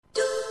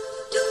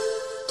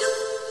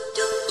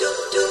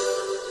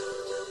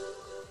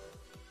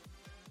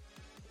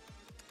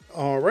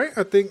All right,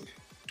 I think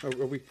are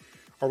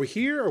we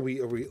here? Are we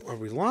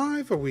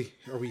live? Are we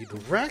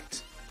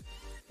direct?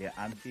 Yeah,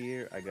 I'm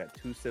here. I got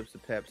 2 sips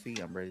of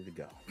Pepsi. I'm ready to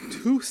go.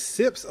 2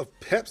 sips of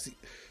Pepsi.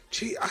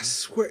 Gee, I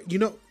swear,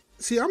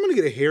 see, I'm gonna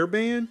get a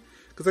hairband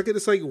because I get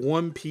this like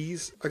one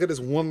piece. I got this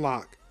one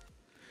lock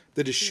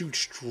that just shoots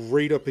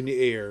straight up in the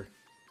air.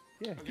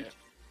 Yeah. Okay.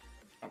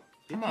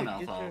 Come on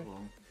now, Falco.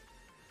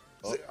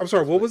 I'm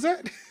sorry, what was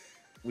that?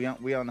 We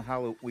on the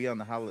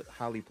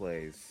Holly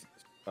Plays.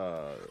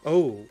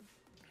 Oh,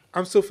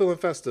 I'm still feeling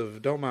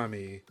festive. Don't mind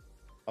me.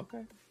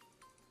 Okay.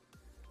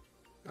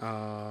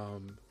 I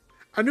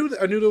knew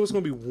there was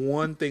going to be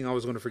one thing I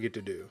was going to forget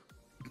to do.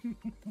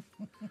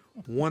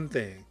 One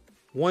thing,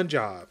 one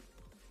job.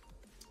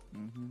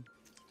 Mm-hmm.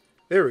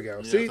 There we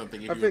go. Yeah, See,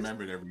 something. If you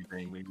remembered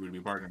everything, we would be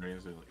partnered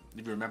instantly.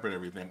 If you remembered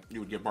everything, you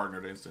would get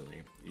partnered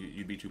instantly.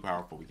 You'd be too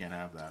powerful. We can't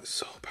have that.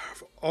 So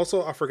powerful.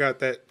 Also, I forgot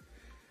that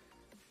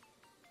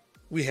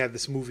we had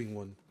this moving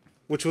one,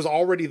 which was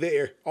already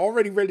there,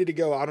 already ready to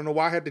go. I don't know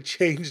why I had to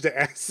change the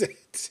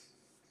asset.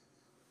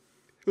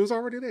 It was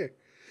already there.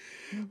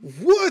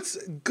 What's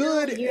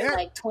good? You hear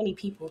like 20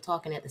 people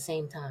talking at the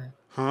same time.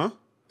 Huh?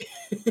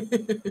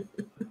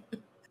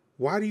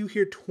 Why do you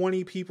hear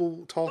 20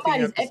 people talking?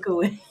 Somebody's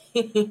echoing.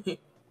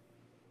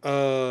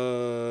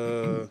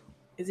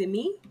 Is it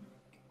me?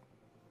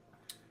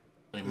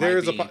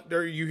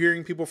 Are you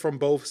hearing people from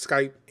both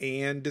Skype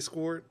and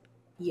Discord?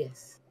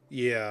 Yes.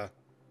 Yeah.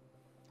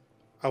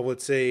 I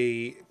would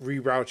say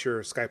reroute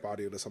your Skype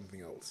audio to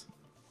something else.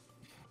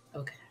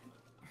 Okay.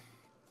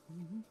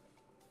 Mm-hmm.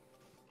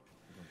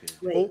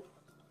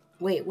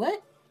 Wait,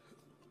 what?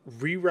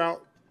 Reroute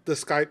the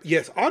Skype.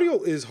 Yes,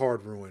 audio is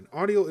hard, Ruin.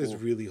 Audio is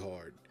really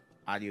hard.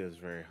 Audio is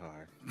very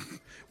hard.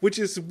 Which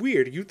is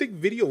weird. You think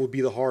video would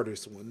be the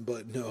hardest one,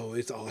 but no,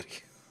 it's audio.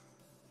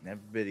 Never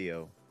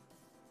video.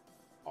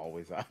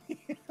 Always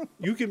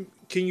audio.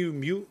 Can you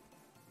mute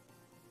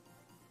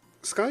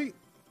Skype?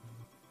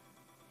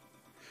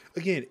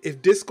 Again,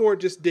 if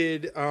Discord just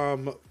did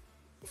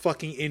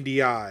fucking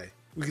NDI,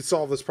 we could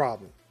solve this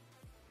problem.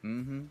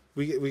 Mm-hmm.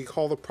 We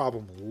call the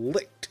problem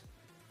licked.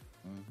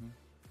 Mm-hmm.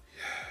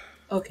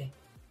 We Okay.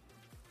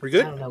 I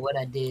good? don't know what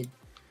I did.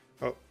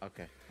 Oh,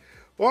 okay.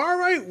 Well, all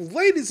right,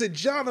 ladies and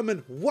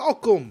gentlemen,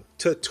 welcome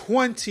to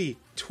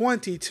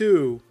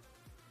 2022,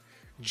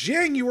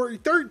 January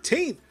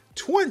 13th,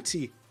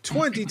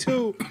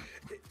 2022.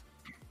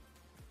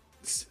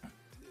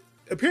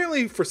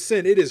 Apparently for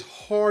Sin, it is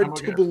hard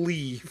to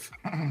believe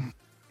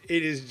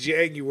it is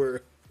January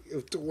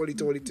of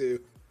 2022.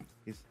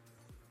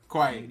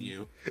 Quiet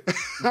you.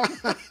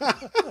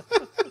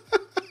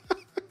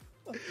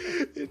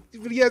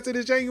 But yes, it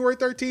is January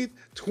 13th,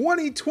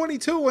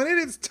 2022, and it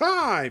is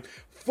time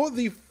for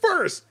the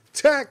first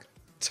Tech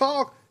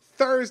Talk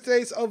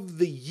Thursdays of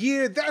the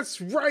year.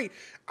 That's right.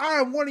 I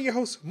am one of your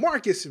hosts,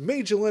 Marcus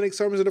Major Linux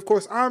Summers, and of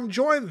course, I'm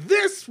joined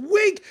this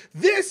week,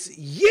 this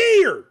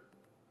year,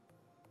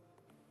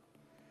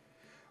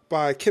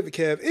 by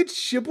Kev.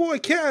 It's your boy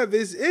Kev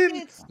is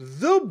in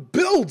the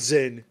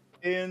building.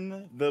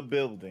 In the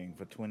building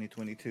for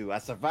 2022. I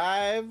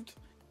survived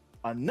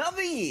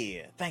another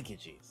year. Thank you,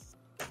 Jesus.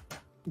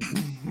 Not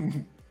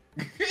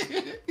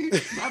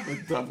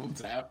the double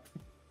tap.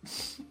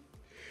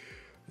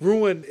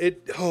 Ruin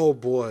it. Oh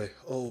boy.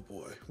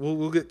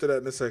 We'll get to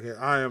that in a second.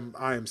 I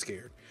am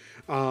scared.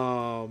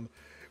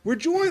 We're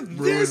joined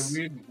this.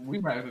 We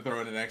might have to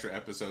throw in an extra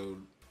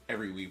episode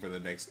every week for the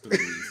next 3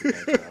 weeks to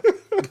catch up.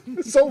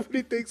 So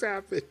many things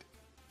happened.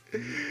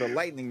 The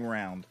lightning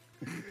round.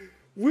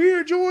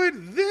 We're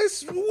joined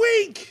this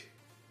week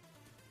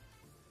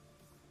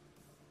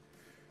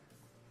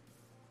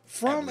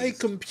from a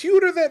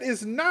computer that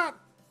is not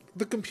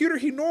the computer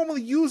he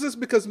normally uses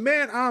because,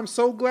 man, I'm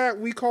so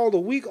glad we called a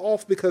week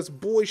off because,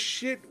 boy,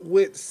 shit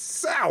went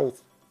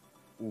south.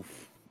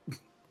 Oof.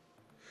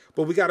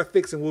 But we got to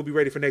fix and we'll be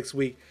ready for next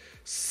week.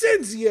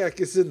 Sinziak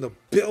is in the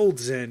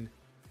building.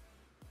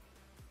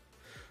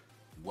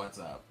 What's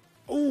up?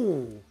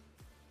 Ooh.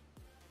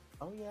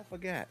 Oh, yeah, I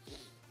forgot.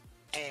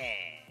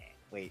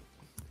 Wait.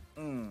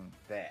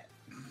 That.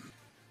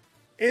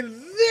 And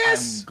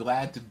this... I'm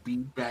glad to be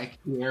back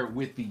here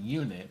with the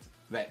unit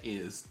that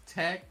is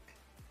Tech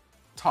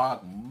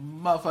Talk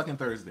motherfucking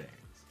Thursdays.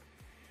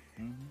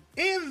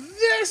 In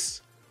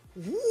this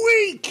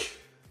week,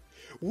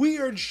 we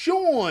are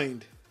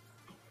joined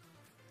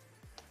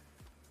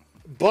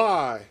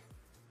by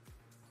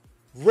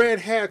Red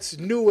Hat's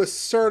newest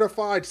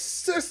certified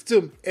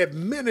system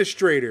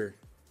administrator.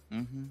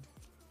 Mm-hmm.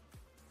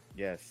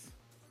 Yes.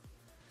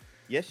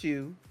 Yes,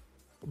 you.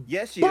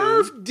 Yes, you.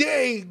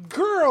 Birthday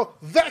girl,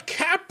 the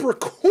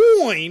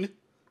Capricorn.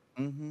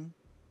 Mm-hmm.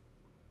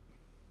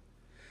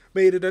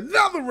 Made it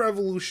another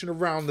revolution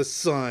around the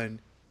sun.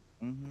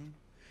 Mm-hmm.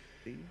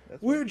 See,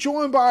 we're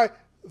joined by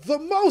the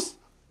most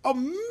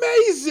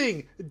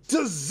amazing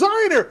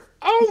designer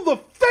on the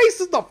face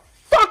of the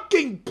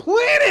fucking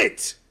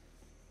planet.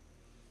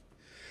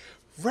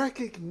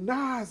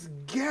 Recognize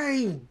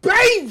game,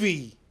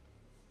 baby.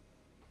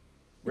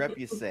 Rep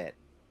your set.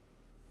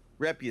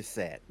 Rep your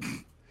set.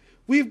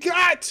 We've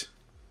got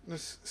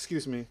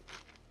Excuse me.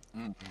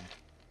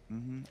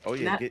 Oh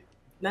yeah,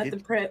 Not get- the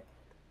prep.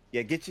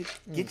 yeah. Get your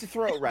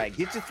throat right.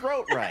 Get your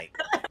throat right.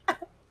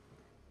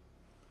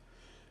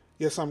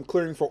 Yes, I'm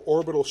clearing for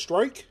orbital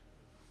strike.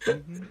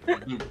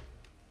 Lubricate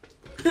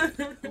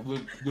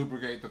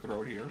the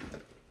throat here.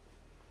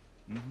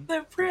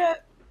 The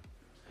prep.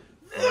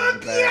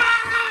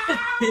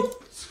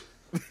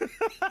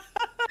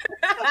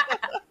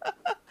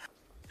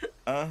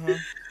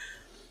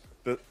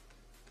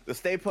 The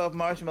Stay Puft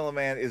Marshmallow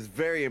Man is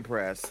very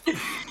impressed.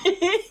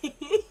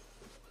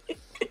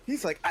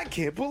 He's like, I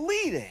can't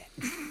believe it.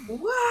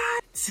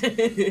 What?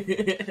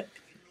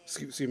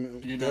 Excuse me.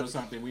 You know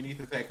something? We need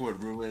to take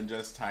what Ruin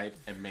just typed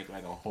and make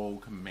like a whole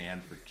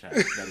command for chat.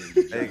 That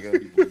is There you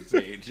just people who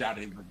say it,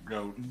 shouting the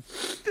goat.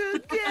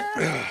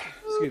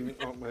 Excuse me.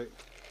 Oh my.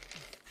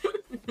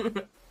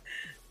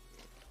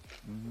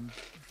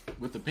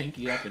 With the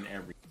pinky up and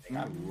everything.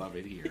 I love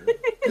it here.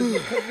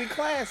 Because we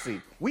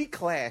classy. We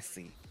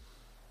classy.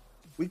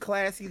 We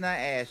classy, not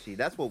ashy.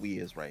 That's what we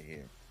is right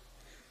here.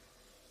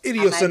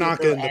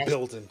 Idiosanaka in the Ash.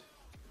 building.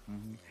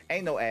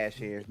 Ain't no ash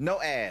here.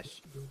 No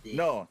ash.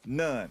 No,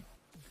 none.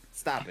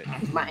 Stop it.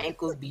 My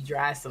ankles be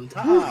dry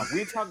sometimes.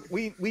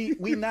 We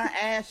not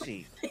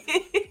ashy.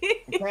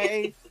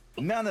 Okay?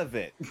 None of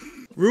it.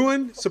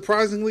 Ruin,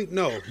 surprisingly,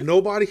 no.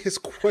 Nobody has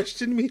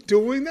questioned me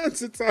doing that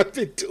since I've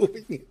been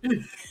doing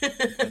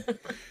it.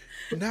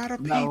 Not a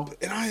peep. No,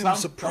 And I am someone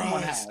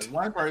surprised. has.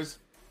 One person.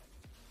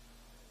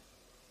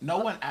 No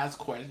one asks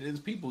questions.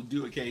 People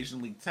do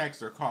occasionally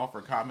text or call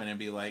for comment and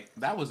be like,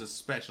 "That was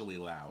especially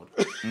loud."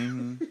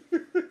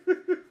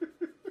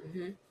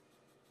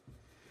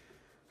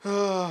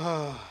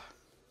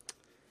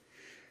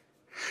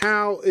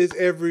 How is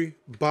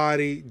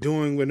everybody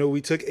doing? We know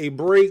we took a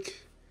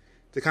break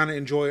to kind of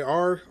enjoy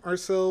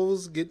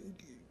ourselves, get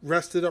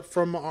rested up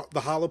from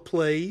the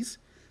holidays,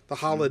 the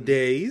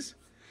holidays.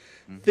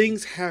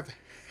 Things have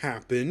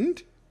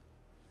happened.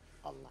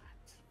 A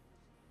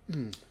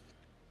lot.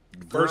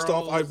 First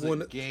off, I Girls,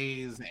 want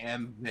gays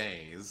and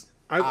theys.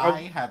 I-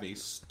 I have a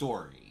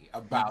story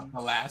about the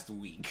last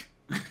week.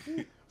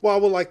 Well, I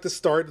would like to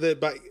start that,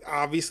 but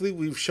obviously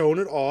we've shown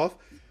it off.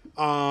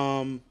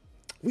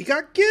 We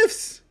got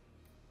gifts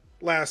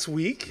last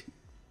week.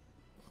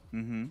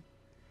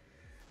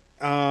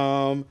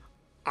 Anka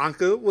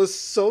was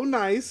so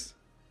nice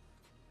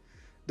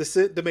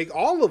to make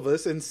all of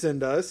us and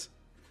send us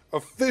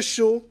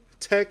official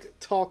Tech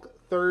Talk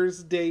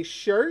Thursday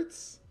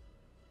shirts.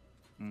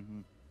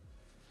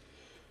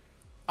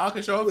 I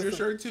can show off your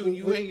shirt too.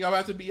 You ain't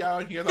about to be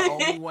out here the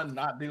only one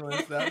not doing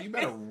stuff. You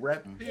better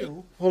rep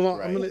too. Hold on,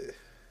 Right. I'm gonna.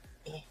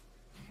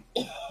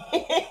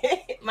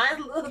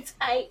 Mine's a little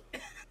tight.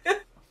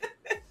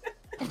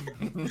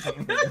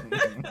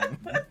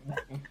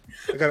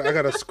 I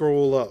gotta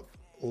scroll up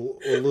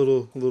a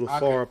little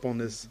far up on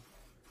this.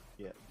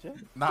 Yeah.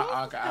 Just- Not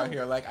Anka out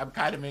here. Like I'm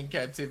kind of in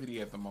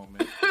captivity at the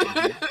moment.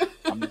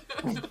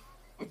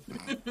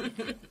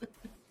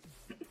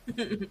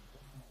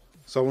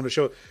 So I want to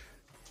show.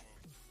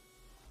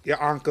 Yeah,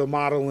 Anka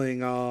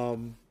modeling. Oh,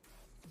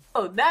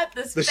 not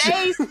the The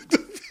space.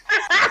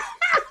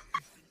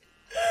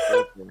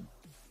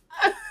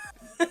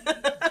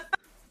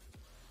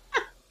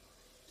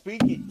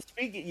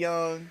 Speak it,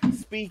 young.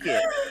 Speak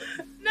it.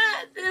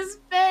 Not the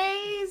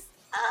space.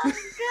 Oh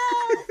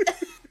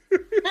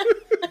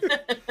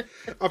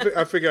God.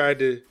 I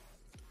figure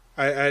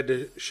I had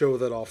to show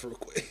that off real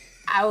quick.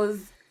 I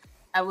was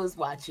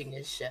watching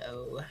a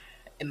show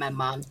and my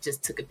mom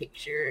just took a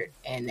picture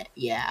and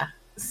yeah.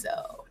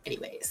 So,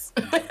 anyways.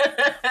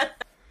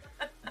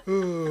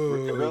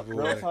 Oh,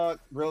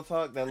 Real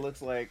talk. That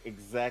looks like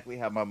exactly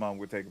how my mom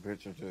would take a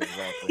picture too.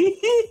 Exactly.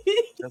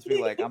 Just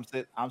be like, I'm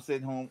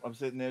sitting home. I'm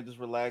sitting there just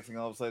relaxing.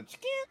 All of a sudden,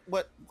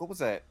 what was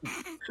that?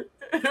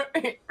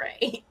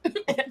 Right.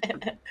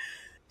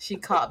 She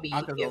caught me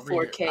in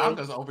 4K.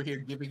 Anka's over here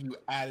giving you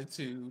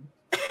attitude.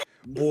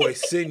 boy,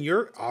 Sin,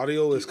 your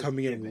audio is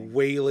coming in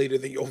way later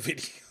than your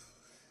video.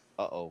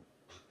 Uh-oh.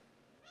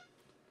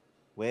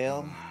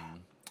 Well,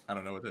 I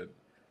don't know what to.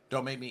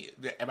 Don't make me.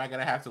 Am I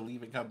gonna have to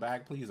leave and come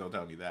back? Please don't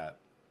tell me that.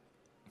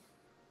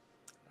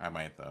 I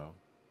might though.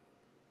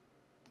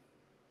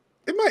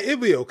 It'll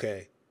be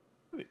okay.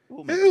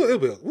 we'll make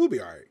We'll be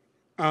all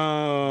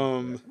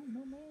right.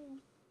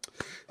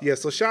 Yeah.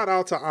 So shout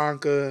out to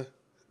Anka.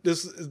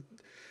 This is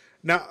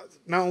not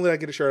only did I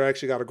get a shirt, I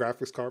actually got a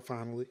graphics card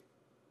finally.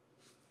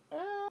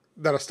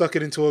 That I stuck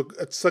it into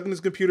stuck in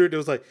his computer. It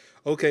was like,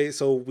 okay,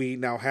 so we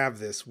now have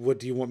this. What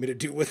do you want me to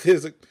do with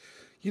this? Like,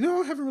 I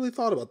haven't really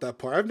thought about that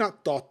part. I've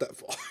not thought that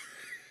far.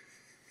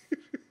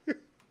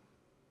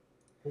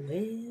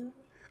 Well,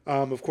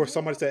 Of course,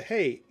 somebody said,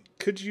 hey,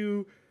 could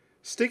you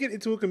stick it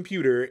into a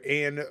computer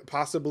and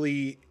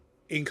possibly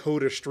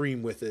encode a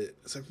stream with it?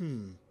 I said,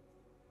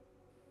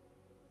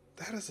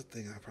 that is a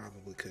thing I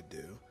probably could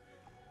do.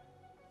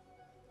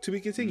 To be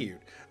continued.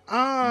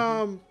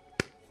 Anywho,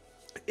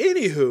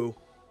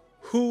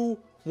 who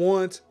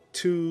wants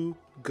to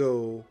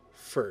go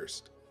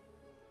first?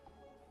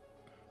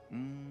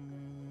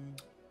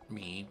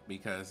 me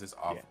because it's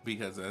awful. Yeah.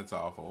 Because it's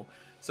awful.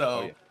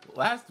 So yeah.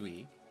 last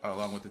week,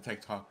 along with the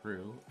Tech Talk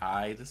crew,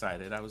 I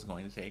decided I was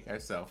going to take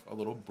myself a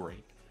little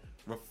break,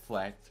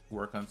 reflect,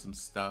 work on some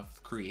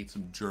stuff, create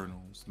some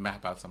journals,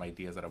 map out some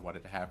ideas that I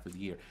wanted to have for the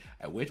year.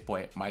 At which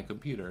point, my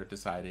computer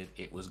decided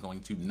it was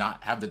going to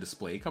not have the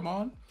display come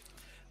on.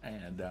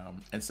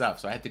 And stuff.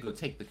 So I had to go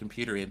take the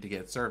computer in to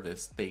get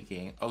service,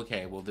 thinking,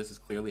 okay, well, this is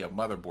clearly a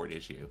motherboard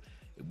issue.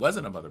 It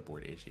wasn't a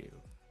motherboard issue.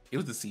 It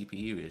was the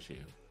CPU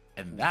issue.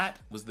 And that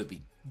was the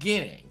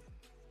beginning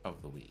of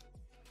the week.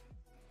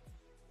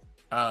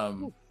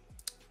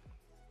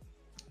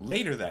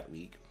 Later that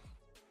week,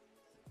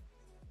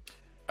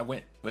 I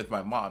went with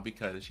my mom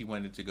because she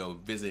wanted to go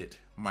visit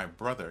my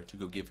brother to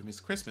go give him his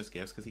Christmas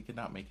gifts because he could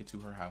not make it to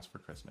her house for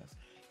Christmas.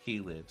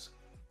 He lives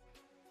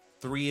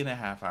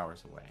 3.5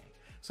 hours away.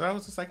 So I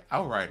was just like,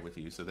 I'll ride with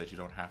you so that you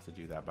don't have to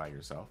do that by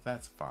yourself.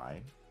 That's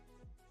fine.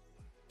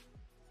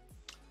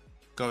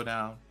 Go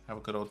down, have a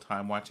good old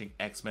time watching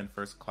X-Men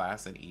First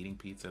Class and eating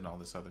pizza and all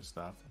this other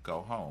stuff. Go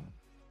home.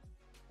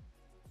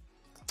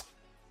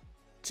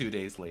 2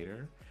 days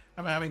later,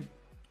 I'm having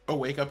a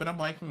wake up and I'm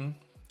like, I'm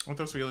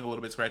just feeling a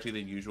little bit scratchy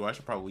than usual. I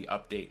should probably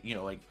update,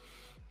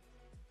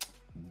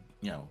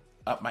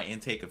 up my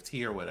intake of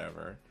tea or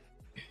whatever.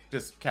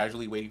 Just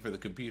casually waiting for the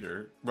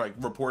computer, like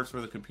reports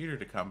for the computer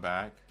to come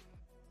back.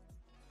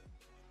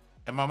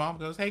 And my mom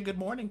goes, hey, good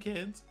morning,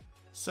 kids.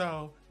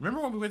 So,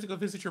 remember when we went to go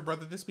visit your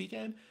brother this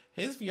weekend?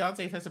 His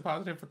fiance tested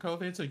positive for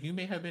COVID, so you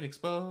may have been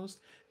exposed.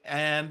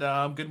 And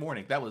good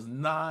morning. That was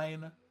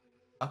 9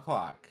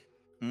 o'clock.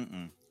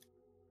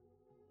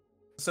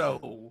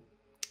 So,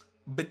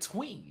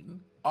 between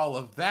all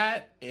of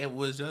that, it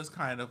was just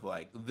kind of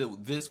like,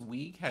 this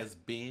week has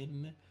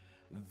been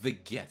the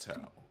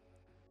ghetto.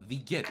 The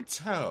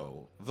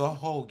ghetto. The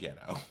whole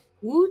ghetto.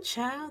 Woo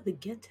child, the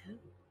ghetto.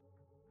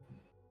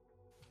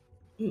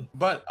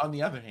 But on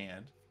the other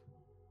hand,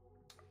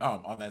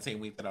 on that same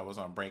week that I was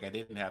on break, I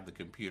didn't have the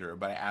computer,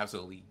 but I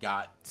absolutely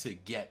got to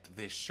get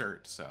this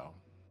shirt. So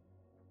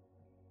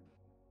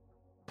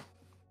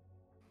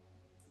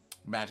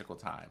magical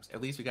times. At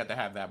least we got to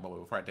have that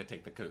moment before I had to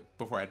take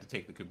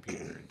the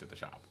computer into the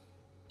shop.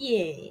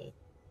 Yeah.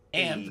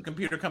 And the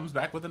computer comes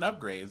back with an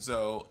upgrade,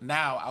 so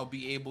now I'll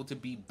be able to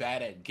be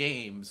bad at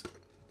games,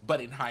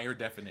 but in higher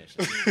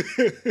definition.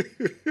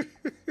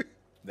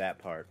 That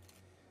part.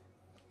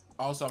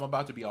 Also, I'm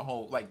about to be a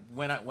whole, like,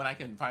 when I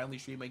can finally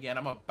stream again,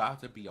 I'm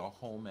about to be a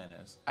whole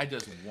menace. I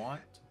just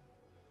want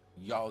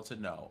y'all to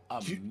know,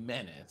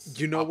 menace.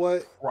 You know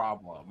what?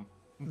 Problem.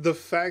 The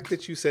fact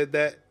that you said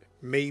that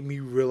made me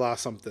realize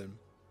something.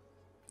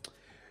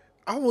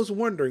 I was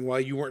wondering why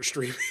you weren't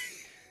streaming,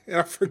 and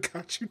I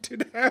forgot you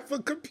didn't have a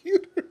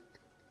computer.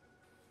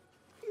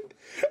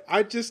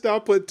 I just now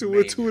put two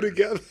and two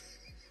together.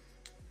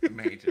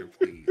 Major,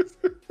 please.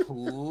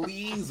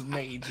 Please,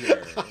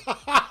 Major.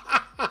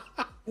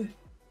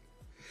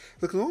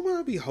 Look, I'm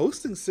gonna be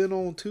hosting Sin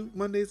on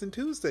Mondays and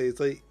Tuesdays.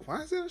 Like,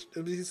 why is that?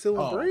 Is he still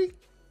on break?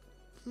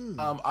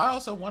 I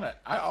also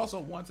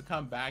want to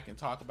come back and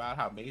talk about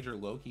how Major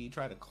Loki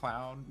tried to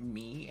clown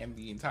me and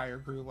the entire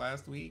crew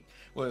last week.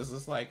 Was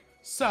just like,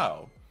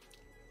 so,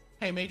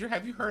 hey Major,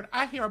 have you heard?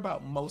 I hear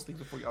about most things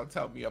before y'all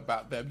tell me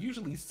about them,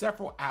 usually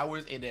several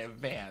hours in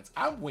advance.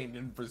 I'm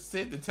waiting for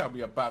Sid to tell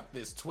me about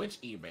this Twitch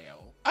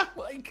email. I'm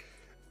like,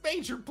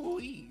 Major,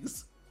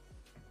 please.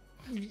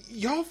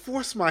 Y'all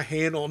force my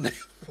hand on that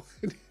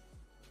one.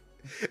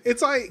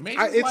 It's like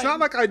it's not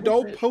like I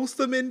don't post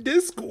them in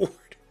Discord.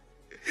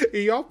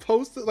 Y'all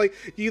post it, like,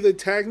 you either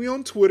tag me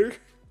on Twitter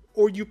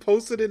or you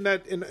post it in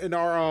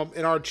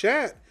our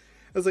chat.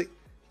 I was like,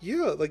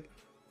 yeah, like,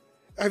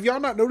 have y'all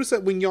not noticed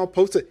that when y'all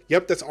post it?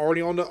 Yep, that's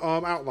already on the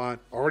outline.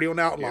 Already on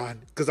the outline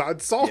because I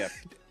saw it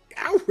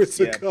hours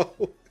ago.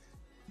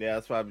 Yeah,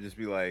 that's why I'd just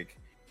be like,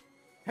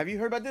 "Have you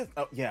heard about this?"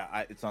 Oh,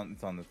 yeah, it's on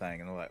the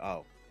thing, and I'm like,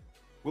 "Oh."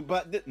 Well,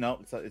 but no,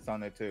 it's on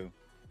there too.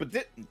 But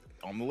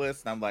on the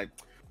list, and I'm like,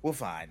 we'll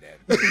find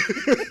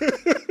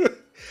it.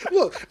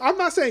 Look, I'm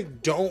not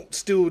saying don't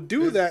still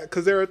do that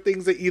because there are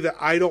things that either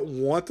I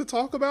don't want to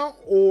talk about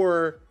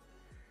or,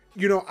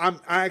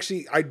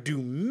 I do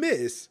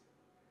miss.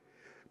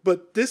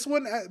 But this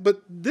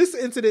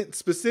incident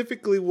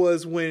specifically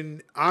was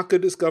when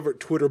Anka discovered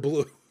Twitter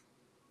Blue.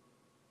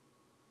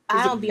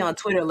 I don't be on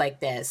Twitter like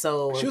that,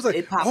 so she was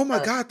like, "Oh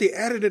my god, they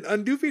added an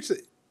undo feature."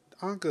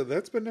 Anka,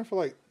 that's been there for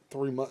like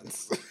 3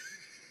 months.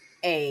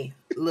 Hey,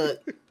 look,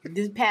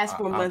 this past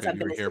 4 months I've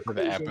been here for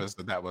the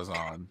episode that was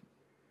on.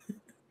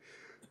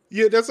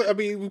 Yeah,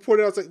 we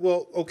pointed out, it's like,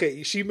 well,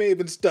 okay, she may have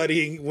been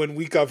studying when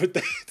we covered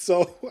that,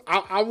 so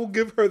I will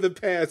give her the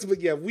pass. But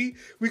yeah, we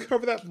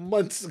covered that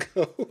months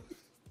ago.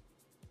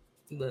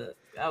 Look,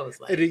 I was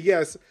like, and then,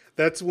 yes,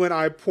 that's when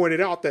I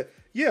pointed out that,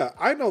 yeah,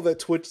 I know that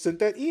Twitch sent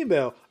that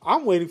email.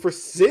 I'm waiting for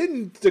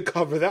Sin to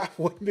cover that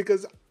one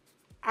because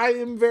I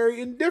am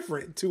very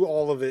indifferent to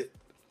all of it.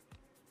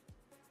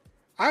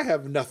 I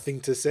have nothing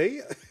to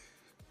say,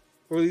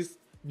 or at least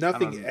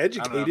nothing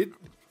educated.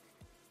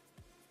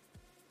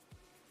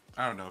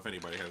 I don't know if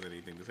anybody has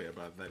anything to say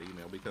about that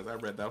email because I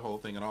read that whole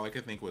thing and all I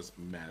could think was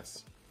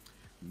mess.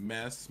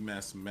 Mess.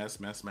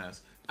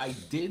 I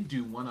did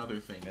do one other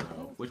thing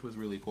though, which was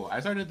really cool. I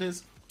started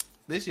this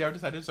year. I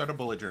decided to start a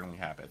bullet journaling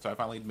habit, so I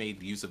finally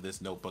made use of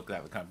this notebook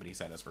that the company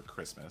sent us for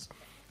Christmas.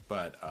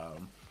 But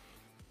I'm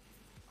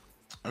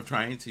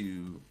trying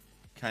to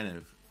kind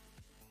of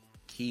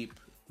keep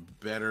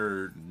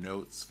better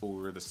notes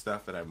for the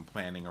stuff that I'm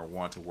planning or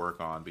want to work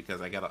on, because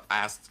I get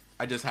asked.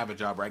 I just have a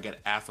job where I get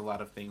asked a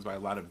lot of things by a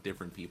lot of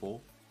different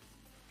people,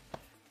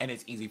 and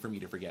it's easy for me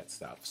to forget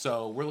stuff.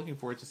 So we're looking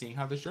forward to seeing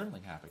how this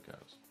journaling habit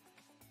goes.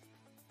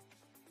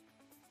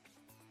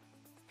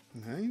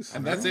 Nice.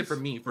 And that's it for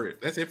me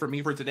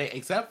for today,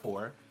 except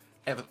for,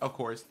 of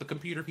course, the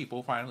computer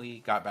people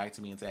finally got back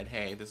to me and said,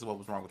 hey, this is what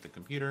was wrong with the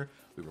computer.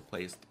 We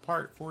replaced the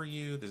part for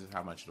you. This is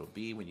how much it'll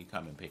be when you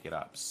come and pick it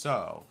up.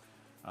 So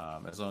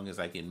as long as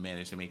I can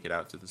manage to make it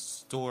out to the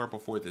store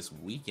before this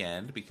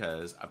weekend,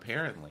 because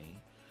apparently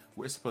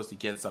we're supposed to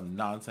get some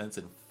nonsense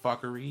and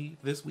fuckery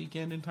this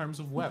weekend in terms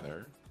of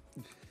weather.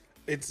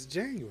 It's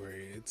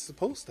January. It's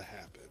supposed to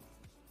happen.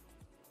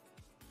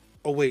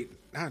 Oh, wait.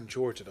 Not in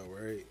Georgia, though,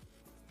 right?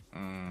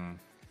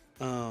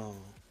 Oh.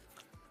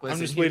 I'm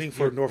just waiting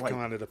for North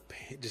Carolina to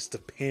just to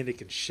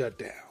panic and shut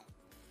down.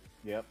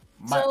 Yep.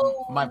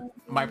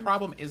 My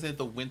problem isn't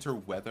the winter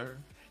weather.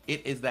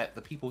 It is that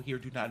the people here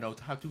do not know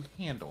how to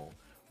handle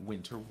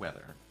winter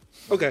weather.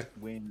 Okay,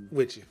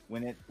 with you.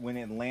 When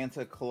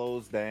Atlanta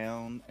closed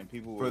down and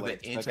people were for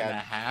the inch and a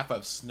half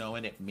of snow,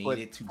 and it made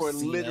it to for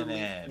CNN. Literally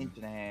an inch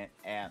and a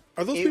half.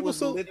 Are those people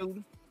still?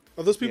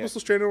 Are those people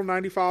still stranded on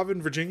 95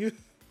 in Virginia?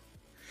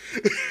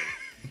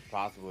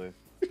 Possibly.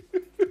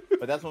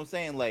 But that's what I'm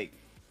saying. Like,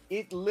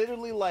 it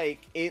literally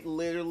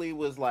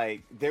was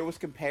like there was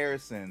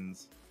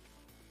comparisons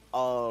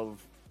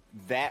of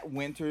that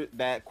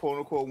quote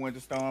unquote winter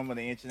storm of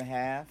an inch and a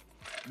half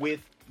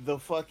with the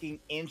fucking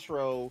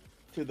intro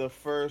to the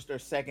first or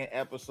second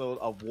episode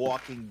of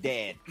Walking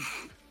Dead.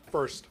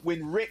 First,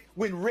 when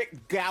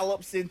Rick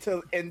gallops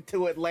into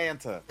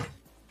Atlanta,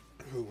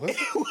 what?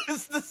 It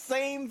was the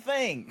same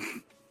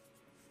thing.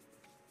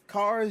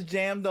 Cars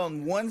jammed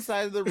on one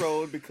side of the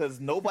road because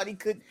everybody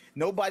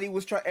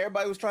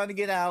was trying to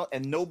get out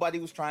and nobody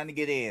was trying to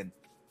get in.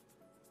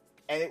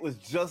 And it was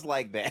just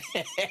like that.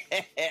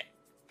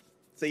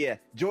 So yeah,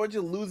 Georgia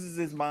loses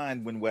his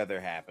mind when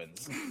weather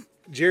happens.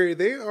 Jerry,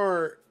 they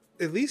are,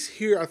 at least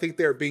here, I think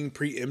they're being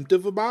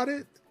preemptive about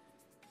it.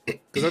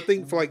 Because I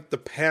think for like the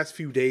past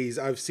few days,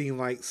 I've seen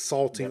like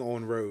salting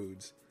on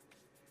roads,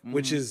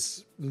 which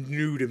is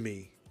new to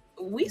me.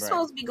 We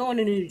supposed to be going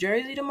to New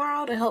Jersey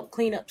tomorrow to help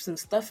clean up some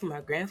stuff from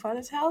my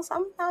grandfather's house.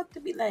 I'm about to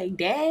be like,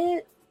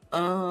 Dad,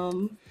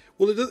 well,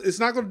 it's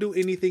not going to do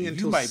anything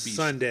until you might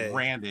Sunday. Be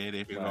stranded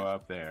if you go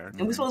up there.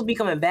 And we're supposed to be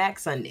coming back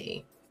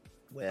Sunday.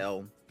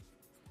 Well,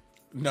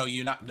 no,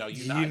 you're not. No,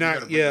 you're not. You're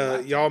not.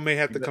 Yeah, y'all may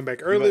have to come back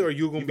early, or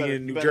you're going to be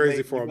in New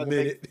Jersey for a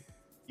minute.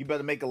 You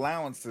better make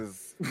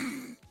allowances.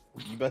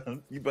 You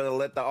better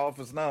let the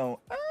office know.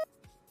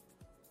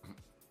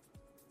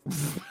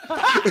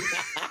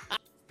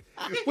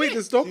 Wait,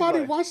 does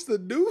nobody watch the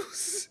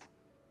news?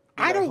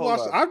 I don't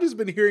watch. I've just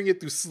been hearing it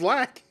through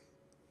Slack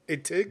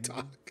and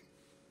TikTok.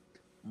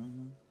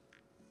 Mm-hmm.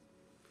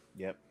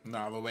 Yep.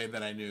 No, the way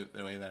that I knew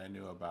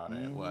about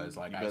it was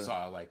like I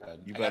saw like I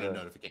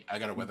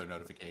got a weather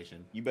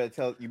notification. You better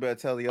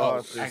tell the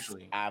office.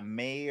 Actually, I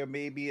may or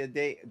may be a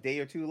day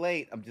or two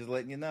late. I'm just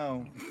letting you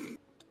know.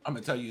 I'm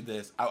gonna tell you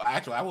this.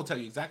 I will tell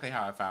you exactly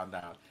how I found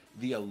out.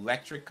 The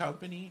electric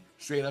company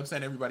straight up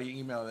sent everybody an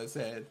email that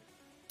said,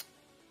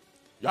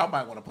 y'all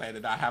might want to plan to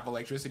not have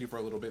electricity for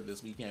a little bit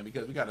this weekend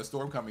because we got a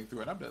storm coming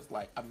through. And I'm just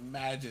like,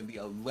 imagine the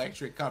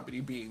electric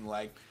company being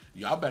like,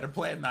 y'all better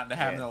plan not to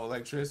have no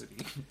electricity.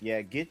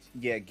 Get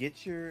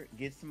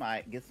some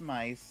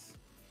ice,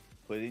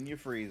 put it in your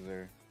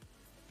freezer.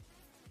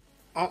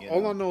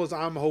 All I know is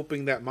I'm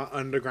hoping that my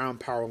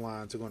underground power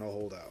lines are going to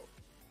hold out.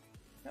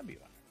 That'll be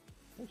fine.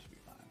 That should be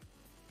fine.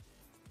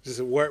 Just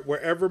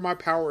wherever my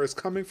power is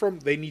coming from,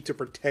 they need to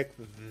protect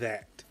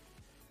that.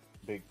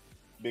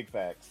 Big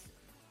facts.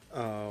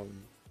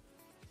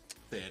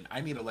 Then I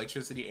need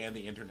electricity and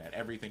the internet.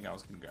 Everything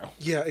else can go.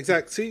 Yeah,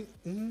 exactly. See,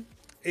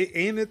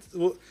 and it's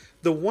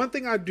the one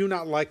thing I do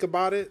not like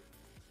about it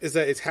is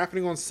that it's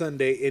happening on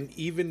Sunday, and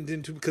even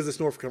because it's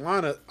North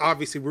Carolina,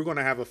 obviously we're going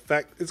to have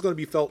effect. It's going to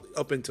be felt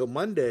up until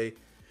Monday,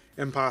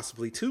 and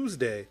possibly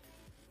Tuesday.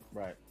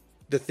 Right.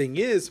 The thing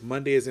is,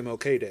 Monday is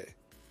MLK Day.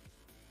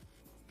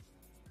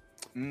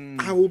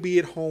 I will be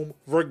at home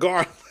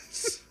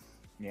regardless.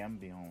 Yeah, I'm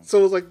gonna be home.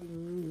 So it's like,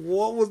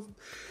 what was?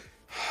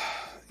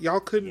 Y'all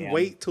couldn't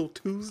wait till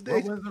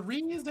Tuesday. What was the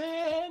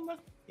reason?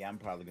 Yeah, I'm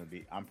probably gonna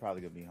be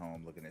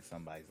home looking at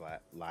somebody's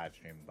live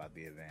stream about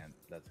the event.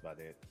 That's about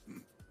it.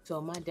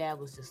 So my dad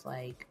was just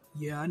like,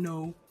 "Yeah, I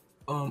know.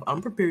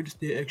 I'm prepared to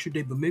stay an extra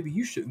day, but maybe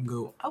you shouldn't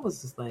go." I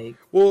was just like,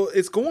 "Well,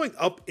 it's going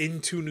up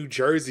into New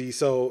Jersey,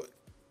 so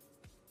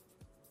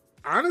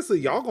honestly,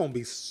 y'all gonna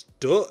be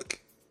stuck."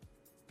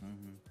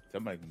 Mm-hmm.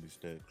 Somebody gonna be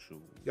stuck. Sure.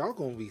 Y'all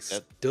gonna be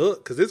stuck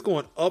because it's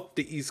going up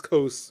the East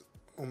Coast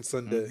on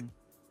Sunday.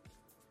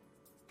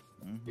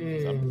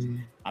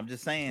 I'm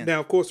just saying. Now,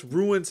 of course,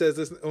 Ruin says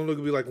this only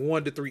gonna be like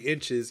 1 to 3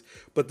 inches,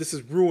 but this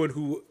is Ruin,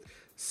 who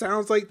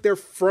sounds like they're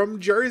from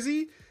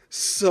Jersey,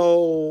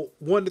 so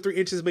 1 to 3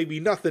 inches may be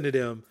nothing to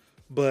them.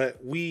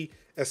 But we,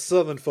 as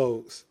Southern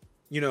folks,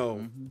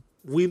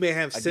 we may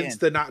have sense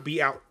to not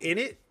be out in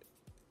it.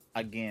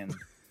 Again,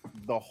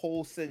 the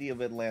whole city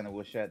of Atlanta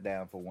was shut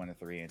down for 1 to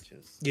 3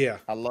 inches. Yeah.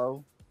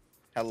 Hello.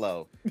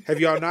 Have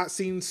y'all not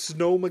seen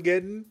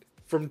Snowmageddon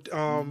from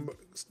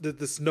the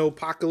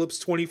Snowpocalypse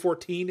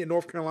 2014 in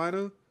North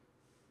Carolina?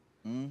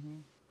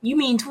 You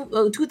mean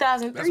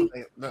 2003?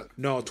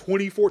 No,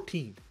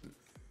 2014.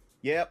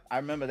 Yep, I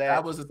remember that.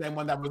 That was the same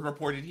one that was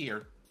reported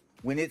here.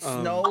 When it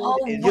snowed,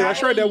 yeah,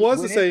 that's right. That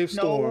was the same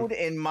storm. Snowed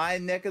in my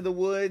neck of the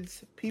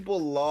woods, people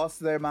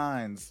lost their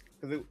minds,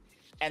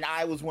 and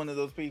I was one of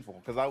those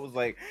people because I was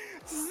like,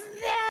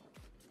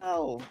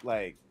 "Oh!"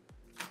 Like,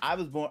 I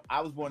was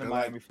born in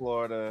Miami,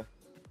 Florida.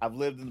 I've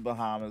lived in the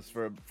Bahamas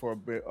for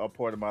a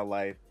part of my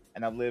life,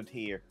 and I've lived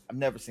here. I've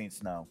never seen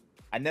snow.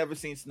 I've never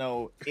seen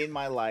snow in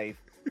my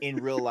life, in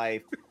real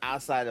life,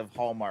 outside of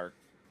Hallmark.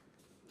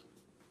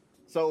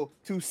 So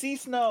to see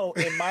snow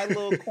in my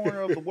little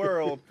corner of the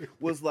world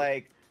was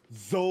like,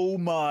 oh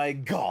my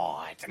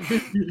God.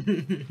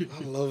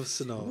 I love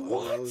snow.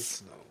 What? I love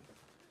snow.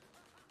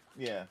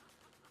 Yeah.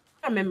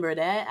 I remember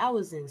that. I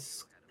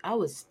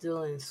was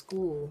still in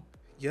school.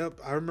 Yep,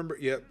 I remember.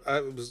 Yep, I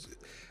was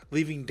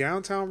leaving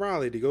downtown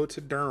Raleigh to go to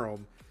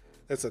Durham.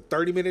 That's a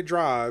 30-minute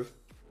drive.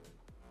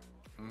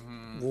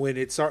 When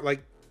it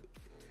started,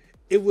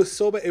 it was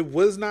so bad. It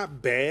was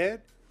not bad.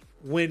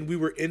 When we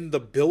were in the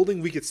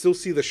building, we could still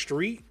see the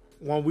street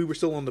while we were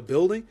still on the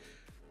building.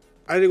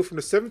 I had to go from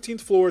the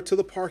 17th floor to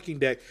the parking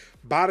deck.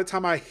 By the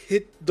time I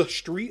hit the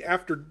street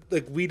after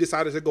we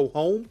decided to go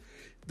home,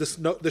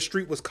 the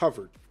street was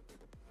covered.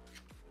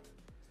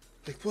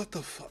 What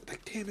the fuck?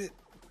 Damn it.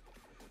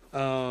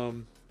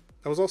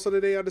 That was also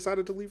the day I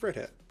decided to leave Red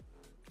Hat.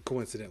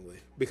 Coincidentally.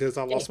 Because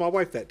I lost my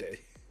wife that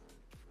day.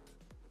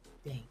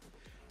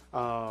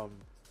 Dang.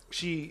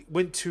 She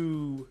went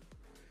to...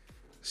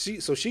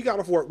 So she got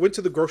off work, went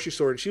to the grocery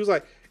store, and she was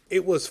like,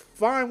 it was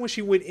fine when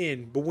she went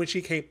in, but when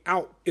she came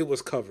out, it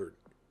was covered.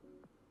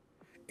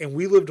 And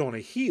we lived on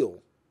a hill.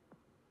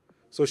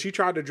 So she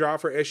tried to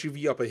drive her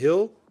SUV up a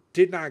hill,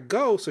 did not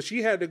go, so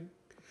she had to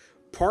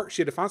park.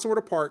 She had to find somewhere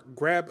to park,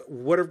 grab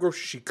whatever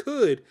groceries she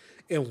could,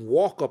 and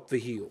walk up the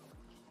hill.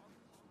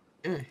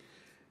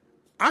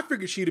 I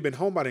figured she'd have been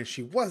home by then.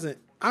 She wasn't.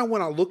 I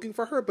went out looking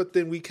for her, but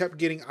then we kept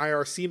getting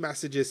IRC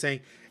messages saying,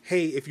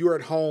 hey, if you're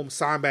at home,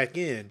 sign back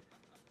in.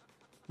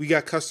 We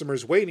got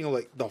customers waiting. I'm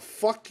like, the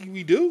fuck can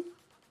we do?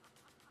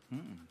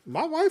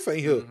 My wife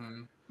ain't here.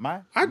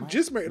 I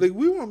just married.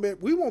 We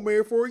won't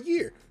marry for a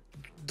year.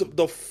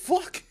 The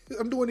fuck?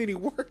 I'm doing any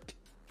work.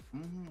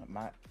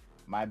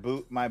 My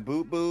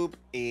boop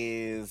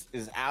is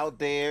out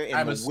there in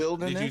the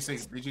wilderness.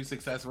 Did you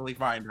successfully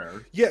find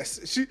her?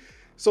 Yes.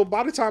 So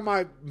by the time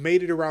I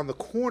made it around the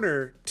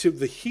corner to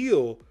the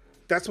hill,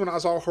 that's when I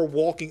saw her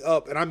walking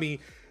up, and I mean,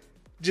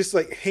 just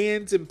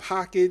hands in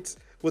pockets,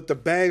 with the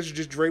bags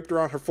just draped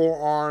around her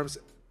forearms.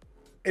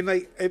 And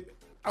I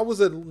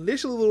was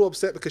initially a little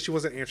upset because she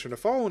wasn't answering the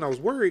phone. I was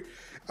worried.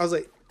 I was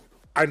like,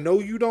 I know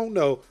you don't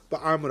know, but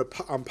I'm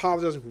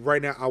apologizing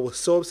right now. I was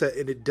so upset,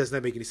 and it does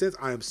not make any sense.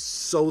 I am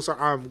so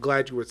sorry. I'm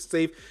glad you were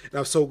safe, and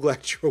I'm so glad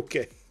you're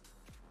okay.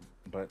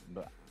 But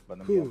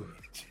let me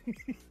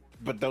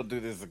but don't do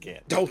this again.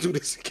 Don't do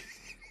this again.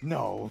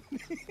 No.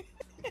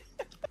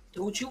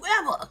 Don't you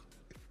ever.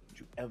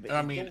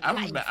 I mean,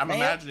 I'm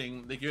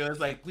imagining that you're just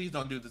like, please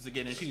don't do this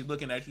again, and she's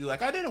looking at you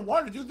like, I didn't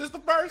want to do this the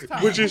first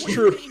time. Which is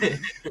true.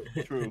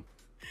 True.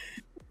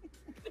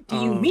 What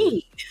do you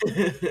mean?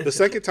 The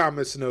second time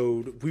it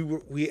snowed,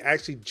 we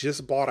actually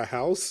just bought a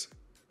house.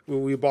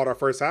 When we bought our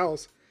first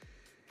house,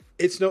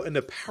 it snowed and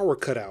the power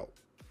cut out.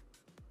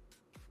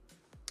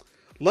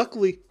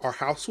 Luckily, our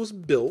house was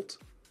built.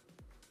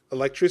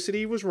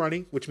 Electricity was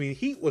running, which means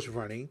heat was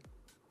running.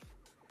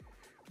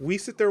 We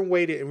sit there and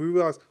waited, and we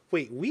realized,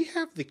 wait, we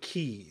have the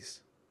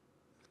keys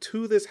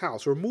to this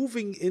house. We're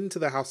moving into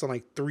the house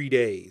in 3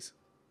 days.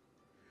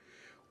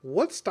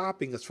 What's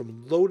stopping us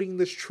from loading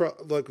this truck,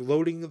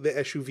 loading the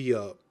SUV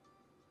up,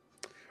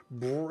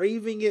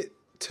 braving it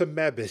to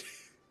Mebane,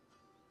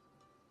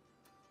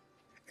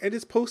 and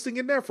just posting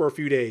in there for a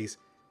few days?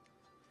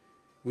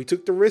 We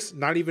took the risk,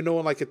 not even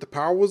knowing if the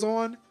power was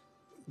on.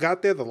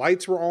 Got there, the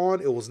lights were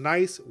on. It was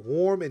nice,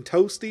 warm, and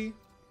toasty,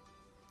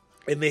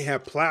 and they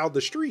had plowed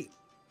the street.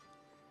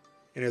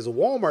 And there's a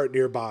Walmart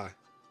nearby.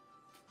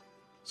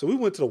 So we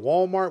went to the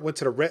Walmart, went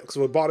to the Red, because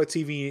we bought a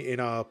TV and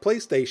a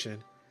PlayStation.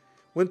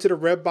 Went to the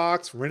Red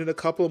Box, rented a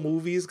couple of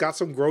movies, got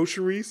some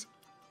groceries.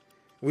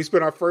 We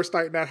spent our first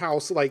night in that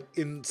house,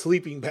 in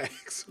sleeping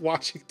bags,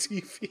 watching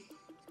TV.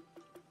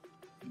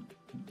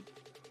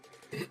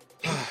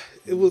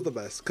 It was the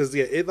best, because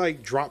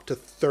it dropped to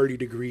 30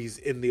 degrees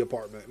in the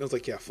apartment. And I was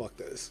like, yeah, fuck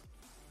this.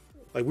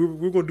 We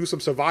were going to do some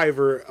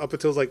Survivor up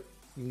until it was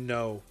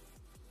no,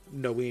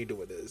 we ain't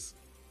doing this.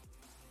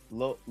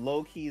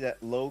 Low key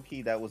that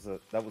was a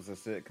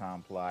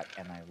sitcom plot,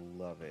 and I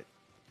love it.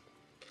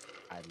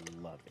 I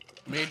love it.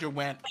 Major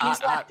went. He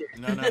slapped her.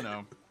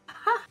 No.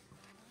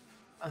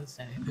 I'm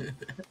sorry.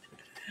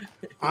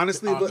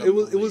 Honestly,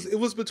 Anka it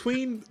was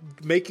between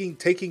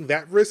taking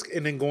that risk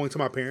and then going to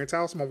my parents'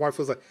 house. My wife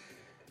was like,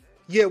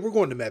 "Yeah, we're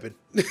going to Mebane."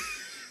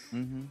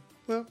 Mm-hmm.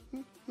 Well,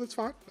 that's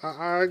fine.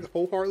 I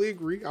wholeheartedly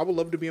agree. I would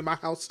love to be in my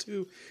house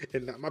too,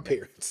 and not my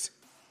parents.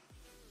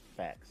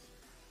 Facts.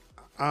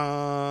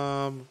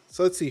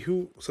 So let's see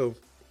who. So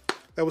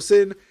that was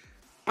Sin.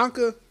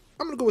 Anka,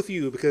 I'm gonna go with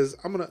you because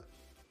I'm gonna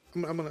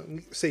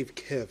save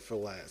Kev for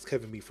last.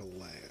 Kev and me for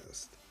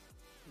last.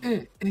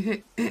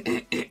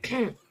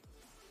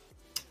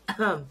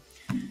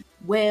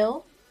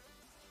 Well,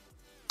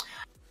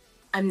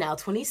 I'm now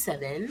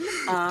 27.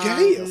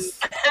 Yes.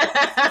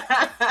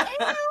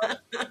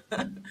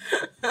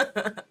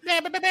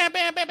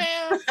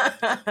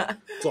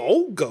 It's an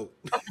old goat.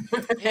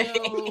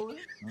 Ew.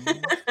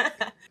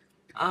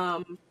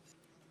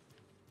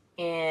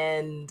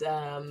 And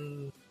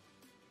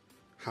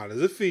How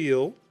does it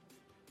feel?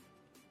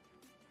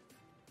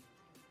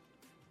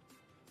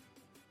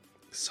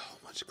 So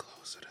much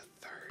closer to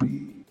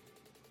 30.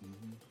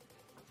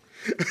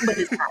 but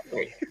it's not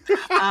 30.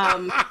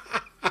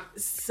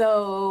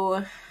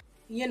 So,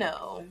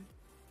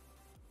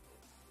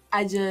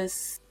 I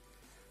just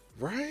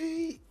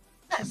Right?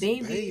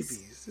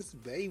 babies.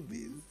 Just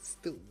babies.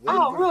 Still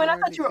Oh, waiting Ruin, I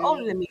for thought you were anything.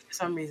 older than me for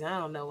some reason. I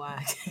don't know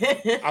why.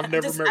 I've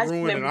never Just- met I just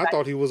Ruin, and I remember-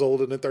 thought he was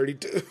older than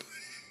 32.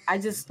 I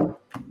just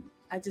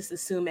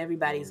assume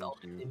everybody's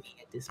older than me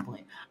at this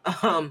point.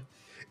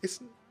 It's,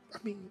 I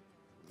mean,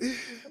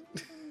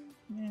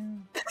 Yeah.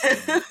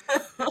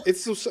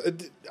 it's so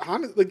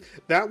honestly, like,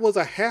 that was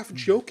a half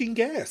joking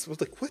gasp. I was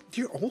like, "What?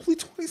 You're only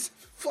 27?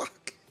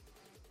 Fuck."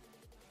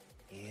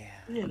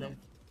 Yeah.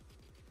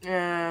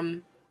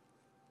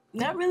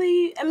 Not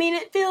really. I mean,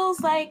 it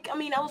feels like, I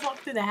was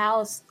walking through the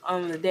house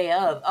on the day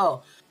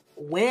of,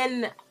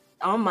 when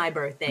on my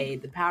birthday,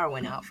 the power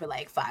went out for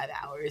like 5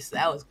 hours. So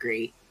that was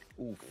great.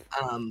 Oof.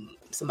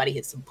 Somebody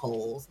hit some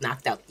poles,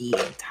 knocked out the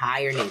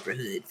entire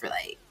neighborhood for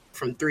like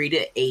from 3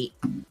 to 8.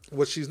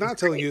 What she's not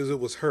telling you is it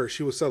was her.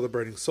 She was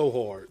celebrating so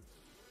hard.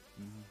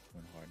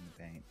 Went hard in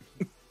the paint.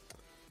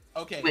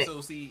 Okay, Wait.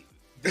 so see,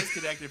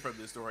 disconnected from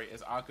this story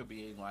is Anka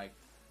being like,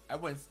 I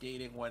went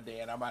skating one day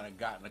and I might have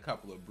gotten a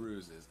couple of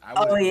bruises. I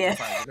Oh, was yeah.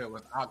 surprised if it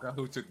was Anka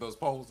who took those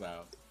poles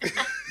out. They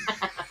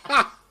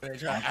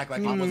try to act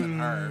like it wasn't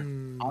her.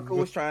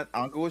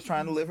 Anka was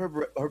trying to live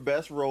her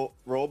best roll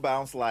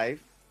bounce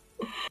life.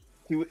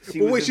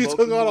 Wait, she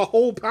took out a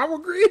whole power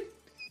grid?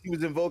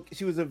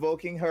 She was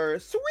invoking her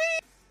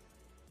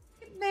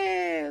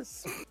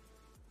sweetness,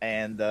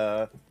 and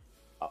a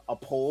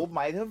pole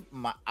might have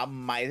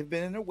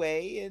been in her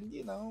way, and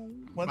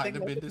one Might thing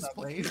have led been to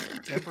another.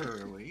 displaced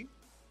temporarily.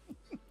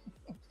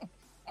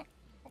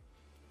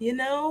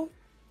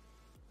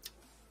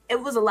 It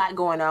was a lot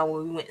going on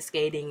when we went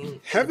skating. In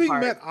Having the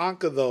park. met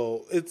Anka,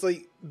 though, it's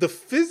like the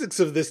physics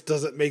of this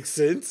doesn't make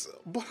sense,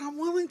 but I'm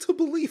willing to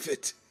believe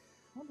it.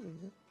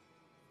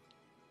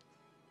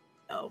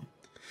 Oh.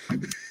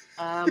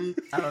 I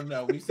don't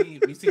know. We've seen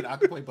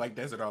Anka play Black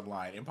Desert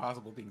Online.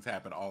 Impossible things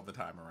happen all the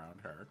time around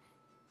her.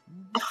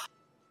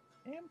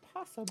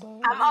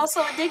 Impossible. I'm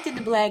also addicted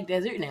to Black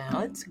Desert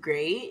now. It's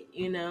great,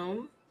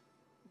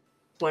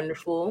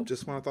 Wonderful.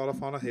 Just when I thought I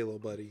found a Halo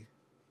buddy.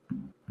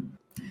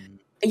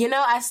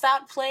 I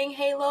stopped playing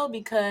Halo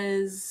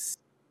because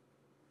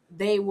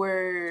I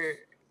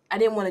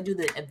didn't want to do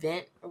the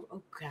event.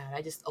 Oh god,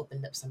 I just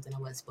opened up something I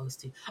wasn't supposed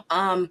to.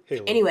 Halo.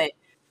 Anyway,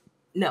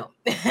 no.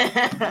 Oh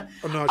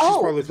no, she's Oh.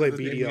 probably playing Does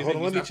it BDO. mean Hold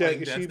on, you let me stopped check.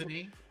 playing Is she...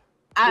 Destiny?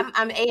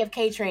 I'm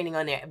AFK training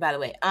on there, by the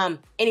way.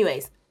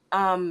 Anyways,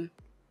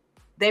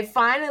 they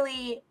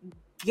finally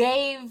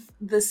gave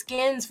the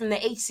skins from the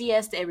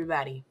HCS to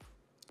everybody.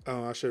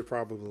 Oh, I should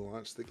probably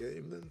launch the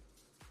game then.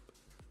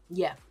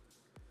 Yeah.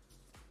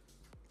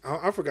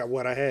 I forgot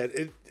what I had.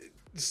 It's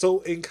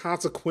so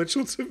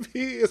inconsequential to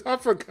me is I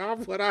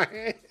forgot what I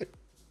had.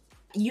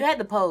 You had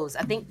the pose.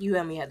 I think you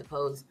only had the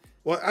pose.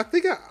 Well, I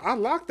think I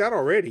locked that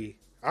already.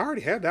 I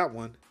already had that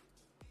one.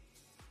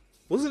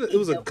 Wasn't it? It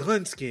was a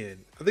gun skin.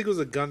 I think it was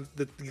a gun.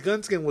 The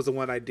gun skin was the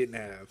one I didn't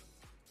have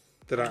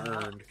that I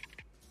earned.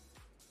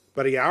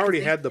 But yeah, I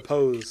already had the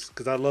pose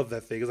because I love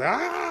that thing. It's like,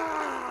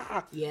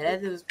 ah! Yeah,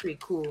 that was pretty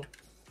cool.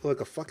 Like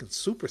a fucking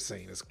Super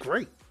Saiyan. It's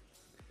great.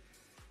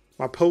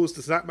 My pose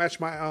does not match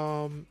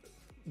my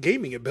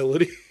gaming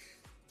ability.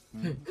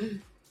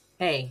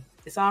 Hey,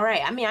 it's all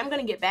right. I'm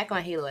gonna get back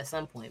on Halo at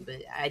some point,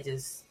 but I had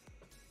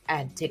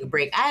to take a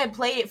break. I had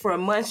played it for a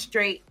month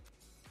straight.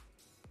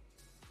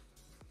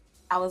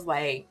 I was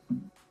like,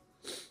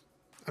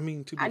 I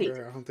mean, to I be need-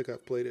 fair, I don't think I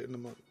played it in a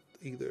month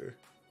either.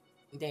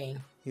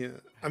 dang. Yeah,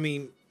 I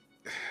mean,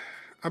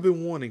 I've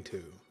been wanting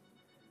to.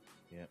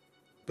 Yep.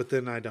 But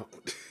then I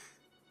don't.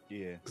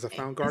 Yeah. Because I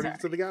found It's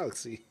Guardians of the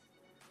Galaxy.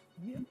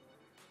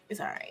 It's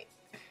all right.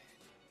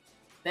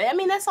 But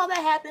that's all that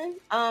happened.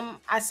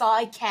 I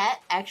saw a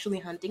cat actually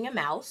hunting a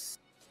mouse.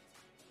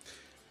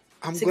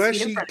 I'm 6 glad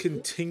feet in she front of you.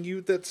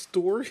 continued that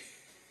story.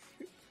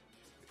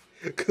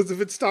 Because if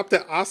it stopped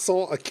at I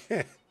saw a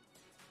cat.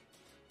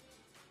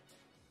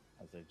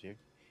 that you?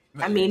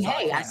 I mean, You saw a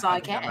hey, I cat. saw a How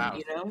did that cat, mouse-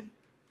 you know?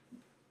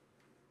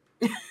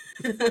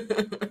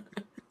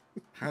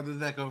 How did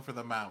that go for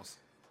the mouse?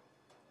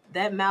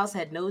 That mouse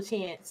had no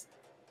chance.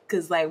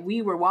 Cause like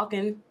we were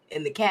walking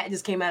and the cat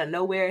just came out of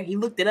nowhere. He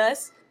looked at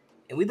us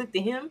and we looked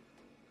at him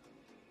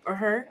or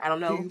her. I don't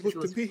know. He if it looked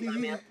was at me. female or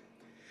male.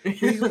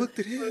 We looked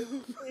at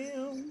him. He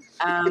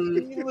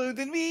looked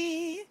at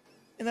me,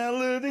 and I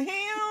looked at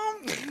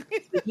him.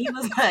 He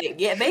was like,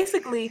 yeah,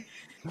 basically.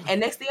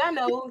 And next thing I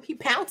know, he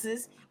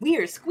pounces. We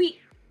hear a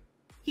squeak.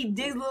 He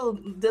does a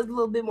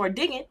little bit more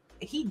digging.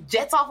 He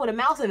jets off with a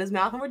mouse in his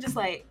mouth, and we're just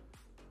like,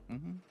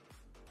 Mhm.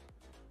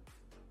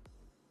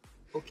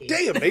 okay.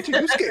 Damn, nature,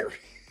 you scary.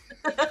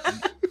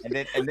 And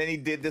then he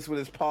did this with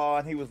his paw,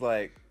 and he was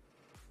like,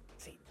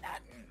 "See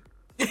nothing."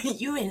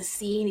 You didn't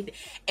see anything.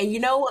 And you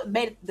know what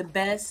made it the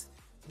best?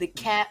 The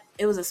cat.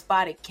 It was a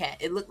spotted cat.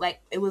 It was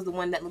the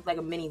one that looked like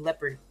a mini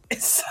leopard.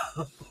 So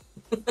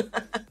He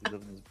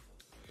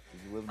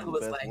living I his was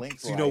best like-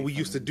 Lynx You know, life, we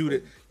used to and- do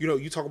that. You know,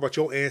 you talk about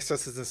your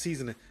ancestors in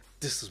seasoning.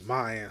 This is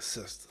my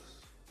ancestors.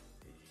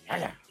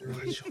 Yeah.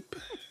 Watch your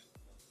back.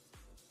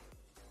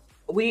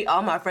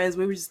 all my friends,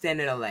 we were just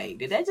standing there like,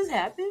 did that just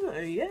happen?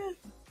 Yeah,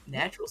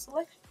 natural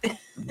selection.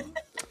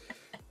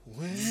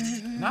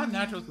 When- Not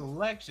natural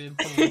selection,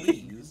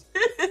 please.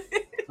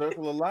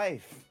 Circle of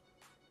life.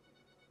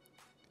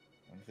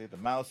 I say the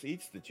mouse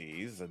eats the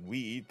cheese, and we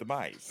eat the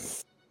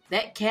mice.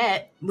 That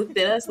cat looked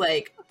at us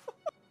like,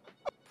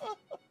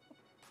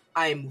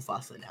 I am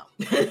Mufasa now.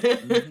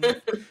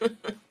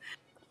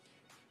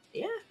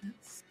 Yeah,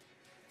 that's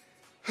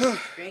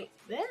great.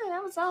 Yeah,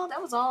 that was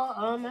all.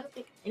 I don't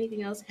think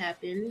anything else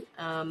happened.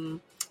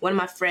 One of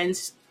my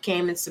friends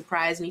came and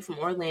surprised me from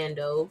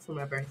Orlando for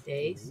my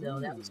birthday, so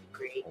that was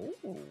great.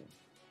 Oh,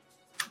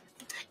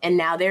 And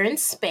now they're in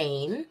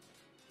Spain.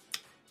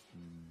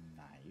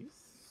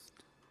 nice.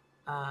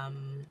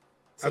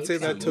 I'd say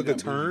that took a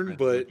turn,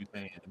 but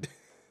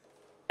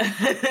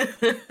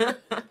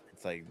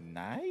It's like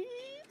nice.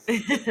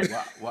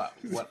 What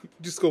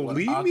just gonna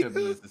leave me. Anka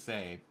means to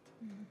say,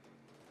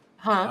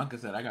 huh? Anka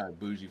said, I got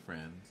bougie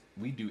friends.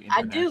 We do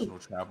I do. international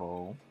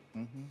travel.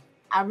 hmm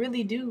I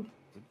really do.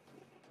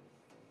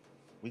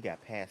 We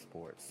got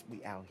passports.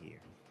 We out here.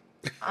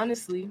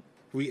 Honestly,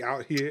 We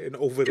out here and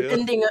over there.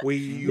 Depending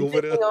We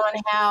over depending there. on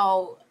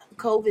how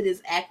COVID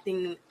is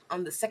acting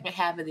on the second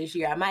half of this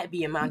year, I might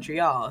be in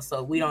Montreal,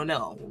 so we don't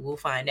know. We'll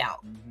find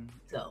out. Mm-hmm.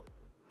 So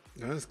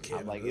That's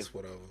Canada. like That's it.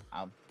 whatever.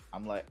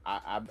 I'm like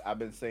I've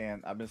been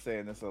saying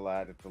this a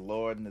lot. If the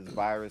Lord and His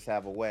virus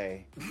have a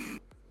way,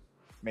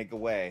 make a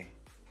way,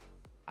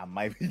 I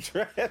might be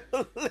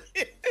traveling.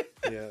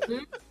 Yeah.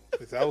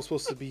 'Cause I was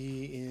supposed to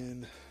be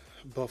in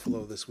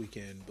Buffalo this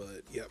weekend,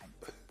 but yep.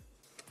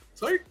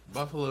 Sorry,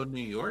 Buffalo,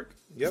 New York.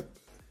 Yep.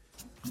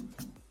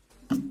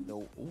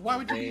 No, Why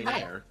would you be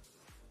there?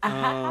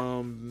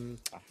 Um,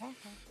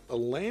 a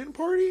LAN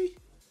party?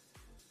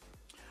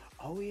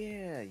 Oh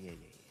yeah.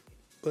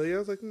 But yeah, I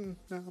was like, nah,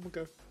 I'm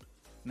okay.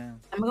 No.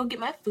 I'm gonna go get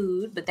my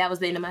food, but that was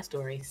the end of my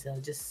story. So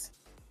just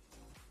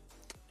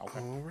Okay.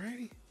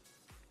 Alrighty.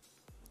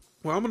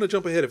 Well, I'm gonna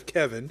jump ahead of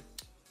Kevin.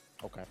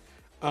 Okay.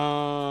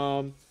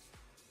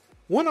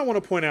 One I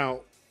want to point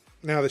out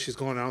now that she's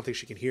gone, I don't think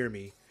she can hear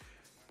me.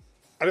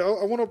 I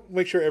want to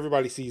make sure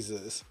everybody sees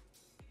this.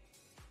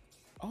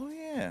 Oh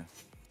yeah.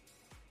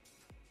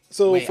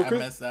 So Wait, for I Chris-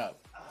 messed up.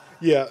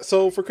 yeah,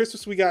 so for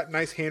Christmas we got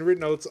nice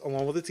handwritten notes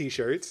along with the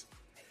t-shirts.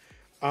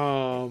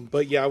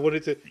 But yeah, I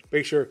wanted to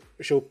make sure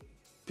show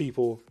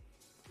people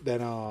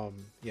that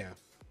yeah,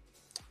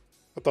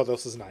 I thought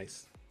this was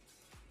nice.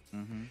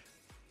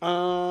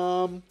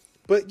 Mm-hmm.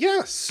 But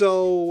yeah,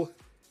 so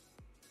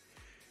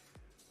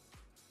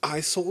I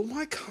sold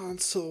my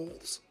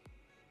consoles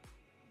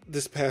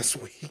this past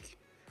week.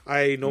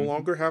 I no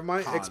longer have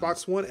my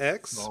Xbox One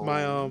X,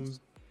 my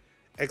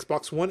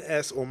Xbox One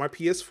S, or my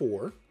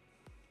PS4.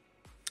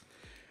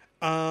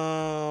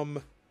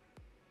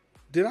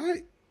 Did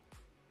I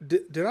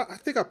I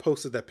think I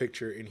posted that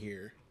picture in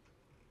here.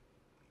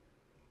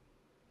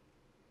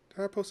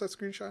 Did I post that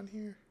screenshot in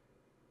here?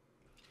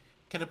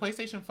 Can a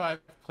PlayStation 5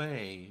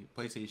 play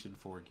PlayStation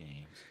 4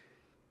 games?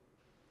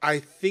 I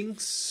think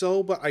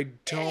so, but I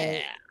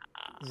don't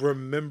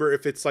remember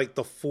if it's like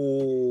the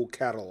full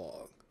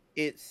catalog.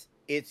 It's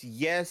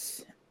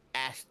yes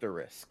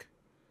asterisk.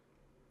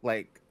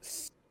 Like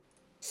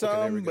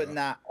some, we but go.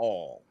 not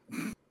all.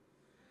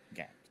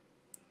 Okay.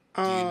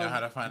 Do you know how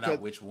to find because-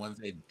 out which ones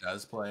it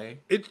does play?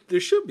 There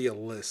should be a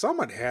list.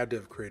 Someone had to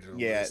have created a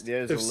Yeah, list.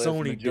 there's if a list.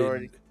 Sony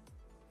Majority. didn't.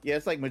 Yeah,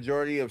 it's like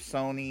majority of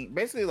Sony,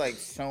 basically like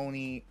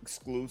Sony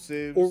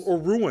exclusives. Or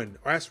Ruin.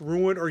 Or ask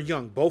Ruin or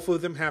Young. Both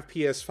of them have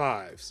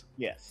PS5s.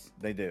 Yes,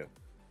 they do.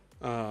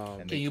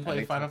 Um, Can you and play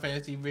they- Final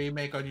Fantasy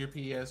Remake on your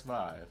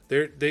PS5?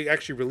 they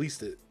actually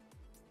released it.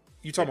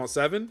 You talking about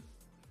 7?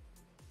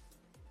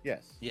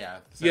 Yes, Yeah.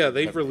 Yeah, so-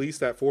 they've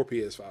released that for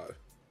PS5.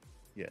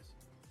 yes.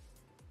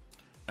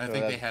 I so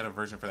think they that's- had a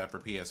version for that for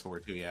PS4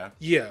 too. Yeah.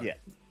 Yeah. Yeah.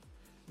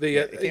 They,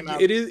 Yeah, it came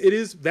out- it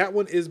is that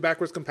one is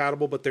backwards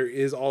compatible, but there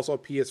is also a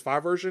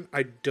PS5 version.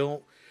 I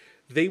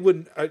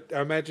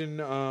imagine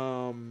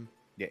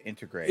Yeah,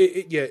 integrate.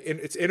 And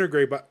it's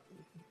integrate, but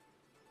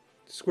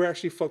Square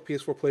actually fucked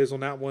PS4 players on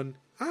that one.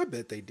 I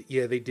bet they did.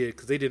 Yeah, they did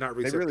because they did not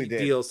release really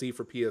did. DLC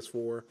for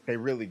PS4. They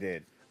really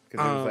did,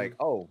 because it was like,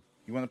 oh,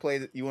 you want to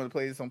play? You want to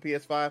play this on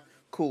PS5?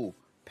 Cool.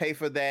 Pay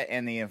for that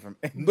and the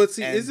information. But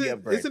see,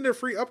 isn't there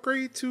free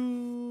upgrade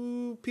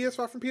to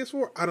PS5 from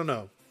PS4? I don't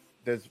know.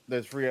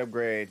 There's free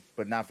upgrade,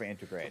 but not for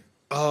integrate.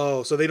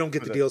 Oh, so they don't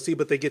get the DLC,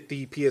 but they get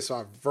the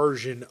PS5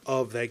 version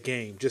of that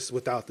game just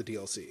without the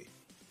DLC.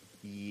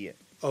 Yeah.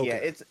 Okay.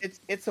 Yeah,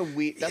 it's a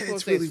weird. That's what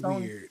it's I'm really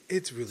saying. weird.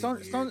 It's really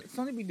weird.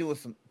 Sony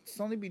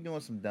be doing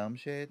some dumb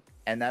shit,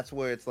 and that's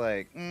where it's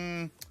like,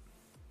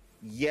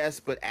 yes,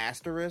 but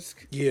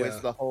asterisk. Yeah.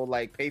 It's the whole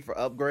like pay for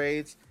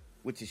upgrades,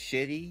 which is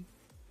shitty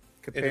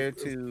compared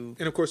to.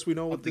 And of course, we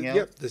know with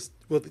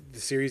the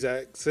Series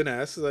X and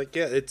S, like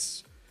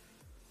it's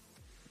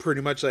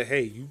pretty much like,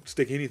 hey, you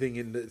stick anything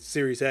in the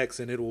Series X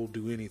and it will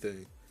do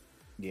anything.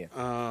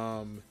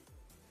 Yeah.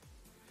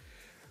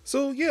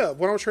 So yeah,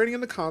 when I was trading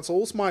in the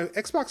consoles, my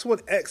Xbox One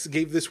X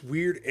gave this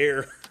weird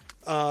error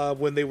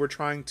when they were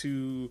trying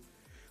to.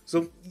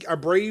 So I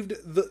braved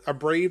the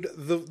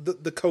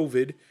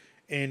COVID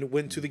and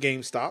went to the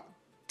GameStop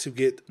to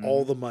get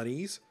all the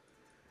monies,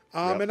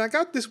 and I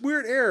got this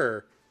weird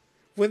error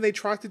when they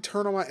tried to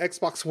turn on my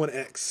Xbox One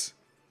X.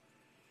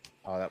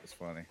 Oh, that was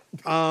funny.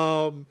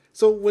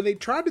 So when they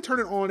tried to turn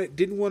it on, it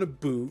didn't want to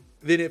boot.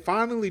 Then it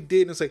finally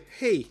did, and it's like,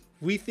 hey,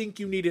 we think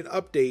you need an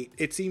update.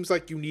 It seems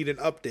like you need an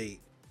update.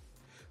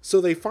 So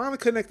they finally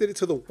connected it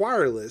to the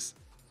wireless,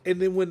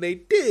 and then when they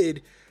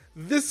did,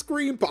 this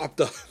screen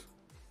popped up.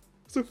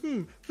 So,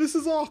 this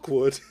is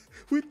awkward.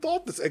 We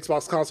thought this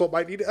Xbox console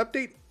might need an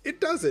update.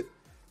 It doesn't.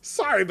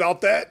 Sorry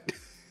about that.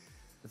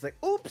 It's like,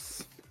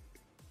 oops.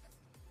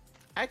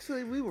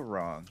 Actually, we were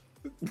wrong.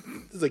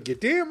 It's like, you're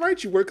damn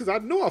right you were, because I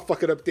know I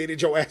fucking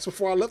updated your ass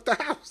before I left the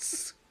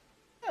house.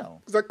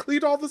 No. Because I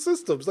cleaned all the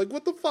systems. Like,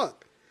 what the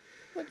fuck?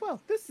 Like, well,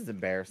 this is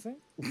embarrassing.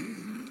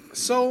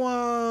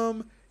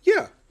 So,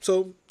 yeah.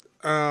 So,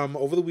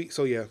 over the week,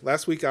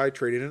 last week I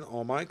traded in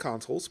all my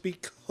consoles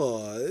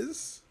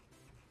because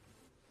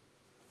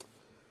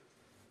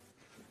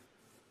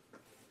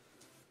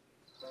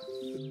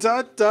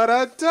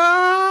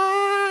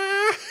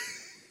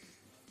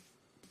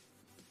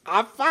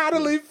I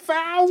finally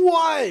found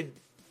one.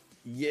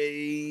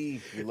 Yay!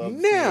 We love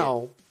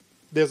now,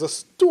 there's a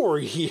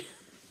story here.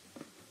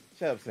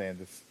 Shut up,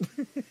 Sanders.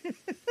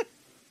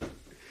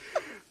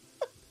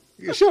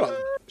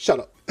 Shut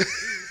up.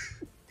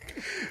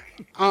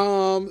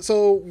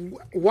 So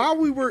while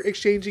we were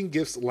exchanging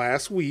gifts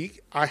last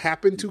week, I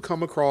happened to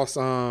come across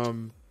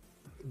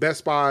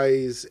Best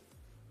Buy's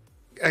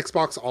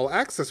Xbox All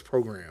Access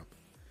program.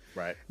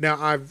 Right. Now,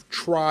 I've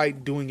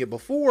tried doing it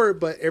before,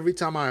 but every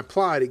time I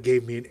applied, it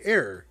gave me an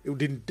error. It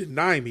didn't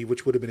deny me,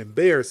 which would have been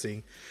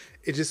embarrassing.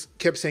 It just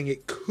kept saying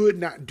it could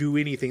not do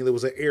anything. There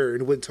was an error,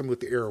 and it wouldn't tell me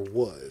what the error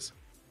was.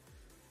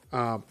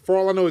 For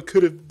all I know, it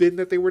could have been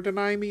that they were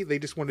denying me. They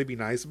just wanted to be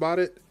nice about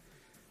it.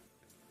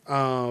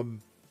 But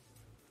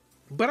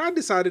I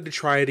decided to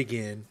try it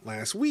again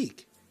last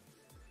week.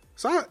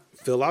 So I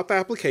filled out the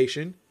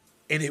application,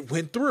 and it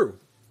went through.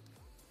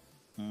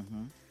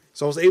 Mm-hmm.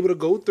 So I was able to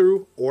go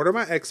through, order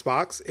my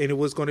Xbox, and it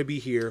was going to be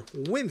here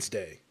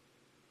Wednesday.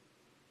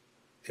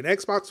 An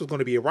Xbox was going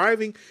to be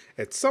arriving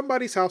at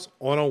somebody's house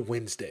on a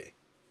Wednesday.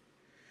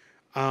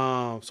 So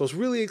I was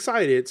really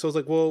excited. So I was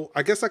like, well,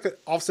 I guess I could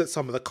offset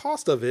some of the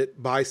cost of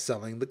it by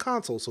selling the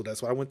console. So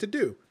that's what I went to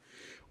do.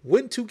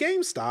 Went to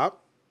GameStop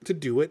to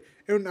do it,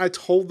 and I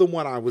told them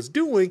what I was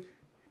doing.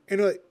 And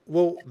they're like,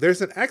 well,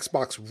 there's an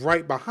Xbox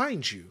right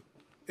behind you.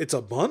 It's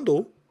a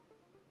bundle,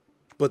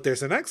 but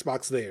there's an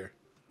Xbox there.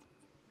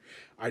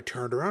 I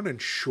turned around,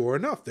 and sure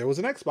enough, there was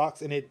an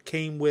Xbox, and it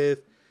came with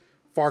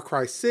Far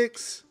Cry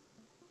 6,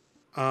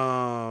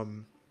 Call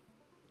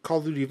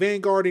of Duty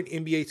Vanguard, and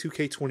NBA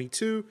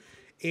 2K22,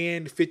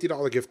 and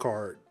 $50 gift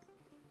card.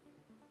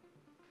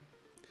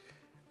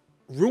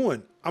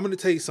 Ruin, I'm going to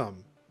tell you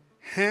something.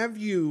 Have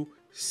you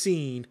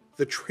seen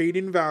the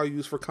trade-in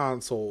values for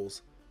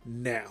consoles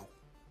now?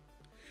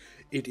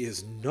 It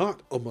is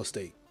not a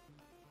mistake.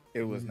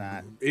 It was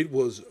not. It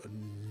was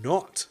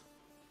not.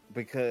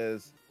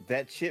 Because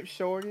that chip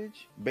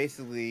shortage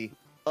basically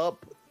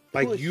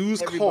like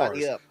used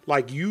cars.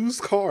 Like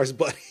used cars,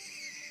 buddy.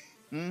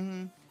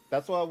 Mm-hmm.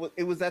 That's why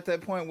it was at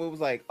that point where it was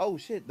like, oh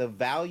shit, the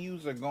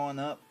values are going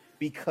up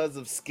because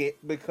of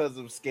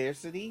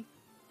scarcity.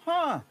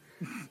 Huh.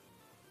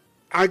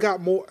 I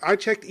got more. I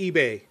checked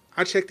eBay.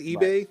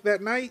 That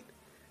night.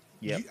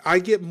 Yeah. I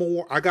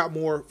got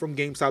more from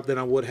GameStop than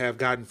I would have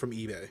gotten from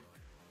eBay.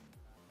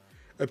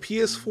 A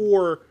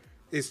PS4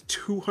 is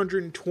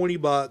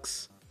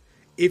 $220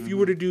 if you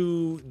were to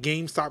do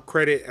GameStop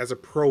credit as a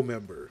pro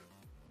member.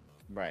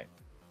 Right.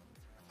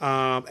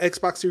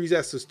 Xbox Series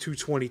S is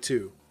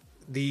 $222.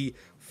 The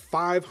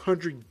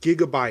 500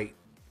 gigabyte.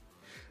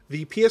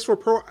 The PS4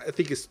 Pro I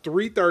think is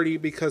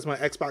 $330 because my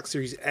Xbox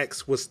Series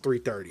X was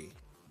 $330.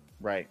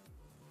 Right.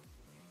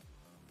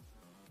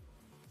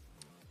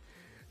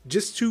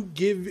 Just to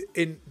give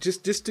and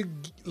just to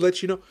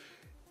let you know,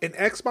 An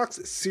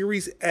Xbox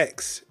Series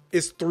X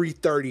is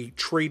 $330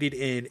 traded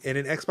in, and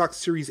an Xbox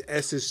Series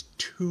S is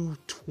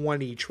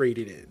 $220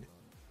 traded in.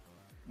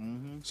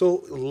 Mm-hmm.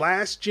 So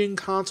last gen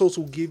consoles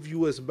will give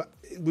you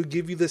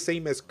the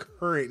same as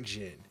current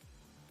gen.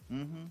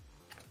 Mm-hmm.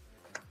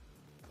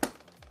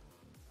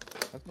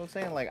 That's what I'm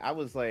saying. Like I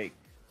was like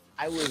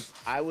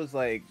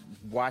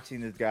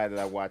watching this guy that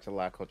I watch a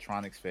lot called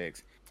Tronics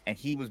Fix, and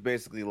he was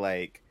basically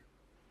like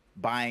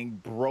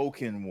buying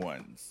broken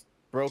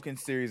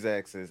Series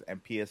X's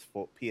and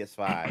PS4,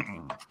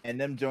 PS5,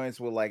 and them joints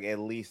were like at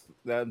least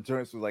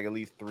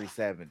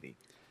 370.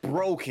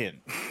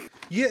 Broken.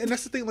 Yeah, and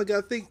that's the thing. Like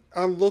I think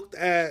I looked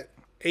at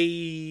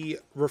I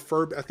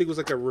think it was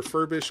like a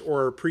refurbished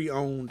or a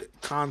pre-owned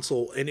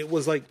console, and it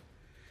was like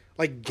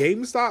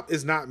GameStop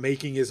is not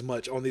making as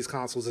much on these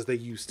consoles as they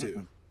used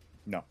to.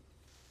 No.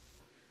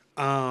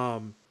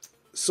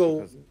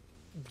 So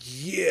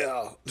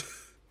yeah.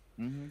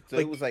 Mm-hmm. So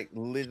it was like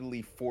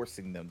literally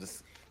forcing them.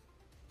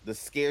 The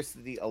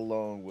scarcity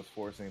alone was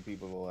forcing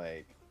people to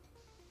like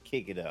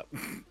kick it up.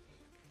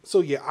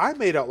 So yeah, I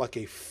made out like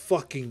a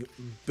fucking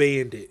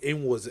bandit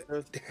and was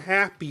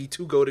happy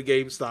to go to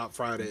GameStop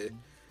Friday.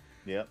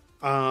 Yep.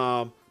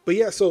 But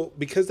yeah, so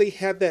because they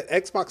had that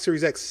Xbox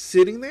Series X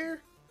sitting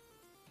there,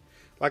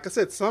 like I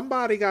said,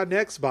 somebody got an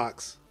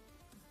Xbox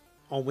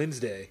on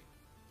Wednesday.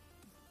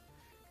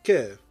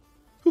 Kev,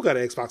 who got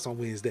an Xbox on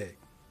Wednesday?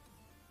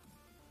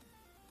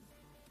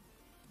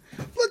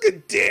 Look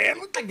at Dan.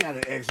 Look, I got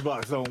an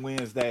Xbox on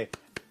Wednesday.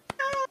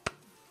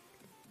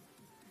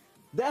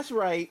 That's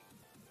right.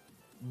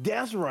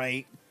 That's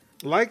right.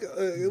 like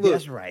look,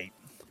 That's right.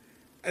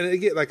 and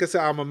again, like I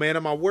said, I'm a man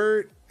of my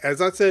word. As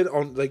I said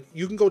on, like,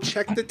 you can go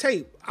check the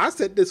tape. I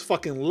said this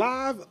fucking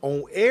live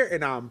on air,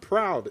 and I'm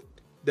proud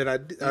that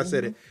I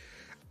said it.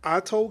 I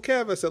told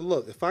Kev, I said,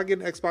 look, if I get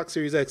an Xbox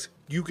Series X,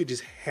 you could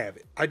just have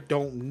it. I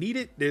don't need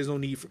it. There's no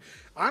need for.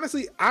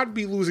 Honestly, I'd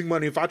be losing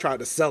money if I tried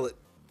to sell it,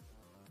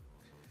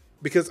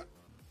 because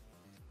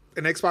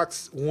an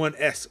Xbox One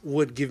S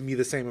would give me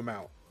the same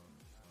amount.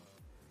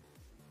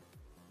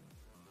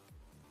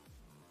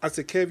 I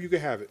said, Kev, you can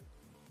have it,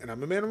 and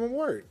I'm a man of my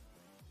word.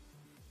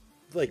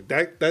 Like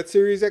that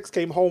Series X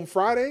came home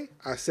Friday.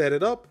 I set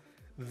it up.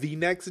 The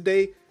next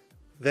day,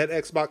 that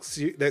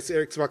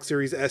Xbox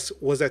Series S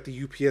was at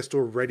the UPS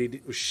store,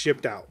 was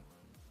shipped out.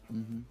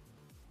 Mm-hmm.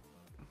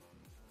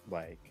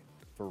 Like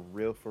for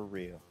real.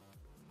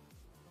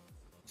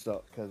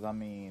 So, because I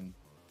mean,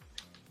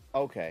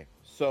 okay,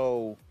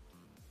 so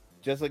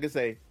just like I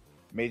say,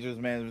 Major's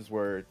man of his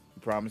word. He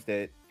promised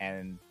it,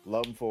 and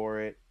love him for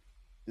it.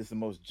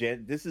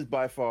 This is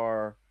by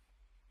far,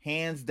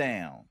 hands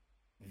down,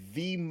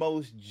 the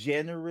most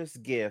generous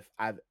gift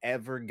I've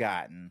ever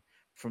gotten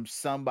from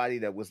somebody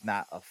that was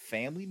not a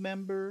family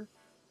member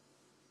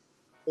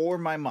or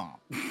my mom.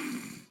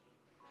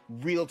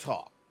 Real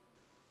talk.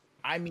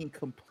 I mean,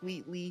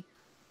 completely,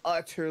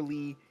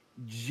 utterly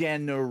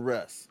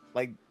generous.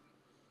 Like,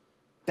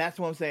 that's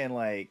what I'm saying.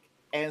 Like,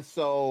 and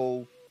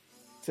so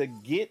to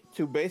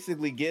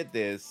basically get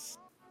this,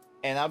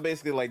 and I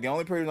basically, like, the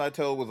only person I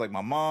told was like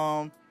my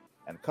mom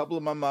and a couple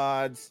of my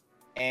mods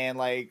and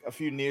like a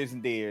few nears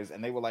and dears,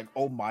 and they were like,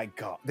 oh my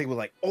god. They were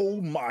like,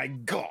 oh my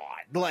god.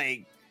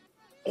 Like,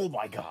 oh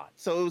my god.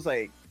 So it was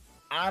like,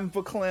 I'm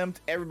verklempt,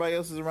 everybody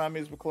else is around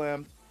me is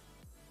verklempt.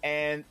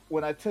 And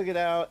when I took it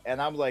out,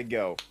 and I'm like,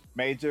 yo,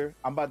 Major,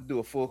 I'm about to do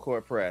a full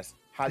court press.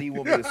 How do you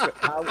want me to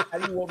how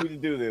do you want me to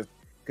do this?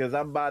 Because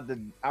I'm about to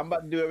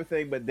do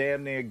everything but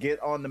damn near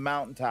get on the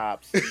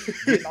mountaintops,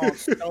 get on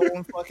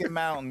Stone fucking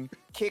Mountain,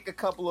 kick a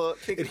couple of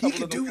And he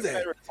can do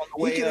that.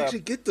 He can actually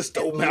get the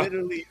Stone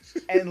Mountain.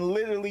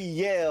 Literally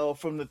yell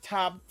from the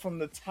top of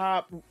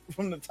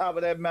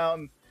that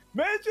mountain.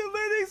 Major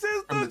Linux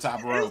is From the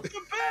top row. the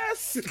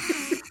best.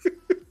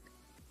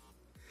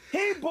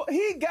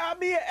 He got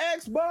me an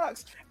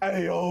Xbox.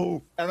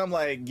 Ayo. And I'm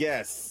like,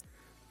 yes.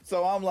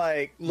 So I'm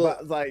like,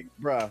 Look,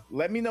 bruh,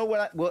 let me know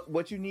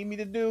what you need me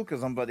to do,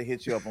 because I'm about to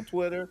hit you up on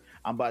Twitter.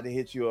 I'm about to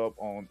hit you up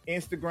on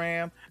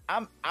Instagram.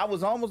 I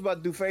was almost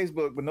about to do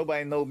Facebook, but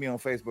nobody knows me on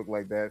Facebook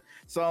like that.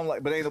 So I'm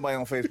like, but ain't nobody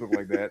on Facebook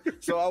like that.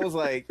 So I was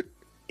like,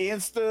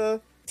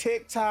 Insta,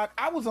 TikTok.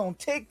 I was on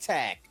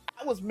TikTok.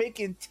 I was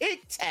making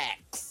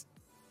TikToks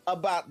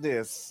about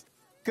this,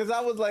 because I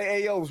was like,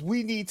 hey, yo,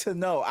 we need to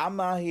know. I'm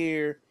out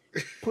here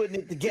putting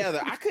it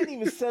together. I couldn't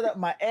even set up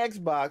my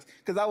Xbox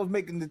because I was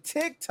making the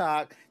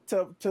TikTok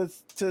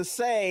to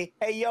say,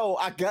 hey, yo,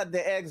 I got the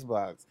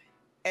Xbox.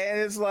 And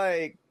it's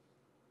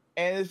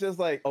just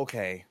like,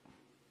 okay,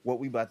 what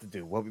we about to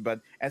do?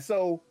 And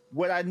so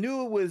what I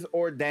knew it was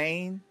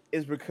ordained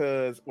is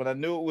because when I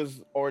knew it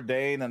was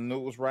ordained, I knew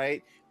it was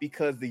right,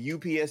 because the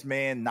UPS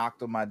man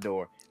knocked on my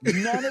door.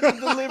 None of the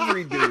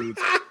delivery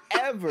dudes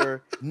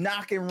ever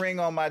knock and ring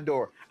on my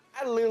door.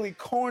 I literally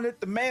cornered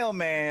the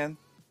mailman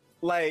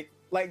like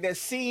that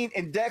scene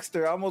in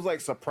Dexter. I was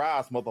like,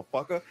 surprise,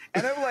 motherfucker.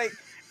 And I'm like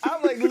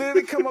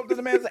literally come up to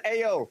the man and say, hey,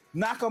 yo,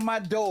 knock on my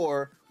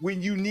door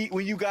when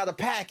you got a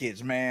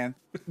package, man.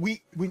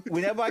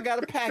 Whenever I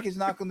got a package,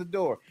 knock on the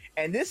door.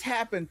 And this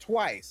happened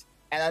twice.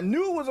 And I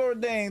knew it was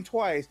ordained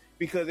twice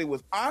because it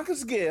was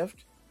Anka's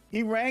gift.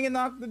 He rang and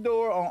knocked the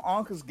door on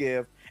Anka's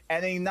gift,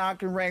 and then he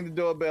knocked and rang the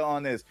doorbell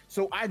on this.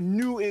 So I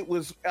knew it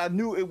was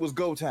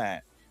go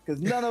time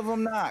because none of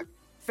them knocked.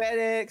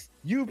 FedEx,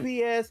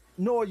 UPS,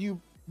 nor the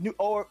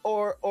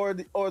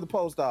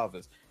post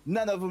office.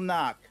 None of them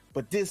knocked,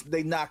 but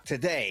they knocked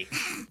today.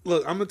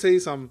 Look, I'm gonna tell you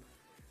something.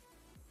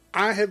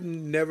 I have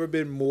never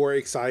been more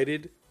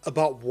excited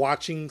about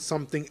watching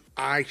something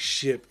I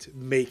shipped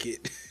make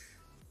it.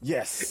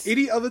 Yes.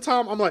 Any other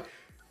time, I'm like,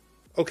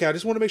 okay, I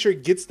just want to make sure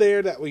it gets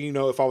there. That way, you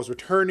know, if I was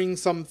returning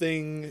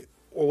something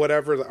or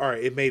whatever, like, all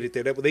right, it made it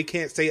there. That way they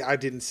can't say I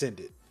didn't send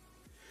it.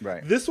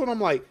 Right. This one,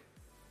 I'm like,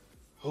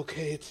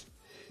 okay,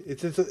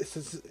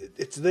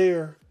 it's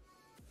there.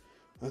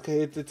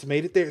 Okay, it's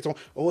made it there.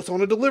 It's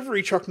on a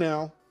delivery truck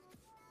now.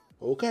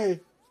 Okay.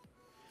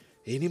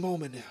 Any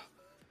moment now.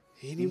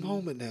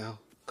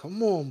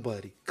 Come on,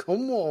 buddy.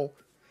 Come on.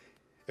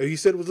 And you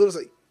said it was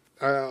little. Like,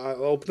 I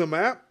opened the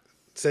map,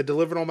 said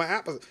delivered on my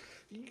app. I was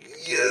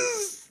like,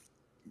 yes.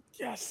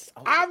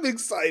 I'm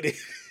excited.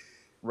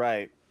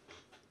 Right.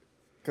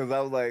 Because I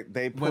was like,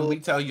 when we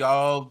tell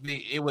y'all,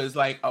 it was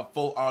like a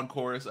full-on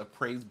chorus of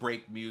praise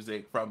break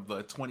music from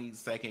the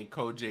 22nd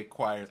Kojic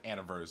Choir's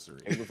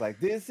anniversary. It was like,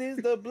 this is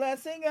the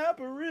blessing of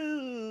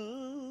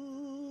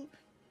Peru.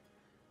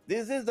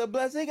 This is the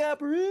blessing of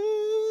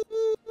Peru.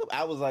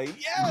 I was like,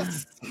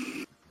 yes.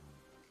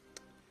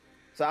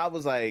 So I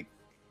was like,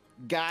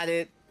 got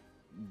it,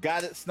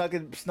 snuck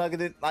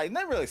it in, like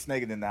not really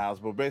snuck it in the house,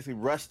 but basically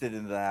rushed it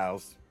into the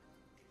house.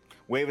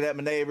 Waving at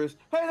my neighbors.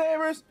 Hey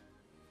neighbors.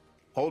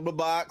 Hold my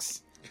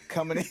box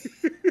coming in.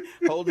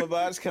 Hold my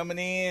box coming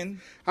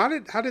in. How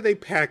did they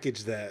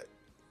package that?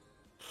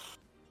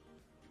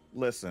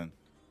 Listen,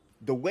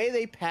 the way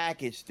they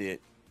packaged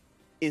it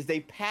is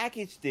they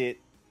packaged it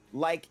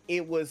like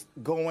it was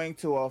going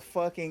to a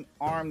fucking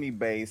army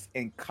base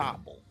in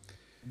Kabul.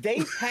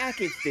 They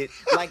packaged it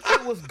like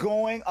it was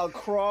going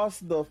across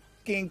the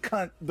fucking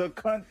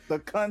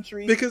the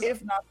country, because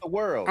if not the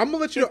world. I'm gonna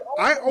let you know,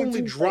 I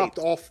only dropped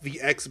off the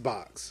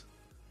Xbox.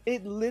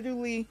 It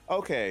literally,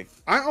 okay.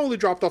 I only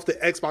dropped off the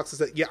Xbox and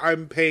said, yeah,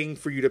 I'm paying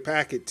for you to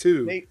pack it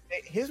too.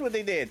 Here's what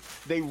they did.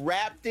 They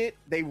wrapped it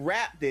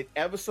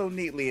ever so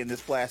neatly in this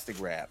plastic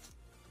wrap.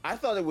 I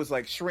thought it was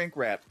like shrink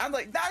wrap. I'm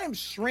like, not him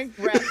shrink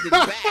wrapped it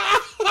back.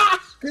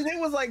 Because it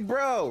was like,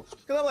 bro.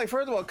 Because I'm like,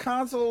 first of all,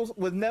 consoles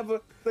would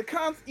never,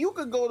 you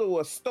could go to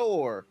a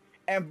store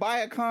and buy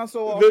a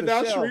console off the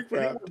shelf. Shrink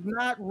wrapped. It was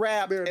not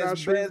wrapped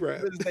as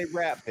they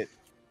wrapped it.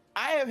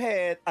 I have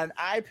had an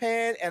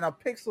iPad and a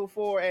Pixel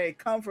 4a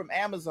come from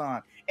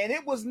Amazon, and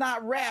it was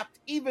not wrapped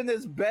even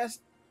as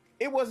best.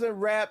 It wasn't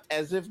wrapped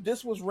as if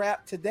this was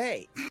wrapped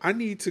today. I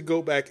need to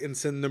go back and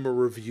send them a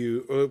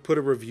review, or put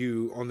a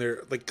review on their,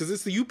 like, because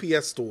it's the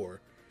UPS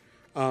store,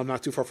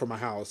 not too far from my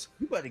house.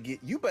 You better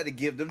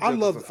give them. I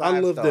love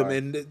them,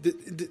 and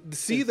to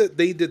see that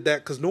they did that,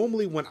 because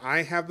normally when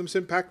I have them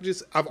send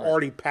packages, I've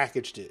already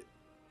packaged it.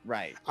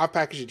 Right. I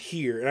packaged it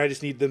here, and I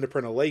just need them to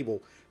print a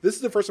label. This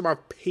is the first time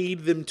I've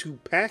paid them to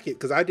pack it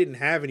because I didn't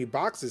have any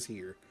boxes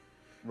here.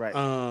 Right.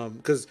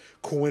 Because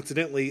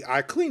coincidentally,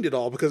 I cleaned it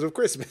all because of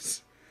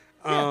Christmas.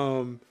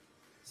 Yeah.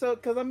 So,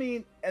 because I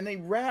mean, and they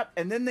wrapped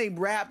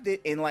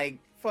it in like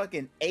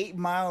fucking 8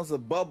 miles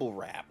of bubble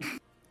wrap,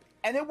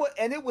 and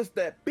it was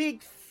that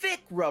big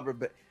thick rubber.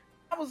 But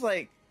I was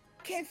like,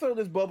 I can't throw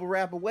this bubble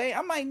wrap away.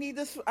 I might need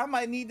this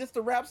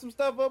to wrap some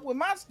stuff up with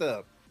my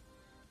stuff.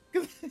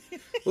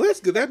 Well,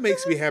 that's good. That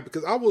makes me happy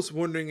because I was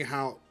wondering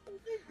how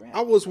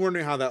that was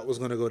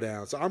going to go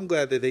down. So I'm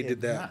glad that they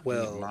did that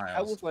well.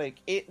 I was like,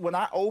 when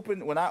I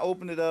opened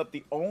it up,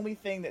 the only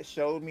thing that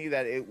showed me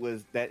that it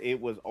was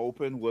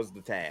open was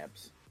the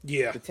tabs.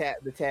 Yeah,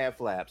 the tab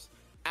flaps.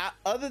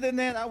 Other than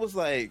that, I was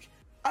like,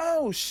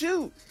 oh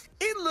shoot,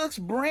 it looks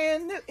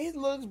brand new. It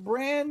looks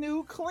brand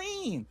new,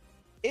 clean.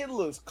 It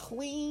looks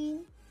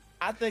clean.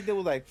 I think they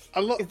were like,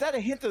 is that a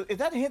hint of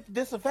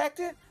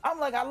disinfectant? I'm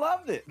like, I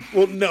loved it.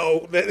 Well,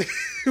 no, that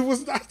it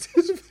was not.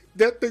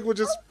 That thing was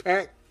just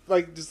packed.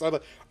 Like, just like, all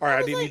right,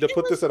 I didn't need to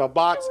put this in a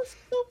box.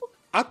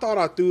 I thought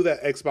I threw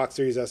that Xbox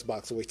Series S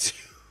box away too.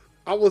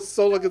 I was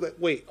so lucky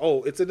that, wait,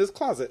 it's in this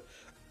closet.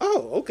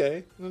 Oh,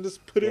 okay. And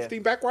just put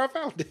everything back where I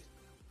found it.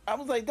 I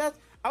was like,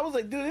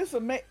 dude, this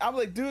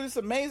is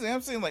amazing.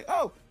 I'm saying like,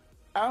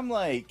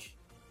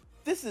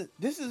 this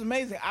is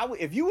amazing.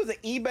 If you was an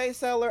eBay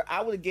seller,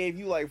 I would have gave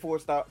you like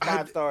 5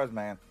 stars,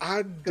 man.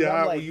 I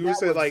died when you were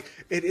saying like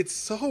it's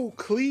so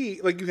clean.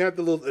 Like you have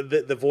the little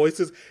the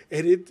voices,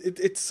 and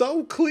it's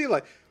so clean.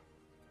 Like,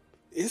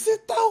 is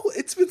it though?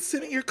 It's been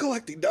sitting here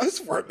collecting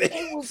dust for a minute.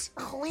 It was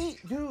clean,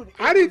 dude.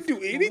 I didn't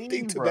do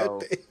anything to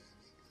that thing.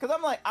 Because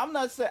I'm like, I'm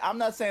not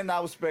saying I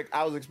was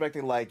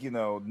expecting like, you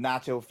know,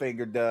 nacho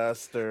finger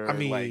dust or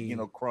like, you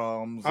know,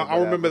 crumbs.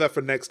 I'll remember that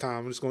for next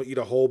time. I'm just going to eat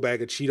a whole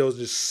bag of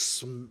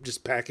Cheetos and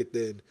just pack it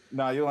then.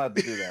 No, you don't have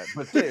to do that.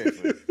 But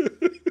seriously,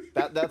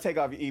 that'll take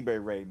off your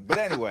eBay rating. But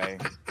anyway,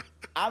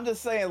 I'm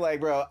just saying, like,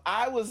 bro,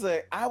 I was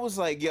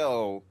like,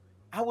 yo,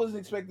 I wasn't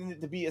expecting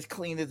it to be as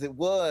clean as it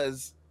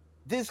was.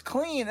 this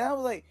clean. And I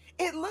was like,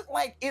 it looked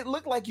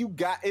like you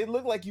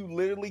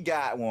literally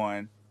got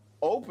one,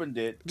 opened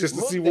it Just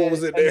to looked see what at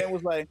was it, in there. and then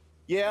was like,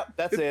 yeah,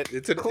 that's it.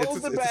 It's a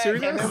Closed the it's a bag,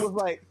 Series and S? then was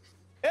like,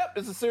 yep,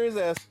 it's a Series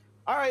S.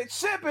 All right,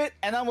 ship it.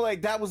 And I'm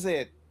like, that was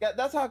it. Yeah,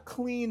 that's how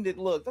clean it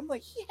looked. I'm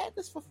like, he had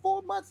this for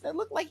 4 months. That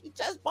looked like he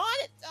just bought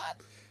it done.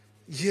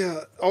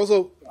 Yeah.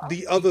 Also,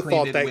 the other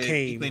thought He that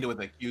cleaned came, it with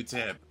a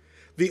Q-tip.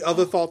 the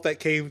other thought that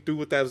came through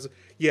with that was,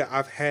 yeah,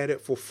 I've had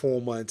it for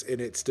 4 months and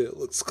it still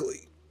looks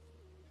clean,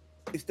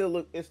 It still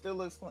looks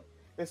clean.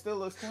 It still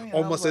looks clean. And I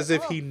almost was as like,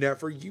 if oh. he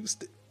never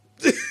used it.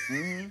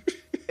 Mhm.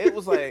 It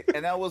was like,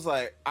 and I was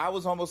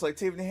almost like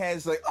Tiffany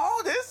Haddish, like,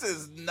 oh, this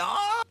is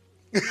nice.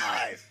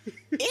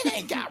 It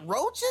ain't got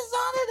roaches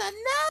on it or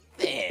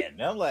nothing.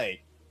 And I'm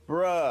like,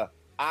 bruh,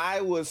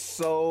 I was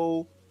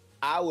so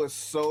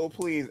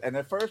pleased. And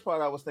the first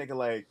part I was thinking,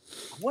 like,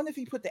 I wonder if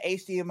he put the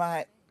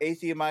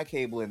HDMI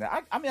cable in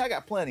there. I mean, I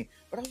got plenty,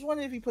 but I was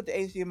wondering if he put the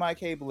HDMI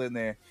cable in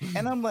there.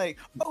 And I'm like,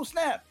 oh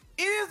snap,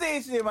 it is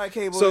the HDMI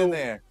cable in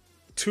there.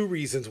 2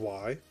 reasons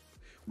why.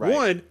 Right.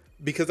 One,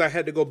 because I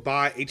had to go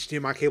buy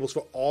HDMI cables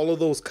for all of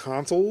those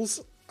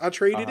consoles I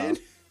traded in.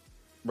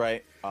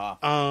 Right.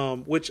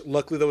 Which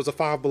luckily there was a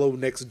Five Below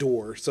next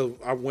door, so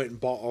I went and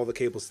bought all the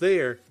cables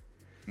there.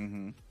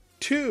 Mm-hmm.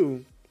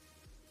 2,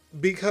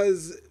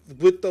 because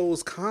with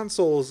those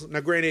consoles, now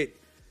granted,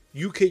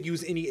 you could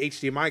use any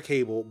HDMI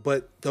cable,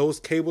 but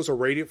those cables are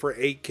rated for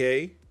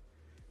 8K.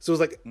 So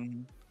it's like,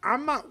 Mm-hmm. I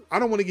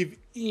don't want to give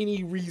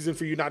any reason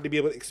for you not to be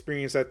able to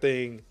experience that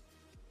thing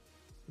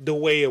the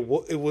way it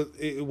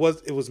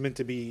was meant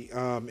to be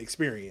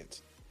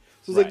experienced.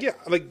 So it's like, yeah,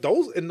 like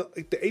those and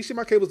the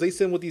HDMI cables they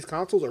send with these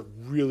consoles are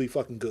really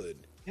fucking good.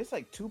 It's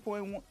like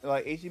 2.1,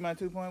 like HDMI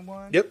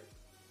 2.1. Yep.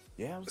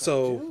 Yeah. I was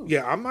So like, dude.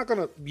 yeah, I'm not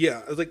gonna.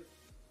 Yeah, it's like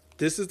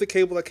this is the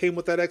cable that came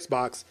with that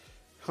Xbox.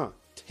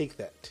 Take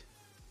that.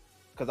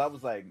 Because I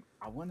was like,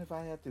 I wonder if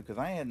I have to.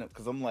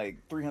 Because I'm like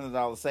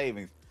 $300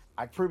 savings.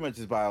 I pretty much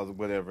just buy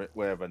whatever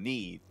I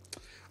need.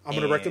 I'm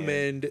gonna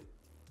recommend.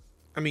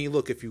 I mean,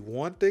 look, if you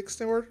want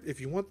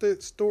the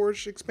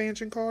storage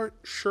expansion card,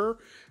 sure.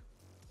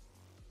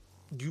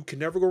 You can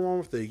never go wrong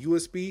with the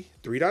USB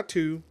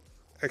 3.2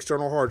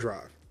 external hard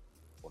drive.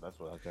 Well, that's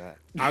what I got.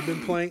 I've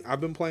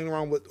been playing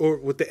around with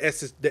the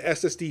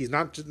SSDs,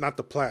 not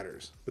the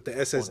platters, but the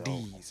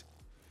SSDs.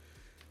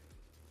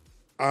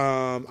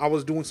 I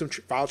was doing some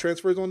file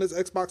transfers on this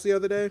Xbox the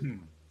other day.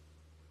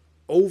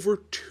 Over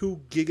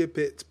 2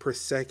 gigabits per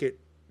second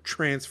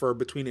transfer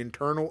between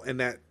internal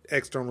and that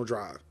external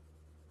drive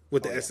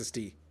with the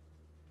SSD.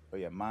 Oh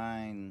yeah,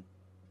 mine.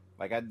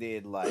 Like I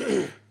did,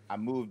 I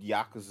moved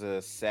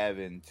Yakuza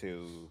 7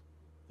 to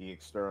the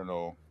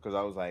external because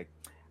I was like,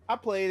 I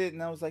played it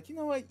and I was like, you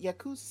know what,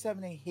 Yakuza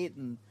 7 ain't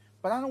hitting,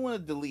 but I don't want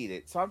to delete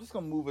it, so I'm just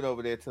gonna move it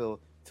over there till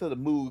the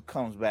mood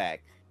comes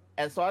back.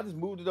 And so I just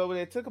moved it over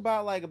there. It took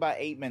about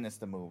 8 minutes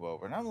to move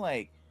over, and I'm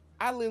like,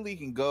 I literally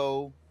can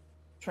go,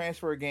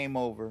 transfer a game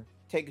over,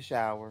 take a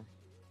shower,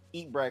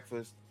 eat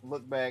breakfast,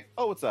 look back,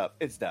 oh, what's up?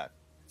 It's done.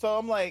 So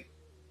I'm like,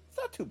 it's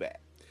not too bad.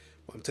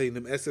 Well, I'm telling you,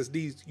 them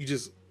SSDs, you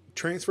just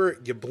transfer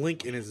it, you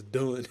blink, and it's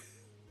done.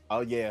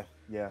 Oh yeah.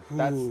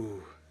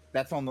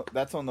 That's on the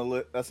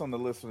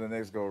list for the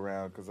next go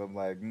around because I'm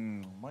like,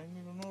 might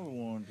need another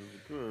one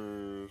just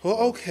because. Well,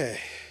 okay.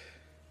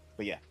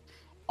 But yeah,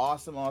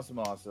 awesome.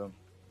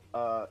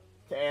 To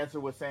answer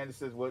what Sandy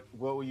says, what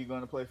were you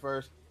going to play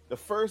first? The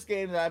first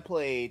game that I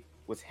played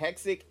was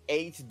Hexic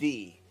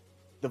HD.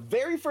 The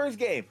very first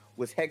game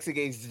was Hexic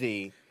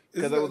HD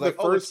because I was like,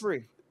 oh, it's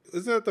free.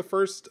 Isn't that the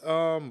first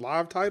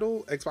live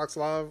title, Xbox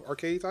Live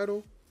Arcade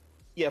title?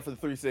 Yeah, for the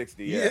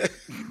 360. Yeah.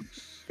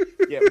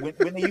 Yeah,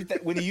 when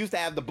they used to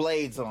have the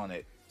blades on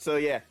it. So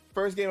yeah,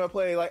 first game I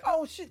played, like,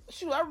 oh shoot,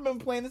 I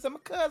remember playing this at my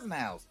cousin's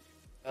house.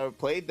 I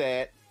played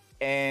that,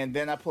 and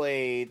then I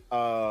played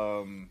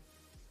what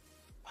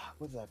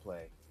did I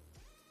play?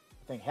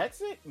 I think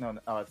Hexic? No,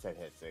 I said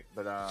Hexic,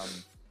 but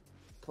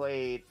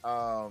played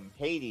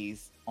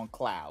Hades on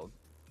cloud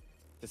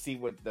to see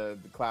what the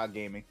cloud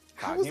gaming.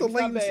 How was the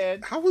latency?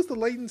 How was the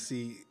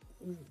latency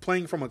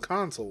playing from a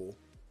console?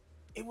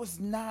 It was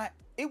not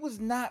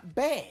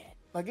bad.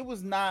 Like, it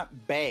was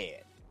not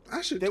bad.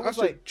 I should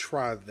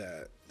try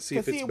that. See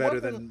if it's better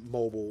than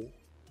mobile.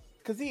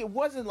 Because it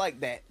wasn't like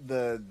that.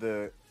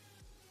 There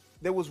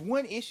was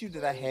one issue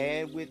that I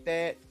had with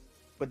that,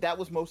 but that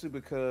was mostly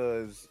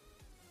because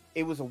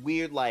it was a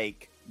weird,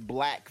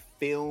 black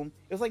film.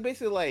 It was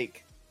basically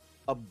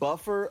a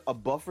buffer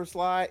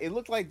slide. It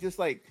looked like just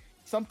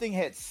something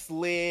had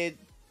slid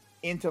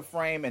into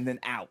frame and then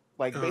out.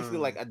 Basically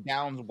like a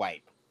down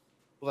wipe.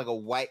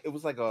 It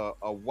was like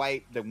a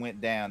wipe that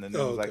went down, and it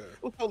was it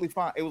was totally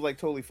fine. It was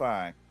totally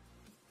fine,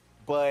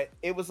 but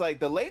it was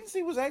the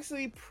latency was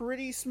actually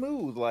pretty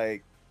smooth.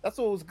 That's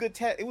what was good.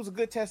 It was a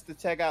good test to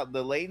check out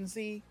the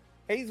latency.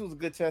 Hades was a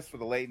good test for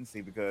the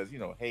latency because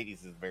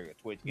Hades is very a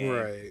Twitch game,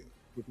 right?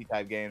 Twitchy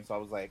type game. So I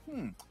was like,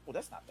 well,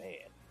 that's not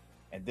bad.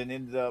 And then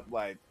ended up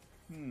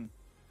then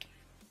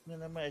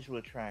I might as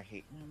well try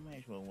Hades. I might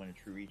as well want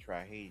to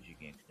retry Hades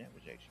again. That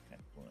was actually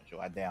kind of fun.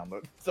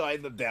 So I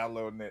ended up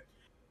downloading it.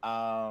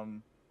 So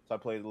I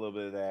played a little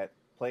bit of that.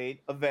 Played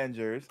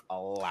Avengers, a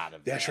lot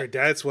of That's that. right.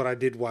 That's what I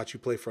did watch you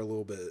play for a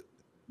little bit.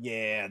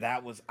 Yeah,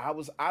 that was I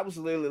was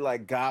literally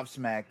like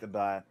gobsmacked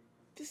about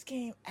this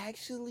game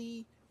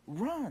actually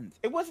runs.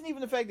 It wasn't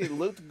even the fact that it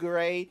looked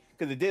great,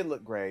 because it did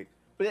look great,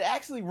 but it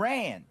actually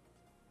ran.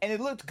 And it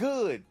looked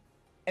good.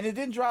 And it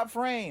didn't drop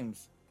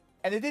frames.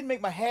 And it didn't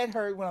make my head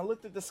hurt when I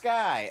looked at the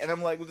sky. And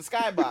I'm like, with the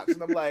skybox,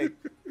 and I'm like,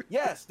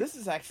 yes, this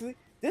is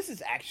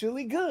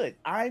actually good.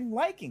 I'm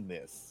liking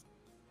this.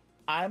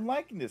 I'm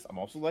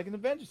also liking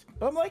Avengers,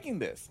 but I'm liking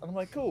this. And I'm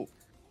like, cool.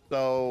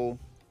 So,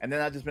 and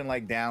then I've just been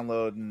like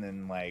downloading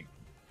and like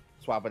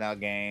swapping out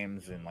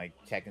games and like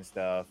checking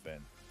stuff,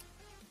 and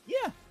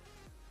yeah,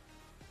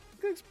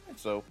 good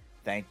experience.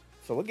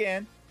 So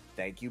again,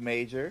 thank you,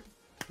 Major.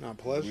 My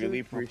pleasure.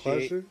 Really My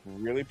pleasure.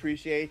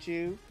 appreciate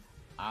you.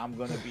 I'm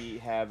gonna be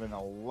having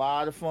a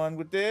lot of fun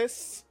with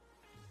this,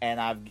 and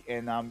I'm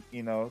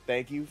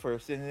thank you for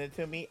sending it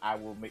to me. I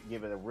will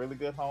give it a really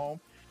good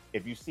home.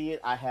 If you see it,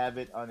 I have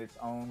it on its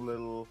own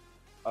little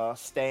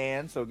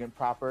stand, so getting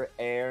proper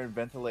air and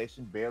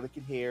ventilation. Barely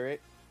can hear it.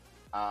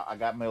 I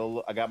got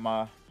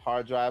my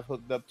hard drive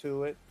hooked up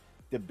to it.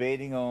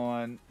 Debating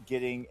on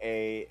getting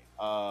a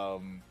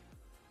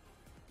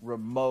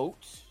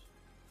remote,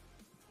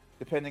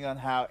 depending on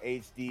how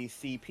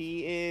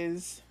HDCP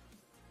is.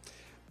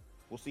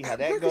 We'll see how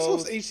that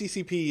goes. Microsoft's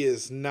HDCP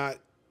is not.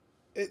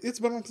 It's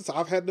been on since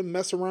I've had to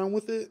mess around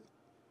with it.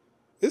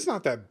 It's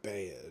not that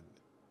bad.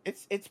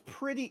 It's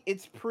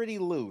pretty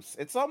loose.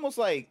 It's almost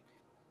like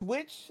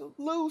Switch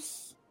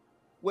loose,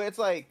 where it's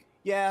like,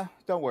 yeah,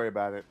 don't worry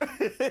about it.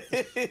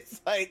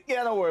 It's like,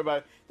 yeah, don't worry about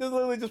it. Just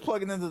literally just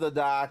plug it into the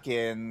dock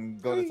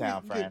and go to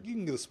town, friend. You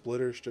can get a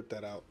splitter, strip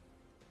that out.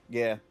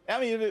 Yeah, I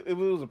mean, if it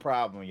was a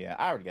problem, yeah,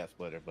 I already got a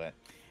splitter, but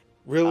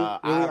Really,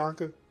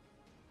 Anka?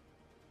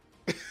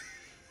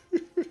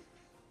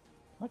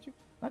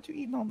 not you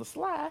eating on the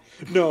sly.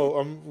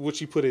 No,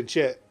 what you put in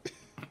chat.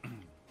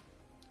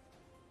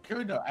 Can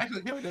we talk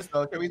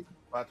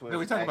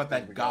about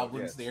that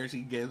goblin stare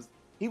she gives?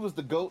 He was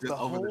the goat Just the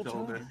over whole the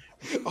shoulder. time.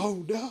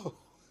 Oh no!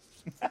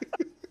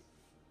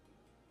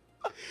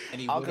 And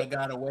he would have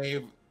got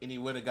away. And he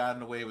would have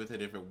gotten away with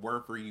it if it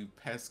weren't for you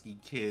pesky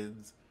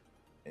kids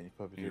And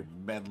and your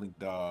meddling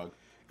dog.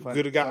 I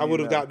would have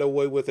gotten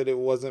away with it. It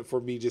wasn't for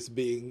me just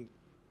being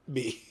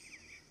me.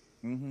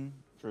 Mm-hmm.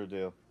 True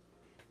deal.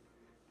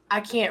 I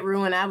can't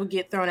ruin. I would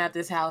get thrown out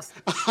this house.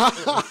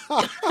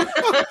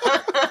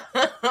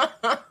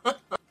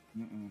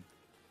 Mm-mm.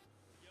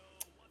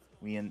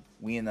 We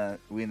in a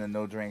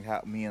no drink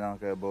house. Me and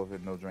Uncle are both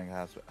in no drink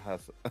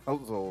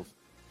households.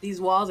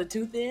 These walls are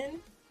too thin.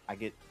 I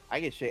get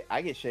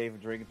shaved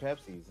for drinking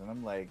Pepsis, and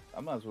I'm like,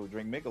 I might as well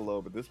drink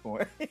Michelob at this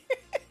point.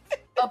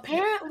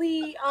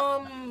 Apparently,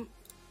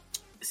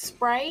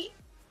 Sprite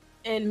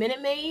and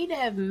Minute Maid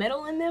have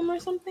metal in them or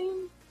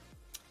something.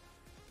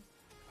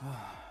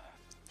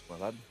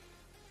 Well,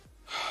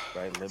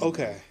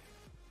 Okay.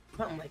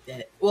 Something like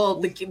that. Well,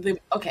 the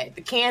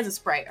cans of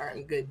Sprite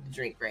aren't good to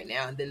drink right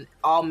now, and then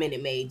all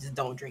Minute Maid just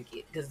don't drink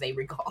it because they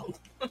recalled.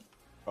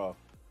 Oh.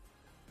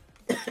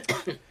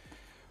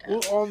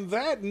 Well, on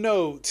that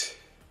note,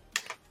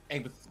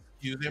 Hey,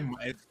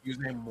 excuse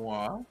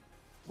moi.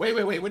 Wait.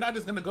 We're not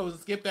just gonna go and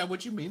skip that.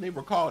 What you mean? They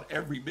recalled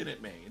every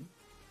Minute Maid.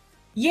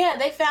 Yeah,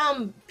 they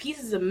found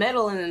pieces of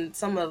metal in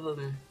some of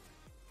them.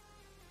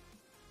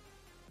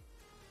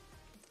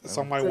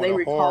 somebody So they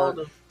recalled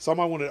them.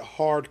 wanted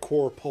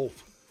hardcore pulp.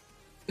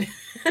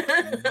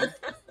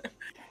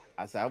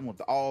 I said, I want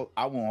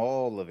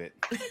all of it.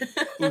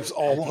 Oops,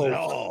 all I want it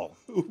pulp. all.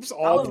 Oops, I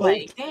all was pulp.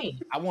 like, dang.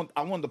 I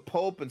want the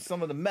pulp and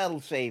some of the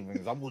metal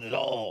shavings. I want it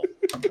all.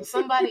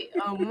 Somebody,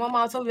 my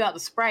mom told me about the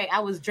Sprite. I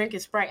was drinking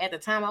Sprite at the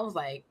time. I was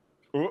like,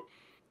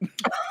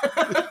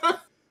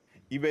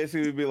 You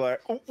basically would be like,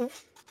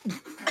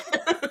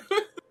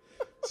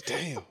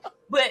 Damn.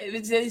 but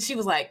she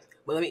was like,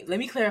 well, let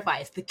me clarify.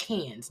 It's the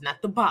cans,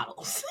 not the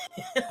bottles.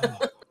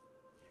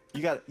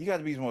 you got to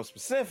be more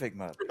specific,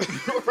 mother.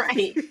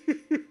 Right.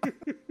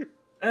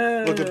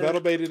 Look at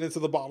metal made it into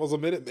the bottles a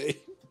Minute Maid.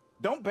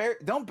 Don't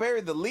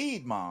bury the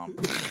lead, Mom.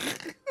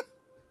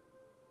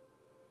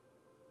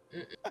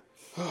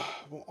 Well,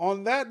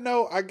 on that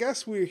note, I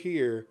guess we're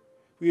here.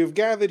 We have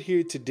gathered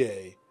here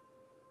today,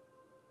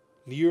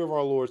 the year of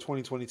our Lord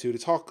 2022, to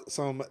talk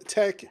some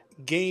tech,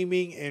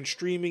 gaming, and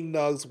streaming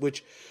nugs,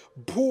 which,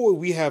 boy,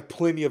 we have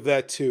plenty of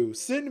that too.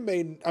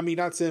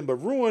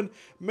 Ruin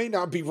may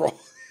not be wrong.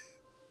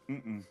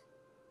 Mm-mm.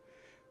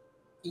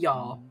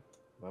 Y'all.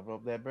 Level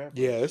up that breath.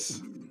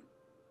 Yes.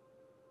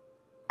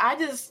 I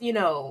just,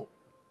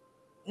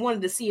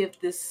 wanted to see if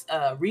this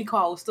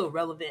recall was still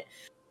relevant.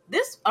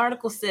 This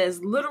article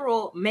says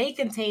literal may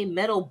contain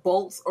metal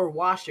bolts or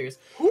washers.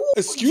 Who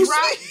Excuse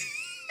dropped- me?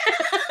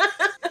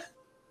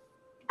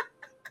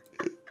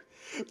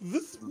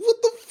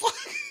 What the fuck?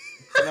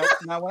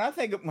 Now, when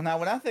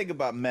I think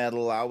about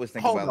metal, I always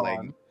think Hold about on. like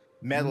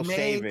metal May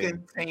shaving.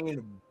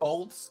 contain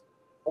bolts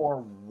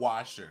or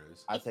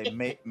washers. I say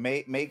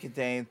may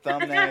contain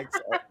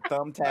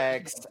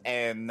thumbtacks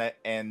and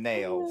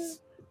nails.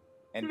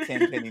 and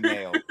 10-penny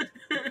nails.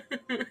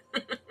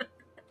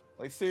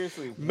 Like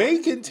seriously, May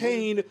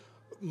contain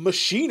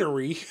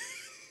machinery.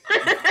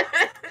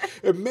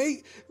 It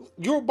may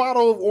your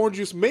bottle of orange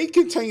juice may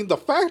contain the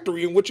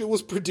factory in which it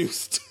was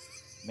produced.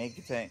 May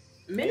contain.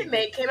 Minute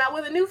Maid came out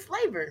with a new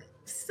flavor,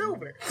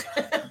 silver.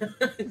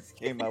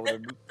 Came out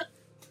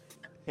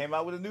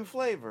with a new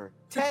flavor,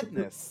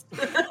 tetanus.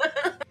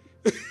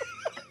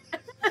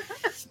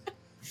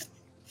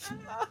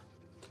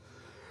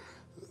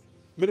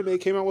 Minute Maid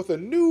came out with a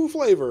new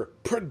flavor,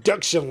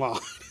 production line.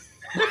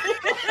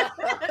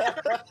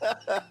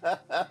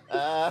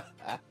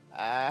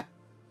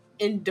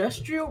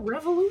 Industrial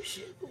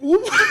Revolution.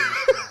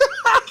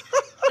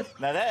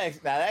 Now that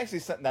actually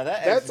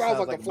That sounds sounds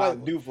like like a a flavor.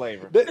 Mountain Dew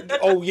flavor.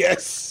 Oh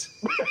yes.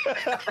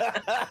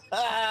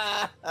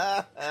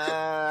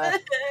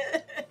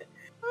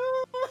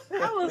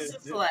 I was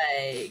just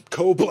like,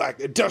 Cold Black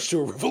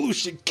Industrial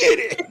Revolution. Get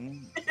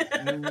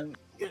it.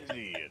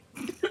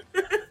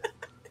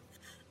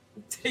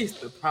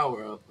 taste the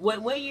power of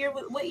what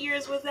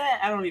years was that?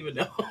 I don't even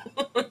know.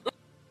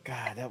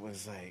 God, that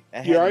was like.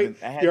 You alright?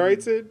 You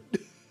alright, Sid?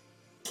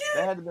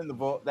 That had to been the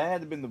vault. That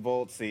had to been the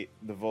vault seat.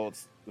 The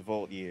vault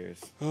years.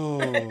 Oh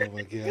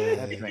my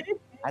god.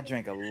 I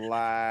drank a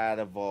lot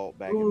of vault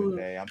back in the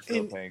day. I'm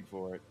still paying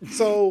for it.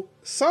 So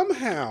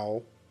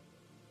somehow,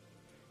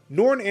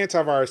 Norton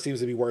antivirus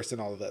seems to be worse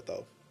than all of that,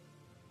 though.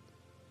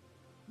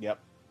 Yep.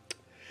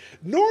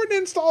 Norton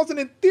installs an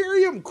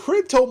Ethereum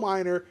crypto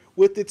miner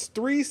with its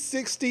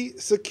 360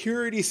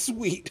 security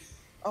suite.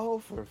 Oh,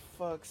 for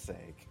fuck's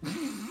sake!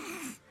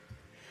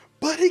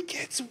 But it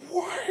gets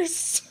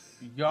worse.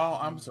 Y'all,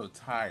 I'm so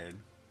tired.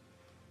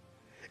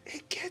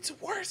 It gets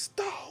worse,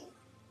 though.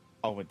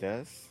 Oh, it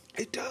does.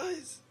 It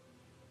does.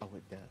 Oh,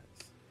 it does.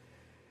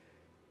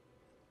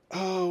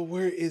 Oh,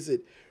 where is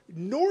it?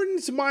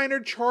 Norton's miner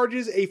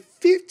charges a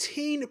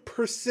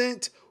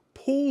 15%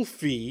 pool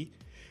fee,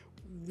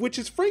 which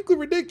is frankly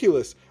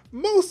ridiculous.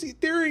 Most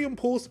Ethereum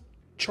pools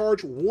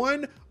charge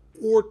 1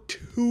 or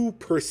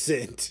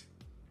 2%.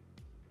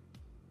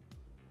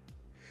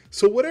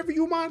 So whatever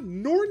you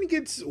mine, Norton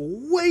gets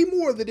way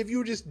more than if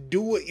you just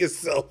do it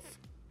yourself.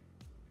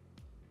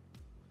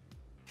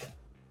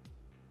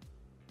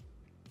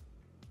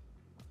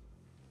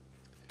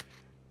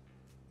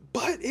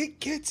 But it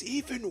gets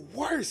even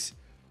worse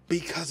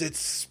because it's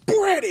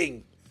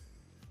spreading.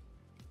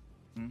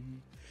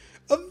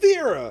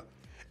 Avira,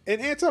 an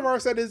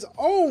antivirus that is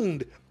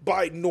owned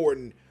by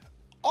Norton,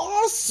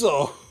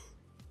 also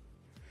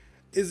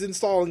is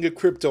installing a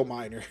crypto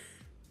miner.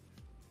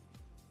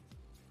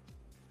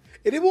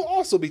 And it will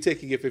also be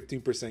taking a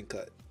 15%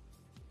 cut.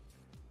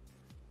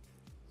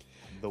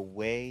 The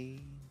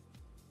way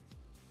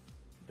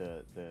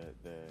the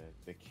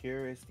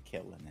cure is the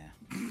killer now.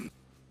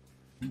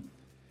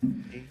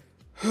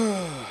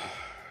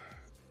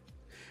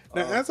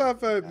 Now, as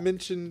I've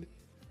mentioned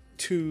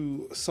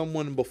to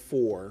someone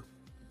before,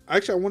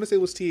 actually, I want to say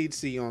it was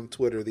THC on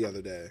Twitter the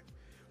other day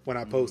when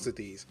I posted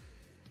these.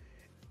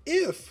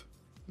 If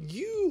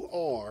you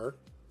are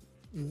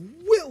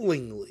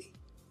willingly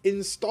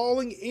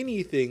installing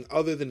anything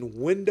other than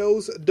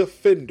Windows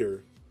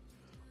Defender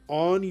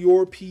on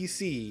your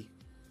PC,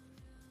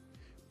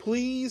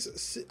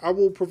 please, I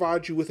will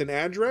provide you with an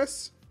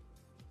address.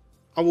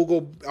 I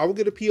will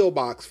get a PO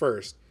box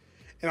first,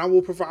 and I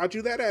will provide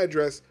you that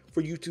address for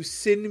you to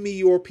send me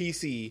your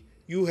PC.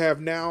 You have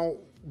now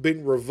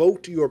been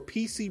revoked your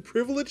PC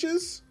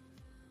privileges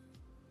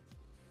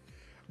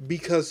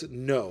because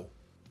no.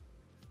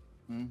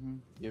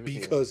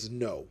 Because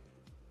no.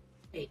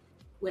 Wait.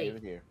 Give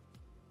it here.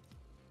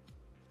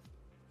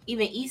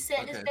 Even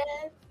ESET is Okay.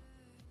 bad?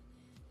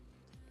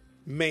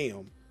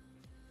 Ma'am,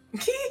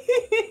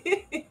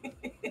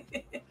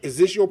 is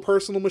this your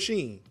personal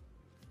machine?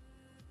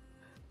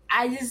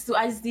 I just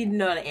need to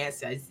know the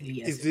answer. I just need a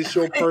yes. Is or this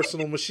no. your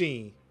personal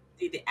machine?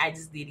 I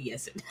just need a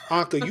yes or no.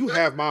 Anka, you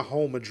have my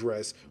home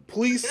address.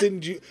 Please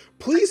send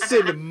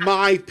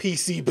my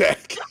PC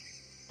back.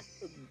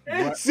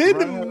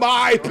 Send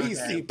my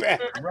PC back.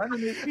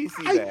 Running this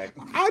PC back.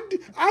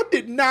 I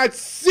did not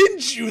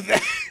send you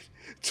that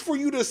for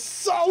you to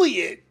sully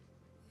it.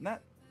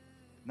 Not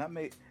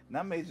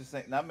major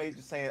saying.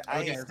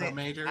 Okay, so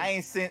Major.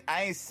 I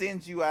ain't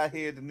send you out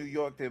here to New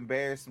York to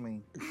embarrass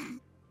me.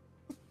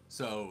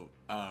 So,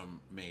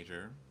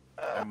 Major,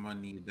 I'm gonna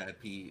need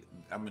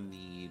I'm gonna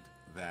need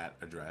that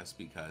address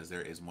because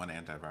there is one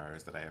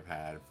antivirus that I have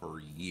had for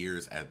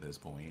years at this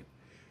point,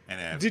 and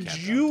I have Did kept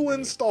up you to date.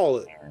 install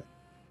it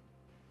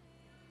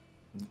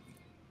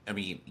I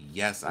mean,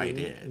 yes, I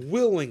did.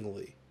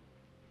 willingly?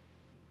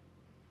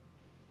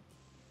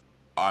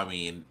 I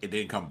mean, it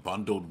didn't come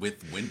bundled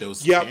with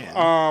Windows 10.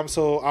 Yep.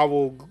 So I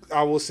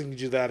will send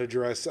you that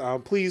address.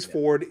 Please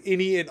forward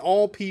any and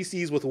all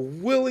PCs with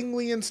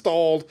willingly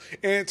installed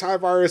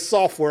antivirus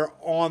software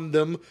on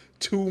them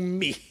to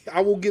me.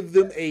 I will give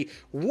them a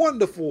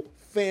wonderful,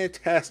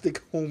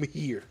 fantastic home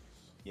here.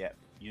 Yeah.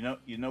 You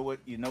know what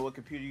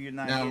computer you're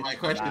not Now, getting? my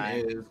question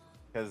is,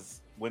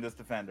 because Windows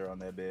Defender on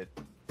that bit.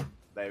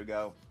 There we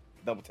go.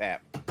 Double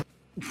tap.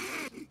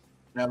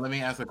 Now, let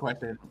me ask a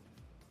question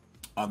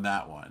on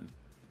that one.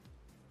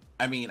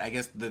 I mean, I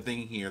guess the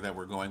thing here that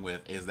we're going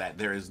with is that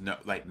there is no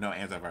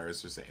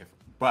antivirus are safe,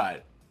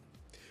 but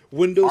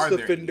Windows Are there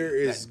Defender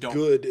any that is don't-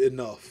 good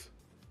enough.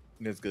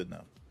 It's good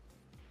enough.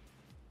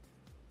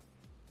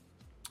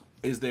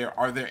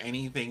 are there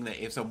anything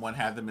that if someone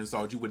had them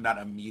installed, you would not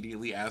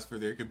immediately ask for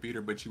their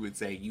computer, but you would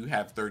say you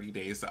have 30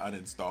 days to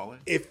uninstall it?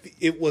 If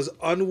it was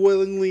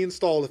unwillingly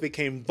installed, if it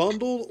came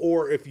bundled,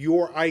 or if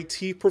your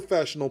IT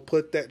professional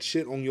put that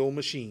shit on your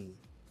machine.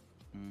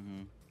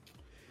 Mm-hmm.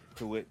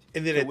 To which,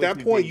 And then to at which that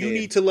we point, be you dead.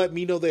 need to let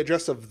me know the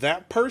address of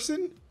that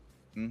person,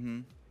 Mm-hmm.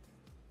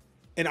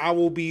 and I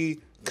will be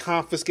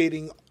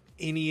confiscating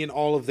any and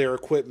all of their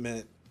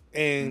equipment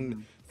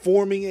and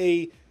forming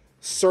a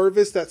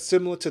service that's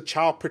similar to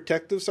Child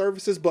Protective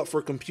Services, but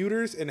for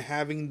computers, and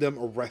having them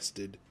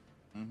arrested.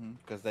 Mm-hmm.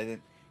 Because they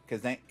didn't.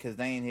 Because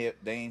they ain't here.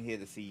 They ain't here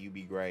to see you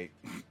be great.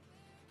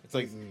 It's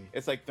like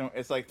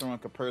it's like throwing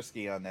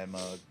Kaspersky on that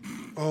mug.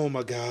 Oh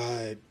my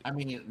god, I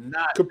mean,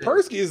 not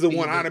Kaspersky is the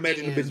one the I'd thing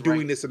imagine is, been doing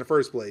right, this in the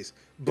first place.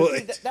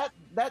 But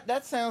But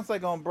that sounds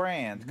like on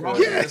brand. Well,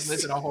 Yes. just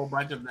listed a whole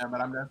bunch of them,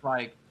 but I'm just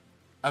like,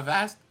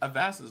 Avast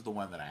is the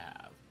one that I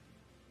have.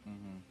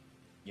 Mm-hmm.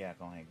 Yeah,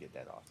 go ahead and get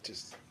that off.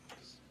 just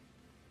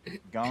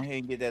Go ahead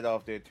and get that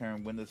off there.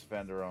 Turn Windows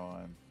Defender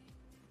on,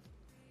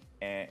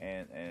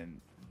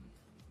 and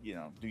you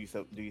know, do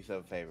yourself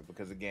a favor,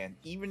 because again,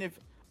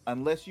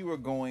 unless you are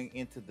going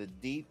into the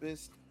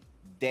deepest,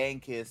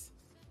 dankest,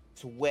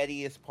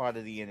 sweatiest part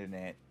of the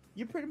internet,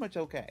 you're pretty much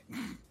okay.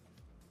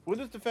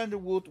 Windows Defender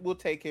will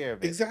take care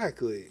of it.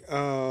 exactly.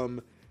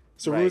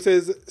 So Right. Ruben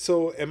says,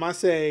 so am I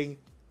saying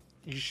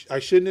I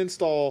shouldn't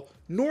install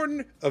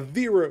Norton,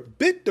 Avira,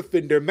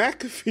 Bitdefender,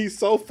 McAfee,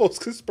 Sophos,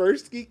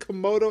 Kaspersky,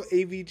 Komodo,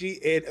 AVG,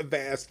 and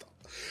Avast?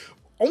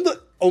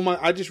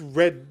 I just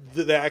read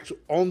the actual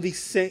on the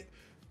same.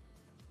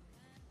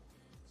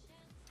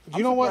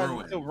 You know what?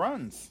 It still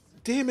runs.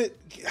 Damn it!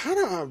 How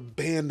do I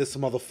ban this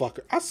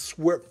motherfucker? I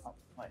swear.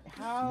 Like,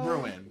 how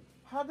Ruined.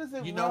 How does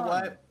it? You run? know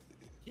what?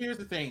 Here's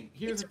the thing.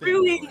 It's the thing,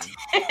 ruined.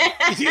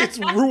 It's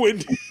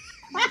ruined.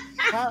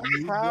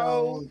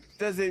 How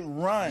does it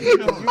run? You're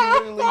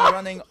literally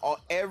running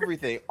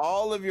everything.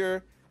 All of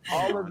your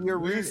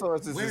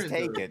resources where is is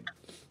taken.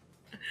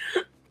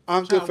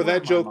 I'm good for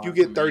that joke. You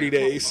get 30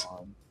 days.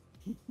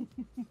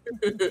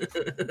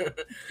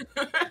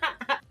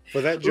 For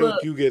that joke,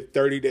 Look. you get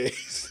 30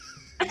 days.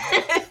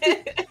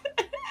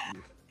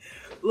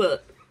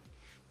 Look,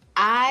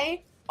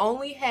 I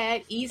only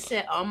had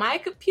ESET on my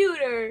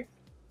computer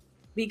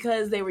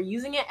because they were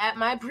using it at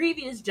my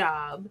previous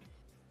job,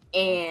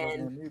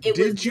 and it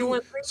was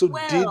doing pretty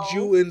well. Did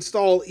you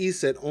install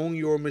ESET on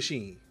your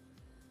machine?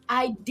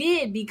 I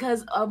did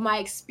because of my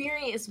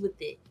experience with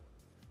it,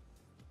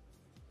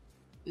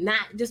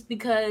 not just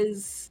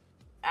because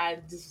I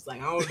just was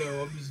like, I don't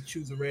know, I'm just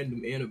choosing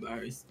random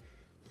antivirus.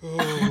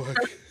 Oh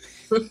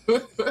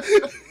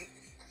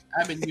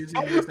I've been using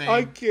this thing.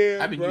 I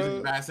can't. I've been bro. using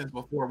Avast since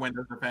before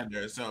Windows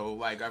Defender, so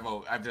like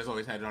I've just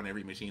always had it on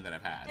every machine that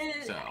I've had.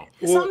 So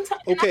Well,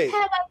 sometimes okay. I've had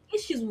like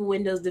issues with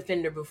Windows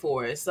Defender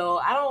before, so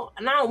I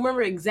don't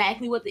remember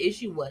exactly what the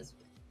issue was.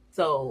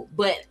 So,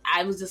 but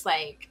I was just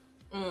like,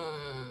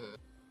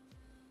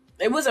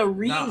 it was a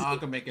reason. not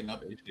Anka making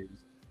up issues.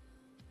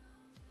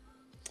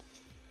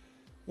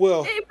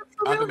 Well, Hey, but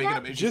for Anka real, making that-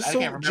 up issues. just I so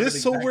can't remember just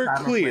the so exact we're time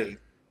or clear, place.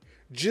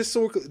 just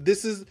so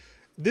we're,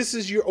 this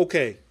is your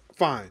okay.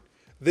 Fine.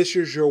 This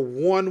is your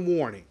one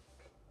warning.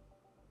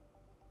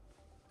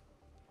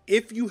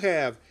 If you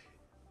have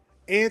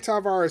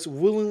antivirus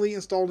willingly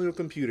installed on your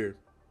computer,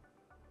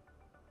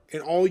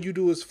 and all you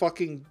do is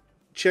fucking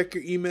check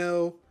your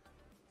email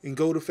and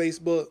go to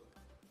Facebook,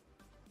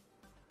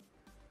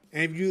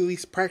 and if you at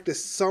least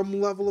practice some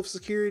level of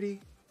security,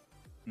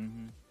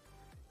 Mm-hmm.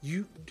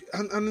 you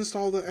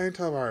uninstall the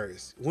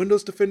antivirus.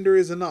 Windows Defender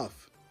is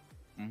enough.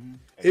 Mm-hmm.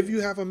 If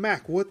you have a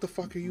Mac, what the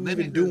fuck are you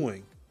Living even the-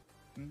 doing?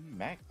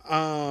 Mac.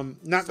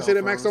 Not to say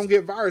that Macs Cell don't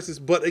get viruses,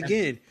 but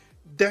again,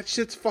 that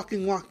shit's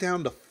fucking locked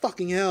down to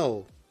fucking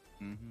hell.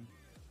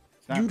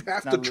 Mm-hmm. You'd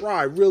have to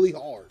try really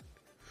hard,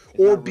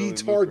 or be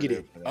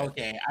targeted.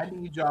 Okay, I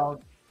need y'all.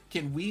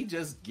 Can we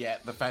just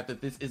get the fact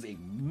that this is a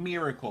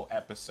miracle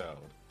episode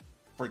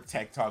for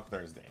Tech Talk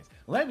Thursdays?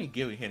 Let me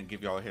give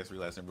y'all a history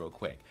lesson real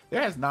quick.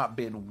 There has not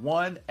been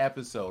one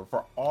episode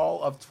for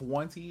all of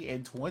 20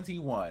 and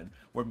 21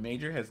 where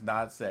Major has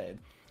not said,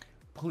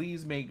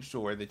 please make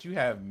sure that you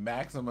have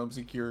maximum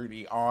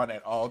security on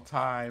at all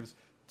times.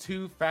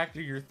 To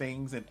factor your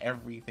things and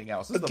everything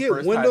else. This is the Again,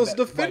 first Windows time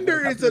that, Defender when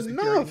it comes is to the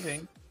security enough.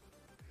 thing,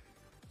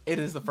 it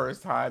is the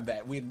first time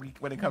that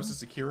when it comes to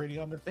security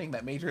on the thing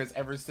that Major has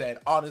ever said,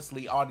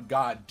 honestly, on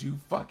God, do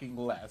fucking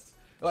less.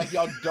 Like,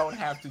 y'all don't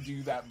have to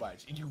do that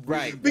much. And you really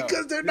Right. don't.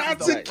 Because they're This not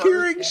is the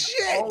securing first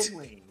and shit.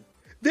 only.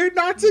 They're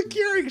not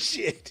securing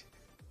shit.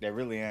 They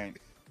really ain't.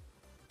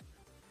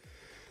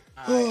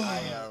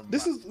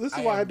 This is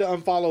why I had to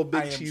unfollow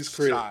I Big am Cheese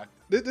Kid. shocked.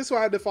 This is why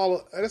I had to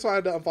follow. That's why I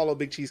had to unfollow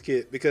Big Cheese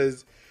Kid,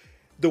 because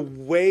the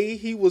way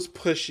he was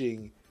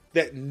pushing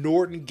that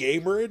Norton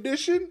Gamer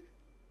Edition,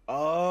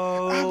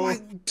 Oh, I'm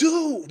like,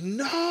 dude,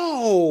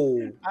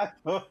 no. Like,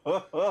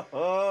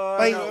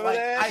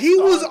 he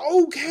was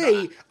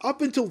okay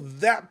up until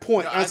that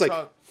point. No, I was I like,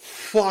 saw-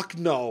 fuck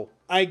no,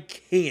 I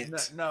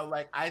can't. No,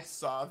 like I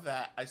saw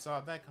that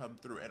come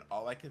through, and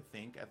all I could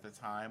think at the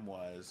time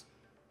was,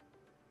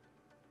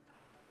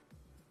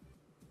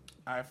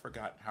 I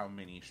forgot how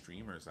many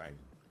streamers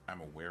I'm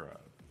aware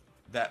of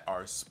that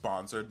are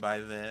sponsored by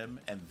them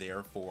and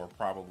therefore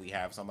probably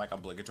have some like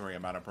obligatory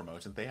amount of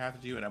promotions they have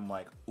to do, and I'm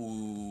like,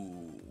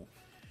 ooh,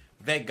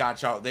 they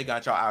got y'all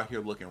out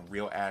here looking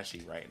real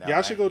ashy right now. Yeah,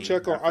 I should go hate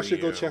check on. that I for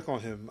should go you. check on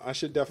him. I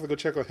should definitely go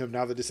check on him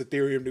now that this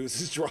Ethereum news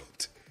is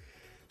dropped.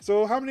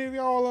 So, how many of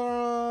y'all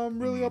are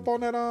really up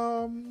on that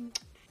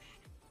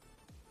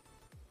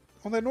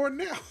Norton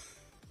now?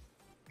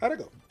 How'd it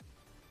go?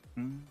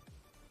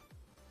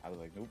 I was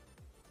like, nope.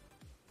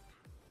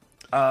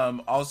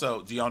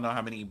 Also, do y'all know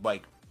how many,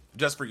 like,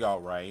 just for y'all,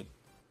 right?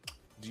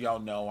 Do y'all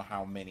know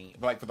how many,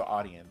 like, for the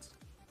audience?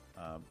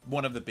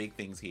 One of the big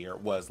things here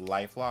was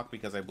LifeLock,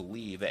 because I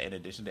believe that in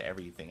addition to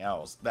everything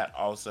else, that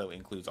also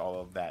includes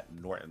all of that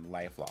Norton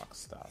LifeLock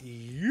stuff.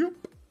 Yep.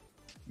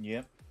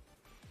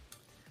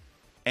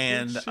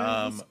 And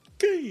scam.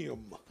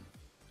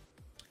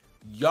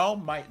 y'all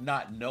might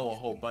not know a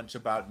whole bunch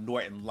about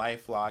Norton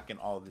LifeLock and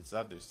all this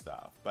other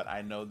stuff, but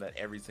I know that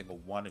every single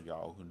one of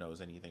y'all who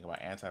knows anything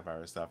about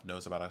antivirus stuff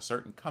knows about a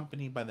certain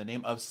company by the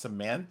name of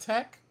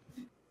Symantec.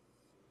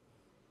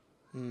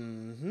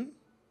 Mm-hmm.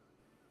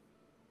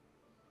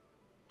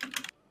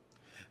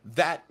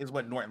 That is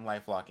what Norton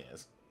LifeLock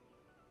is.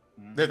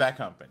 They're that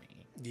company.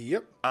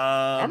 Yep.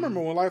 I remember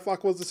when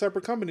LifeLock was a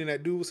separate company.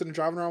 That dude was sitting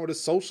driving around with his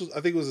social.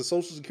 I think it was a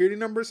social security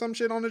number or some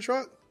shit on the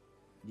truck.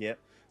 Yep.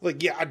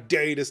 Like, yeah, I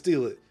dare you to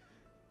steal it.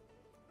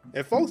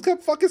 And folks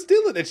kept fucking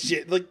stealing that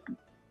shit. Like,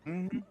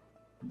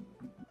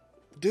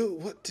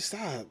 dude, what?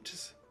 Stop.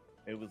 Just.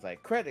 It was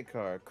like credit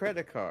card,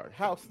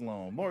 house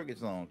loan,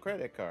 mortgage loan,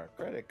 credit card,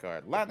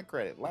 line of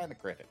credit.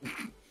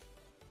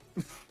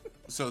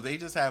 So they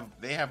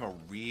have a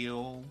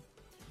real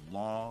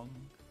long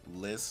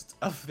list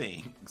of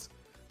things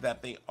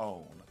that they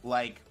own,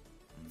 like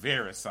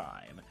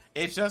VeriSign.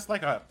 It's just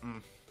like a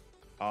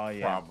Oh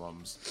yeah.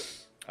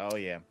 problems, Oh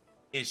yeah.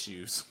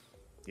 issues,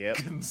 Yep.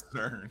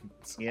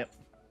 concerns. Yep.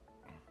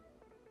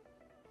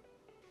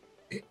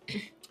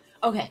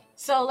 Okay,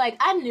 so like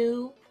I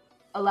knew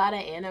a lot of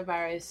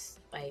antivirus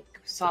like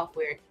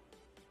software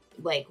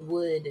like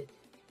would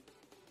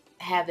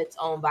have its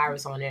own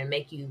virus on there and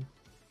make you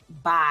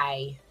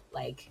buy,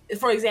 like,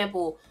 for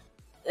example,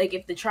 like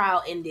if the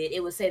trial ended,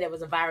 it would say there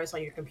was a virus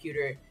on your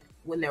computer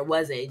when there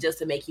wasn't, just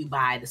to make you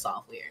buy the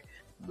software.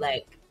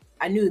 Like,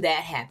 I knew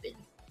that happened,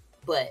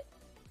 but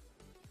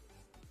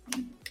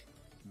I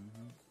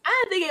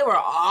didn't think they were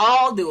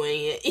all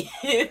doing it.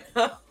 You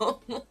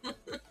know?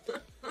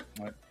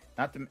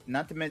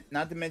 Not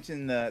to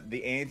mention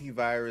the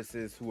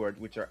antiviruses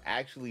which are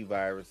actually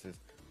viruses,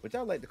 which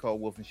I like to call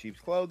wolf in sheep's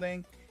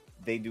clothing.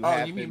 They do.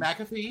 Oh, you mean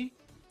McAfee?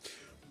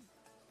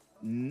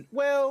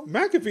 Well,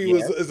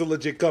 McAfee is a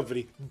legit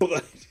company,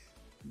 but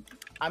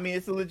I mean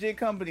it's a legit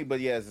company,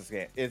 but yeah, it's a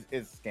scam. It's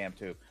a scam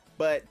too.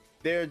 But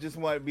they're just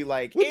want to be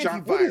like, what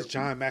is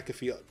John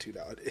McAfee up to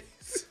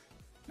nowadays?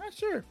 Not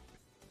sure.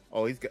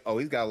 He's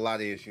got a lot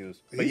of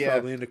issues. But He's yeah,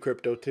 probably into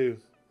crypto too.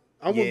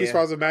 I wouldn't be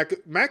surprised if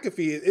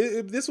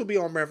McAfee. This will be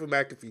on brand for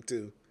McAfee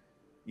too.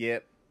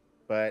 Yep.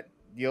 But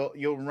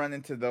you'll run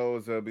into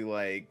those that'll be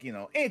like,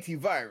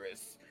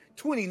 antivirus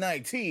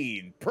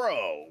 2019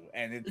 Pro,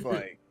 and it's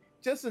like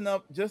just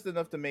enough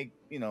to make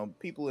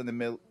people in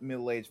the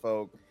middle-aged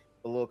folk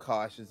a little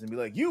cautious and be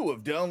like, you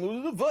have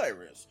downloaded a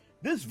virus.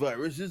 This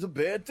virus is a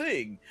bad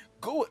thing.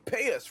 Go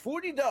pay us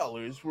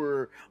 $40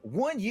 for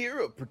 1 year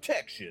of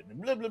protection.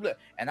 Blah blah blah.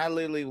 And I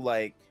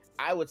literally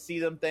I would see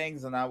them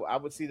things, and I'd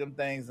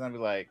be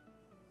like,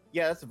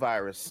 yeah, that's a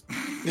virus.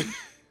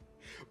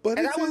 But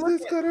And it says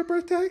it's gonna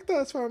protect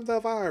us from the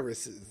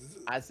viruses.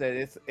 I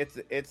said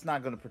it's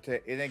not gonna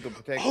protect. It ain't gonna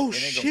protect. Oh it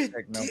ain't shit!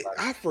 Gonna protect nobody.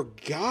 I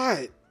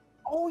forgot.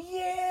 Oh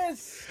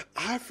yes,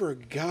 I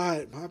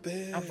forgot. My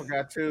bad. I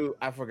forgot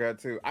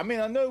too. I mean,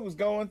 I know he was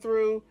going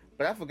through,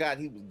 but I forgot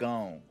he was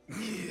gone.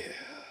 Yeah.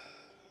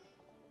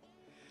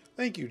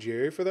 Thank you,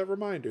 Jerry, for that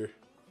reminder.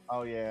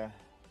 Oh yeah.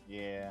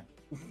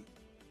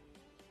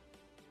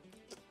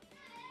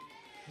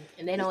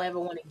 And they don't ever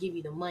want to give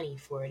you the money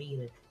for it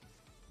either.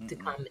 To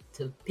comment,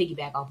 to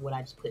piggyback off what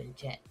I just put in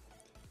chat.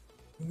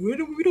 We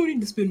don't need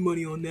to spend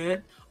money on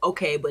that.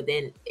 Okay, but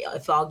then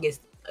if all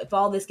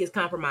this gets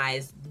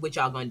compromised, what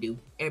y'all gonna do?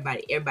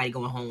 Everybody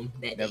going home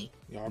that day.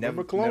 Y'all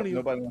remember Colonial?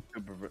 Nobody wants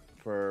to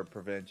for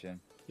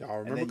prevention. Y'all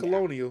remember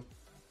Colonial?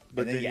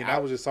 But then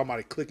that was just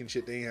somebody clicking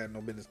shit they had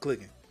no business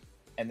clicking.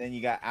 And then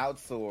you got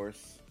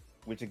outsource,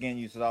 which again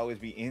you should always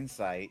be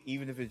insight,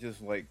 even if it's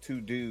just like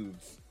two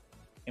dudes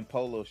in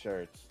polo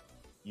shirts.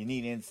 You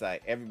need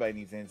insight. Everybody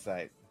needs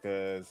insight.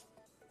 Because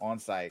on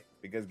site,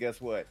 because guess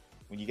what?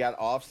 When you got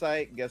off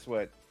site, guess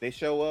what? They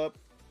show up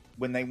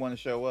when they want to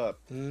show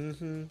up.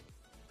 Mm-hmm.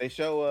 They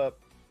show up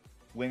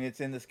when it's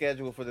in the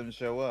schedule for them to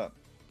show up.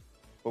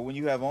 But when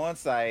you have on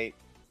site,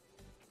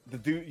 the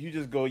dude, you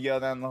just go yell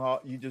down the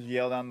hall. You just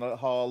yell down the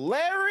hall,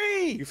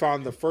 Larry. You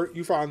found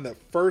the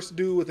first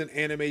dude with an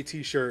anime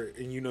T-shirt,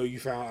 and you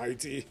found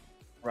IT.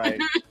 Right.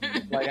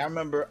 Like I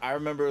remember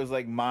it was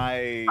like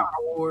my Star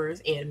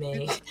Wars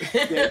anime.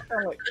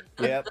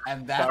 Yep.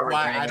 And that's Sorry,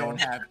 why man. I don't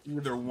have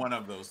either one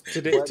of those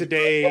things.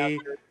 Today,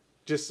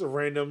 just a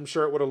random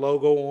shirt with a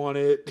logo on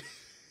it.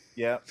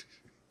 Yep.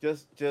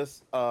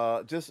 Just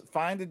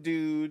find a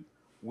dude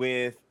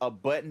with a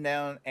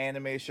button-down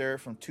anime shirt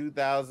from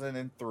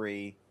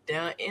 2003,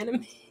 Down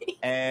anime.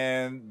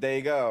 and there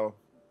you go.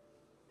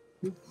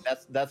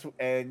 That's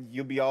and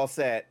you'll be all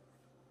set.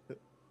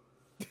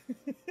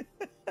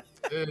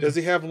 Does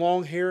he have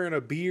long hair and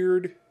a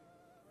beard?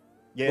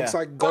 Yeah. Looks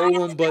like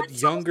Golem, but That's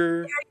so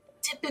younger.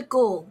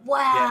 Typical.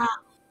 Wow.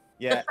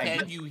 Yeah.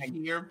 Can you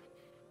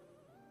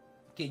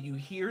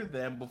hear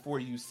them before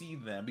you see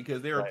them?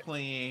 Because they're Right.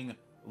 playing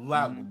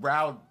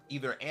loud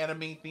either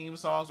anime theme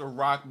songs or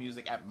rock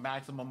music at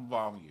maximum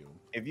volume.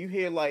 If you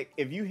hear like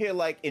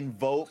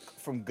Invoke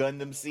from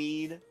Gundam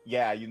Seed,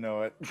 yeah, you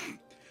know it.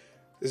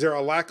 Is there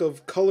a lack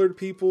of colored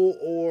people,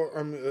 or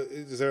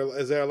is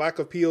there a lack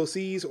of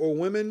POCs or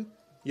women?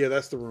 Yeah,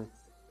 that's the room.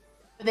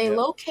 Are they Yep.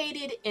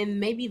 located in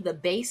maybe the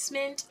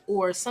basement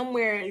or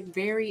somewhere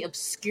very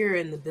obscure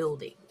in the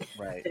building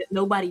Right. that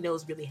nobody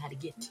knows really how to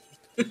get to?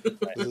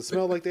 Does it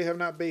smell like they have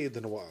not bathed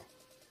in a while?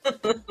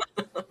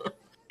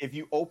 If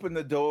you open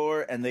the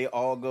door and they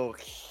all go,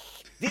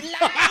 the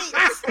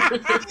lights!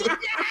 The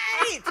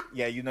lights!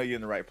 Yeah, you know you're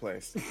in the right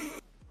place.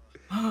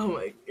 Oh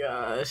my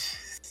gosh.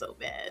 So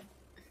bad.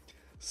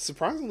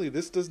 Surprisingly,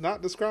 this does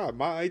not describe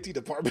my IT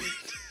department.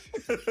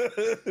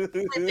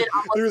 Within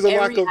almost There's a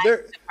lack every of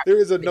there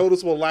is a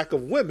noticeable lack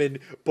of women,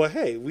 but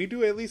hey, we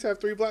do at least have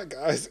 3 black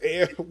guys,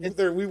 and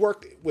we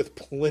work with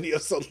plenty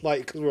of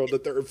sunlight because we're on the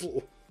 3rd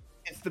floor.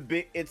 It's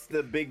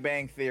the Big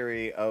Bang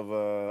Theory of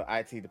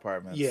IT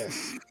departments.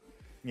 Yes.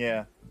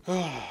 Yeah.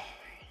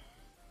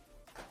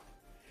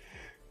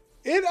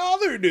 In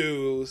other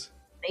news,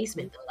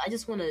 basement though.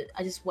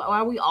 Why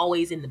are we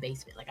always in the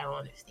basement? Like I don't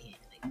understand.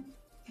 Like,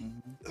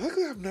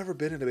 luckily I've never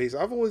been in the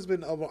basement. I've always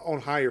been on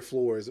higher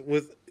floors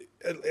with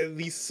at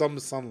least some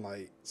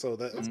sunlight. So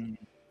that's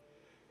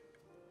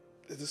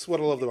this is what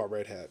I loved about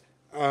Red Hat.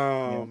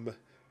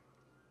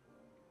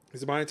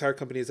 Because my entire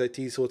company is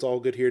IT, so it's all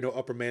good here. No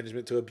upper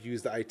management to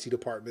abuse the IT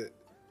department.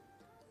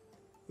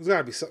 There's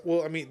gotta be some.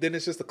 Well, I mean, then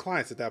it's just the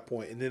clients at that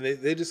point, and then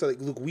they just like,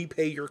 look, we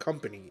pay your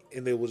company,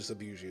 and they will just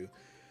abuse you.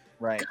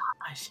 Right.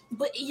 gosh,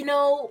 but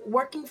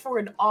working for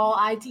an all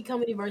IT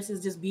company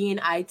versus just being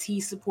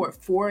IT support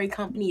for a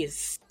company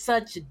is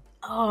such.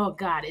 Oh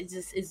god,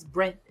 it's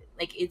breath.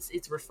 Like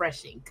it's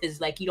refreshing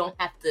because like you don't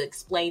have to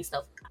explain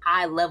stuff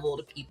high level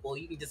to people.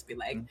 You can just be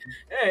like,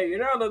 hey,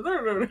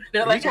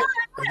 they're like,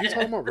 Are you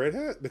talking about Red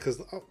Hat? Because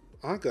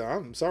Anka,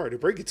 I'm sorry to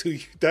break it to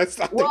you, that's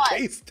not What? the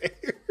case there.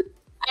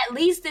 at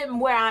least in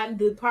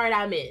the part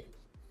I'm in.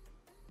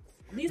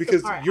 At least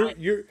Because the part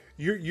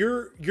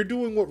you're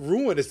doing what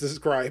Ruin is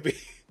describing.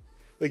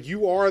 Like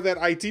you are that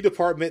IT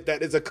department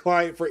that is a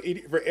client for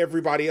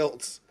everybody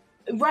else.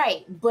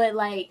 right, but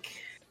like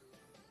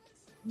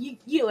you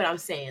know what I'm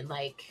saying,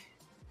 like.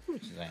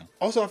 What you saying?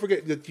 Also, I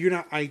forget that you're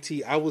not IT.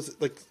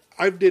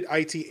 I did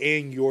IT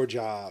and your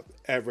job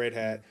at Red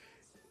Hat,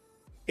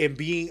 and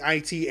being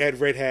IT at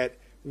Red Hat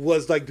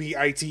was like being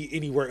IT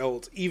anywhere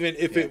else, even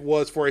if it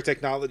was for a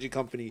technology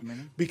company,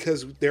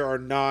 because there are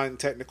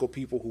non-technical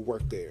people who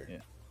work there.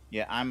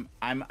 Yeah, I'm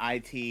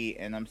IT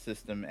and I'm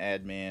system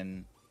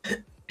admin.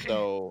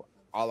 So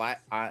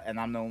and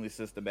I'm the only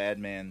system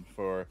admin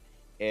for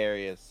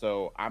areas.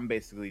 So I'm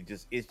basically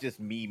it's just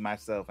me,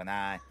 myself, and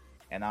I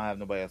don't have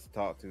nobody else to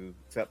talk to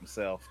except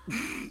myself.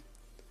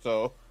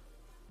 So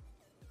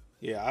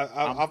yeah,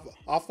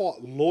 I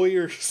fought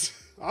lawyers.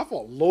 I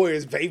fought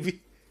lawyers,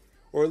 baby,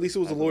 or at least it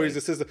was a lawyer's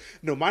assistant.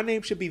 No, my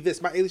name should be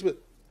this. My alias,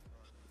 but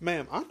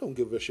ma'am, I don't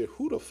give a shit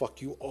who the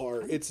fuck you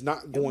are. It's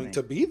not going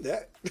to be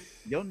that.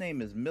 your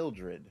name is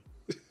Mildred,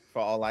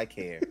 for all I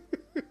care.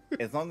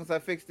 As long as I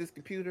fix this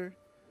computer,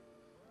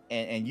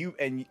 and you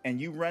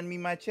run me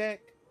my check,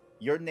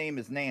 your name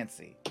is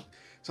Nancy.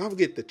 So I'm gonna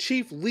get the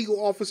chief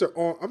legal officer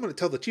on. I'm gonna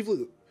tell the chief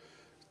legal.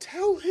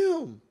 Tell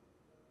him.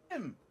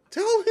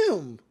 Tell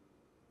him.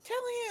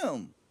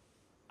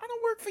 I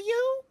don't work for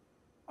you.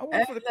 I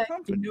work for the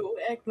company.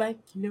 Act like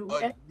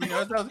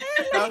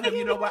Tell him,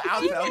 you know what?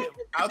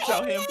 I'll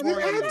tell him for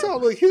I you.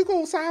 tell him he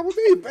gonna sign with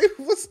me, baby.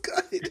 What's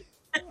good?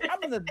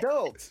 I'm an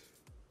adult.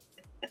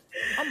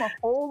 I'm a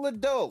whole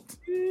adult.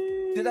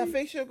 Did I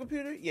fix your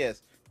computer?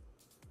 Yes.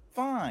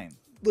 Fine.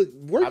 Look,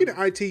 working in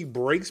IT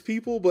breaks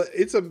people, but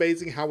it's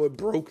amazing how it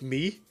broke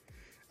me.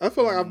 I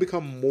feel like I've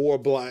become more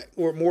black,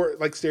 or more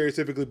like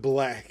stereotypically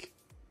black,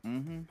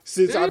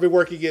 since I've been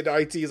working in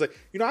IT. It's like,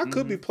 I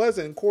could be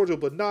pleasant and cordial,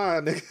 but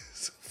nah,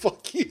 niggas,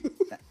 fuck you.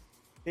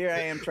 Here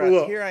I am trying.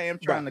 Look, Here I am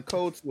trying to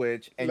code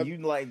switch, and you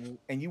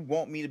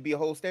want me to be a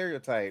whole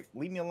stereotype.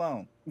 Leave me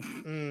alone.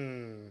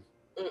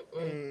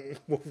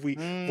 What we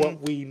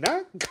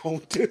not gonna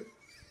do?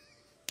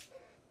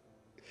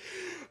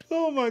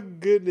 Oh my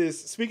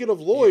goodness. Speaking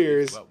of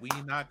lawyers, But we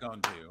not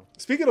gonna do.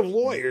 speaking of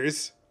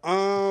lawyers,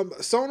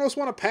 Sonos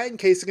won a patent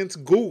case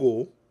against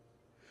Google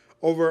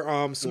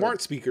over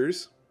smart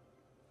speakers.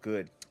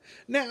 Good.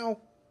 Now,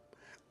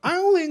 I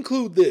only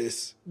include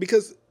this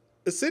because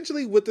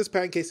essentially with this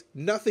patent case,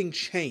 nothing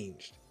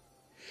changed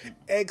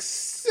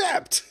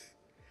except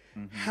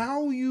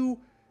how you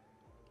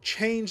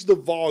change the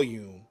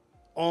volume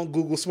on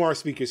Google smart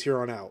speakers here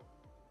on out.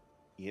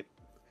 Yep.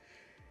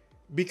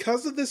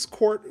 Because of this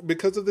court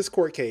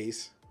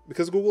case,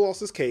 because Google lost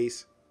this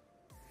case,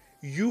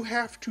 you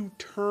have to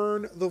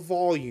turn the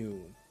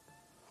volume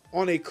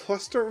on a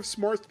cluster of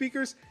smart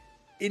speakers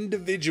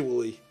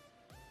individually.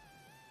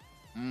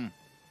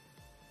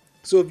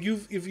 So if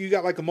you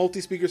got like a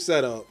multi-speaker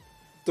setup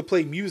to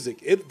play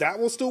music, that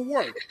will still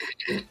work.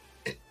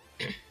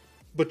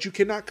 But you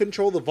cannot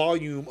control the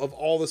volume of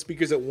all the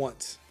speakers at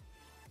once.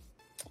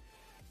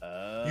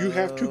 You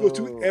have to go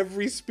to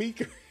every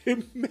speaker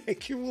and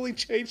manually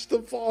change the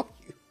volume.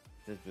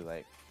 Just be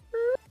like,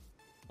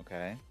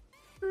 okay.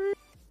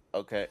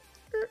 Okay.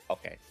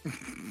 Okay.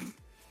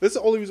 That's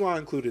the only reason why I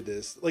included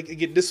this. Like,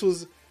 again,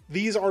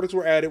 these articles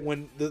were added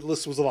when the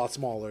list was a lot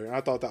smaller, and I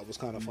thought that was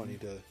kind of funny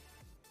to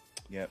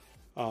Yep.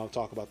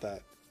 talk about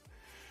that.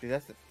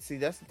 See,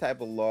 that's the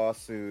type of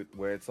lawsuit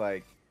where it's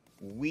like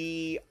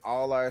we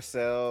all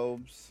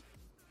ourselves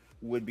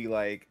would be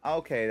like,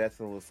 okay, that's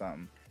a little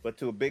something, but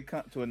to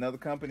to another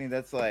company,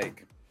 that's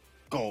like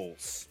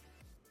goals.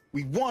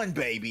 We won,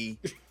 baby,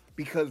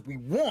 because we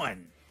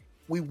won.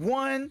 We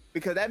won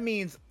because that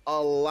means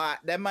a lot.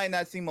 That might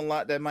not seem a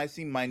lot. That might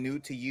seem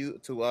minute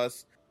to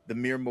us, the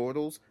mere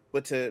mortals,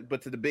 but to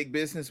the big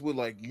business, we're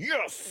like,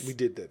 yes, We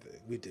did that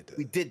thing. We did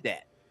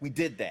that. We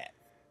did that.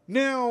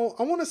 Now,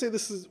 I want to say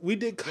we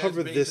did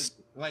cover this.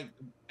 Like,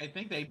 I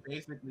think they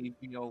basically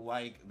feel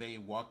like they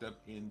walked up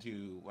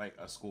into like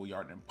a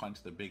schoolyard and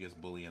punched the biggest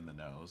bully in the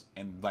nose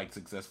and like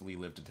successfully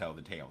lived to tell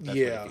the tale. That's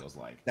what it feels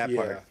like. That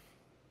part.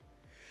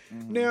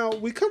 Now,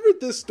 we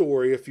covered this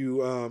story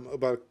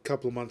about a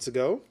couple of months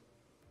ago.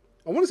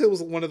 I want to say it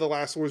was one of the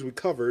last stories we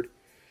covered.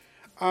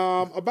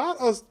 About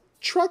a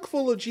truck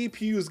full of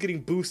GPUs getting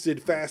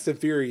boosted Fast and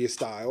Furious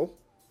style.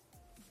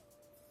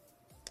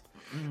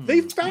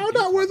 They found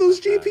out where those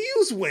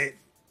GPUs went.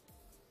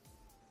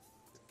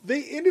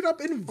 They ended up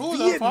in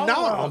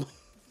Vietnam.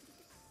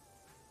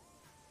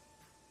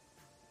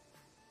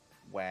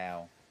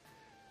 Wow.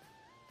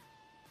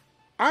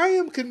 I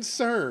am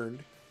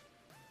concerned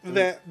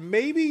that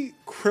maybe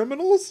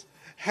criminals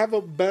have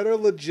a better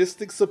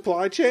logistics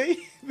supply chain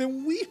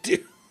than we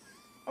do.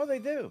 Oh, they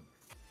do.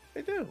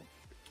 They do.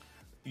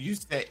 You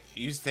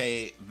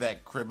say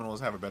that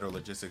criminals have a better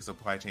logistics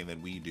supply chain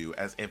than we do,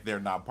 as if they're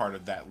not part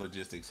of that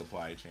logistics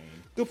supply chain.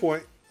 Good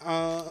point.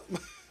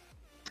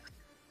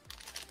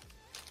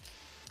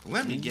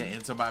 Let me get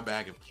into my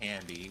bag of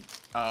candy.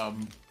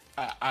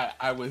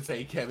 I would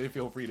say, Kevin,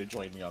 feel free to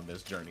join me on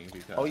this journey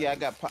because. Oh yeah, I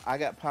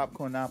got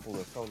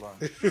Popcornopolis. Hold on.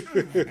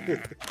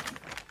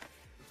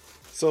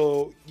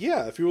 So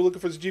yeah, if you were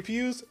looking for the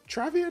GPUs,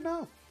 try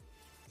Vietnam,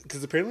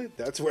 because apparently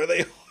that's where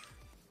they are.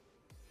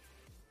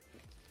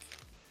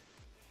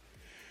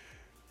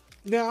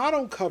 Now, I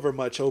don't cover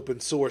much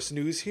open source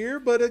news here,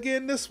 but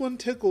again, this one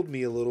tickled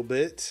me a little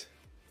bit.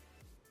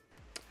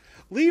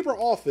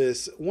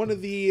 LibreOffice, one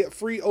of the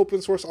free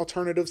open source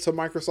alternatives to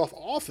Microsoft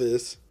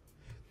Office,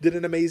 did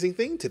an amazing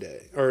thing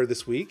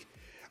this week.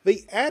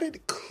 They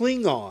added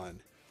Klingon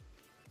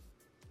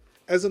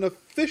as an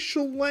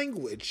official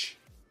language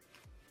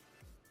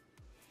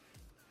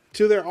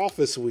to their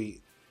Office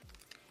suite.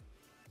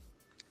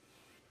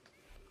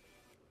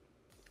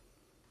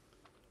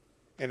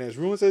 And as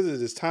Ruin says,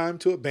 it is time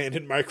to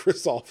abandon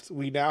Microsoft.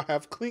 We now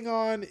have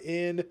Klingon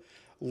in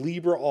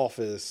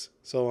LibreOffice.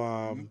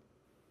 So,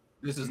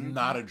 this is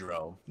not a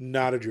drill.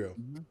 Not a drill.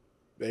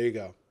 There you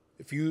go.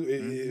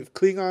 If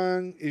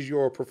Klingon is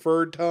your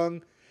preferred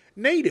tongue,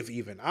 native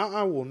even,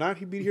 I will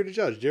not be here to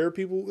judge. There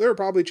are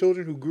probably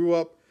children who grew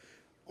up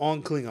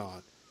on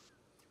Klingon.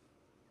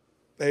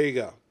 There you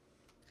go.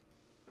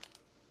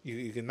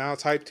 You can now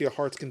type to your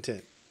heart's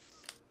content.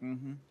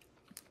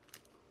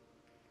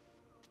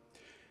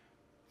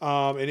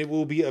 And it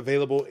will be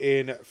available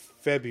in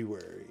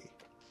February.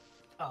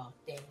 Oh,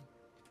 dang.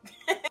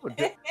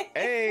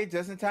 Hey,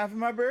 just in time for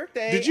my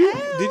birthday. Did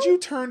you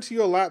turn to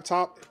your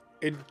laptop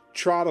and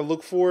try to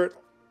look for it?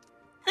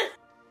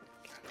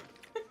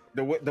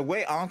 The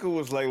way Anka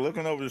was like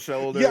looking over the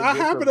shoulder. Yeah, I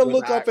happened to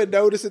look up and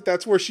notice that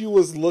that's where she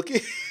was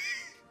looking,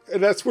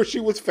 and that's where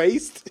she was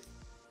faced.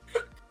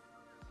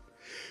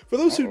 For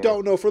those who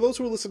don't know, for those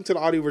who are listening to the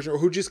audio version or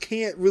who just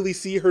can't really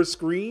see her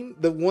screen,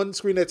 the one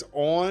screen that's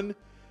on.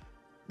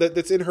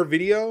 That's in her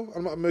video.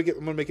 I'm gonna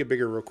make it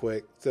bigger real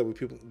quick so that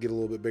people get a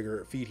little bit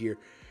bigger feed here.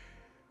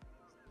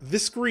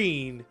 This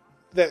screen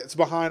that's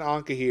behind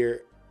Anka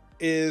here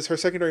is her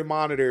secondary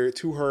monitor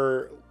to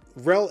her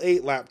Rel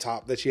 8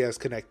 laptop that she has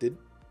connected,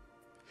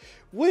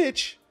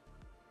 which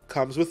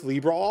comes with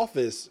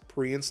LibreOffice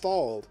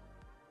pre-installed.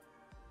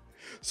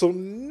 So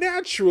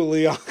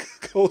naturally,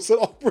 Anka goes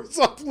and opens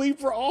up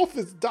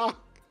LibreOffice doc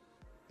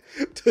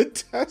to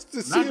test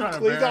to see Not if trying to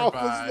Klingon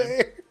verify. was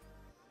there.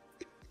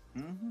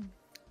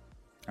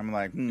 I'm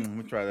like, let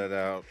me try that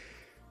out.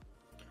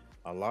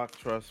 A lock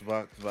trust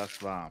box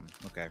Vaslam.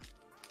 Okay.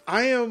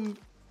 I am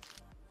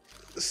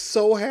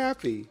so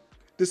happy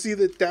to see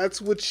that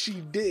that's what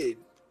she did.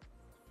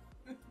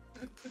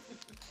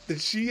 That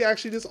she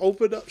actually just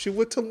opened up. She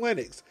went to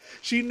Linux.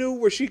 She knew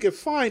where she could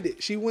find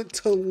it. She went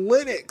to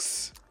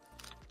Linux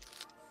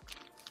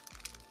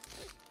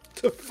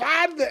to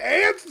find the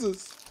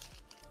answers.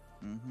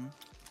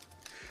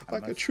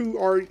 Like a true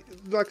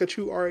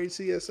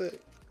RHCSA.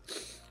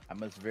 I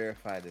must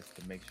verify this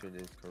to make sure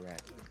that it's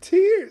correct.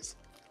 Tears.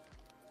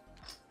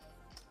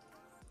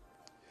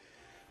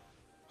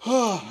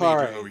 All Major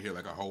right. over here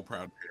like a whole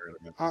proud parent.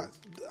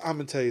 I'm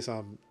gonna tell you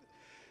something.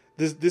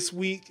 This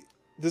week,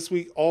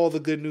 all the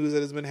good news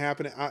that has been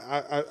happening,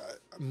 I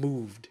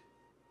moved.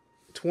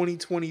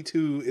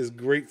 2022 is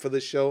great for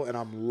the show, and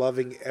I'm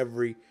loving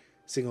every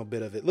single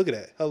bit of it. Look at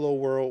that. Hello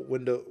World,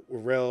 Window,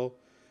 Rel,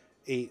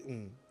 8.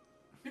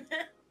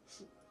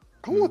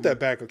 I want that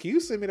background. Can you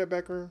send me that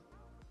background?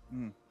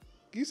 Can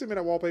you send me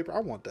that wallpaper? I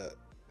want that.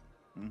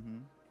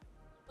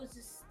 What's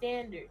the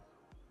standard?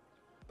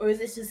 Or is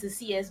this just a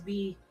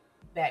CSB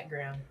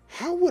background?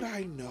 How would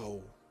I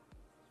know?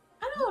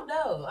 I don't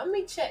know. Let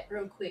me check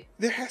real quick.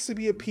 There has to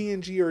be a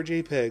PNG or a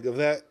JPEG of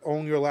that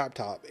on your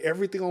laptop.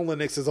 Everything on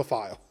Linux is a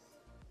file.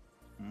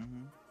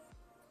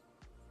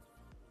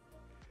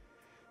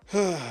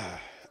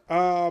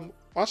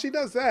 While she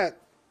does that,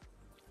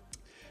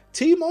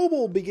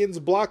 T-Mobile begins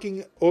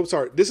blocking. Oh,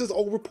 sorry. This is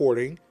old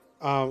reporting.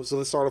 So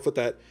let's start off with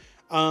that.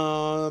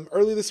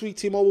 Earlier this week,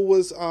 T-Mobile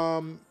was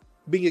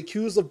being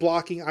accused of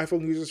blocking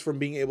iPhone users from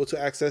being able to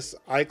access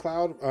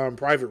iCloud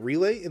private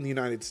relay in the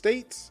United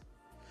States.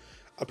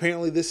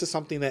 Apparently, this is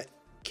something that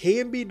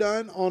can be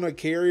done on a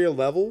carrier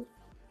level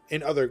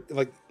in other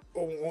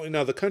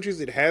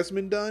countries. It has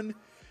been done.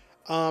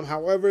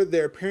 However,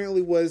 there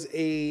apparently was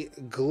a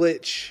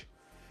glitch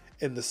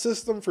in the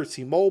system for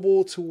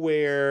T-Mobile to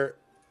where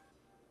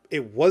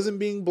it wasn't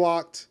being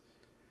blocked.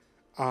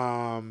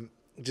 It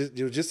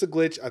was just a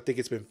glitch. I think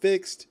it's been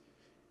fixed.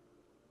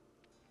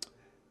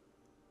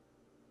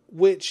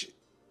 Which,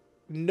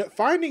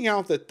 finding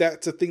out that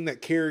that's a thing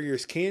that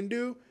carriers can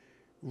do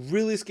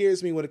really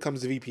scares me when it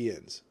comes to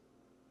VPNs.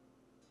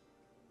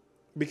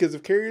 Because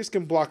if carriers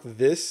can block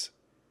this,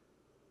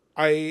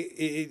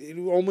 it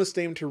almost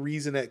stand to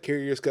reason that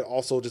carriers could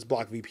also just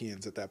block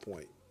VPNs at that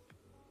point.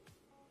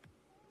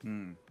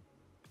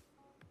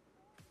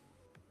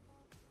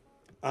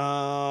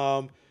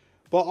 But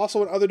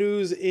also in other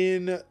news,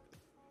 in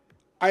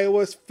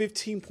iOS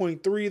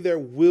 15.3, there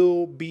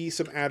will be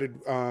some added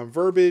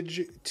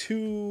verbiage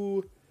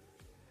to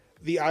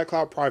the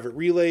iCloud private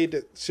relay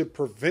that should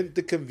prevent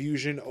the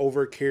confusion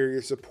over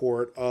carrier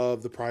support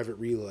of the private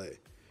relay.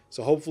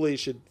 So hopefully it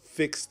should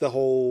fix the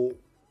whole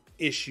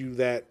issue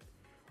that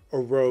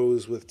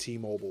arose with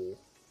T-Mobile.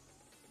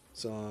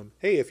 So,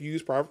 hey, if you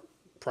use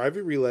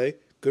private relay,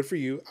 good for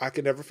you. I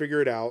could never figure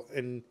it out.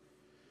 And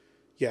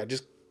yeah,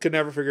 just could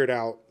never figure it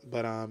out.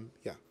 But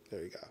yeah,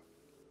 there you go.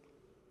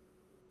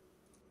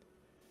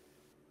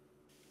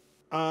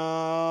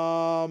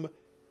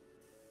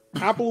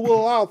 Apple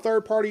will allow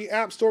third-party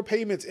app store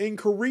payments in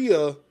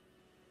Korea,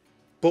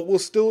 but will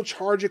still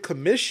charge a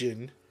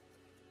commission.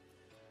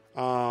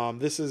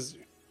 This is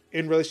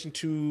in relation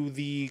to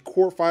the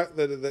court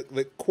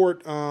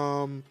court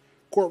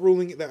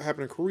ruling that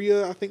happened in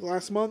Korea, I think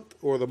last month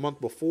or the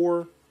month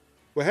before.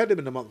 Well, it had to have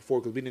been the month before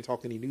because we didn't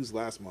talk any news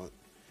last month.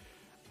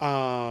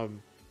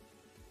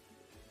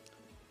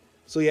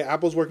 So yeah,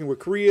 Apple's working with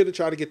Korea to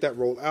try to get that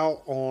rolled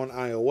out on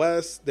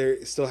iOS.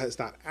 It's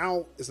not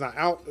out. It's not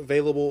out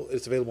available.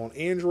 It's available on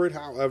Android,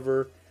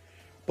 however,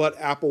 but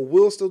Apple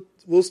will still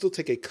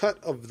take a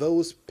cut of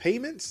those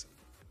payments,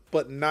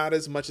 but not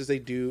as much as they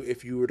do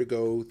if you were to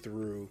go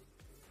through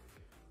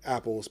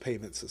Apple's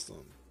payment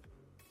system.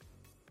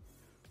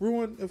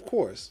 Ruin, of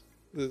course.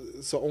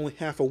 So only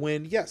half a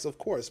win, yes, of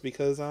course,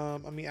 because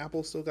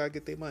Apple still gotta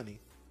get their money.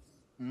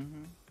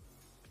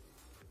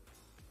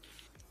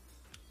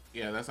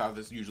 Yeah, that's how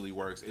this usually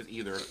works. It's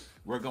either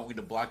we're going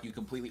to block you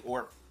completely,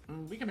 or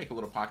we can make a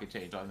little pocket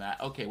change on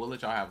that. Okay, we'll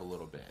let y'all have a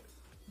little bit.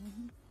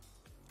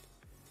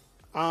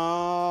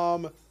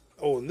 And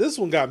this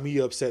one got me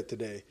upset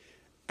today.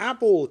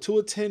 Apple to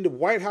attend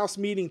White House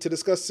meeting to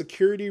discuss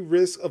security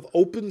risk of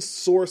open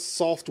source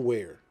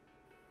software.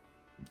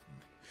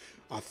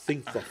 I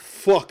think the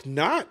fuck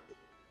not.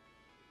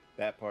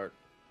 That part.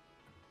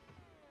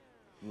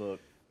 Look.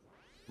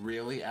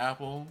 Really,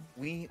 Apple?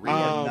 We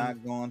have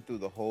not gone through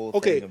the whole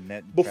okay, thing of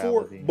net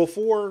before neutrality.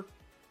 before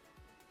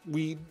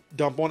we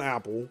dump on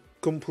Apple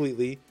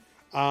completely,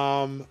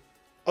 other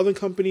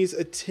companies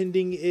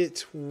attending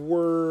it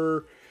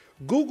were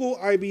Google,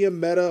 IBM,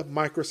 Meta,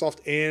 Microsoft,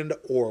 and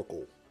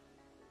Oracle.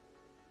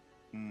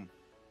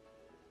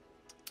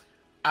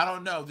 I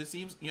don't know. This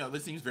seems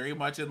very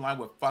much in line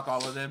with fuck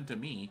all of them to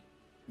me.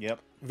 Yep.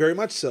 Very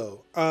much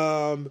so.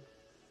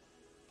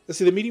 Let's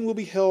see. The meeting will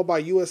be held by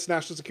U.S.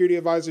 National Security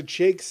Advisor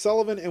Jake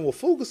Sullivan and will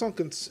focus on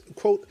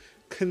quote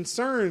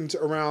concerns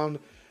around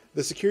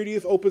the security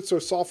of open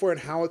source software and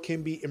how it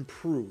can be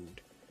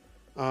improved.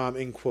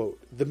 End quote.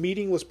 The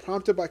meeting was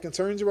prompted by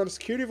concerns around the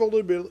security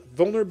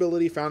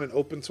vulnerability found in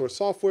open source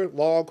software,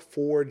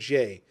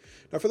 Log4j.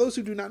 Now, for those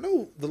who do not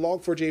know the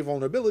Log4j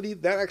vulnerability,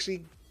 that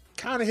actually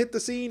kind of hit the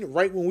scene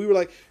right when we were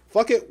like,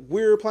 fuck it,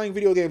 we're playing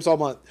video games all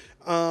month.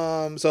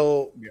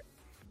 So, yeah.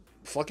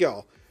 Fuck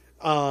y'all.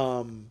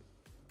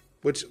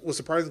 Which was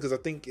surprising because I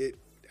think it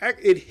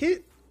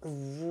hit, I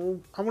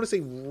want to say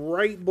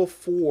right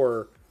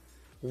before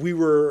we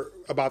were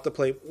about to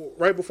play,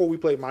 right before we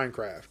played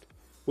Minecraft,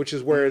 which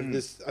is where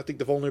I think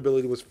the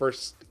vulnerability was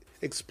first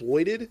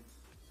exploited.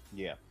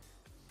 Yeah.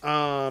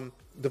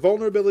 The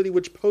vulnerability,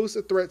 which posed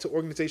a threat to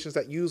organizations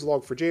that use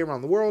Log4j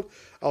around the world,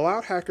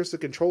 allowed hackers to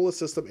control a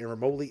system and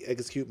remotely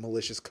execute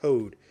malicious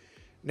code.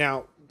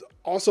 Now,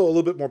 also a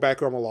little bit more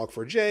background on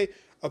Log4j.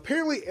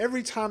 Apparently,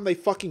 every time they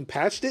fucking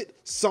patched it,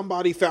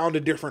 somebody found a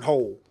different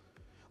hole.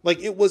 Like,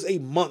 it was a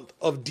month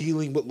of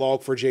dealing with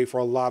Log4j for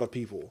a lot of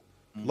people.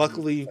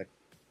 Luckily,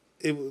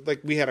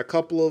 we had a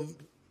couple of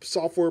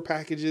software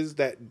packages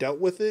that dealt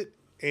with it,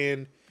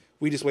 and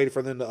we just waited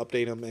for them to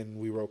update them, and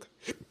we were okay.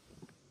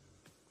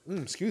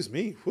 Excuse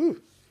me.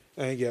 Whew.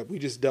 And yeah, we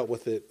just dealt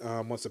with it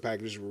once the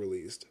packages were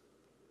released.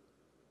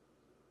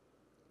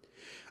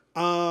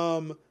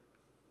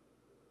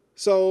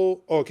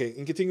 So, okay,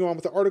 and continue on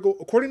with the article.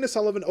 According to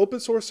Sullivan, open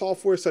source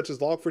software such as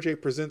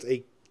Log4j presents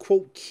a,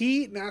 quote,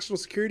 key national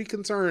security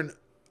concern,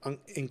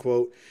 end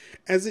quote,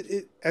 as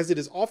it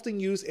is often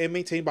used and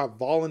maintained by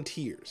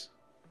volunteers.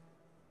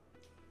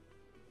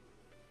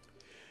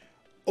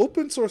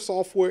 Open source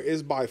software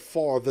is by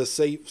far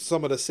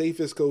some of the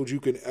safest code you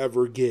can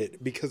ever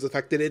get because of the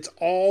fact that it's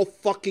all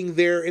fucking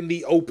there in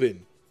the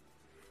open.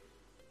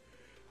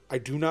 I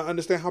do not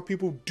understand how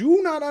people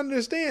do not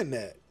understand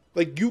that.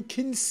 Like, you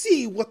can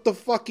see what the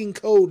fucking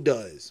code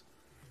does.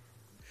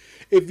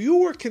 If you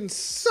were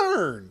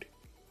concerned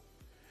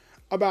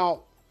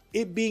about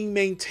it being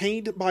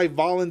maintained by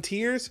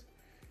volunteers,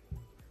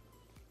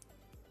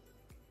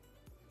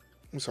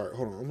 I'm sorry,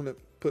 hold on. I'm going to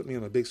put me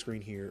on a big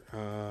screen here.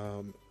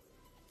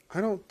 I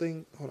don't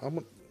think, hold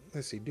on,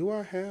 let's see, do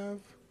I have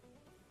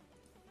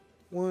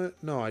one?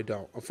 No, I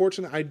don't.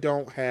 Unfortunately, I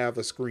don't have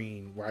a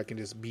screen where I can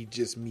just be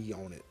just me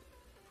on it.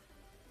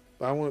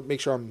 But I want to make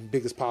sure I'm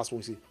big as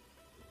possible. See,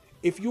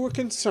 if you were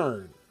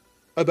concerned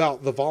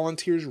about the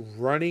volunteers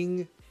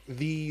running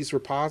these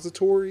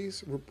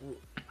repositories,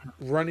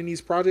 running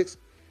these projects,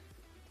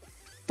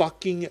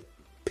 fucking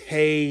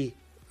pay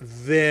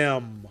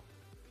them.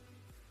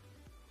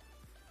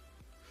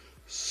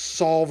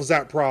 Solves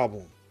that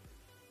problem.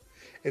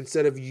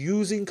 Instead of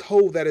using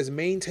code that is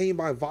maintained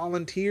by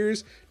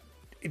volunteers,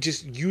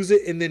 just use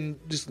it and then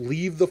just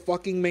leave the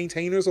fucking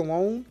maintainers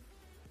alone.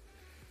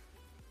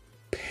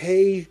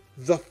 Pay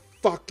the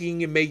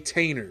fucking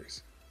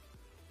maintainers.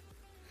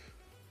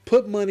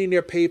 Put money in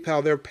their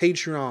PayPal, their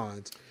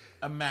Patreons.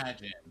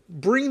 Imagine.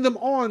 Bring them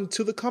on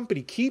to the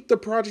company. Keep the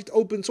project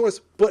open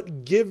source,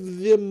 but give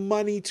them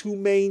money to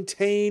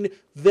maintain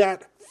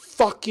that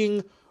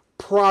fucking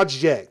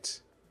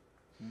project.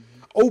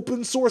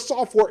 Open source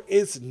software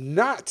is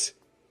not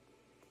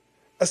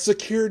a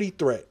security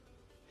threat.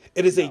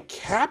 It is a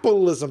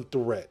capitalism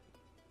threat.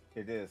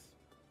 It is.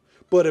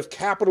 But if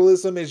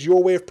capitalism is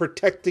your way of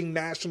protecting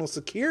national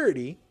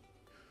security,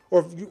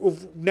 or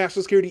if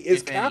national security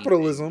is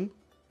capitalism,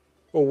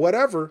 or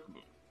whatever,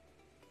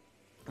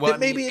 well, then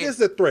maybe it is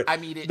a threat. I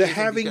mean,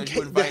 because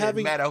you invited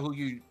Meta, who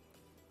you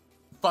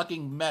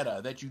fucking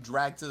Meta, that you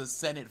dragged to the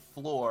Senate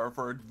floor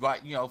for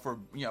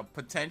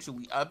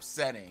potentially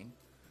upsetting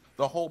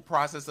the whole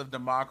process of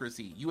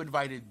democracy. You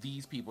invited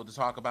these people to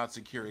talk about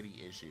security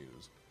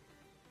issues.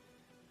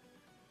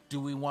 Do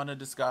we want to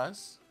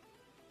discuss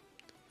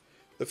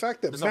the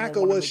fact that Mac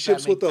OS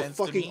ships with a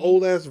fucking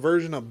old ass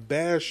version of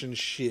Bash and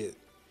shit?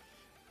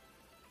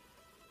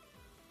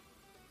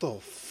 The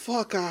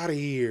fuck out of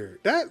here!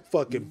 That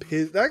fucking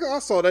pissed. I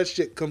saw that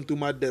shit come through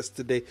my desk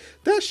today.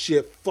 That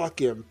shit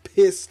fucking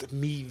pissed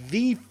me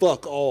the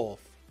fuck off.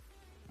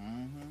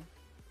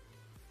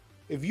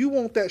 If you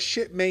want that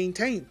shit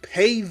maintained,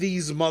 pay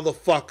these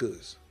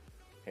motherfuckers.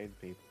 Pay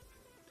the people.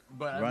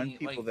 But I mean,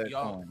 people like,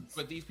 y'all,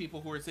 but these people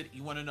who are sitting,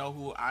 you want to know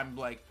who I'm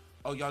like,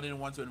 oh, y'all didn't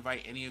want to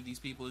invite any of these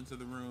people into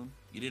the room.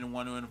 You didn't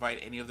want to invite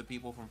any of the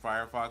people from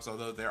Firefox,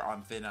 although they're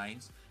on thin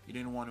ice. You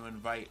didn't want to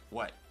invite,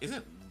 what? Is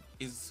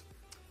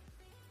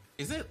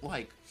it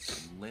like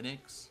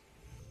Linux?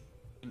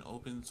 An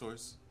open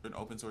source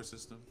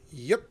system?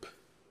 Yep.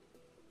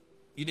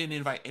 You didn't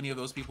invite any of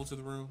those people to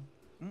the room?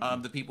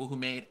 The people who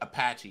made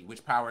Apache,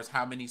 which powers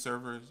how many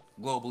servers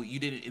globally, you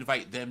didn't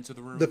invite them to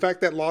the room? The fact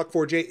that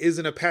Log4j is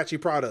an Apache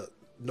product.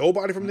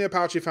 Nobody from the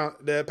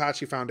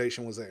Apache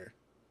Foundation was there.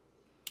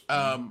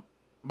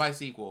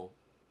 MySQL,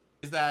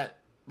 is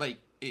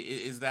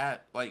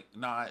that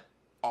not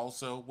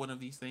also one of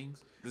these things?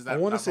 Does that I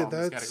want to say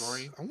that's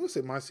category? I want to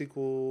say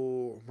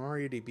MySQL,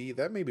 MariaDB.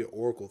 That may be an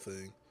Oracle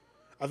thing.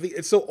 I think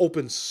it's still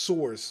open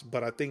source,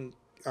 but I think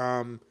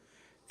it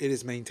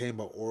is maintained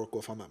by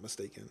Oracle, if I'm not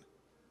mistaken.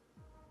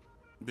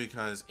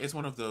 Because it's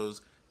one of those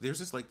there's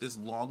just like this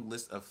long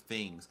list of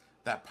things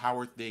that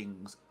power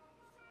things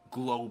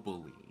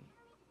globally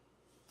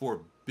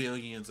for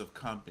billions of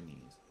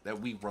companies that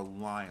we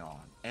rely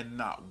on, and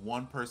not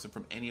one person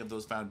from any of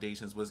those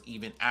foundations was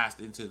even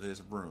asked into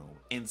this room.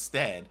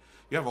 Instead,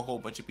 you have a whole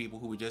bunch of people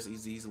who would just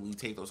as easily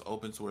take those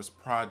open source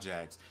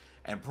projects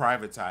and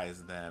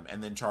privatize them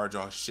and then charge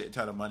a shit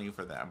ton of money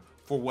for them.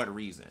 For what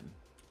reason?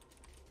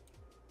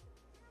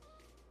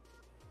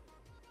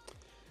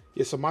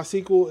 Yeah, so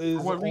MySQL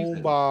is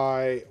owned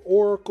by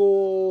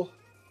Oracle.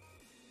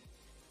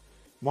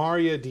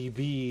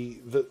 MariaDB,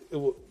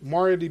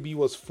 MariaDB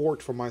was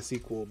forked from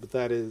MySQL, but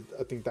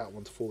I think that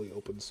one's fully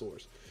open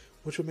source,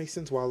 which would make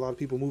sense why a lot of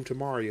people moved to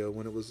Maria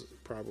when it was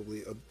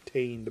probably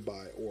obtained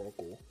by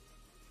Oracle.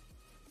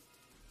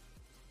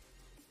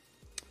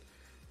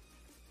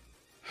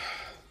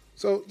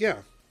 So yeah,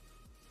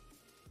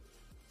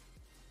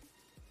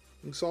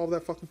 you can solve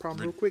that fucking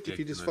problem real quick if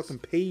you just fucking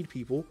paid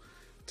people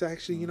to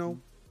actually, you know,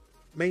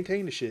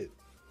 maintain the shit.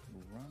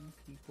 Run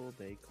people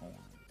they coins.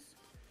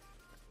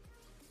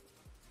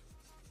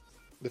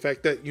 The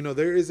fact that, you know,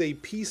 there is a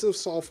piece of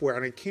software,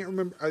 and I can't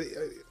remember.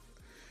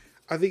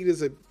 I think it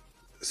is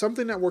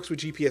something that works with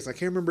GPS. I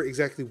can't remember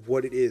exactly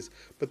what it is,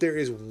 but there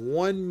is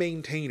one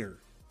maintainer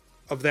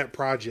of that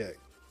project.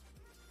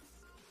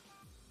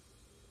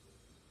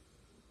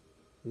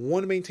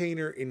 One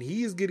maintainer, and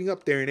he is getting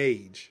up there in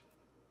age.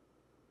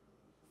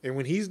 And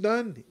when he's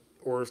done,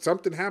 or if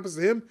something happens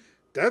to him,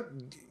 that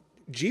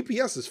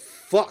GPS is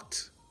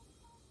fucked.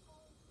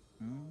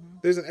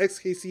 There's an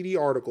XKCD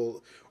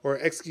article or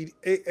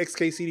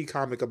XKCD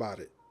comic about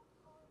it.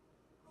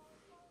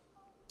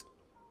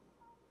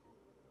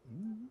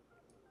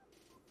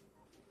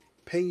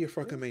 Pay your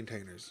fucking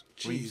maintainers.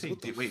 Jeez,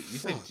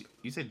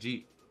 you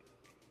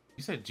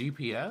said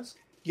GPS?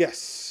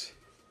 Yes.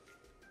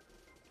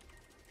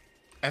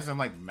 As in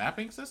like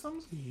mapping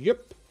systems?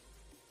 Yep.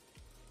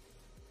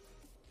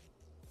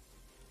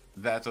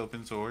 That's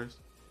open source.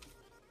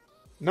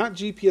 Not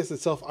GPS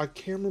itself. I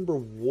can't remember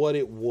what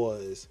it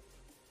was.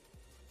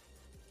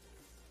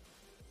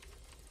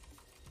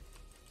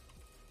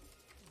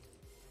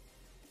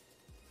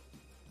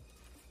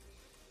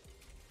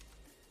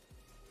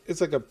 It's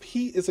like a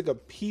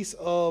piece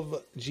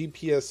of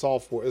GPS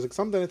software. It's like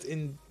something that's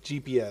in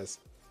GPS.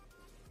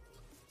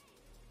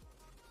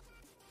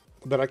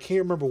 But I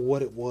can't remember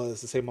what it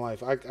was to save my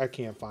life. I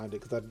can't find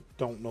it because I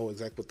don't know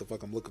exactly what the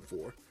fuck I'm looking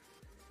for.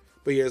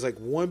 But yeah, it's like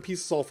one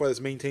piece of software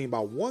that's maintained by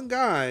one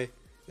guy,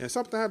 and if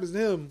something happens to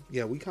him,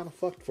 yeah, we kind of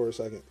fucked for a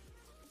second.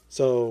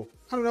 So,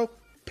 I don't know.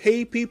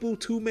 Pay people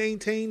to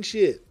maintain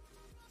shit.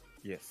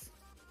 Yes.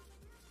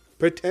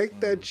 Protect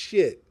that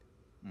shit.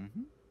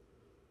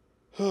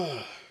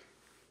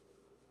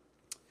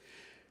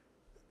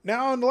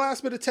 Now, on the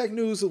last bit of tech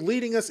news,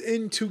 leading us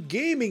into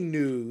gaming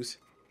news.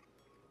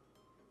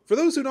 For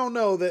those who don't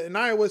know, that in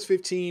iOS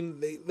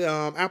 15,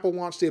 Apple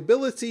launched the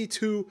ability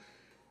to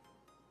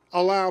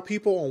allow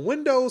people on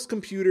Windows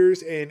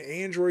computers and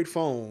Android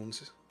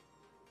phones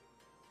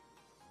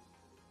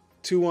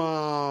to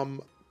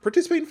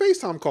participate in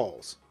FaceTime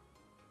calls.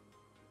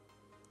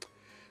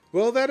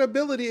 Well, that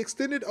ability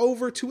extended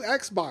over to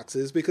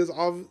Xboxes because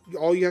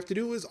all you have to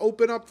do is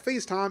open up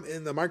FaceTime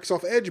in the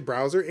Microsoft Edge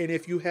browser, and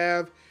if you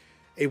have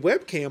a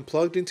webcam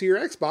plugged into your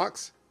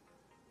Xbox,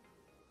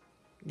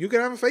 you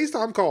can have a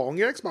FaceTime call on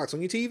your Xbox,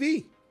 on your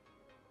TV.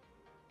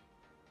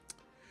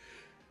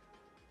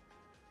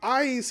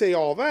 I say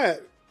all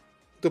that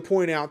to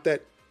point out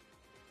that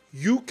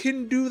you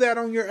can do that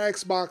on your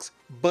Xbox,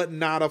 but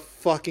not a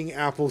fucking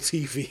Apple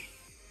TV.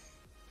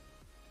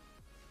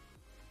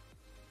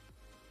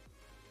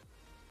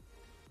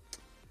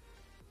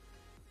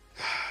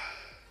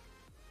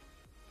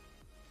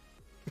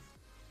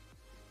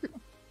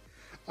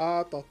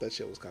 I thought that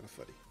shit was kind of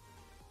funny.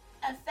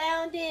 I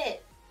found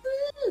it.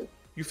 Woo!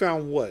 You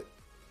found what?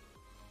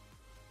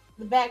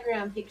 The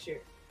background picture.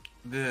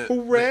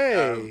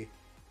 Hooray!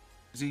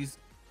 She's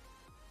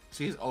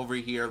over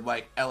here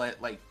like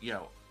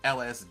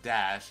LS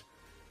dash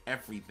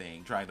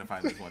everything trying to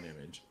find this one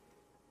image.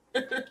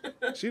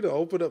 She'd have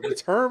opened up the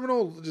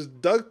terminal,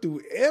 just dug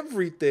through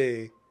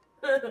everything.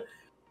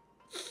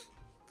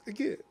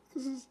 Again,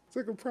 it's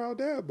like a proud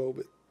dad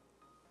moment.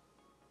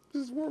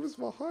 This warms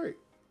my heart.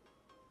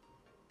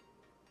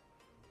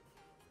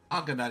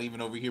 Anka not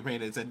even over here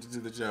paying attention to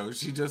the joke.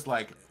 She just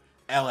like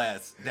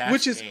LS dash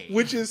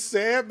which is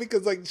sad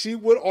because like she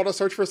went on a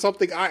search for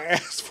something I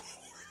asked for.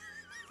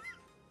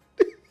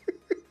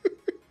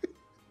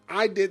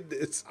 I did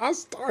this. I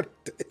started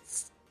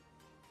this.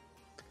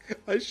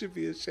 I should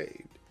be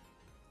ashamed.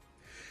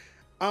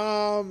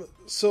 The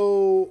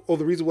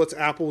reason what's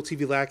Apple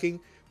TV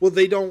lacking? Well,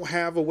 they don't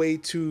have a way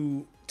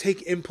to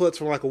take inputs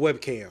from like a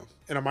webcam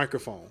and a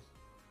microphone.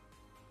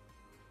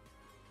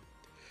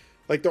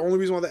 Like, the only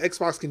reason why the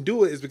Xbox can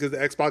do it is because the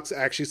Xbox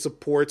actually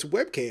supports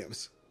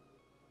webcams.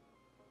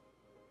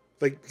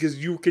 Like,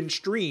 because you can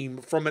stream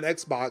from an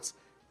Xbox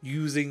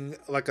using,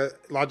 like, a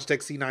Logitech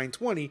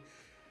C920,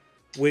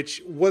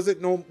 which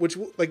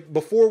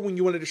before when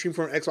you wanted to stream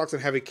from an Xbox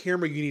and have a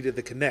camera, you needed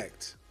to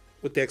connect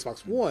with the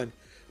Xbox One.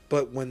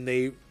 But when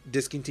they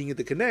discontinued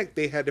the Kinect,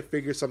 they had to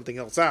figure something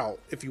else out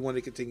if you want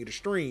to continue to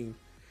stream.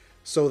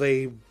 So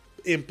they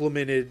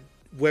implemented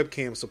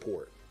webcam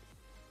support.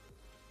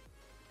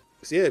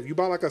 So yeah, if you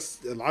buy like a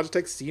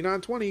Logitech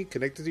C920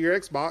 connected to your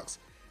Xbox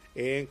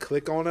and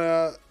click on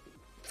a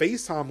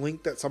FaceTime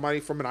link that somebody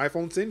from an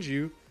iPhone sends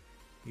you,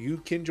 you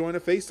can join a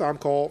FaceTime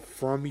call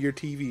from your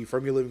TV,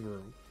 from your living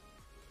room.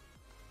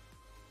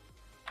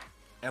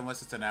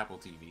 Unless it's an Apple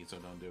TV, so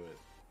don't do it.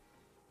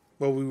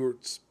 Well, we were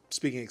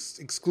speaking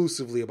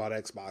exclusively about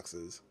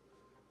Xboxes.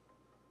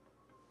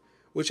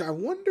 Which I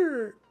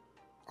wonder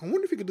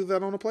if you could do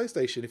that on a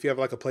PlayStation, if you have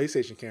like a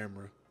PlayStation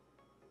camera.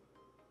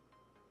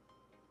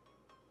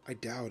 I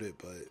doubt it,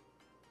 but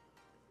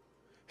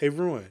hey,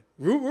 Ruin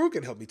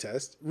can help me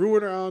test.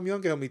 Ruin or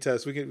Young can help me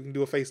test. We can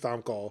do a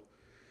FaceTime call.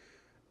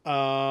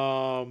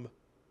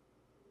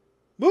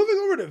 Moving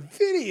over to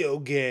video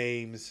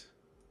games.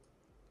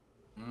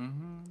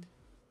 Mm-hmm.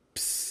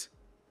 Psst,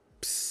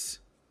 psst.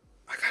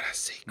 I got a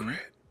secret.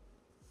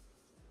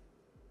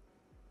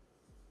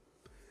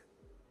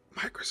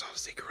 Microsoft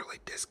secretly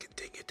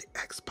discontinued the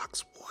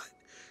Xbox One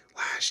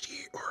last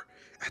year, or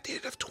at the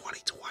end of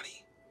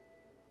 2020.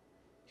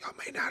 Y'all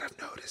may not have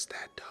noticed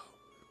that though,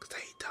 because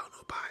they ain't tell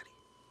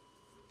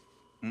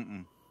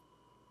nobody.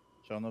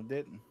 Sure enough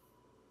didn't.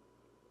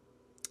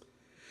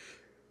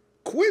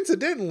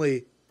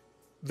 Coincidentally,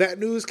 that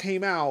news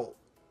came out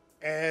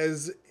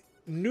as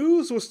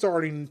news was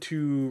starting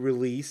to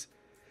release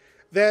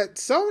that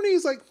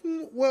Sony's like,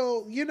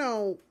 well, you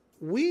know,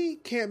 we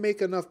can't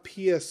make enough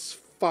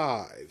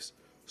PS5s.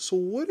 So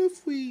what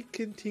if we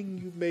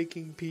continue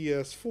making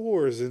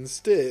PS4s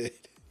instead?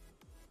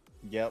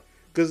 Yep.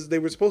 Because they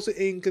were supposed to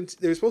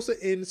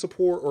end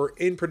support or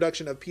end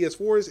production of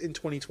PS4s in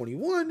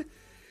 2021.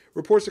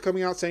 Reports are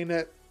coming out saying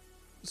that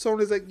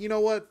Sony's like, you know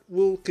what?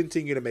 We'll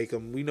continue to make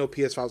them. We know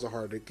PS5s are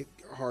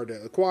hard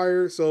to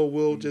acquire, so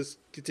we'll just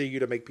continue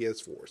to make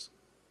PS4s.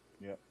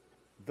 Yep.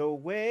 The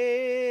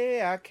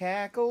way I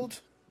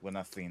cackled when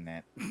I seen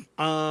that.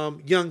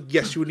 Young,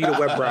 yes, you would need a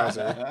web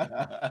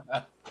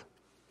browser.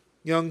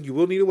 Young, you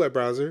will need a web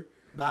browser.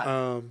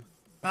 Not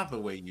the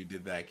way you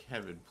did that,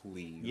 Kevin,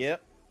 please.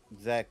 Yep,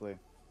 exactly.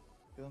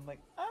 Feeling like,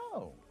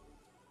 oh.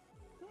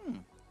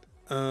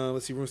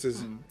 Let's see, Room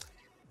says,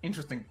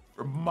 Interesting,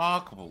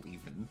 remarkable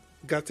even.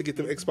 got to get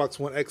the Xbox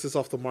One X's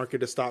off the market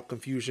to stop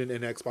confusion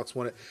in Xbox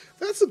One.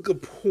 That's a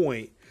good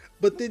point.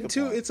 But then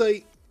too, it's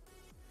like,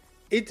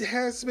 it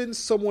has been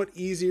somewhat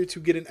easier to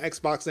get an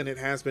Xbox than it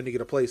has been to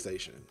get a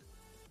PlayStation.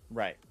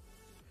 Right.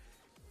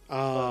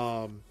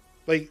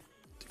 Like,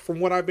 from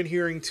what I've been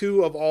hearing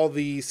too of all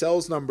the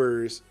sales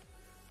numbers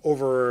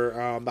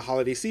over the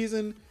holiday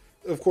season,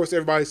 of course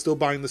everybody's still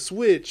buying the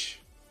Switch,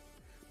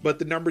 but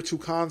the number 2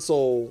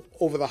 console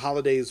over the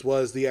holidays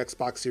was the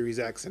Xbox Series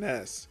X and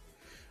S.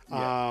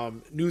 Yeah.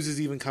 News has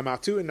even come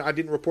out too, and I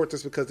didn't report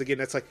this because again,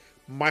 it's like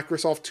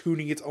Microsoft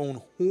tuning its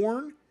own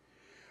horn,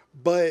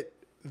 but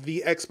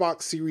the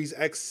Xbox Series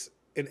X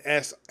and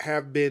S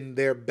have been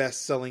their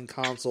best-selling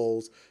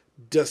consoles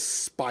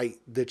despite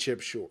the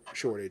chip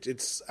shortage.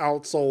 It's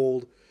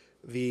outsold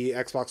the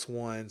Xbox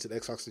Ones and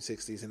Xbox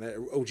 360s and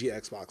OG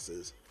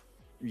Xboxes.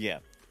 Yeah.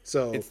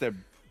 So it's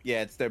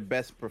their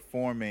best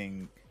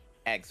performing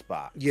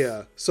Xbox.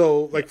 Yeah.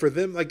 So like for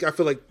them, like I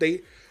feel like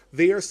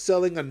they are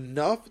selling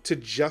enough to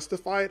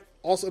justify it.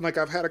 Also, and like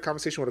I've had a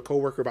conversation with a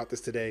coworker about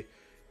this today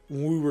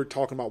when we were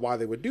talking about why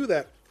they would do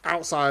that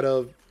outside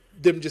of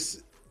them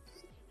just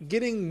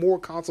getting more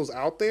consoles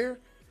out there.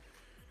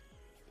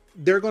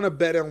 They're going to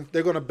bet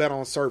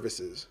on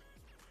services.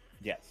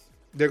 Yes.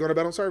 They're going to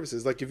bet on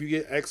services. Like if you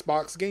get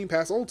Xbox Game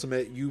Pass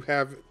Ultimate, you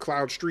have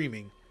cloud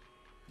streaming.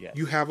 Yes.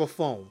 You have a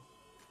phone.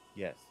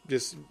 Yes.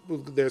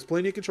 There's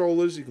plenty of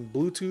controllers. You can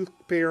Bluetooth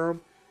pair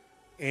them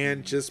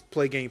and just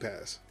play Game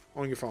Pass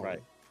on your phone.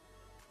 Right.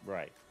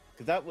 Right.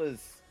 Because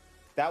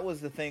that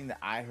was the thing that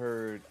I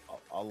heard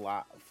a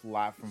lot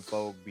from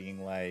folk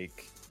being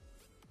like,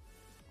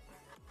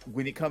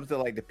 when it comes to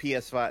like the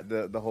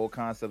PS5, the whole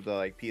concept of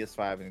like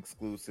PS5 and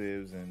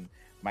exclusives and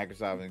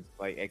Microsoft and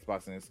like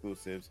Xbox and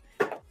exclusives,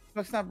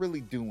 Xbox is not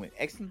really doing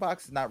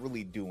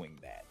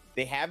that.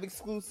 They have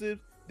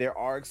exclusives. There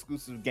are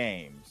exclusive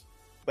games,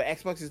 but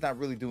Xbox is not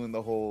really doing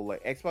the whole,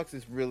 like Xbox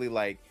is really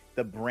like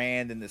the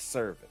brand and the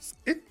service.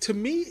 To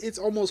me, it's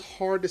almost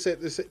hard to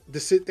sit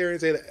there and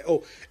say that,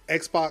 oh,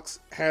 Xbox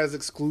has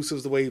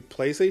exclusives the way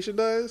PlayStation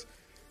does.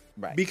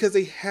 Right. Because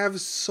they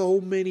have so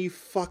many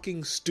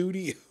fucking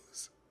studios.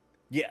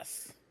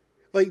 Yes.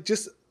 Like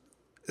just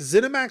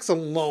ZeniMax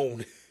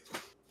alone.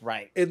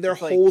 Right. And their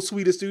whole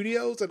suite of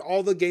studios and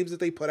all the games that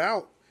they put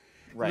out.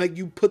 Right. And like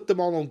you put them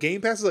all on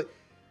Game Pass. It's like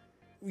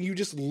you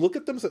just look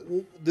at them and say,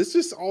 well, this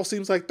just all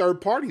seems like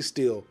third party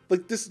still.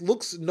 Like this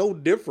looks no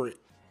different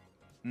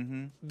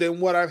than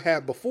what I've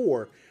had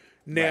before.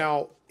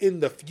 Now,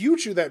 in the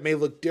future, that may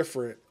look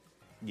different.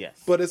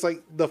 Yes. But it's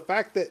like the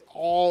fact that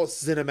all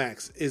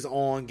ZeniMax is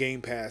on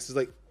Game Pass is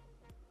like,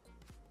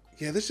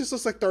 yeah, this just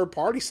looks like third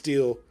party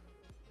still.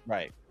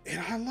 Right.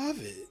 And I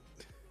love it.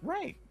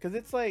 Right. Because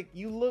it's like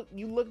you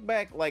look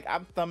back, like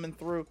I'm thumbing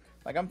through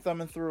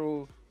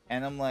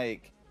And I'm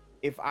like,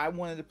 if I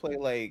wanted to play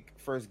like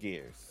first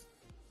gears,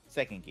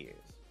 second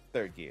gears,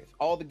 third gears,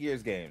 all the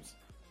gears games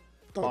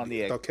on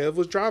the thought Kev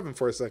was driving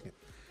for a second.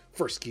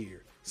 First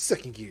gear,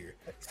 second gear,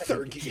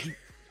 third gear.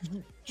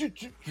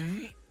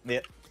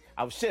 Yep,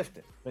 I was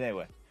shifting. But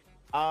anyway,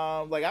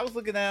 like I was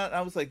looking at,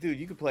 I was like, dude,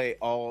 you can play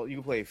all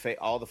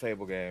the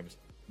Fable games.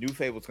 New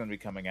Fable's gonna be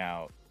coming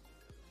out,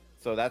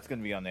 so that's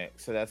gonna be on the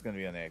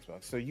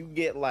Xbox. So you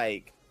get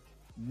like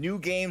new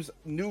games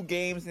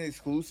and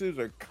exclusives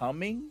are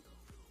coming.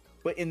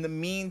 But in the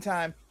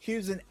meantime,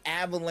 here's an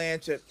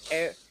avalanche of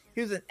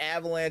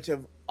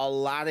a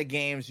lot of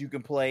games you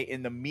can play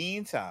in the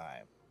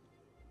meantime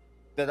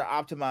that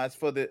are optimized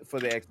for the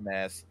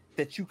XNES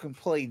that you can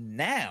play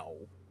now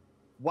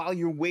while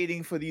you're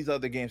waiting for these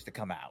other games to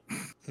come out.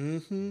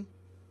 Mm-hmm.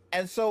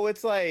 And so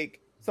it's like,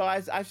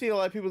 I see a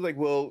lot of people like,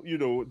 well, you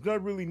know, it's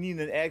not really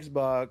needing an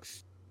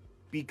Xbox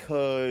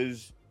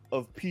because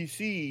of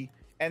PC,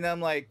 and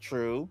I'm like,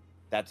 true,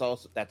 that's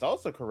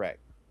also correct,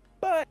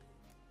 but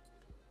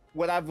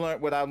what I've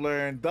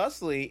learned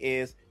thusly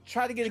is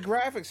try to get a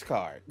graphics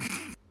card.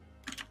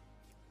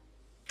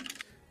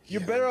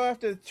 You're better off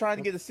to trying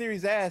to get a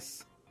Series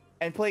S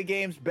and play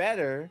games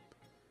better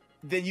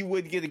than you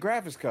would get a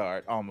graphics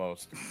card,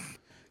 almost.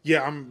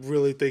 Yeah, I'm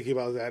really thinking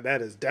about that.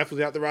 That is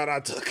definitely not the route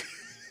I took.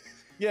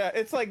 Yeah,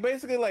 it's like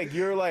basically like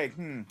you're like,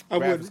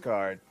 graphics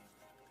card.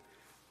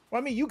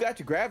 Well, I mean, you got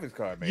your graphics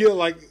card, man. Yeah,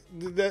 like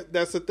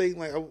that's the thing.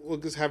 Like I was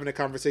just having a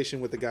conversation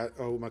with the guy,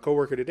 my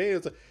coworker today.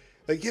 It's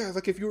like, yeah,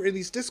 like if you're in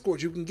these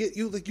Discords, you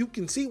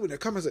can see when they're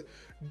coming. I said,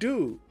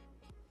 dude,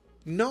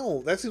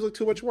 no, that seems like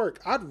too much work.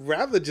 I'd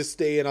rather just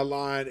stay in a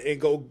line and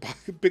go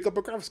pick up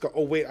a graphics card.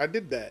 Oh wait, I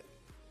did that.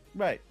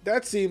 Right.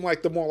 That seemed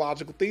like the more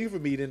logical thing for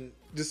me than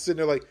just sitting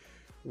there like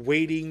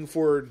waiting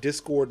for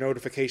Discord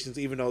notifications.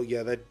 Even though,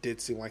 yeah, that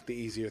did seem like the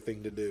easier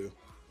thing to do.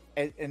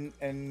 And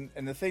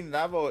the thing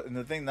that I've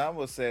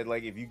always said,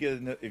 like if you get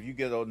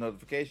a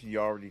notification,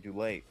 you're already too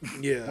late.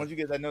 Yeah. Once you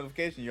get that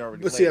notification, you're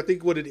already. But late. See, I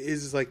think what it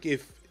is like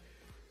if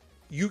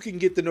you can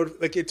get the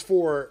like it's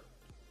for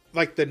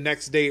like the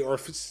next day or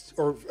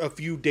a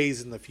few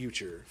days in the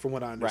future, from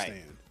what I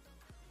understand.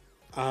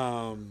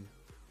 Right.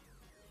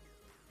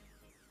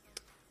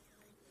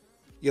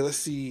 Yeah, let's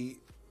see.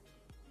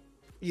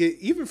 Yeah,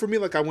 even for me,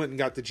 like I went and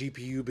got the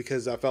GPU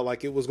because I felt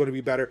like it was going to be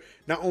better,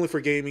 not only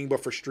for gaming,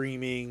 but for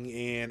streaming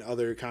and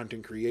other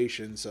content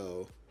creation.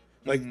 So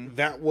like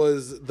that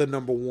was the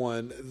number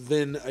one,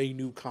 then a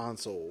new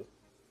console.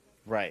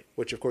 Right.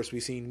 Which of course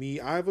we've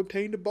seen I've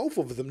obtained both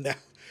of them now.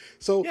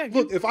 So yeah,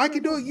 look, if I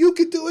can do it, you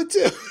can do it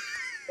too.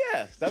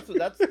 Yeah, that's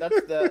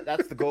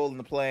the goal and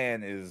the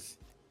plan is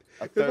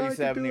a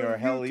 3070 or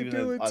hell even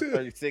a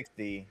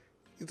 3060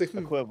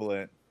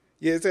 equivalent.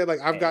 Yeah, it's like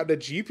I've gotten a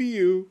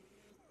GPU,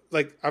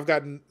 like I've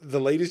gotten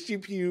the latest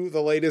GPU,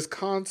 the latest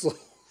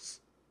consoles.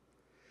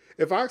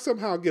 If I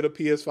somehow get a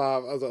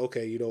PS5, I was like,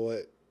 okay, you know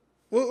what?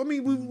 Well, I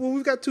mean,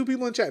 we've got two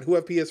people in chat who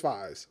have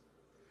PS5s.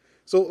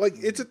 So, like,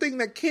 it's a thing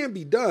that can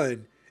be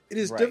done. It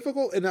is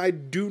difficult, and I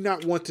do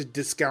not want to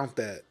discount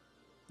that.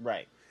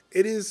 Right.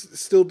 It is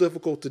still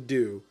difficult to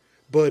do,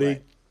 but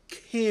it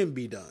can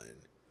be done.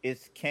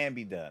 It can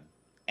be done.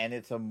 And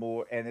it's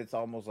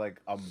almost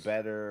like a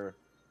better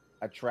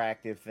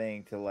attractive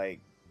thing to, like,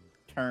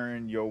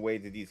 turn your way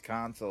to these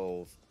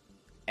consoles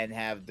and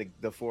have the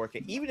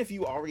 4K. Even if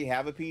you already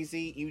have a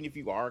PC, even if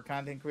you are a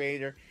content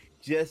creator,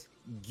 just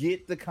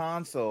get the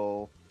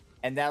console,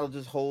 and that'll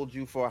just hold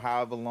you for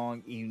however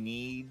long you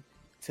need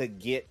to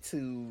get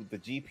to the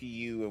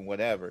GPU and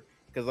whatever.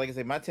 Because like I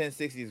said, my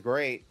 1060 is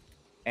great,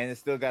 and it's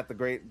still got the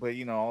great, but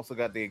you know, also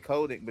got the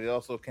encoding, but it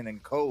also can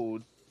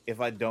encode if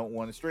I don't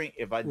want to stream,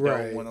 if I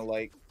don't want to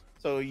like.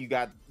 So you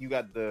got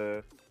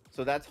the,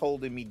 so that's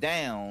holding me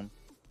down,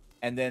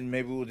 and then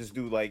maybe we'll just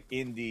do like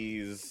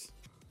indies,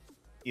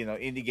 you know,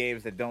 indie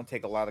games that don't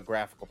take a lot of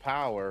graphical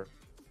power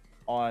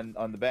on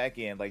the back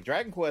end. Like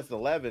Dragon Quest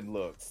 11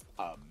 looks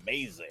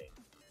amazing,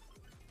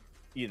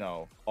 you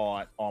know,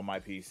 on my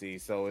PC.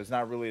 So it's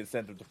not really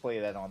incentive to play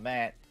that on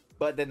that,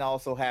 but then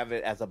also have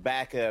it as a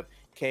backup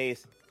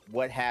case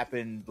what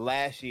happened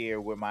last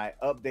year where my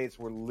updates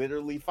were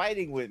literally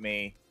fighting with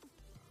me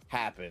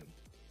happened.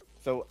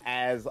 So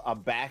as a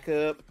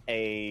backup,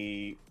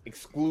 a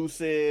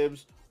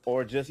exclusives,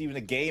 or just even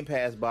a Game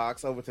Pass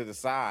box over to the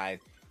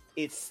side,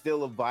 it's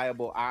still a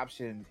viable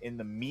option in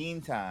the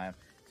meantime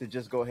to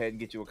just go ahead and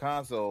get you a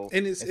console.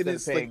 And it's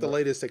like the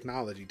latest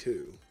technology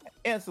too.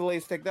 And it's the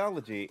latest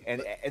technology,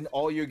 and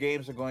all your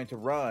games are going to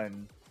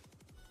run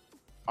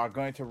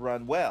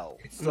well.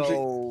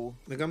 So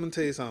like I'm gonna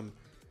tell you something.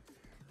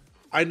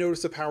 I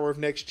noticed the power of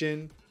next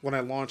gen when I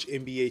launched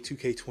NBA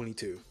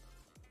 2K22.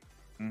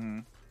 Mm-hmm.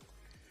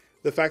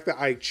 The fact that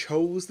I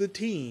chose the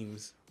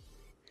teams,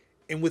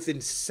 and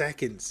within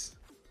seconds,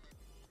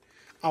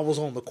 I was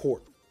on the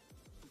court.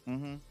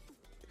 Mm-hmm.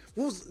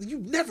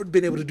 You've never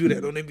been able to do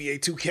that on NBA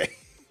 2K.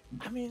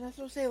 I mean, that's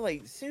what I'm saying.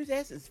 Like, Series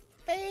S is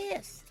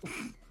fast.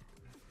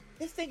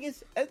 This thing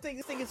is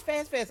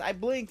fast. I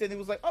blinked and it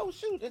was like, oh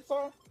shoot, it's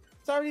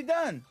already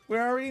done.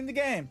 We're already in the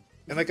game.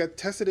 And like I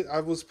tested it, I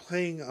was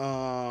playing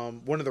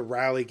one of the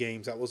rally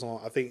games that was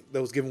on. I think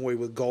that was given away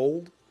with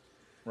gold,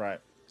 Right.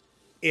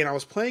 and I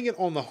was playing it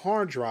on the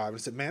hard drive. And I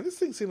said, "Man, this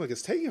thing seems like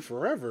it's taking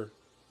forever."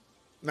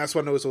 And that's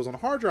when I noticed it was on the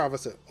hard drive. I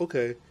said,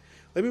 "Okay,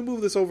 let me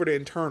move this over to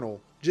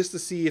internal just to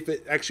see if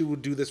it actually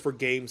would do this for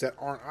games that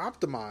aren't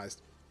optimized."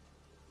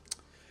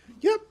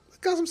 Yep,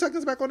 got some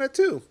seconds back on that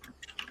too.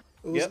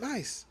 It was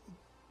nice,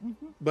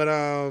 but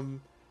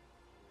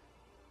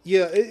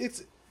yeah,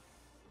 it's.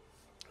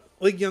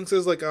 Like Young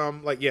says, like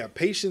yeah,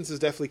 patience is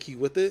definitely key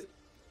with it.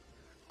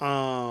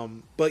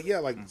 But yeah,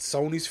 like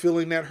Sony's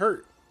feeling that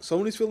hurt.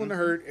 Sony's feeling the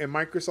hurt, and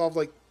Microsoft's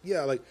like,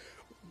 yeah, like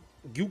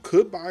you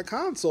could buy a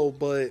console,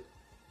 but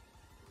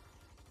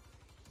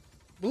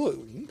look,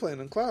 you can play it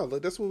on cloud.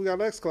 Like that's what we got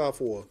XCloud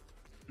for.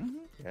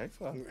 Yeah,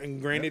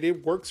 And granted,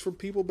 it works for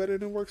people better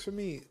than it works for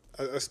me.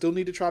 I still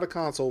need to try the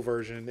console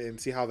version and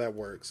see how that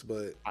works.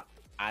 But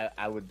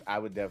I would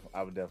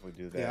definitely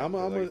do that. yeah, I'm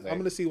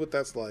gonna see what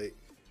that's like.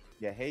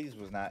 Yeah, Hades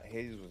was not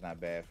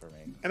bad for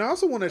me. And I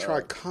also want to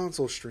try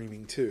console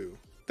streaming too.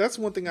 That's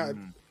one thing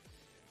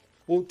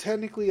well,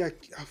 technically, I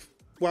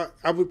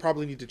would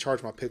probably need to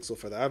charge my Pixel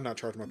for that. I've not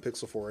charged my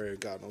Pixel for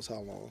God knows how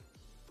long.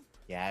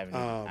 Yeah,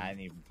 I hadn't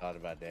even thought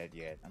about that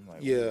yet. I'm like,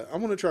 yeah, I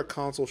want to try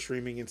console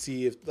streaming and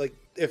see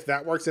if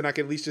that works, then I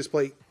can at least just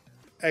play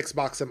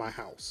Xbox in my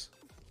house.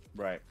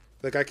 Right.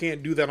 Like I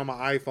can't do that on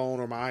my iPhone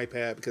or my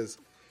iPad because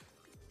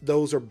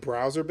those are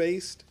browser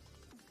based.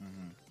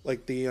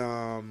 Like the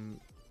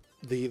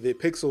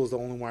Pixel is the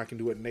only one I can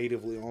do it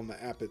natively on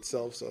the app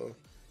itself. So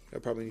I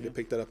probably need to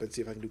pick that up and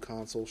see if I can do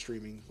console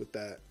streaming with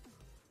that.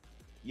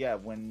 Yeah,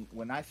 when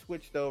I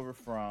switched over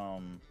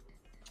from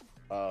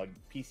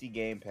PC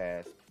Game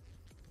Pass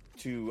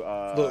to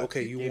look,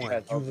 okay, you Game won.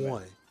 Pass You Ultimate.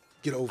 won.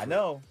 Get over I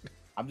know.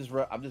 I'm just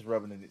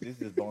rubbing it. This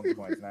is bonus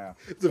points now.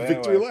 It's a But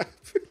victory anyway, lap.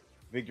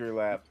 Victory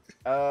lap.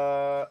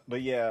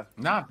 But yeah,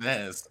 Not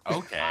this.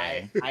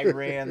 Okay. I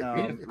ran So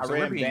I we're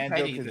ran being Banjo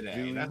petty today.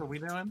 Kazooie. That's what we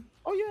doing?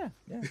 Oh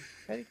yeah,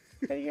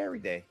 petty every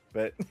day.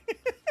 But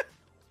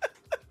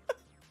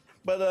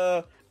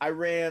but I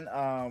ran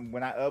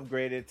when I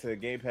upgraded to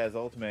Game Pass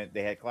Ultimate,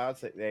 they had cloud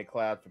for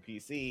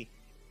PC,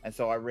 and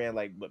so I ran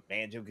like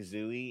Banjo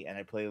Kazooie, and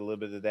I played a little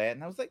bit of that,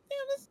 and I was like, damn,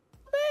 this is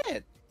not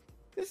bad.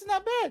 This is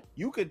not bad.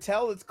 You could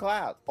tell it's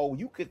cloud. Oh,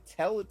 you could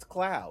tell it's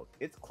cloud.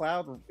 It's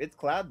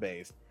cloud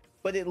based,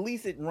 but at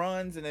least it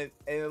runs and it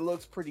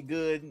looks pretty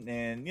good,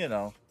 and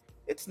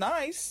it's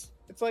nice.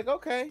 It's like,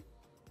 okay,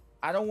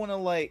 I don't want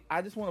to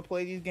I just want to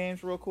play these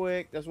games real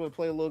quick. Just want to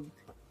play a little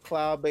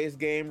cloud-based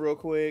game real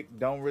quick.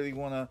 Don't really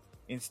want to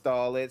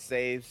install it,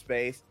 save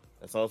space.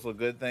 That's also a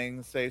good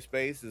thing. Save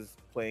space is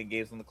playing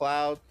games on the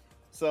cloud.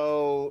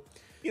 So,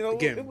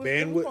 Again, it was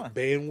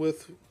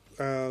bandwidth.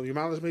 Your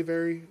mileage may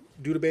vary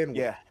due to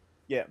bandwidth.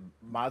 Yeah.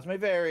 Mods may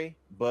vary,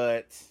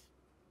 but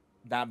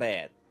not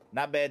bad.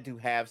 Not bad to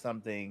have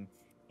something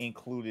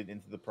included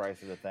into the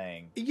price of the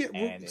thing. Yeah.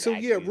 And So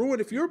yeah, Ruin.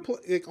 If you're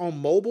on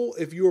mobile,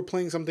 if you were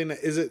playing something that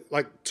isn't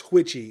like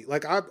twitchy,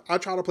 like I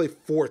try to play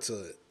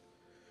Forza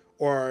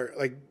or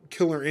like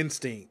Killer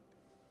Instinct,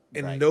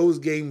 and Right. those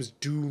games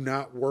do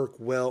not work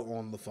well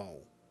on the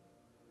phone.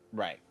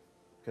 Right.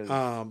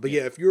 But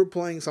yeah, if you're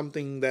playing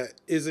something that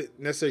isn't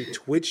necessarily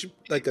Twitch,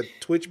 like a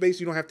Twitch base,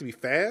 you don't have to be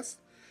fast.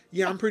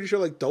 Yeah, I'm pretty sure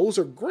like those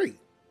are great.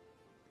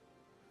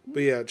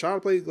 But yeah, try to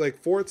play like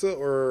Forza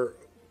or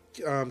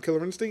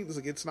Killer Instinct.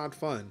 It's not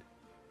fun.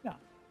 No.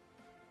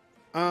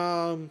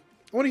 I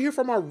want to hear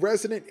from our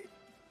resident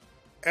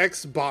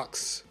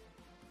Xbox,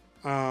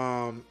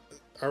 our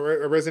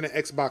resident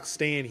Xbox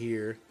stan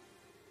here.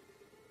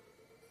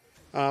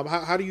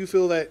 How do you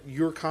feel that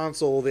your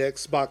console, the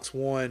Xbox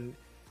One,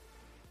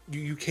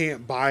 you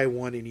can't buy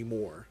one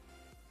anymore?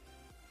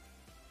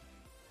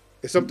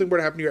 If something were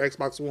to happen to your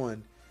Xbox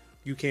One,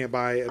 you can't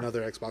buy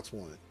another Xbox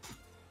One.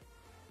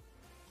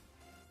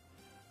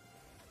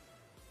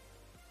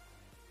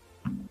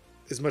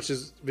 As much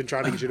as been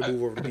trying to get you to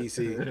move over to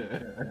PC.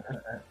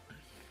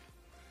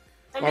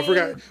 I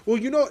forgot.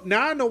 Well,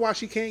 now I know why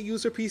she can't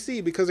use her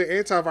PC, because her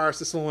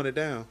antivirus is slowing it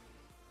down.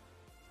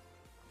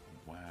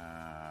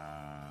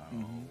 Wow.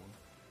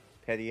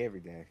 Petty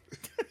every day.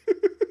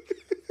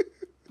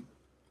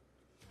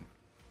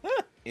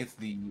 It's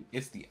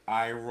the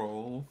eye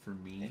roll for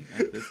me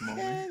at this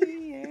moment.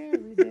 Petty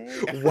every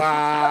day.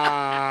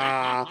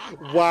 Wow.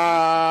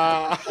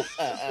 Wow.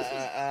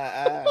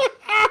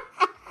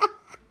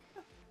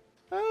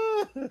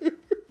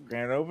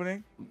 Grand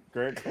opening.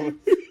 Grand close.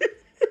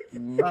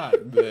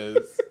 Not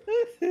this.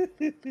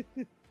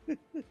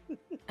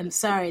 I'm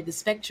sorry, the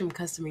Spectrum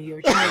customer you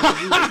were trying to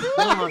reach is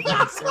no longer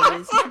in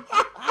service.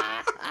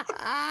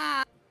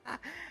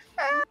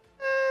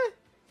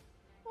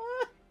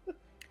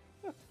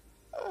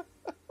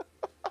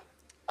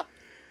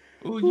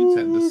 Ooh, you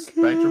said the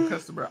Spectrum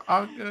customer.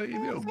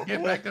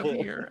 Get back up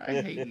here.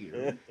 I hate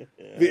you.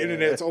 The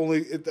internet's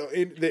only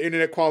the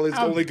internet quality is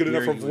How only good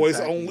enough dare for you voice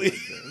attack me only. like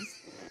this?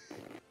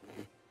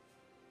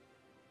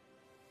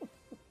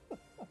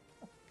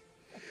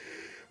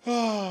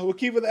 We'll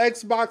keep the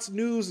Xbox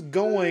news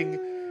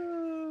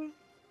going.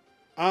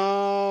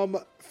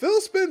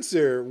 Phil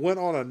Spencer went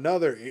on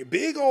another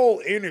big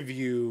old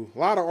interview. A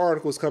lot of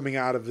articles coming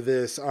out of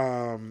this.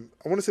 I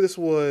want to say this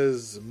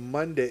was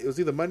Monday. It was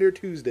either Monday or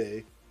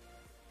Tuesday.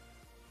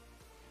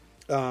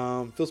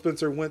 Phil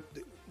Spencer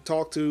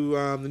talked to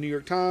the New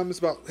York Times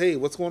about, hey,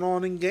 what's going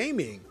on in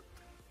gaming?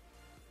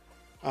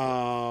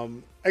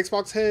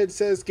 Xbox head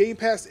says Game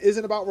Pass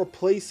isn't about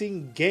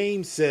replacing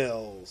game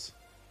sales.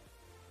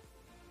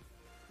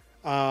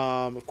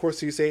 Of course,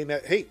 he's saying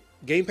that, hey,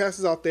 Game Pass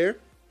is out there,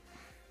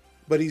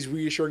 but he's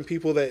reassuring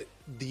people that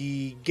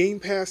the Game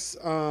Pass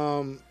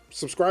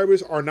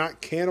subscribers are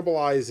not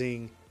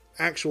cannibalizing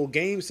actual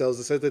game sales.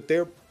 It says that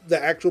they're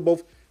the actual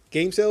both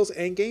game sales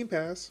and Game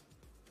Pass,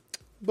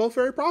 both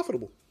very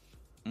profitable.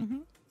 Mm-hmm.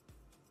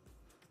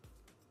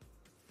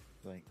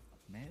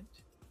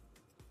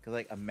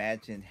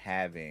 Imagine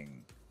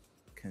having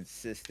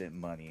consistent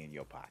money in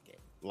your pocket,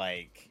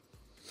 like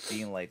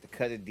being like to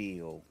cut a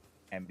deal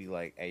and be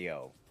like, "Hey,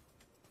 yo,"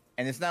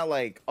 and it's not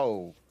like,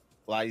 oh,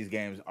 a lot of these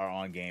games are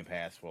on Game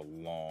Pass for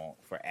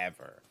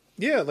forever.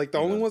 Yeah, like the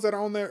only ones that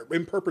are on there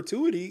in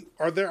perpetuity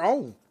are their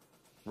own,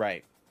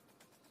 right?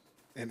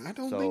 And I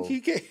don't think he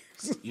cares.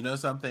 You know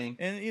something?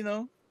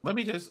 And let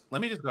me just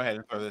go ahead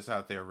and throw this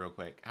out there real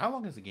quick. How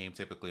long is the game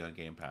typically on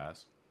Game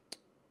Pass?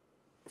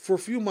 For a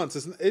few months.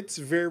 It's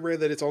very rare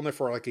that it's on there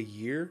for like a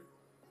year.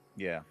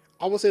 Yeah.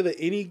 I will say that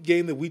any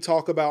game that we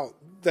talk about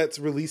that's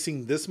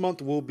releasing this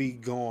month will be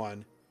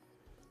gone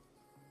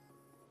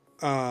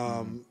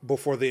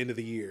before the end of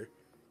the year.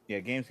 Yeah,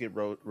 games get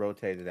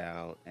rotated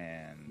out,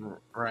 and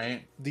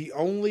right. The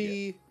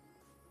only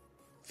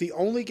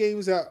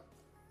games that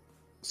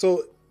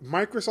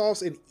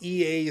Microsoft's and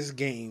EA's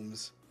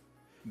games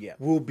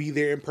will be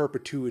there in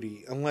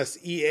perpetuity unless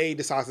EA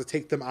decides to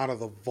take them out of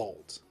the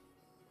vault.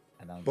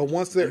 But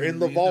once they're in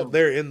the vault,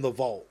 they're in the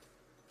vault.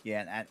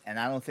 Yeah, and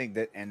I don't think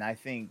that, and I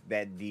think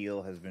that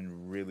deal has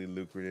been really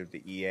lucrative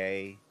to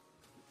EA,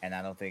 and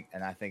I think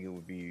it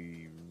would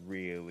be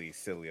really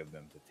silly of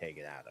them to take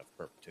it out of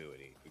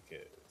perpetuity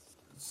because.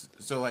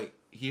 So, like,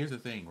 here's the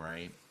thing,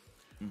 right?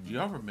 Mm-hmm. Do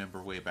y'all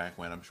remember way back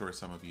when? I'm sure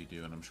some of you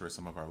do, and I'm sure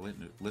some of our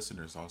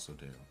listeners also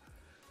do.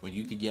 When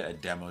you could get a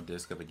demo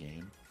disc of a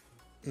game.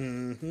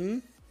 Mm-hmm.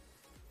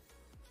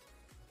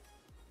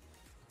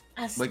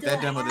 Like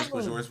that demo disc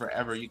was yours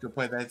forever. You could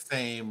play that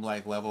same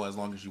level as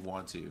long as you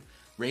want to.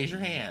 Raise your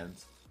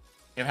hands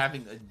if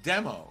having a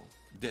demo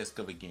disc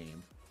of a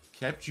game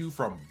kept you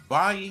from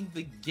buying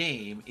the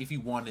game if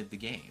you wanted the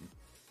game.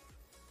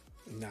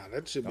 Nah,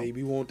 that should make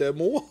me want that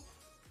more.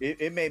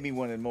 It made me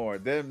want it more.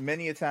 There are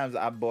many a times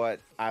I've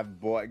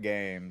bought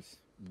games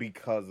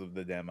because of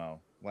the demo.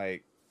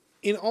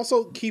 And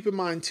also keep in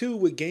mind too,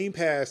 with Game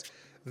Pass,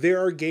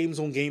 there are games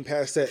on Game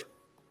Pass that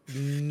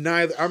I'm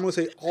going to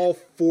say all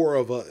four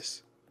of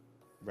us.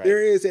 Right.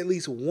 There is at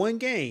least one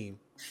game,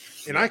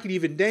 and I can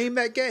even name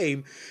that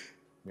game,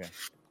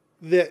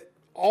 that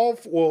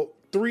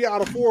 3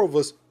 out of 4 of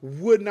us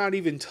would not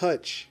even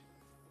touch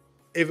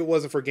if it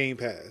wasn't for Game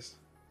Pass.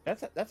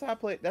 That's how I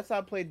played. That's how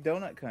I played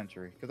Donut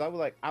Country, because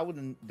I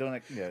wouldn't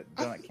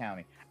Donut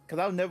County, because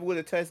I never would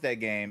have touched that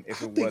game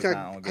if it was not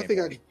on Game Pass. I think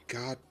I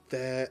got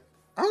that.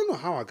 I don't know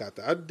how I got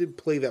that. I did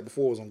play that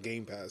before it was on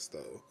Game Pass,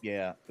 though.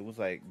 Yeah, it was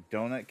like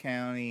Donut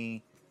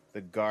County,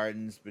 The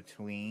Gardens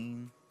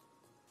Between,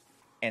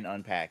 and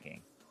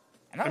Unpacking.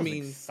 And I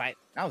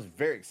was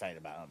very excited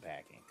about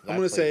Unpacking. I'm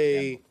going to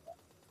say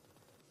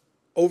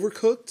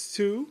Overcooked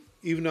 2,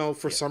 even though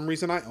for some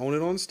reason I own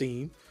it on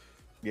Steam.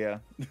 Yeah.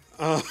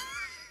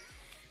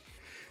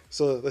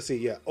 So let's see.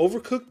 Yeah,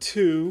 Overcooked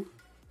 2.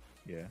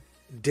 Yeah.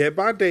 Dead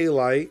by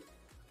Daylight.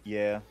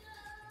 Yeah.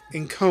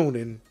 And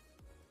Conan.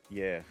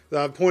 Yeah.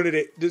 I pointed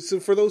it. So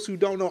for those who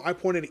don't know, I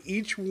pointed at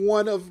each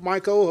one of my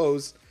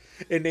co-hosts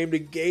and named a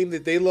game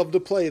that they love to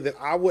play that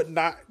I would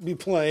not be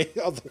playing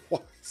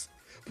otherwise.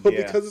 But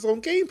because it's on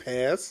Game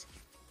Pass,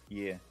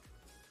 I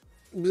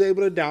was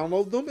able to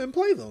download them and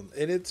play them,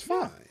 and it's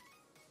fine.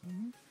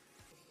 Mm-hmm.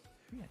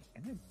 Yeah,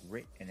 and they're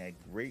great, and had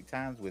great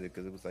times with it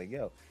because it was like,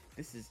 yo,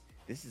 this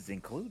is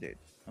included.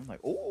 I'm like,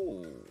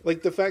 oh,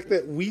 like the fact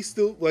that we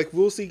still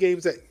we'll see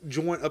games that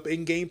join up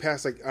in Game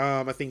Pass.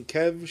 I think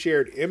Kev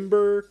shared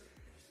Ember.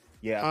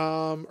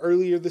 Yeah.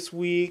 Earlier this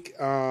week,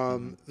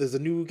 there's a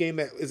new game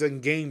that is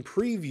in game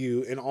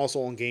preview and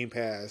also on Game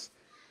Pass.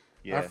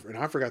 Yeah. And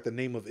I forgot the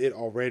name of it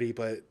already,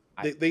 but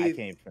I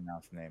can't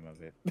pronounce the name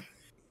of it.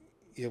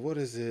 Yeah, what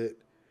is it?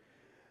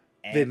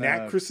 The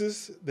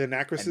Anacrusis. The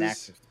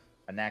Anacrusis.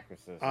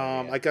 Anacrusis.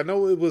 I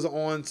know it was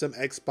on some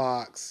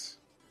Xbox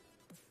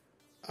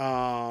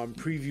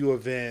preview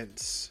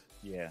events.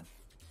 Yeah.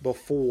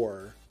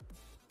 Before.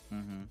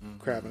 Mm-hmm.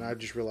 Crap, and I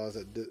just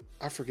realized that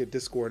I forget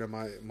Discord on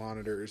my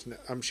monitors.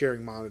 I'm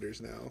sharing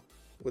monitors now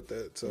with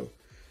that, so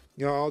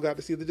all got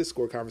to see the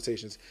Discord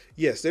conversations.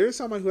 Yes, there is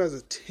someone who has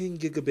a 10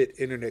 gigabit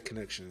internet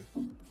connection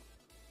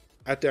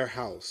at their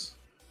house,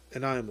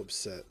 and I am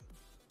upset.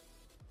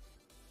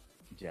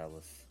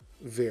 Jealous.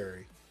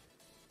 Very.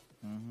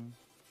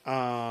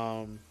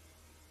 Mm-hmm.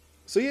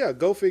 So yeah,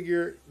 go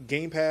figure.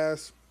 Game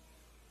Pass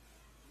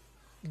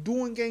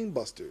doing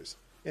gangbusters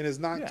and is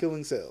not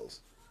killing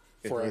sales.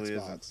 for really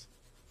Xbox.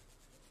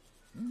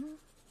 Mhm.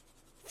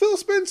 Phil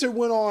Spencer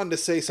went on to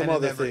say some And it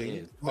other never thing.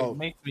 is. It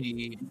makes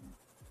me.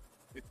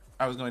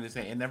 I was going to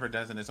say it never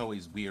does, and it's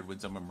always weird when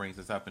someone brings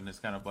this up, and it's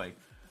kind of like,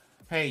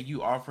 hey,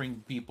 you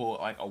offering people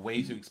like a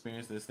way to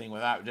experience this thing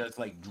without just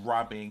like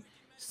dropping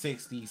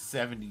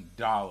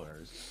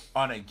 $60-$70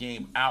 on a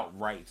game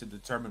outright to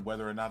determine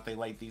whether or not they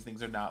like these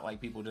things or not. Like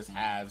people just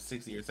have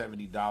 $60 or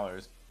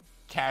 $70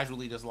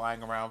 casually just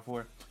lying around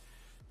for.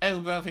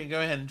 And well,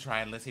 go ahead and try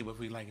and let's see if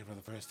we like it for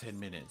the first 10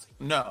 minutes.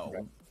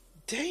 No.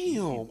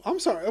 Damn. I'm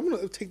sorry. I'm going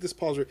to take this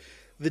pause.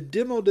 The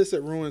demo disc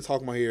that Ruin is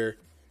talking about here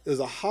is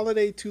a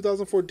holiday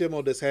 2004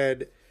 demo disc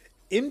had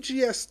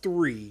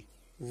MGS3,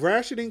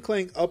 Ratchet and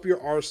Clank Up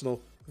Your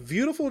Arsenal,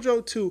 Beautiful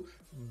Joe 2,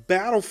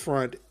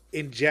 Battlefront,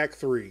 and Jak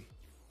 3.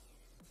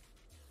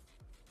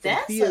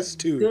 That's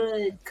PS2. a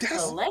good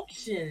That's-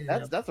 collection.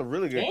 That's a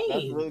really good. That's a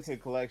games. really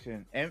good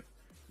collection. And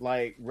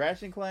like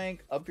Ratchet and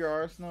Clank, Up Your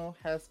Arsenal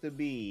has to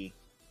be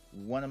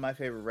one of my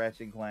favorite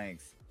Ratchet and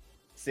Clanks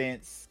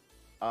since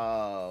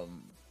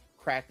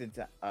Cracked in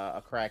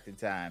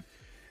Time.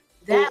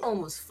 That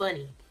one was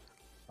funny.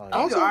 Oh, Up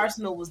Also- Your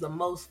Arsenal was the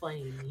most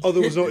funny to me. Oh,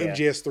 there was no Yeah.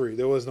 MGS3.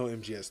 There was no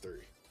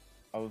MGS3.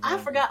 I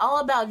forgot all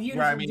about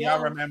Beautiful Right, I mean, Joe.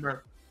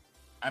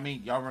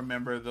 y'all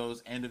remember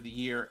those end of the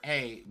year?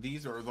 Hey,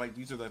 these are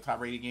the top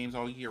rated games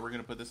all year. We're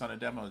gonna put this on a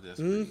demo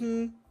disc.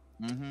 Mm-hmm.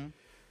 Mm-hmm.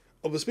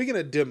 Oh, but speaking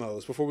of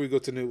demos, before we go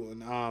to new one,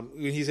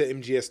 when he said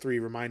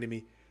MGS3, reminded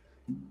me.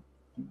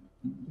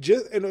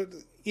 Just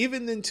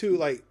even into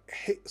like,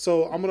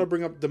 so I'm gonna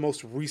bring up the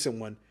most recent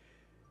one.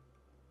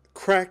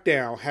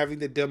 Crackdown having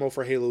the demo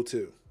for Halo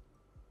 2,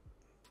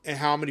 and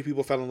how many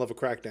people fell in love with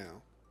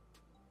Crackdown.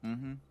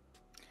 Mm-hmm.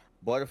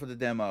 Bought it for the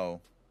demo.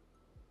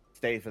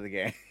 Stayed for the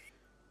game.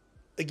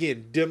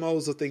 Again,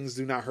 demos of things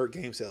do not hurt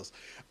game sales.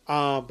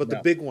 But the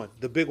No. big one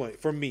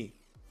for me,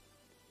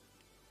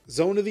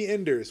 Zone of the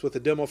Enders with a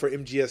demo for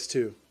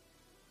MGS2.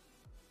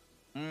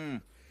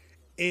 Mm.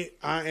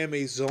 I am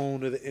a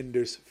Zone of the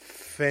Enders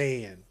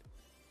fan.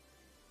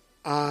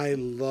 I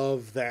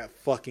love that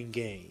fucking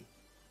game.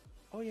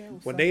 Oh yeah.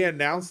 When they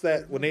announced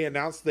the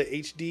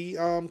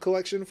HD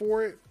collection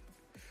for it,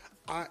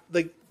 I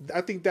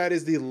think that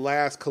is the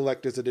last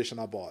collector's edition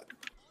I bought.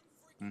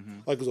 Mm-hmm.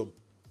 Like it was a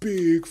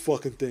big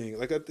fucking thing.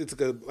 Like it's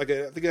like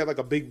I think it had like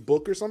a big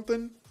book or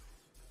something.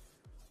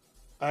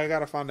 I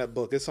gotta find that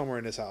book. It's somewhere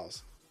in this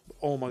house.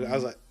 Oh my god! I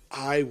was like,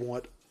 I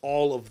want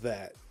all of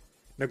that.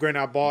 Now,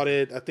 granted, I bought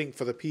it. I think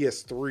for the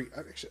PS3.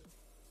 Actually,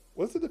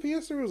 was it the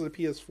PS3 or was it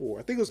the PS4?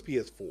 I think it was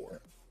PS4.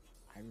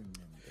 I remember.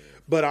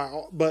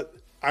 But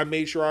I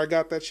made sure I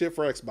got that shit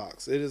for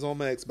Xbox. It is on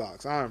my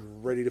Xbox.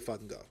 I'm ready to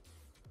fucking go.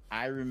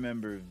 I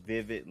remember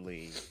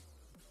vividly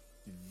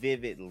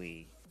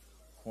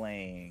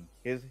playing.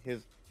 Here's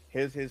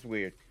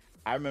weird.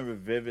 I remember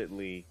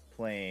vividly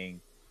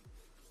playing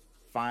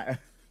Final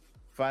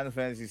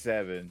Fantasy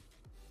VII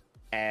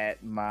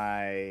at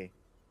my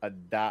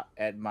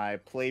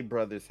play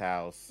brother's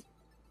house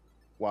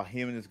while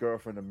him and his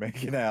girlfriend are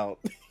making out.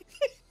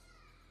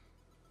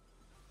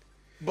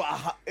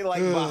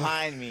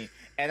 Behind me,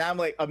 and I'm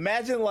like,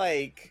 imagine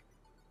like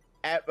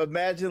a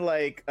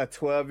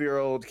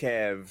 12-year-old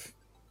Kev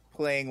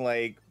playing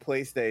like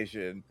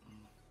PlayStation,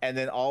 and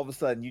then all of a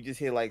sudden you just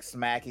hear like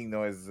smacking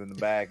noises in the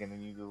back, and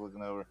then you just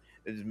looking over,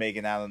 they're just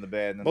making out in the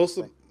bed. And Most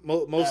I'm of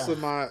like, most of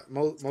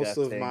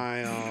disgusting.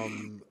 my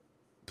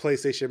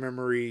PlayStation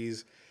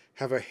memories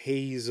have a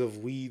haze of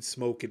weed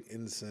smoke and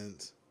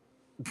incense.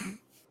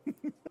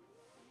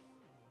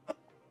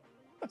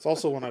 It's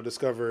also when I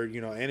discovered,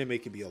 anime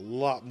can be a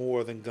lot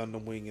more than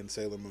Gundam Wing and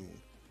Sailor Moon.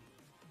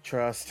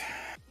 Trust.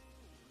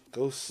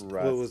 Ghost,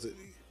 Trust. what was it?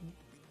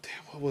 Damn,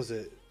 what was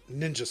it?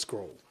 Ninja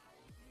Scroll.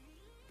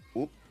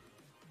 Oop.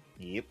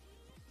 Yep.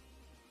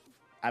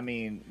 I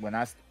mean, when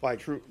I Like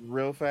true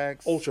real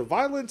facts. ultra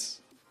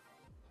violence,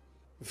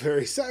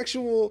 very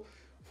sexual.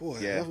 Boy,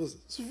 Yeah. that was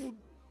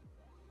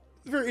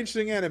a very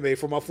interesting anime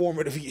for my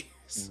formative years.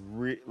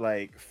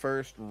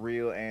 First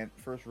real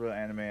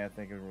anime I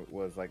think it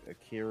was like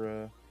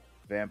Akira,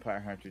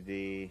 Vampire Hunter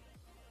D,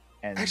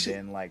 and Actually-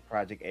 then like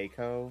Project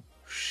Echo,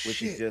 which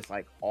Shit. is just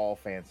like all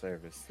fan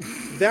service.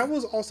 That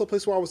was also a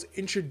place where I was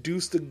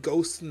introduced to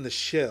Ghost in the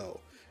Shell,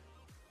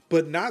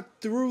 but not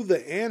through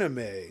the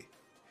anime.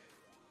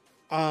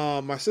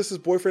 My sister's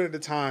boyfriend at the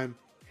time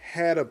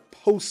had a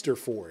poster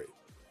for it.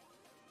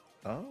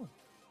 Oh.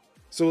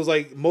 So it was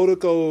like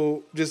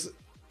Motoko just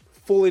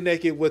fully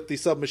naked with the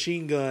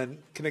submachine gun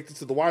connected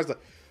to the wires. Like,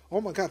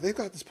 oh my god, they've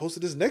got this poster,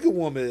 this naked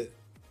woman.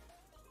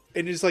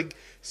 And it's like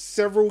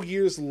several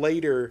years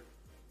later,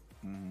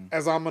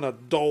 as I'm an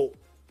adult,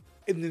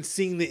 and then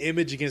seeing the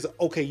image again, it's like,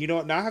 okay, you know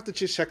what? Now I have to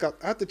just check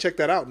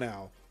that out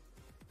now.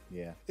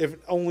 Yeah. If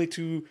only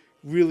to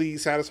really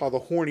satisfy the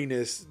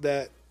horniness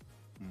that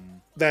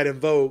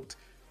invoked.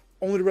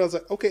 Only to realize,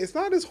 like, okay, it's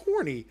not as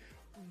horny,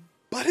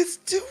 but it's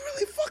still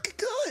really fucking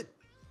good.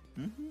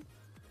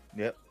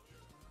 Yep.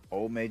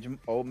 Old Major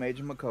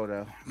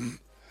Makoto.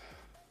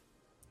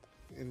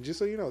 And just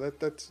so you know,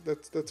 that's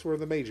where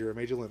the Major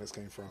Linux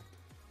came from.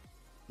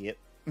 Yep.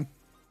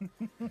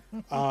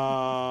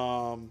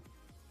 Oh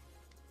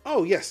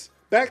yes,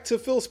 back to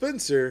Phil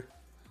Spencer.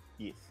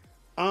 Yes.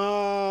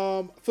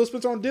 Phil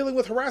Spencer on dealing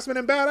with harassment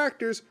and bad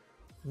actors.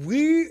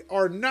 We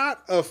are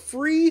not a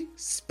free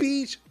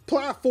speech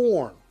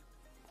platform.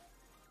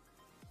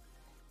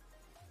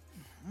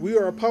 We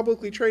are a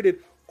publicly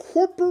traded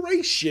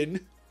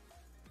corporation,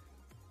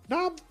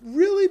 not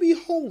really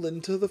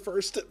beholden to the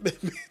First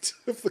Amendment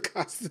of the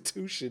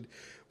Constitution,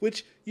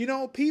 which, you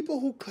know, people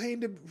who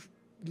claim to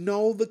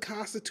know the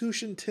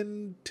Constitution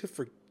tend to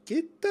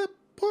forget that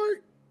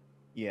part.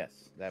 Yes,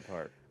 that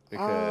part.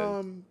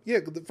 Because Yeah,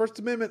 the First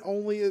Amendment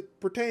only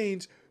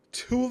pertains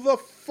to the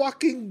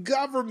fucking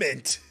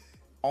government.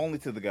 only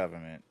to the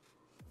government.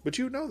 But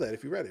you know that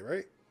if you read it,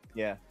 right?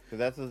 Yeah, because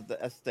that's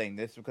the thing.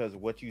 That's because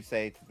what you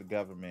say to the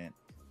government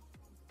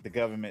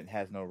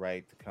has no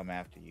right to come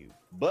after you.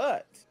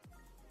 But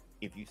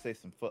if you say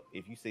some fuck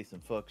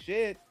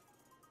shit,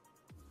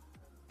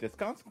 there's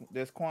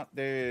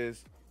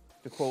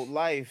to quote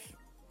Life,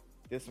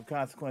 there's some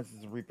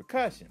consequences and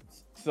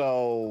repercussions.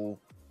 So,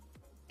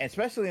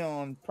 especially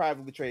on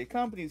privately traded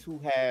companies who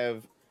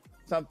have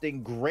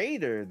something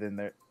greater than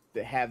that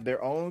have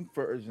their own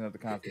version of the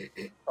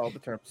Constitution called the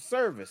terms of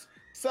service.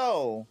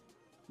 So,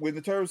 when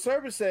the term of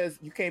service says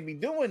you can't be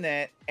doing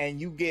that,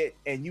 and you get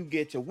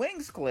your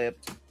wings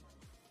clipped,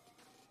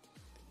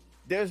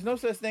 there's no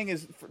such thing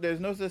as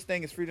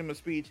freedom of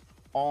speech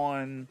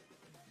on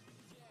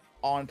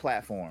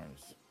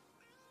platforms.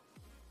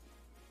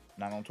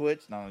 Not on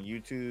Twitch, not on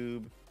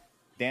YouTube,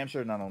 damn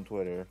sure not on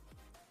Twitter,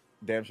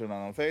 damn sure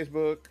not on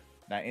Facebook,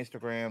 not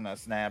Instagram, not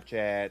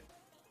Snapchat,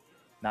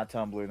 not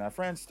Tumblr, not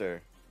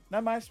Friendster,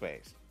 not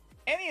MySpace.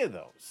 Any of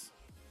those,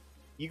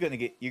 you're gonna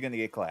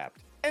get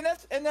clapped, and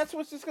that's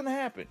what's just gonna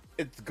happen.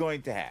 It's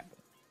going to happen,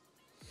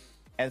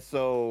 and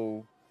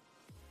so,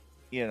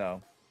 you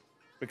know,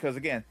 because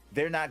again,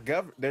 they're not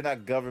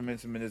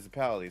governments and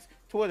municipalities.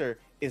 Twitter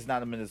is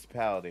not a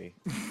municipality.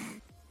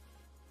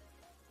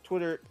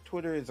 Twitter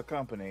is a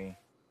company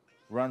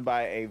run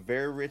by a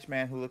very rich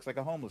man who looks like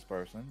a homeless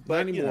person.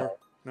 But you know,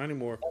 not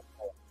anymore.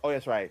 oh,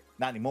 that's right,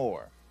 not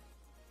anymore.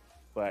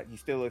 But he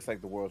still looks like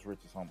the world's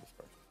richest homeless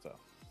person.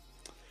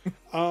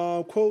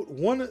 So, Quote,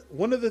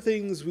 one of the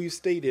things we've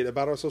stated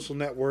about our social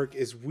network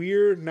is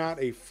we're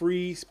not a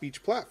free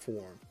speech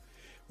platform.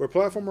 We're a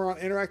platform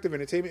around interactive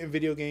entertainment and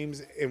video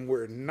games, and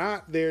we're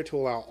not there to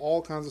allow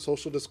all kinds of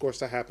social discourse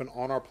to happen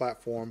on our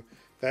platform.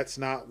 That's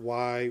not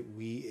why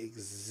we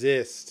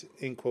exist.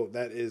 End quote.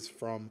 That is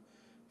from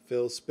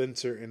Phil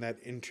Spencer in that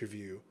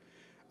interview.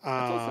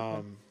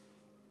 Let's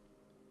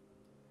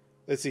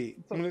see.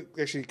 I'm going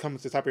to actually come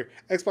to the top here.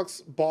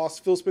 Xbox boss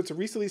Phil Spencer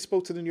recently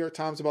spoke to the New York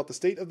Times about the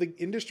state of the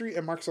industry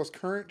and Microsoft's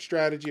current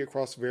strategy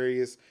across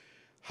various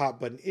hot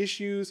button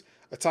issues.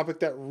 A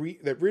topic that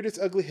reared its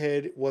ugly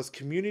head was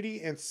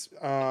community and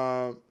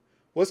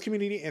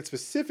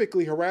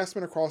specifically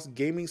harassment across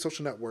gaming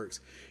social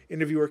networks.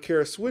 Interviewer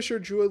Kara Swisher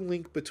drew a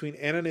link between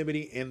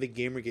anonymity and the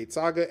Gamergate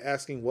saga,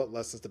 asking what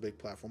lessons the big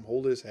platform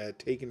holders had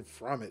taken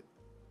from it.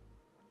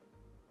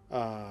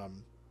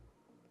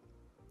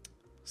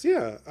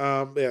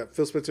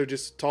 Phil Spencer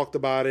just talked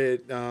about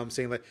it,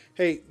 saying like,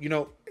 hey, you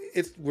know,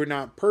 we're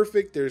not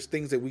perfect. There's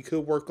things that we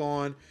could work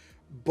on,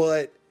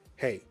 but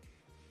hey,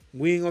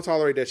 we ain't gonna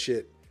tolerate that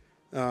shit.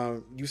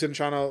 You said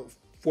trying to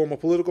form a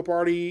political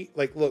party.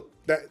 Like, look,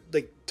 that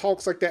like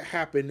talks like that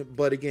happen,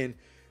 but again,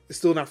 it's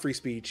still not free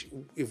speech.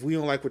 If we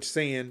don't like what you're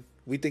saying,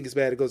 we think it's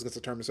bad, it goes against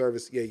the term of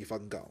service. Yeah, you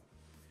fucking go.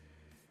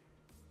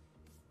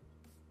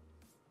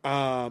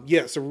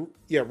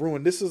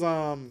 Ruin. This is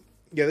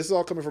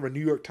all coming from a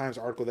New York Times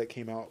article that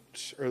came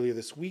out earlier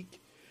this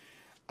week.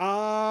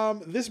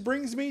 This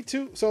brings me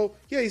to,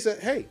 he said,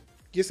 hey,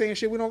 you're saying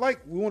shit we don't like,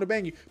 we want to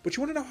ban you. But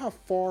you want to know how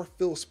far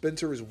Phil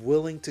Spencer is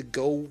willing to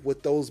go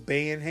with those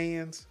ban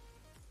hands?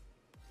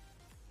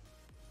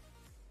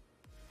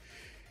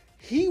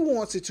 He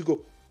wants it to go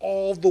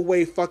all the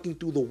way fucking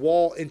through the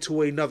wall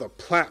into another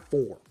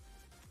platform.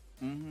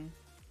 Mm-hmm.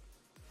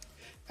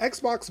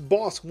 Xbox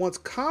boss wants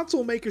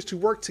console makers to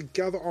work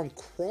together on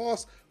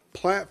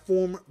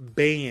cross-platform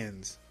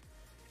bans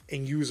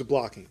and user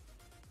blocking.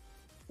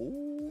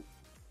 Ooh,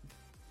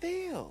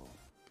 Phil.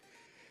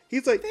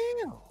 He's like,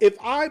 if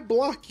I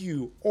block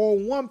you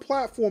on one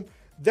platform,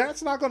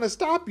 that's not going to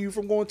stop you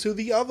from going to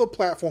the other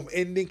platform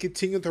and then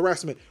continue the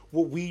harassment.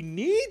 What we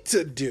need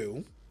to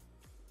do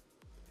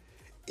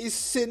is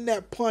send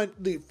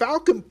the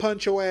Falcon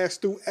punch your ass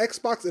through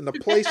Xbox and the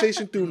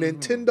PlayStation, through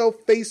Nintendo,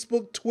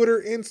 Facebook,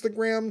 Twitter,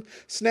 Instagram,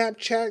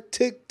 Snapchat,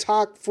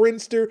 TikTok,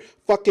 Friendster,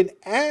 fucking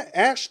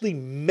Ashley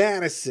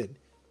Madison.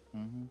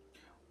 Mm-hmm.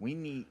 We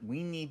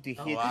need to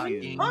hit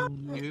you.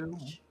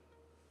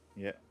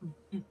 Yeah.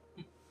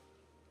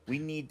 We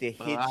need to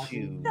hit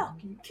you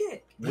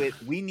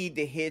we need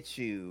to hit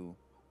you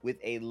with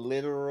a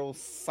literal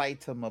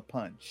Saitama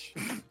punch.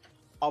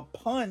 A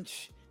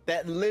punch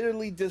that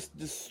literally just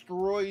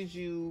destroys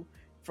you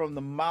from the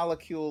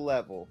molecular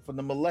level.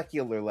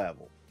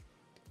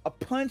 A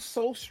punch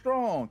so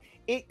strong,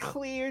 it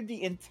cleared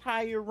the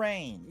entire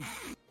range.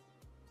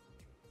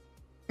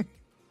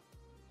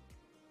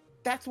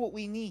 That's what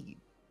we need.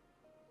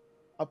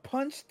 A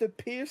punch to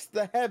pierce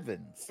the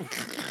heavens.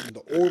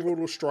 The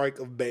orbital strike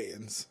of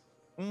bans.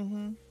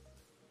 Mm-hmm.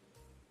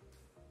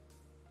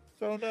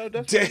 So no,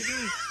 that's Damn.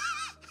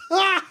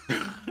 what we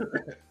need.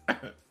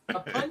 A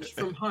punch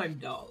from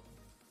Heimdall.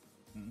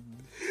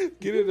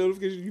 Get a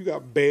notification you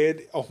got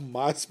banned on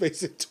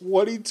MySpace in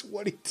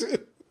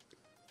 2022.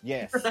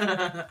 Yes.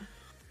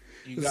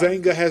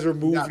 Zanga has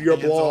removed your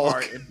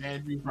blog. And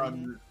banned you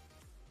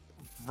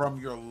from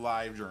your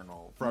live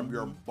journal, from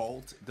your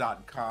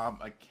Bolt.com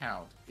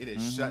account. It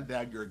has shut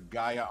down your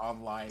Gaia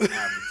Online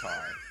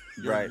avatar.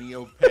 Your Right.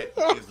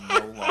 Neopet is no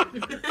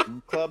longer.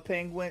 Club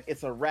Penguin,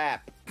 it's a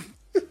wrap.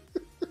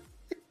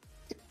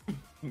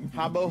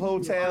 Habbo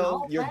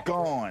Hotel, you're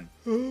gone.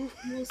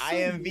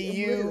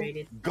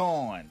 IMVU,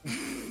 gone.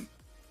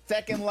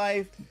 Second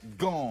Life,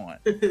 gone.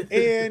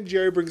 And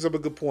Jerry brings up a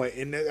good point,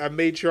 and I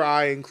made sure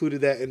I included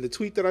that in the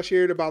tweet that I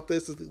shared about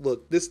this.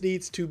 Look, this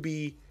needs to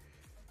be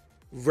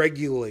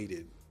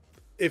regulated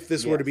if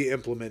this were to be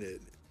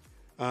implemented.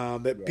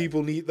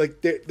 People need,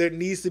 like, there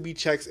needs to be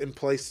checks in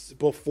place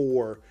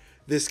before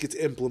this gets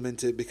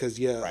implemented, because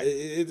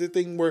it's a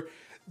thing where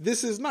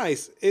this is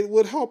nice, it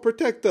would help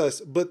protect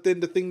us, but then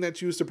the thing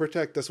that's used to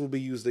protect us will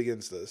be used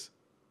against us,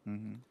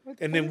 and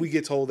then we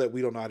get told that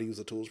we don't know how to use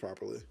the tools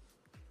properly,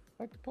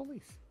 like the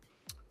police.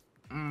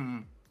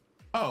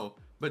 Oh,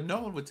 but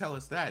no one would tell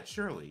us that.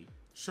 Surely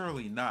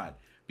not,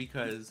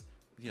 because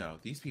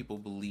these people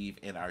believe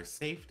in our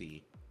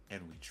safety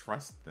and we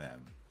trust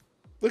them.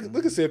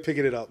 Look at Sid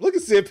picking it up.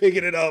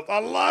 I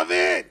love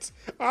it.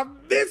 I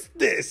missed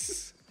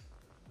this.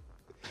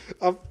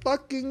 I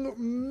fucking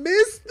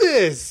missed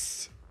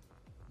this.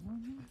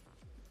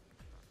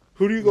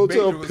 Who do you go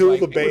to appeal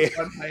the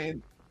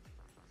ban?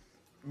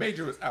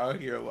 Major was out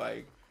here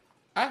like,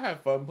 I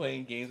have fun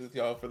playing games with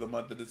y'all for the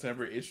month of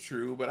December. It's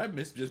true, but I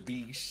miss just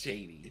being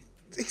shady.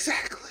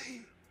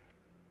 Exactly.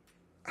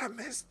 I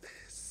missed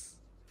this.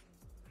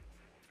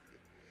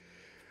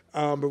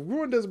 But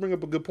Ruin does bring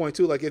up a good point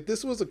too. Like, if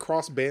this was a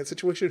cross-ban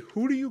situation,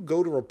 who do you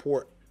go to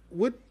report?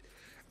 I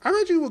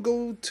imagine you would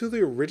go to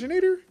the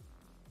originator?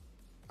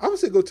 I would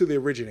say go to the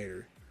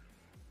originator.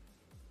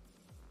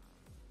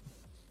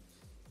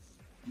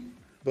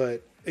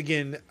 But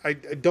again, I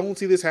don't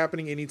see this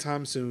happening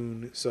anytime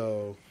soon.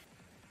 So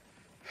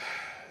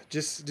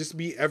just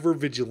be ever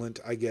vigilant,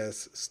 I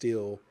guess,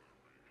 still.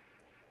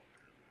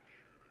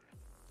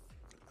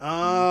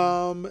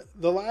 The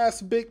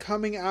last bit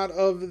coming out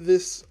of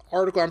this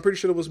article, I'm pretty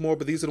sure there was more,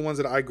 but these are the ones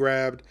that I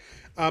grabbed.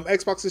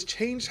 Xbox has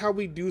changed how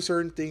we do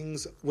certain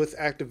things with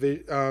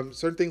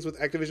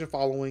Activision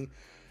following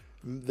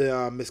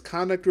the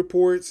misconduct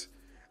reports.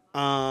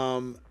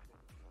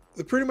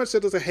 They pretty much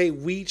said, hey,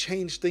 we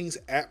changed things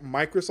at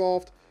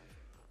Microsoft.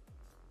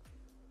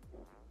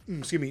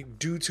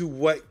 Due to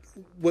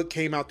what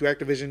came out through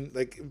Activision.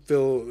 Like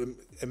Phil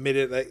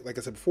admitted, like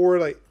I said before,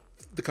 like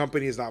the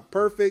company is not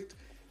perfect.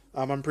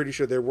 I'm pretty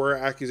sure there were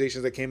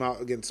accusations that came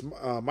out against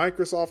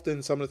Microsoft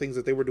and some of the things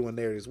that they were doing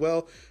there as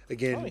well.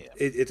 Again,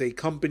 it's a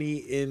company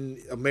in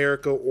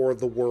America or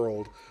the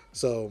world,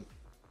 so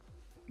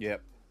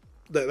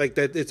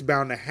that it's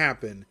bound to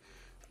happen.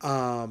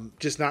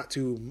 Just not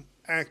to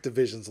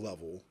Activision's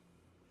level.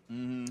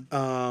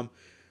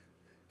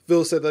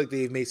 Phil said like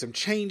they've made some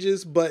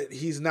changes, but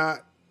he's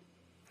not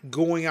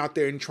going out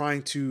there and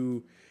trying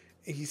to,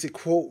 he said,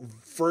 quote,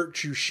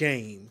 virtue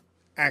shame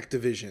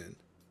Activision.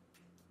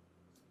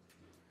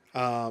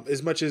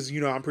 As much as,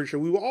 I'm pretty sure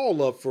we would all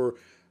love for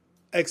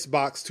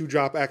Xbox to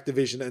drop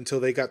Activision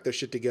until they got their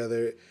shit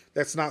together.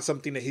 That's not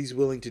something that he's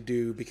willing to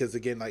do, because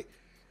again, like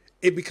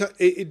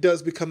it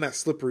does become that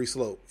slippery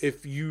slope.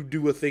 If you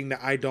do a thing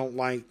that I don't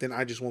like, then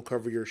I just won't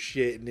cover your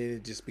shit, and then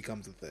it just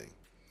becomes a thing.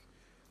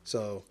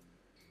 So,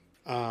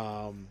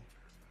 I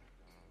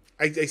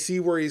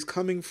see where he's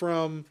coming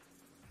from.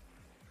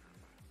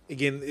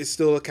 Again, it's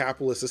still a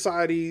capitalist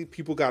society.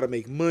 People got to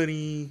make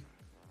money.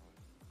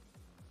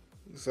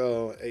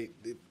 So,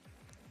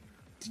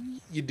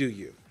 you do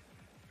you.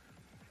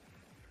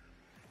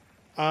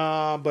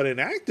 But in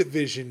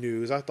Activision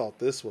news, I thought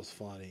this was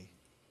funny.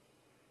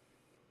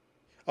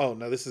 Oh,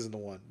 no, this isn't the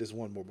one. There's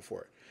one more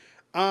before it.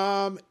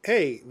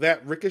 Hey,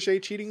 that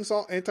Ricochet cheating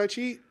assault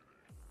anti-cheat?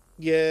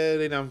 Yeah,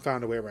 they done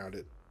found a way around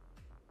it.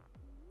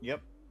 Yep.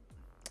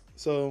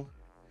 So,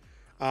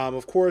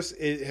 of course,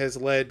 it has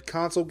led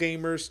console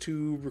gamers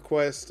to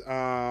request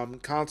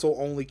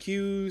console-only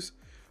queues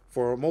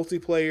for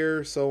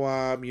multiplayer, so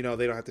they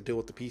don't have to deal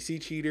with the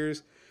PC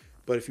cheaters.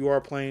 But if you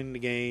are playing the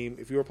game,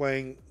 if you are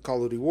playing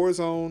Call of Duty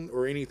Warzone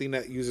or anything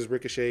that uses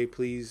Ricochet,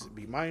 please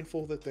be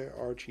mindful that there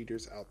are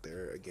cheaters out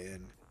there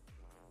again.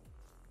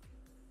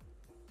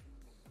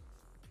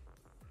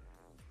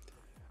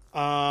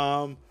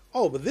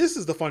 But this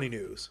is the funny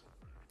news.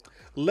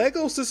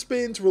 LEGO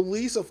suspends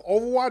release of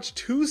Overwatch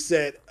 2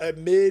 set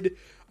amid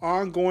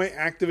ongoing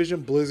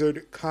Activision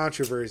Blizzard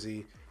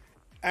controversy.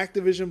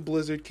 Activision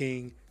Blizzard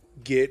King,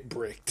 get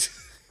bricked.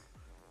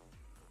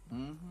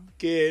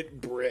 Get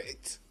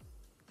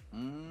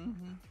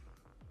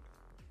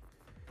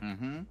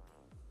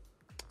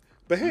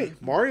But hey,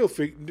 Mario,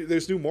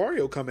 there's new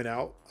Mario coming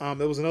out.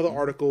 There was another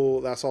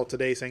article that I saw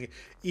today saying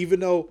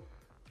even though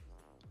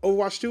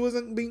Overwatch 2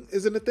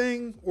 isn't a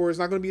thing, or it's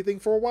not going to be a thing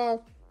for a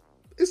while,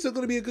 it's still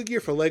going to be a good year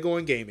for Lego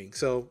and gaming.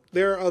 So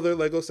there are other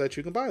Lego sets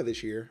you can buy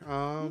this year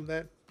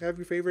that have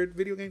your favorite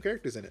video game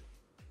characters in it.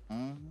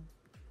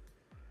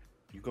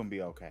 You're going to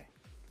be okay.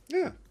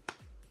 Yeah.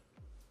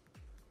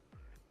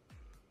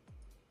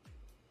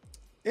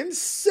 In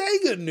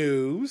Sega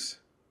news,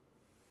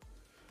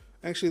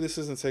 actually, this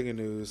isn't Sega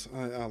news.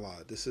 I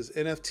lied. This is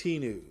NFT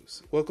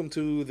news. Welcome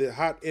to the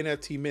Hot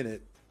NFT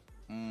Minute.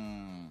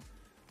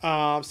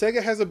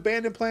 Sega has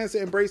abandoned plans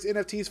to embrace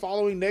NFTs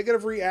following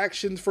negative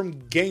reactions from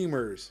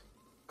gamers.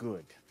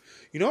 Good.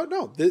 You know what?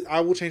 No, I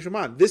will change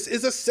my mind. This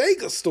is a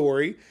Sega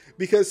story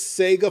because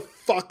Sega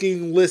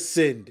fucking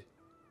listened.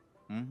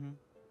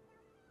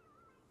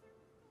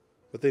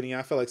 But then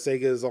I feel like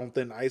Sega is on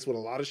thin ice with a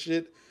lot of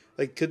shit.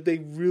 Like, could they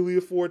really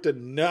afford to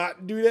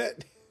not do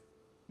that?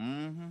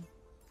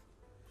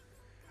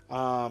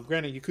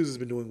 Granted, Yakuza's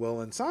been doing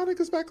well, and Sonic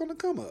is back on the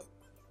come up.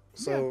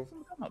 So,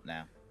 come up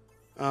now.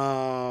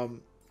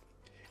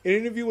 An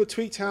interview with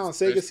Tweaktown,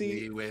 Sega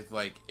Especially with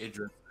like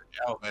Idris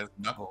Elba as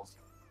Knuckles.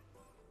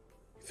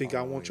 Think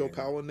I want your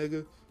power,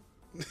 nigga?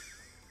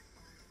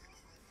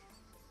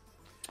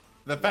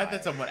 The fact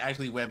that someone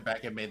actually went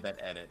back and made that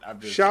edit.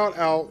 Shout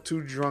out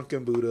to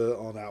Drunken Buddha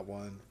on that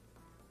one.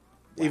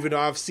 Wow. Even though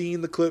I've seen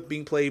the clip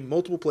being played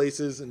multiple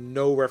places,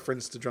 no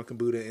reference to Drunken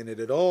Buddha in it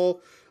at all.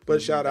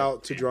 But shout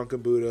out to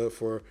Drunken Buddha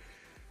for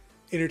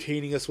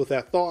entertaining us with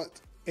that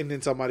thought, and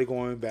then somebody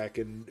going back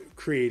and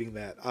creating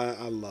that.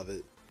 I love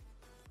it.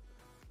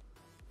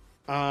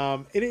 In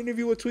an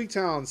interview with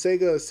Tweaktown,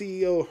 Sega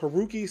CEO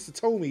Haruki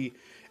Satomi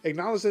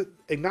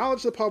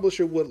acknowledged the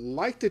publisher would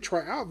like to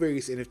try out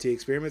various NFT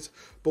experiments,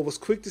 but was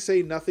quick to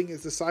say nothing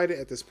is decided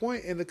at this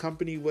point, and the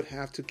company would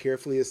have to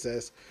carefully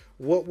assess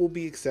what will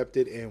be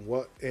accepted and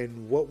what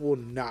will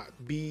not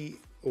be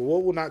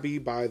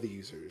by the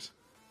users.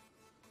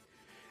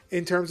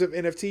 In terms of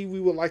NFT,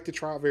 we would like to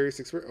try out various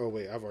experiments. Oh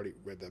wait, I've already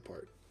read that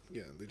part.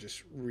 Yeah, they're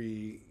just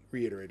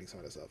reiterating some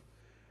of that stuff.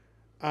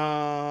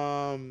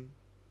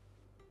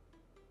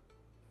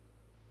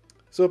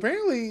 So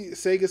apparently,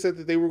 Sega said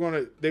that they were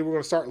going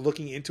to start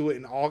looking into it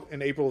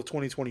in April of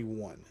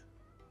 2021.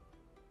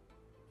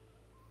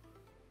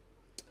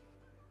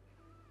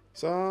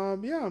 So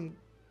yeah,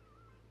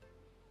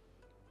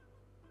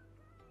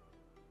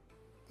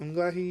 I'm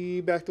glad he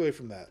backed away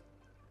from that.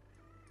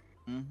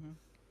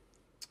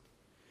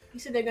 You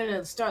said they're going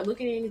to start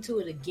looking into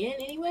it again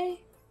anyway?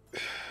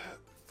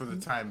 For the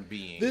time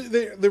being.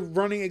 They're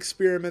running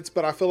experiments,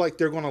 but I feel like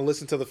they're going to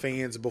listen to the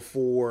fans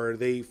before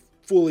they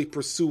fully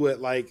pursue it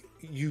like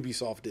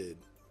Ubisoft did.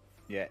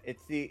 Yeah,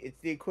 it's the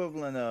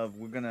equivalent of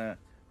we're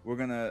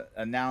gonna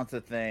announce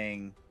a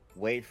thing,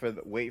 wait for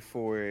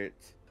it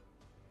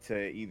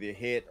to either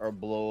hit or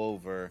blow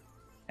over,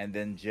 and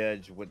then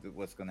judge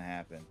what's gonna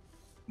happen.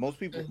 Most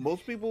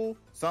people,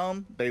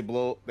 some they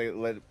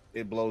let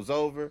it blows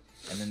over,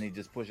 and then they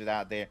just push it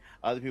out there.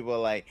 Other people are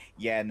like,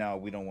 yeah, no,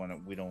 we don't want to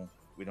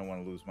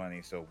lose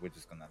money, so we're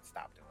just gonna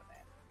stop doing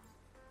that.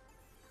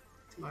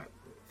 Smart.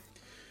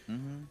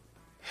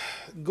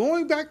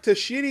 Going back to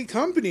shitty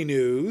company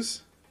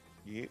news,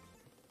 yep.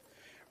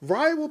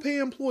 Riot will pay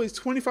employees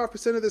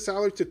 25% of their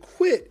salary to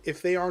quit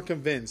if they aren't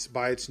convinced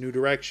by its new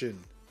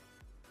direction.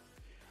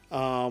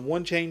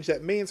 One change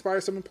that may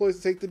inspire some employees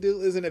to take the deal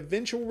is an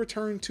eventual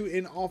return to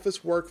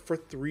in-office work for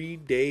 3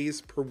 days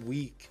per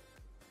week.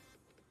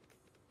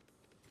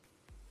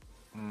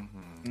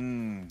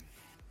 I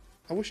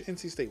wish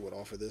NC State would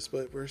offer this,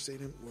 but we're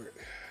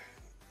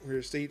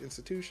a state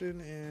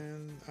institution,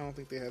 and I don't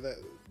think they have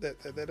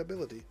that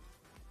ability.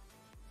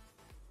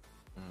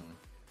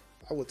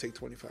 I would take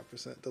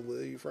 25% to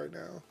leave right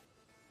now.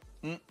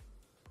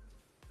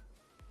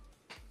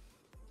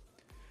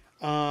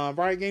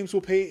 Riot Games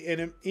will pay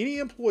any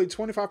employee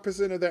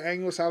 25% of their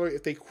annual salary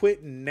if they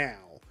quit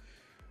now.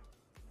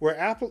 Where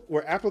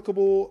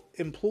applicable,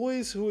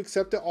 employees who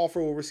accept the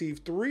offer will receive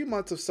 3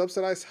 months of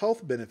subsidized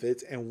health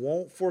benefits and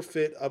won't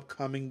forfeit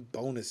upcoming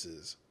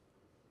bonuses.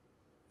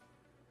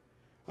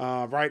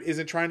 Riot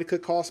isn't trying to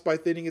cut costs by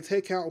thinning its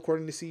headcount,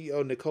 according to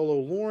CEO Nicolo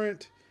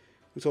Laurent,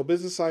 who told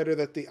Business Insider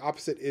that the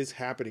opposite is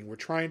happening. We're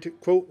trying to,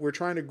 quote, we're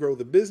trying to grow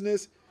the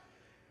business.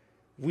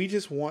 We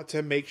just want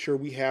to make sure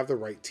we have the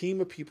right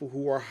team of people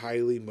who are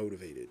highly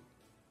motivated.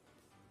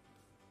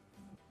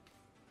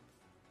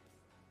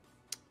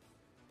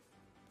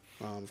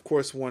 Of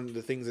course, one of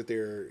the things that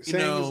they're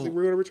saying is that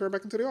we're going to return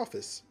back into the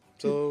office.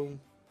 So,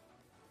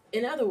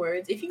 in other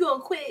words, if you're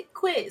going to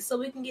quit so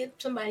we can get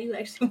somebody who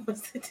actually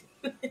wants to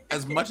do it.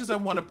 As much as I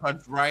want to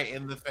punch right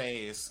in the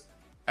face,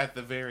 at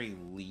the very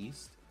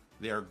least,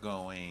 they're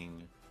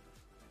going...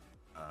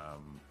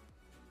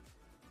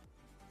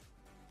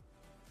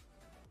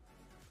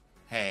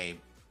 hey,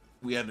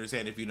 we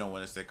understand if you don't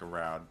want to stick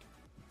around,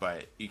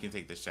 but you can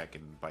take this check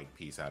and like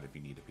peace out if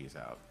you need to peace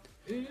out.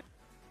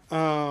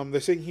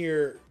 They're saying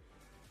here,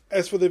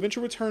 as for the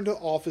eventual return to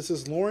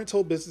offices, Laurent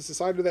told Business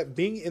Insider that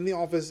being in the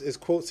office is,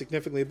 quote,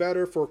 significantly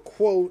better for,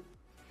 quote,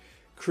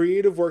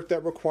 creative work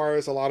that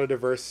requires a lot of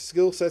diverse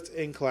skill sets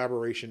and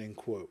collaboration, end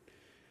quote.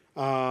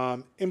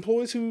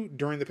 Employees who,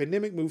 during the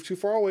pandemic, moved too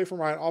far away from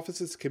Riot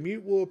offices to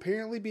commute will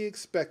apparently be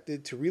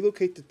expected to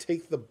relocate to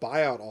take the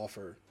buyout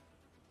offer.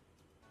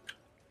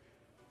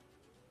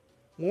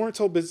 Lauren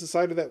told Business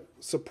Insider that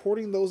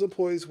supporting those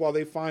employees while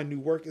they find new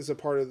work is a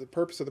part of the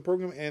purpose of the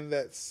program, and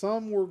that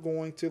some were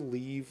going to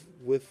leave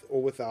with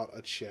or without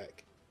a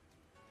check.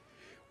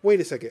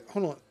 Wait a second.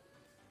 Hold on.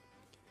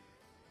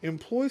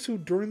 Employees who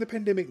during the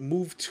pandemic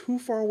moved too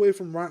far away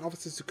from Riot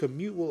offices to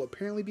commute will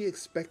apparently be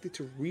expected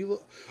to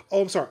relocate.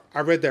 Oh, I'm sorry.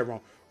 I read that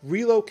wrong.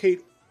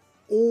 Relocate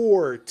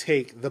or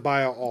take the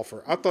buyout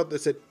offer. I thought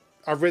that said,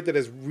 I read that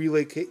as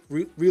relocate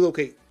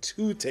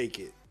to take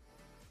it.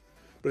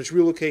 But it's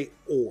relocate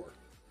or.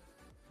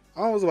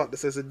 I was about to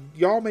say, so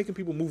y'all making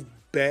people move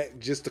back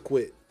just to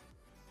quit.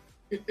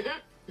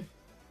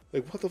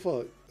 Like, what the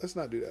fuck? Let's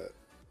not do that.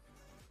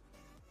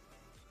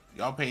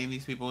 Y'all paying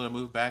these people to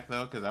move back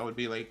though? Because I would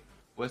be like,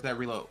 what's that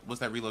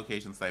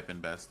relocation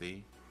stipend,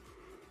 bestie?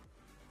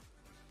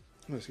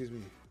 Oh, excuse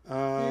me.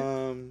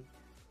 The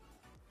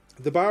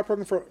buyout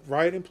program for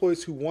Riot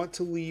employees who want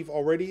to leave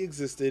already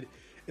existed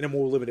in a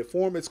more limited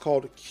form. It's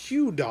called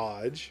Q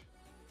Dodge.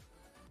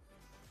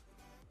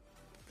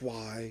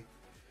 Why?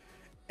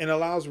 And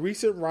allows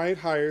recent Riot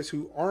hires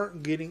who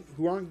aren't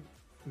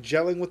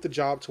gelling with the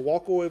job to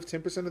walk away with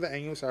 10% of the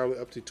annual salary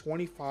up to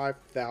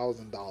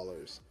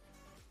 $25,000.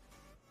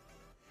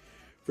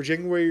 For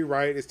January,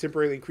 Riot is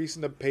temporarily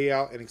increasing the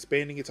payout and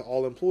expanding it to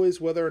all employees,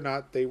 whether or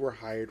not they were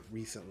hired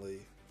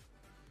recently.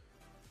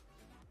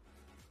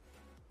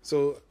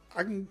 So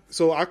I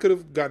could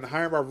have gotten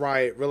hired by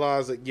Riot,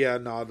 realized that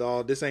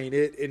dog, this ain't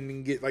it, and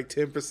then get like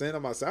 10%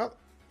 of my salary,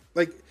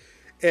 like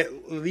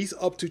at least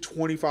up to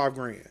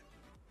 $25,000.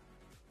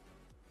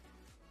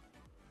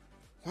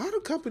 Why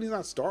do companies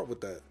not start with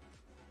that?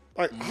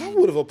 Like, I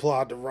would have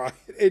applied to Riot.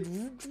 It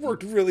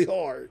worked really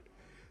hard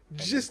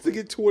just to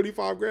get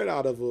 $25,000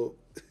 out of them.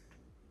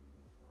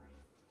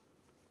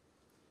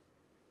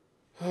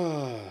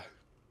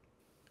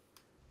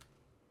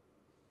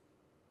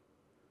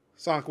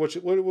 Sonic, what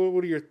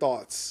are your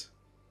thoughts?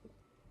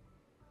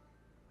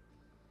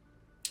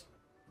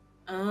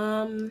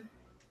 Not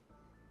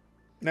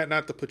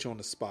to put you on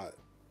the spot.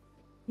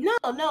 No,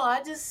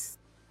 I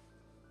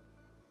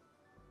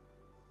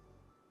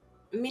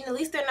mean, at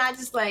least they're not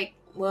just like,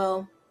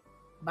 well,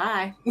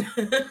 bye.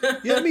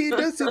 Yeah, I mean, it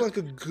does seem like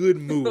a good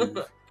move.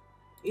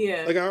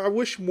 Yeah. Like, I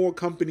wish more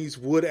companies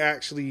would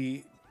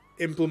actually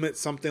implement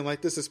something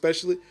like this,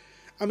 especially,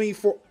 I mean,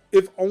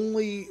 if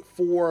only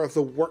for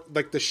the work,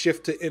 like the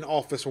shift to in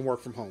office and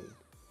work from home.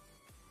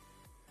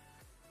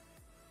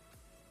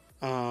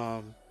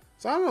 So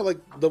I don't know, like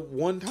the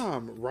one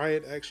time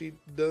Riot actually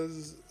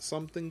does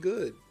something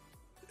good,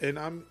 and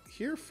I'm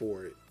here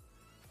for it.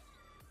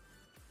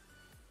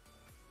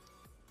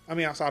 I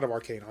mean, outside of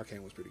Arcane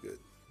was pretty good.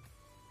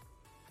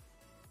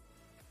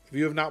 If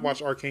you have not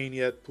watched Arcane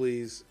yet,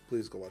 please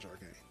go watch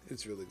Arcane.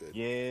 It's really good.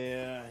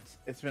 Yeah,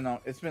 it's been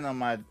on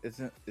my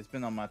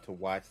to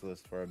watch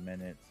list for a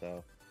minute,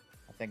 so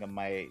I think I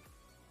might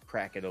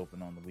crack it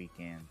open on the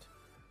weekend.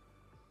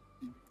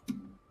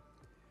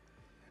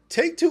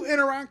 Take-Two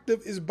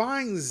Interactive is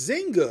buying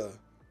Zynga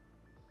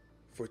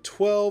for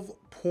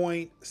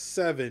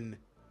 $12.7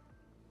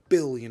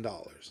 billion.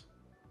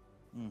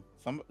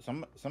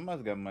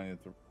 Somebody's got money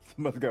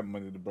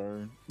to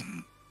burn.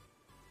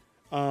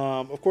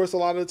 Of course, a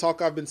lot of the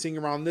talk I've been seeing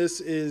around this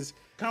is,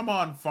 come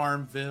on,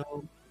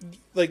 Farmville.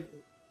 Like,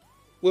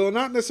 well,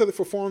 not necessarily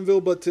for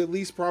Farmville, but to at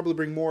least probably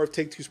bring more of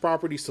Take-Two's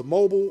properties to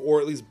mobile, or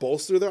at least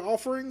bolster their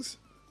offerings.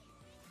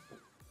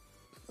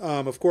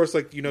 Of course,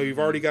 like, you've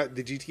already got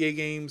the GTA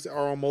games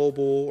are on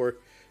mobile, or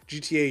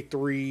GTA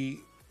 3,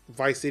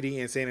 Vice City,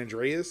 and San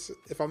Andreas,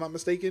 if I'm not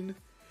mistaken.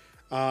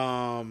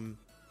 NBA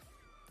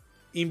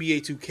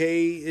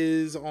 2K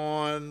is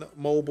on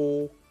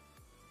mobile.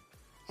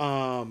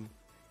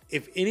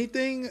 If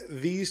anything,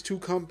 these two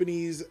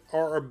companies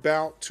are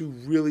about to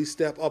really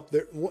step up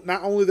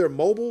not only their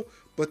mobile,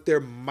 but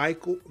their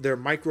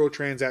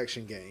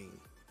microtransaction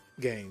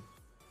game.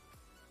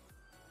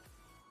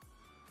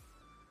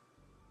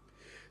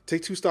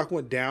 Take-Two stock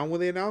went down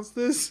when they announced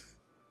this.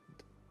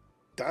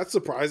 That's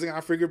surprising. I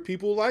figured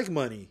people like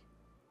money.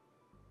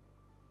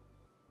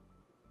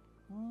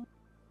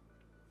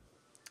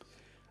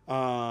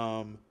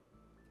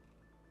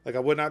 Like, I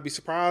would not be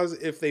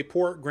surprised if they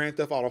port Grand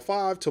Theft Auto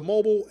 5 to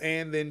mobile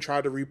and then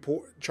try to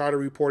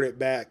report it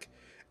back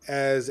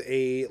as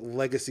a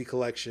legacy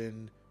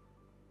collection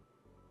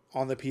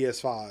on the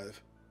PS5.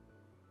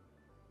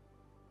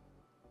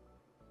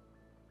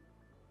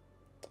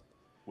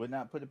 Would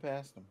not put it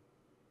past them.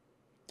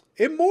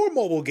 In more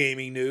mobile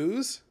gaming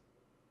news,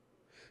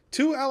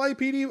 2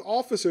 LAPD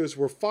officers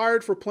were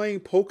fired for playing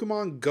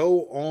Pokemon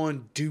Go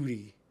on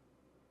duty.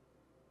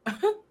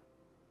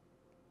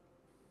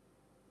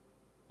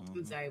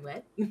 I'm sorry,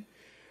 what? The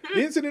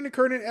incident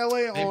occurred in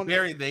LA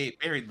They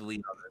buried the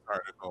lead on this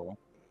article.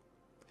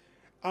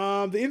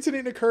 The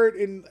incident occurred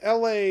in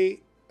LA,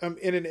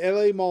 in an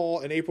LA mall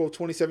in April of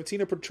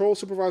 2017. A patrol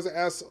supervisor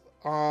asked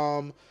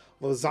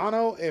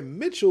Lozano and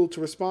Mitchell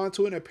to respond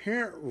to an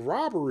apparent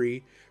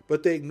robbery,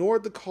 but they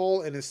ignored the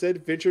call and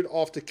instead ventured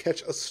off to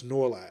catch a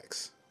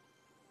Snorlax.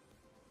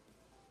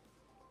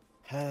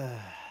 Where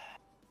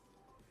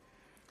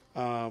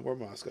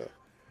must I go?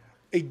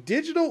 A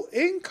digital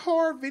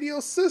in-car video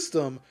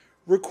system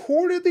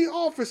recorded the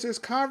officers'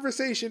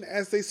 conversation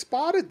as they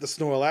spotted the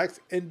Snorlax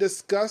and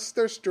discussed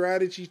their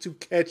strategy to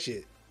catch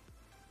it.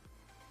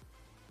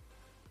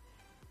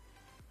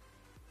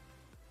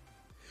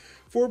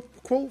 For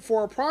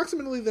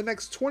approximately the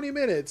next 20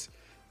 minutes,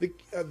 the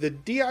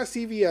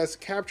DICVS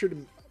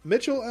captured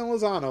Mitchell and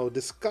Lozano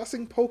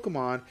discussing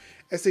Pokemon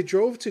as they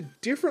drove to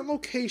different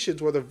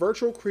locations where the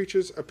virtual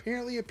creatures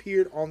apparently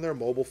appeared on their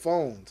mobile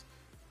phones.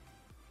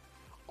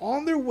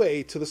 On their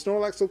way to the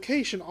Snorlax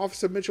location,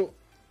 Officer Mitchell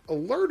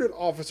alerted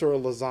Officer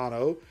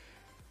Lozano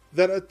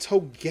that a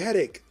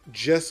Togetic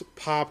just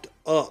popped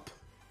up.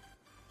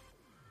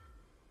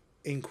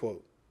 End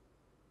quote.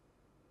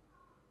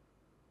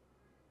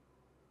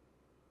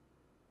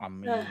 I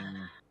mean,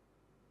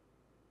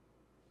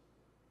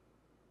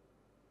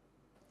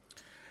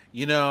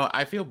 You know,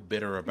 I feel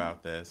bitter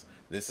about this.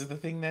 This is the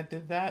thing that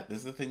did that. This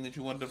is the thing that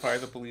you wanted to fire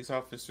the police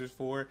officers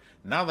for.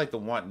 Not like the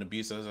wanton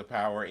abuse of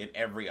power in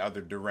every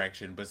other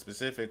direction, but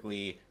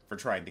specifically for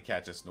trying to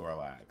catch a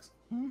Snorlax.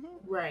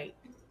 Right.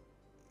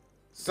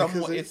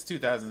 Someone, it's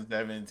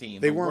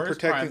 2017. They The weren't worst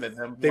protecting. crime that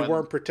them They one-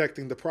 weren't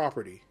protecting the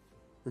property.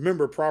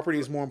 Remember, property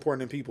is more important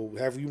than people.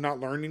 Have you not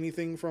learned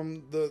anything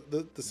from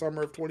the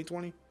summer of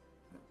 2020?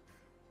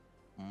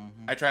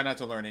 I try not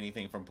to learn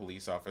anything from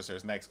police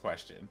officers. Next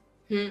question.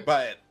 Hmm.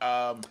 But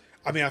I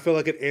mean, I feel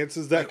like it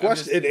answers that Like, I'm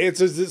question. just- It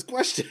answers this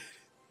question.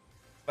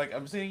 like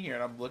I'm sitting here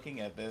and I'm looking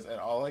at this, and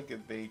all I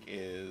can think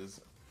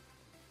is,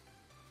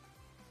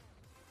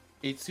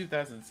 it's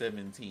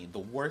 2017. The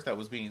worst that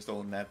was being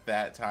stolen at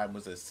that time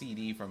was a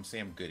CD from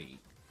Sam Goody.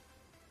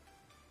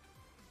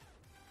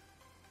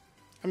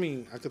 I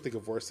mean, I could think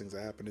of worse things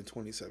that happened in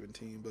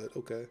 2017, but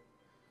okay.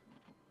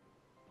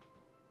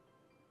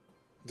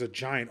 It's a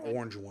giant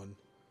orange one.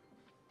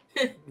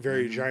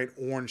 Very giant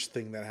orange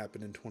thing that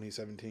happened in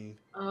 2017.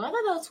 I thought that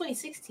was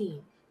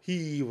 2016.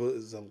 He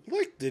was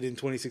elected in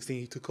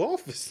 2016. He took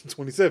office in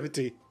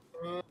 2017.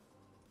 You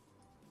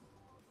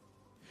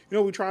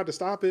know, we tried to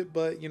stop it,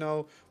 but, you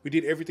know, we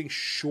did everything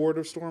short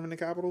of storming the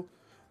Capitol.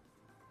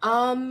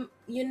 You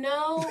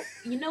know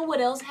what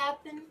else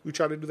happened? We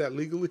tried to do that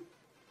legally.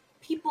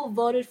 People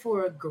voted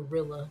for a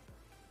gorilla.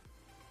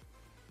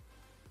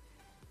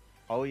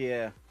 oh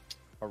yeah,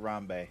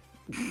 Harambe.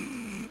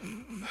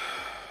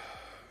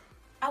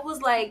 I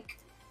was like,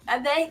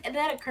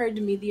 that occurred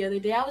to me the other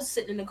day. I was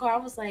sitting in the car. I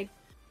was like,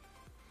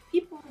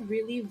 people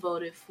really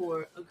voted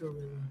for a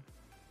gorilla.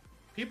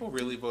 People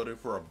really voted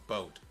for a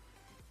boat.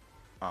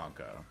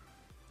 Anka.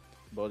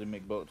 Bodie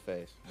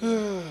McBoatface.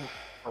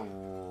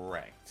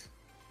 Correct.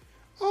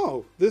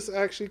 Oh, this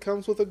actually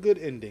comes with a good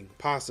ending,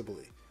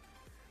 possibly.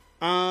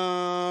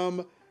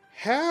 Have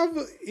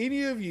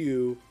any of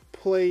you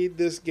played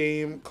this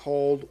game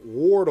called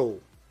Wordle?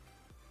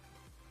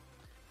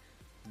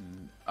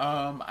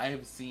 I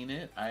have seen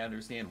it. I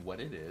understand what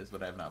it is,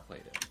 but I have not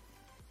played it.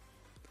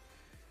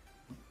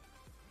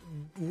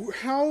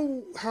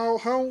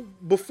 How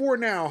before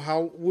now,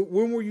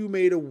 when were you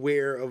made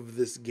aware of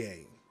this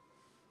game?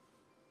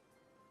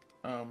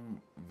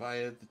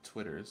 Via the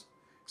Twitters.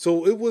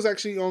 So it was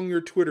actually on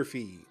your Twitter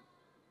feed.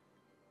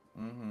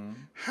 Mm-hmm.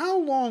 How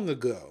long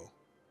ago?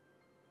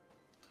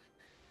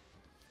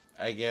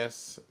 I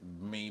guess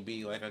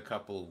maybe like a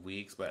couple of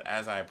weeks, but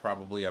as I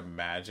probably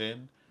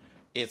imagine,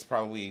 it's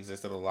probably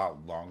existed a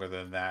lot longer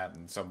than that,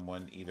 and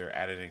someone either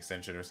added an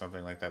extension or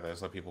something like that.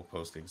 That's why people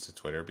post things to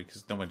Twitter,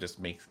 because no one just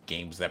makes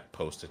games that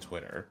post to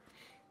Twitter.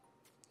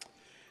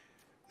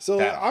 So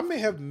That- I may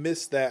have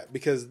missed that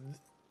because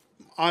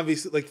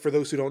obviously, like for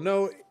those who don't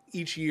know,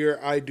 each year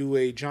I do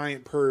a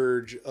giant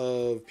purge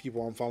of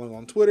people I'm following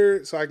on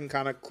Twitter so I can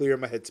kind of clear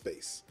my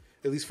headspace,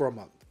 at least for a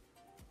month.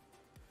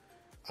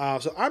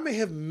 So I may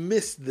have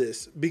missed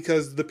this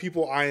because the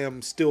people I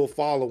am still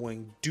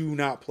following do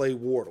not play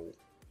Wordle.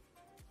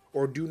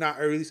 Or do not,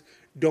 or at least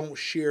don't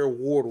share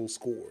Wordle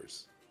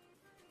scores.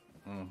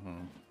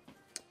 Mm-hmm.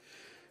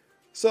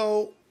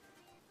 So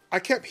I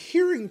kept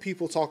hearing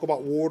people talk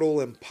about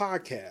Wordle in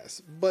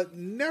podcasts, but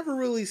never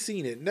really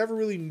seen it. Never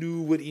really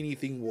knew what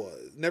anything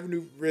was. Never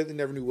knew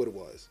what it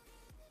was.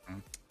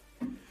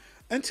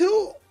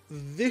 Until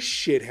this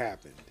shit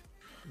happened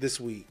this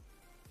week.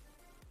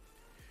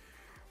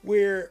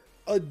 Where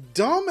a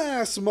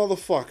dumbass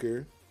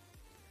motherfucker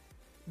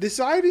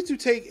decided to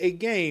take a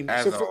game.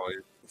 As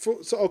always.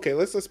 So okay,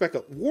 let's back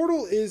up.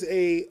 Wordle is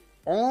a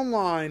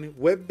online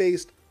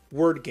web-based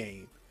word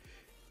game.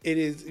 It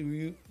is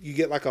you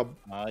get like a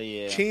Oh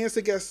yeah. chance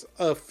to guess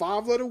a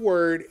 5-letter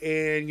word,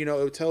 and you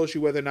know it tells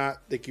you whether or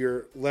not like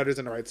your letter's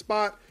in the right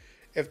spot,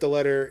 if the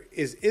letter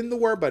is in the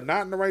word but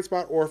not in the right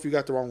spot, or if you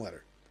got the wrong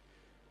letter.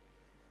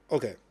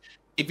 Okay.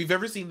 If you've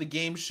ever seen the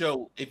game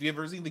show,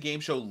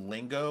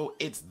 Lingo,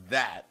 it's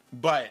that,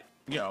 but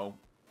you know,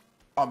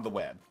 on the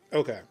web.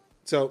 Okay.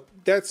 So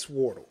that's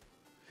Wordle.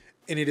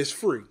 And it is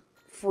free.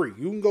 free.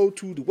 You can go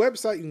to the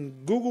website, you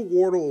can Google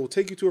Wordle, it will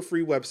take you to a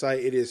free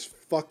website. It is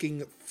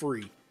fucking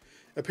free.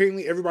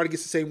 Apparently everybody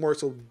gets the same word,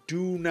 so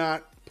do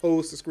not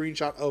post a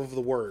screenshot of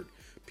the word.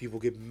 People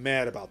get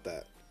mad about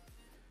that.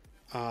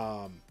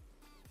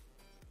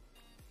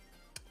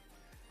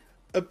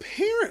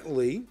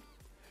 Apparently,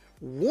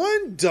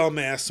 one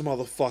dumbass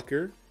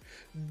motherfucker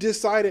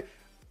decided,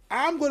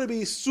 I'm going to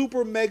be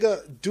super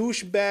mega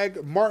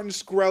douchebag Martin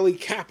Shkreli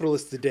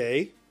capitalist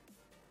today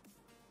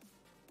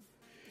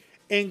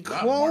and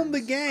clone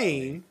the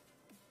game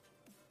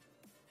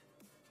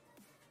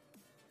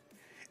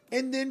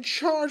and then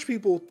charge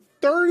people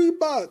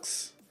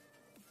 $30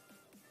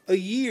 a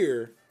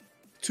year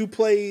to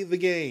play the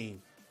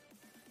game.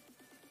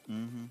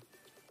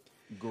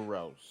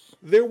 Gross.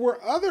 There were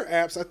other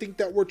apps, I think,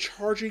 that were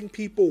charging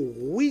people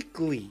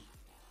weekly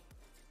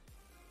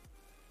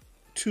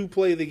to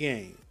play the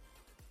game.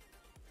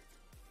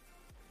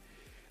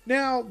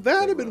 Now, that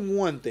would have been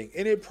one thing,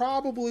 and it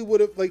probably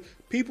would have, like,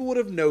 people would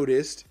have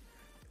noticed,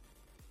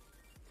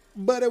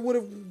 but it would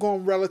have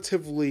gone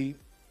relatively,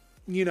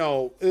 you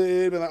know,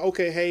 it'd be like,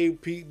 okay, hey,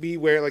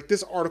 beware. Like,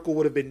 this article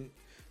would have been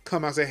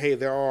come out and say, hey,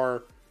 there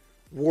are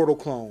Wordle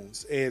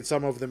clones, and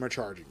some of them are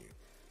charging you.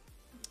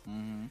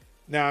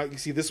 Now, you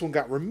see, this one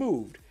got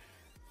removed.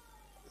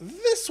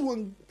 This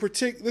one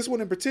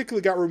in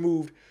particular got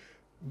removed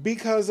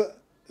because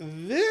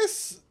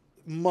this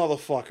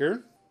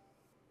motherfucker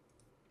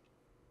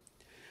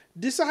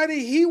decided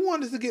he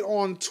wanted to get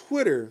on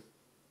Twitter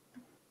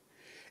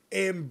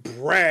and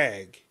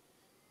brag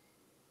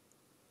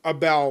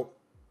about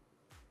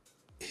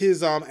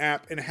his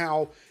app and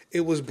how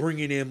it was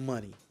bringing in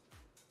money.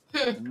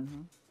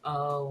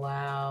 Oh,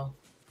 wow.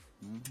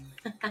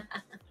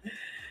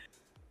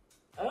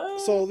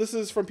 So this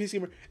is from PC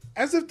Gamer.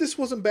 As if this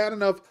wasn't bad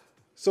enough.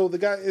 So the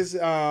guy is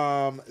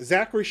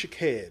Zachary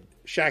Shaked.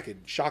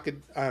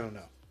 I don't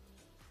know.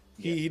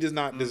 He does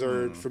not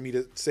deserve for me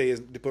to say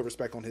to put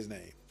respect on his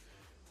name.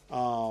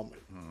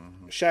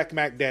 Shaq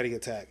Mac Daddy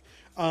Attack.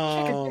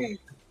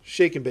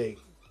 Shake and Bake.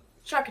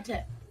 Shark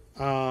Attack.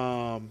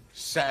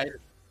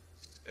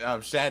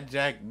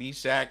 Shadrach,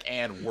 Meshach,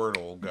 and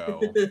Wordle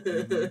go.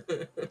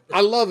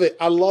 I love it.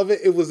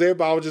 It was there,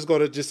 but I was just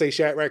going to just say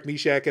Shadrach,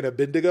 Meshach, and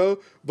Abednego.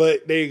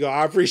 But there you go.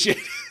 I appreciate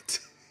it.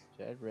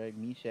 Shadrach,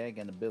 Meshach,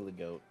 and the Billy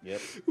Goat.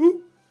 Yep.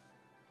 Woo.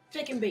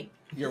 Shake and bake.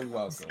 You're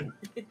welcome.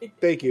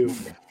 Thank you.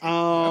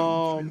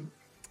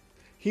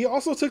 He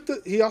also took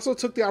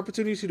the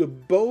opportunity to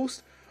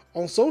boast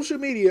on social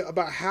media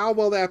about how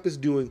well the app is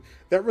doing.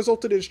 That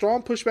resulted in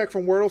strong pushback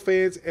from Wordle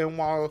fans, and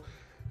while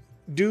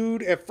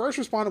dude at first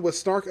responded with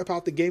snark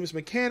about the game's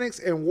mechanics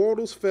and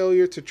Wordle's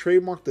failure to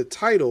trademark the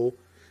title,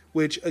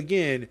 which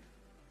again,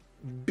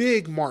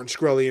 big Martin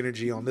Shkreli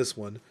energy on this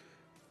one.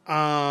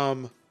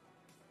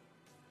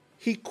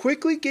 He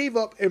quickly gave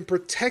up and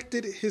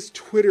protected his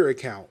Twitter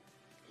account.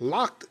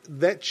 Locked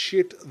that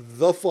shit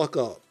the fuck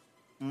up.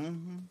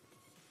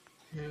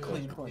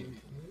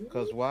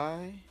 Because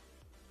why?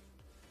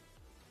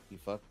 He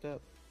fucked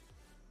up.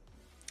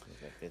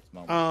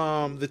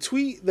 The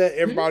tweet that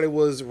everybody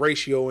was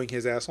ratioing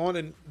his ass on,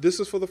 and this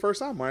is for the first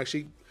time.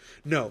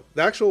 The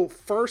actual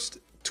first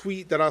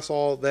tweet that I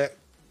saw that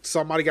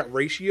somebody got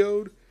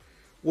ratioed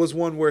was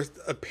one where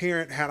a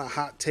parent had a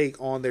hot take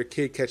on their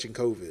kid catching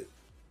COVID.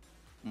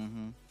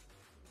 Of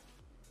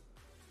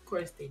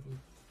course they did.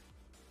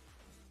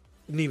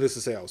 Needless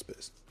to say, I was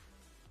pissed.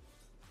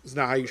 It's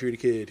not how you treat a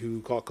kid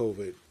who caught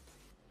COVID.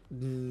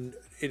 In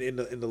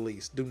the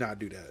least, do not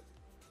do that.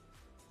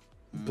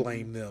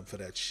 Blame them for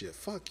that shit.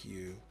 Fuck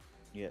you.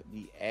 Yeah,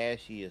 the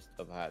ashiest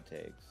of hot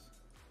takes.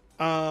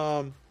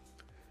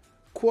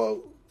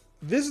 Quote,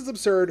 this is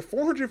absurd.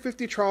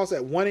 450 trials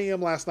at 1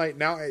 a.m. last night,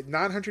 now at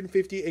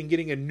 950 and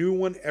getting a new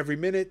one every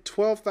minute.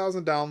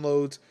 12,000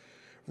 downloads.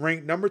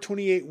 Ranked number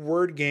 28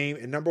 word game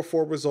and number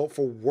 4 result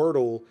for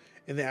Wordle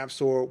in the App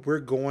Store. We're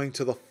going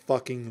to the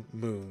fucking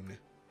moon.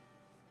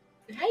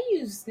 How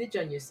you snitch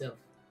on yourself?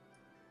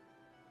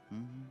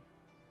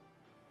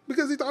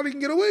 Because he thought he can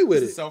get away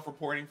with it.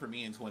 Self-reporting for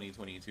me in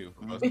 2022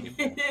 for most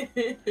people.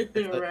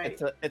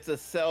 Right. It's a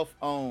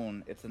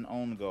self-own. It's an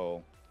own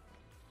goal.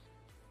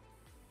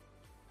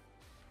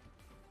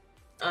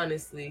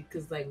 Honestly,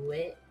 because like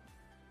what?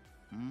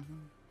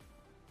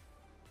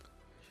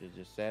 Should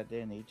just sat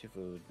there and ate your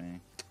food,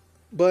 man.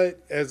 But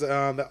as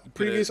the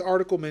previous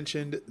article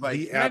mentioned, like,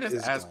 the can app I just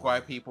is ask gone. why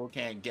people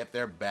can't get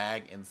their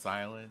bag in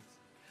silence?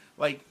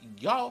 Like,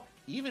 y'all,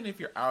 even if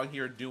you're out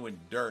here doing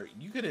dirt,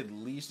 you could at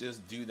least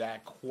just do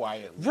that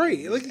quietly. Right,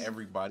 Leave like,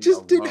 everybody just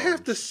alone. didn't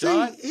have to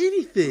say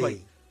anything.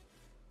 Like,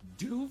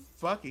 do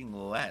fucking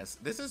less.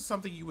 This is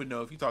something you would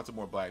know if you talk to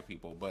more black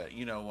people, but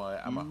you know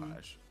what? I'm a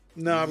hush.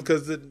 No,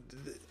 because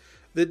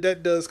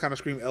that does kind of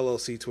scream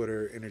LLC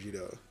Twitter energy,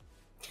 though.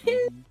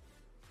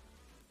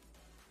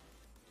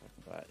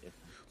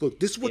 Look,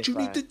 this is what you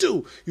need to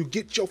do. You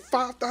get your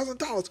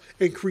 $5,000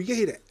 and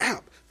create an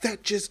app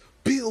that just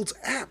builds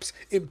apps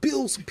and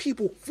builds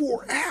people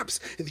for apps.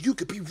 And you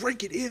could be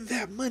ranking in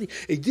that money.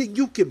 And then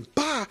you can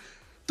buy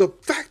the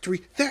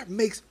factory that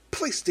makes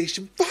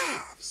PlayStation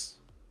 5s.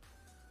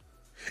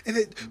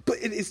 But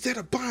instead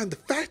of buying the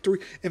factory,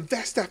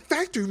 invest that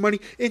factory money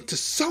into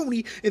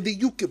Sony, and then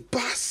you can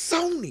buy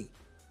Sony.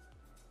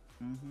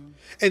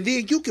 And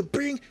then you can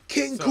bring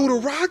King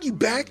Kutaragi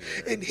back,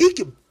 and he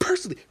can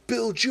personally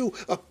build you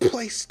a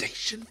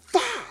PlayStation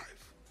 5.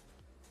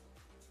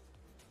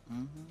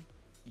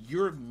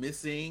 You're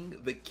missing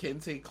the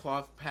kente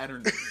cloth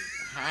pattern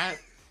hat.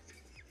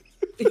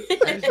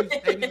 As you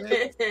say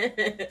this.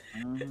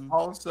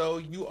 Also,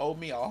 you owe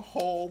me a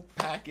whole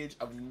package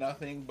of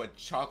nothing but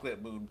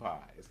chocolate moon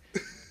pies.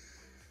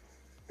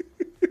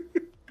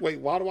 Wait,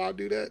 why do I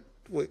do that?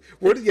 Wait,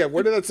 where did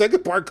that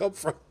second part come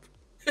from?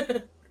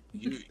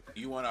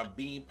 You want a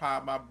bean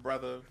pie, my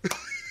brother?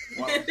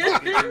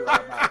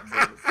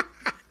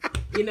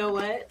 You know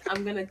what?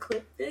 I'm gonna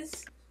clip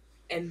this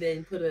and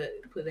then put a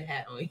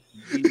hat on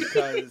you.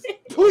 Because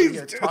Please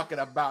you're do. talking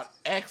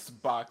about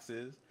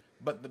Xboxes,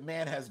 but the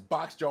man has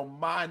boxed your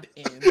mind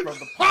in from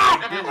the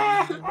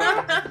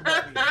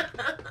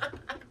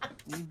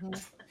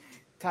possibilities.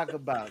 Talk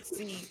about,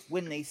 see,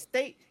 when they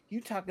state,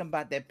 you talking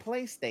about that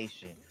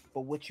PlayStation,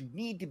 but what you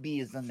need to be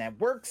is on that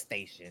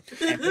workstation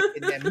and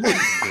making that movie.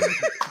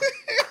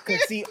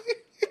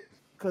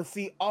 Cause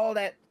see, all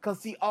that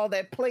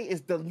play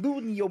is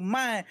diluting your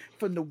mind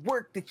from the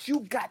work that you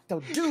got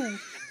to do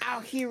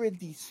out here in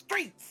these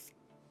streets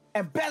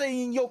and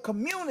bettering your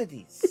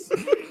communities.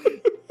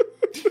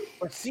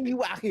 But see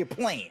you out here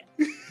playing.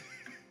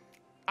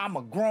 I'm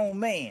a grown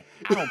man.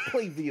 I don't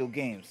play video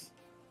games.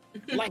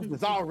 Life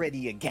is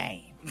already a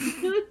game.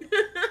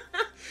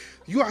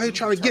 You out here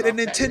trying to get a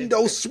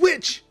Nintendo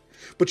Switch,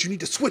 but you need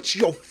to switch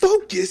your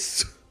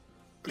focus.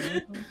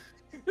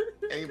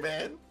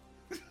 Amen.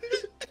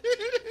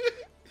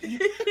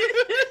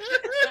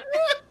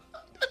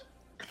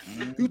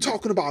 You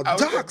talking about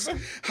docs?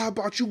 How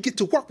about you get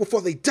to work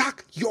before they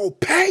dock your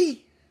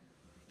pay?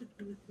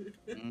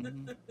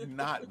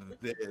 Not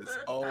this.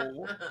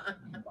 Oh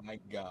my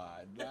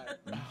God.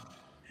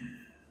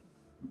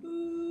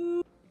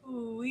 Ooh,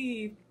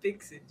 we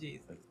fix it,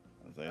 Jesus.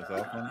 It's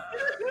all fun.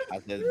 I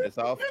said it's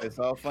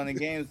all fun and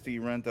games till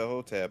you run to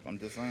Hotep. I'm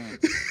just saying.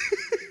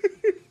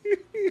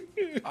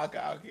 I got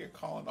out here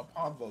calling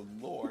upon the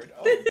Lord.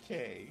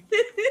 Okay.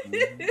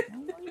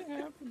 All you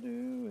have to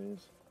do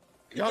is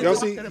Y'all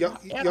see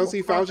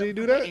Fauci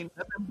do that? Ain't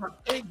nothing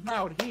but pigs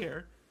out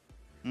here.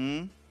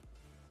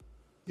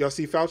 Y'all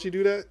see Fauci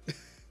do that?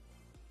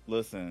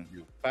 Listen.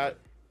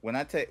 When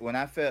I tell you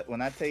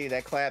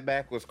that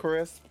clapback was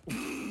crisp,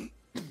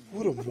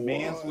 What a moron.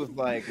 Mans was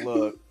like,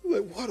 look.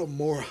 Like, what a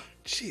moron.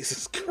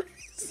 Jesus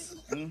Christ.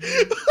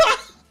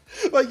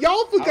 Like,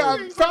 y'all forgot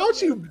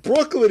Fauci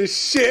Brooklyn is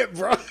shit,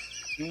 bro.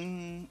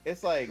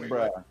 It's like,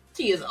 bruh.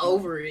 She is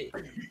over it.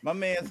 My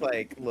man's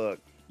like, look,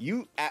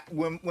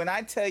 when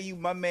I tell you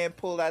my man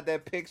pulled out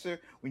that picture,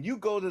 when you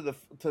go to the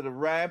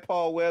Rand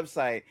Paul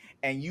website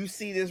and you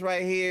see this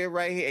right here,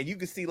 and you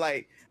can see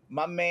like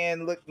my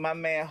man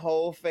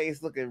whole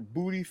face looking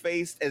booty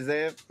faced as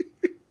if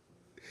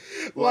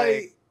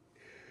like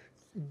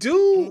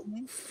dude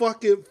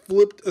fucking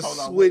flipped a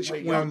switch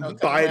when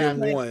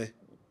Biden won.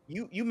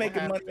 You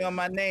making money on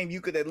my name,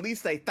 you could at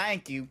least say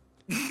thank you.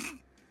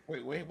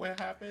 Wait, what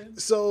happened?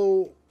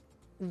 So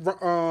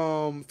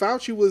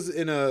Fauci was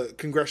in a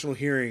congressional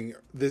hearing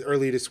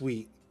earlier this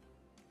week.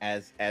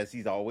 As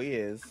he's always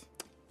is.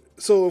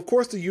 So of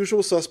course the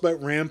usual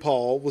suspect Rand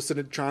Paul was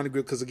sitting trying to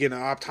go, because again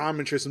an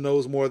optometrist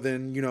knows more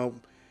than the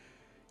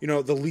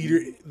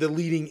leading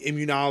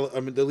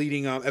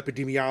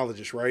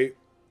epidemiologist, right?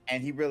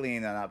 And he really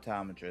ain't an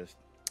optometrist.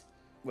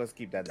 Let's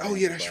keep that. Oh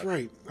yeah, that's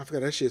right. I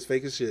forgot that shit's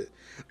fake as shit.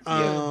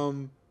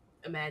 Imagine.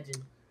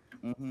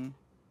 Mm-hmm.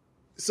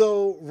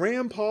 So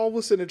Rand Paul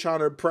was sitting there trying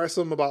to press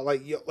him about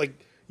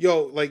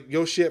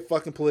your shit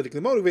fucking politically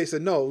motivated.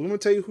 Said, no, let me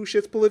tell you who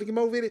shit's politically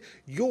motivated.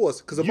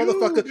 Yours, because the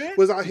motherfucker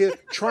was out here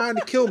trying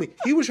to kill me.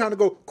 He was trying to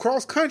go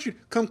cross country,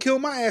 come kill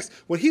my ass.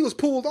 When he was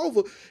pulled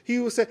over, he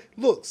was saying,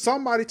 look,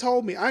 somebody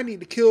told me I need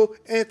to kill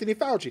Anthony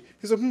Fauci.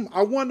 He said,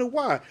 I wonder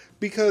why.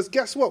 Because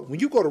guess what? When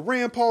you go to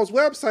Rand Paul's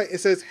website, it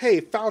says,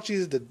 hey,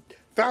 Fauci's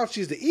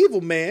the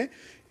evil man.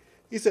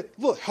 He said,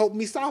 look, help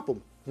me stop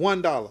him.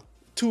 $1,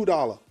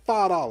 $2,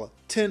 $5,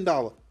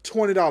 $10,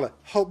 $20.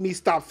 Help me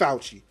stop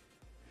Fauci.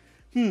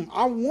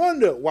 I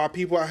wonder why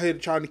people out here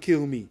trying to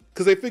kill me.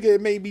 Because they figure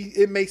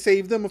it may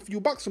save them a few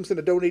bucks from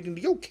sending donating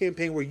to your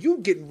campaign where you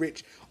getting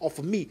rich off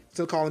of me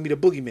instead of calling me the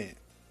boogeyman.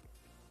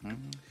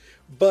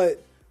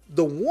 But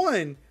the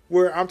one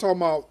where I'm talking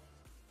about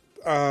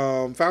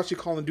Fauci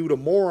calling dude a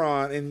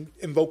moron and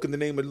invoking the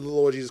name of the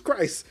Lord Jesus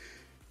Christ.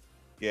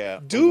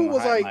 Yeah. Dude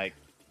was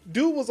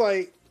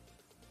like,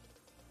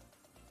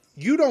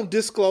 you don't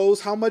disclose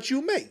how much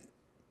you make.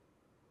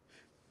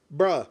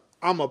 Bruh,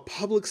 I'm a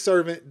public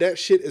servant. That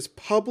shit is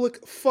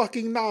public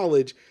fucking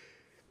knowledge.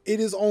 It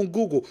is on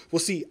Google. Well,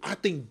 see, I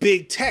think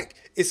big tech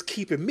is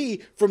keeping me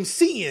from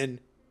seeing.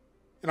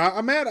 And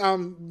I'm mad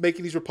I'm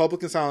making these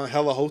Republicans sound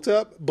hella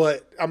hotep,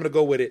 but I'm going to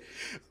go with it.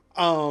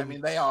 I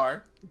mean, they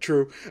are.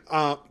 True.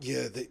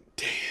 Yeah,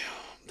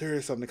 There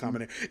is something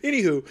common there.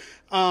 Anywho,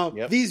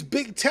 Yep. these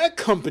big tech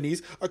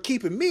companies are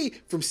keeping me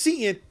from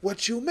seeing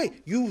what you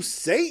make. You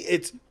say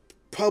it's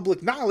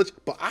public knowledge,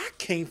 but I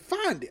can't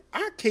find it.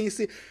 I can't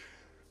see.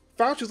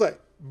 Fauci's like,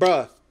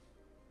 bruh,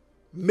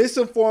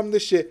 misinformed the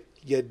shit.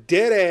 You're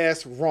dead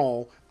ass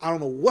wrong. I don't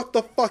know what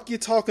the fuck you're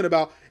talking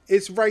about.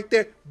 It's right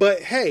there.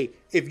 But hey,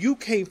 if you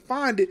can't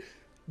find it,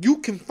 you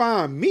can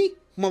find me,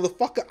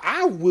 motherfucker.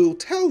 I will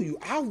tell you.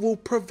 I will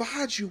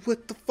provide you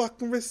with the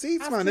fucking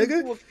receipts, my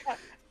nigga.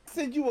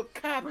 Send you a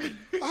copy.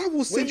 I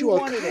will send you you a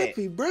wanted it?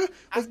 copy, bruh.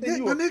 I send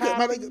you a My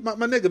copy,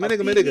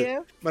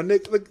 nigga.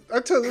 Like, I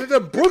tell you,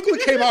 Brooklyn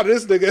came out of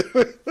this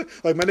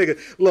nigga. Like, my nigga,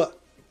 look,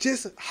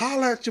 just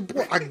holler at your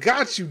boy. I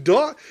got you,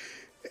 dog.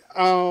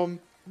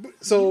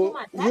 So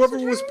whoever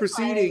was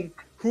proceeding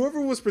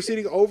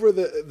over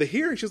the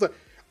hearing, she was like,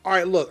 all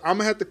right, look, I'm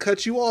gonna have to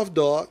cut you off,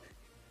 dog.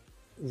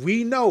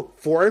 We know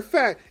for a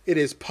fact it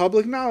is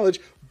public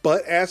knowledge,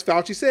 but as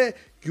Fauci said,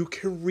 you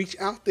can reach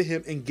out to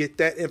him and get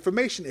that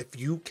information if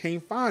you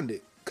can't find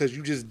it, because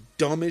you just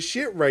dumb as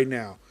shit right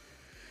now.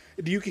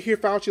 You can hear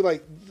Fauci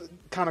like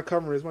kind of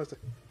covering his mouth. Like,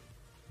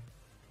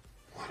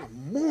 what a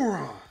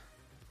moron!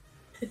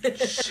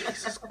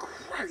 Jesus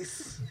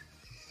Christ!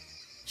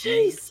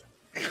 Jeez.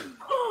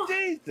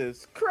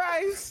 Jesus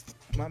Christ!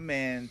 My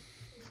man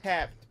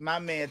tapped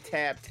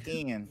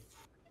in.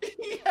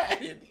 He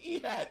had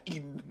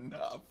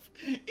enough.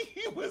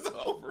 He was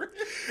over it.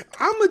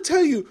 I'm gonna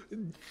tell you,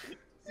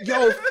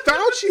 yo,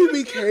 Fauci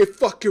became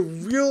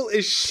fucking real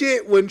as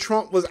shit when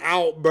Trump was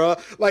out, bro.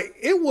 Like,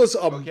 it was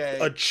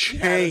a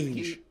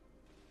change.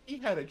 He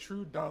had a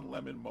true Don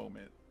Lemon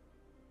moment.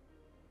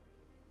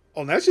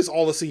 Oh, that's just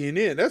all the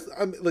CNN.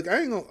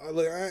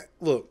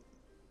 Look,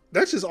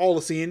 that's just all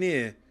the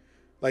CNN.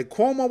 Like,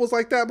 Cuomo was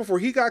like that before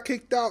he got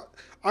kicked out.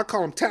 I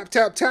call him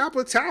Tapper.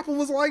 Tapper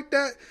was like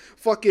that.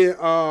 Fucking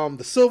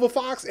the Silver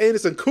Fox,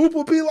 Anderson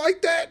Cooper be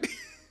like that.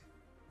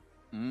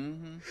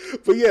 Mm-hmm.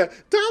 But yeah,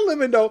 Don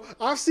Lemon though,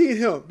 I've seen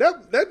him.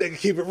 That nigga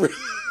keep it real.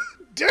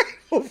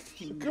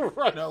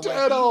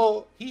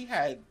 He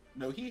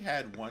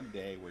had one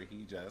day where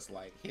he just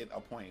like hit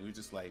a point. He was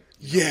just like,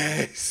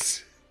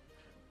 yes.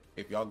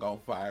 If y'all gonna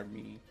fire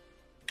me,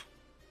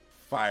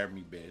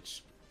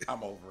 bitch.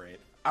 I'm over it.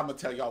 I'm gonna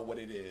tell y'all what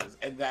it is,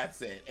 and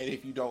that's it. And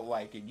if you don't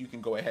like it, you can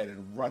go ahead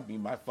and run me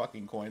my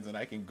fucking coins, and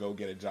I can go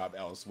get a job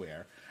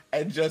elsewhere.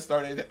 And just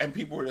started, and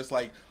people were just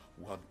like,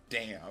 "Well,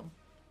 damn,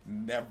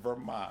 never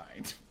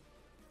mind."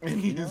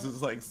 And he just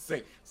was like,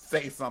 "Say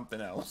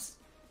something else."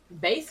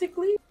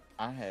 Basically,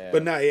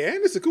 But now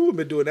Anderson Cooper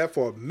been doing that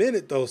for a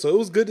minute though, so it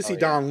was good to see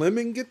Don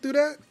Lemon get through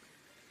that.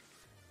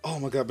 Oh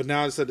my god! But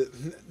now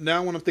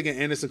now when I'm thinking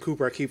Anderson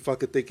Cooper, I keep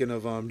fucking thinking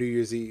of New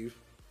Year's Eve.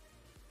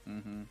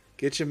 Mm-hmm.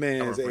 Get your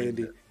mans,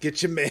 Andy.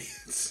 Get your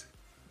mans.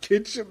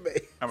 Get your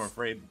mans. I'm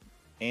afraid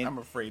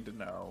to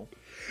know.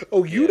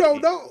 Oh, you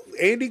don't know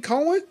Andy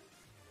Cohen?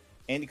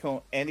 Andy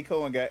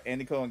Cohen got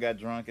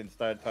drunk and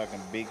started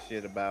talking big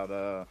shit about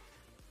De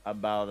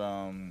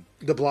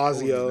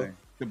Blasio.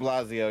 De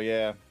Blasio,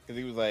 yeah, because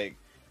he was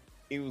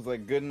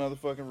like good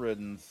motherfucking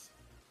riddance.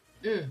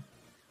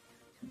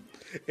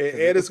 And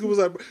Anderson was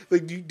like,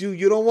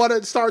 you don't want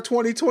to start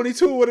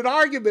 2022 with an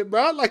argument,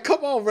 bro. Like,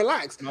 come on,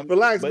 relax,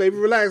 relax.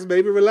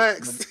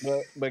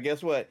 But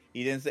guess what?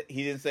 He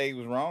didn't say he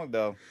was wrong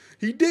though.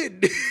 He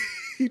didn't.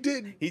 He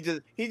didn't. He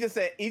just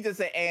said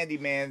Andy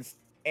man,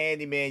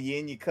 you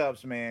in your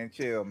cups, man.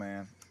 Chill,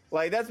 man.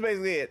 Like, that's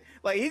basically it.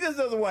 Like, he just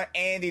doesn't want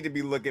Andy to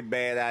be looking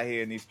bad out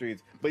here in these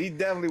streets. But he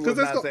definitely would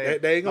not say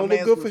they ain't gonna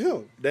look good for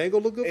him. They ain't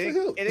gonna look good for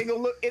him. It ain't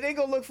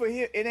gonna look for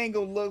him. It ain't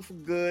gonna look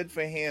good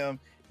for him.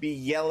 Be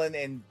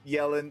yelling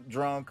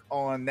drunk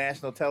on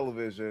national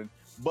television.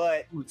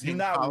 But you're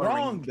not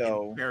wrong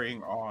though.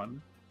 Carrying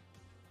on.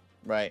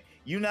 Right.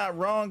 You're not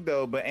wrong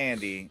though, but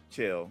Andy,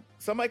 chill.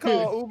 Somebody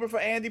call Uber for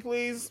Andy,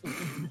 please.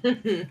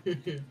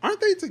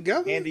 Aren't they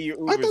together? Andy, your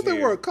I Uber's thought they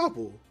here. were a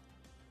couple.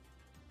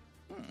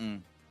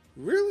 Mm-mm.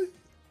 Really?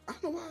 I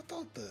don't know why I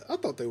thought that. I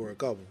thought they were a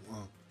couple.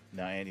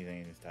 No, Andy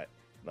ain't his type.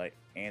 Like,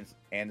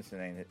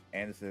 Anderson ain't it.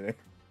 Anderson.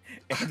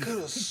 I could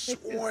have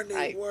sworn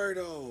they were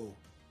though.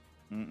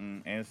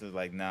 Anderson's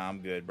like, nah,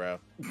 I'm good, bro.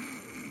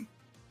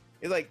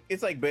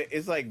 It's like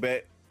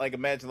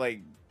imagine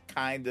like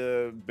kind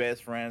of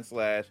best friend /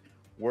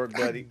 work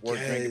drinking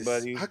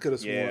buddy. I could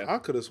have sworn. Yeah. I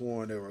could have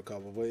sworn they were a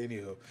couple, but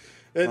anywho,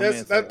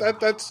 that's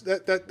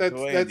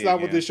not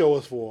what this show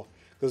is for.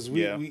 Because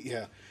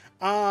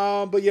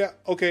but yeah,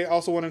 okay.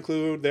 Also want to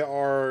include there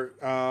are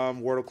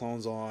Wordle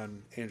clones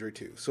on Android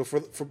too. So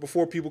for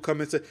before people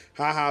come and say,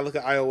 haha, look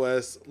at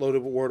iOS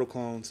loaded with Wordle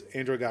clones,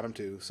 Android got them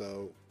too.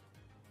 So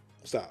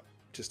stop.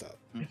 Just stop.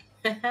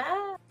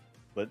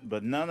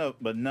 But none of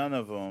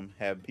them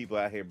have people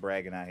out here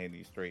bragging out here in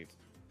these streets,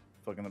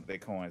 fucking up their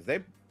coins.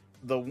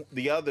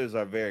 The others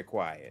are very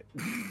quiet.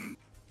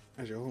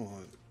 Actually, hold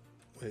on.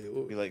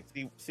 Wait. Be like,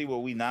 see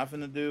what we not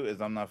finna do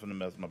is I'm not finna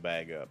mess my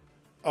bag up.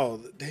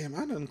 Oh damn!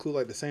 I didn't include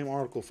like the same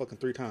article fucking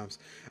 3 times.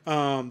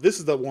 This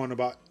is the one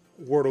about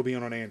Wordle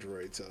being on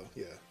Android. So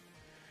yeah.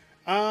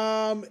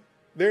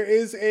 There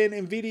is an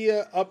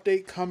NVIDIA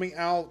update coming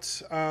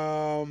out,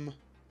 I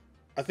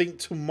think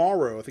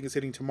tomorrow. I think it's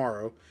hitting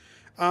tomorrow.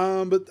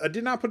 But I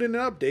did not put in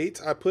an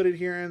update. I put it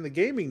here in the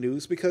gaming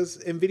news because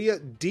NVIDIA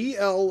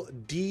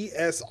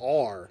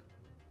DLDSR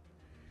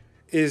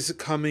is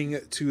coming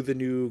to the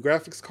new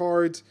graphics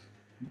cards.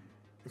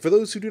 For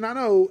those who do not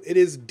know, it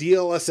is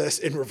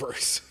DLSS in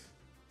reverse.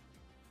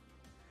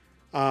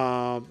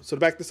 So to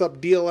back this up,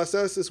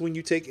 DLSS is when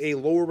you take a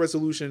lower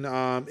resolution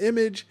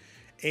image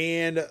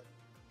and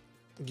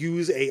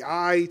use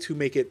AI to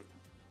make it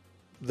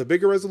the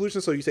bigger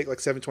resolution. So you take like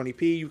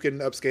 720p, you can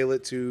upscale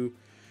it to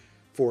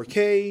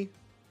 4K.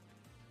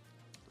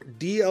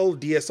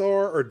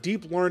 DLDSR, or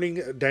Deep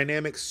Learning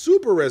Dynamic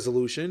Super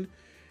Resolution,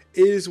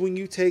 is when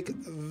you take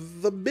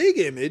the big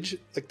image,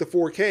 like the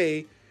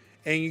 4K,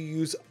 and you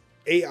use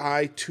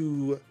AI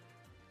to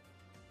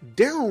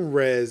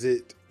down-res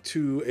it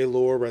to a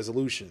lower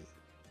resolution.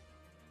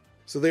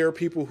 So there are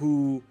people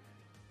who,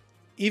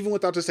 even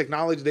without this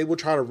technology, they will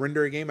try to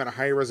render a game at a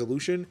higher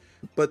resolution,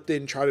 but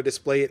then try to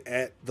display it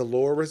at the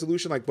lower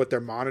resolution, like what their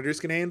monitors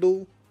can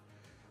handle,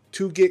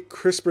 to get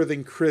crisper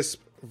than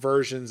crisp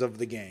versions of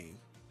the game.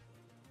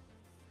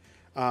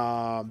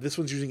 This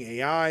one's using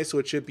AI, so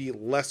it should be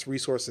less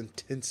resource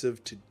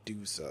intensive to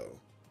do so.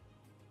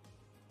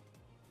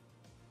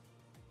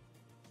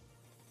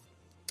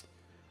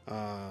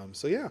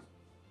 So yeah,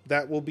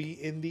 that will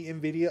be in the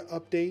NVIDIA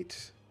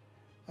update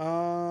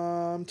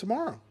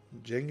tomorrow,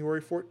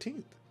 January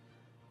 14th.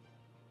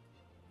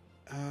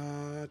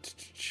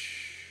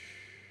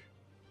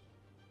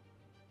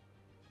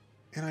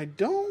 And I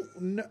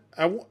don't know.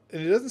 And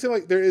it doesn't seem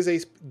like there is a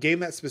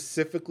game that's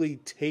specifically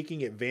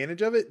taking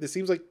advantage of it. It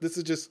seems like this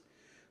is just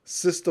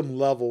system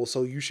level,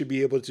 so you should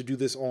be able to do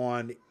this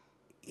on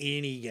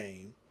any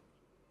game.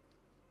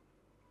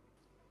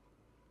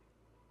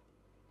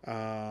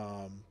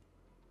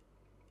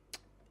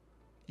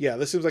 Yeah,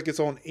 this seems like it's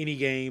on any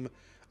game.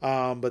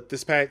 But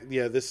this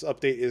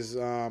update is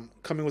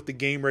coming with the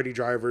game ready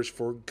drivers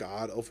for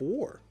God of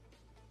War,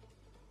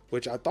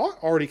 which I thought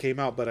already came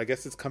out, but I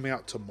guess it's coming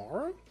out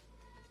tomorrow.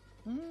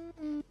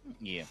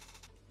 Yeah.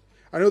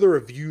 I know the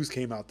reviews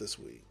came out this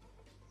week.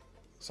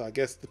 So I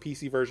guess the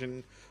PC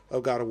version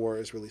of God of War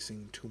is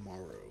releasing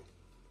tomorrow.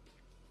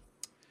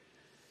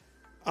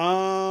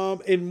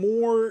 In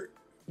more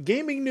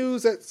gaming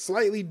news, that's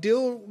slightly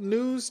deal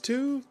news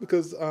too,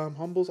 because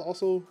Humble's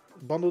also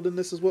bundled in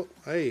this as well.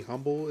 Hey,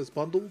 Humble is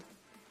bundled.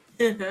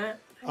 PUBG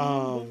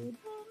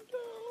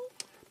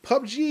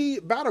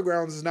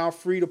Battlegrounds is now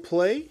free to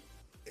play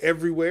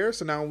everywhere,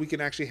 so now we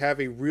can actually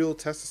have a real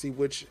test to see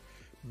which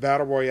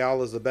Battle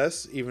Royale is the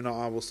best, even though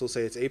I will still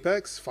say it's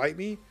Apex. Fight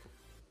me.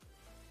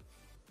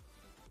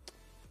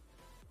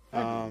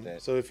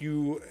 So if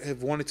you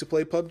have wanted to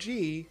play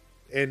PUBG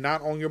and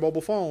not on your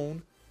mobile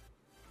phone,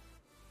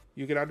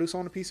 you can now do so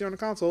on the PC or on the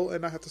console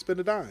and not have to spend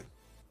a dime.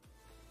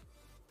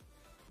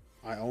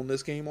 I own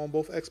this game on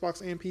both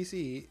Xbox and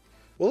PC.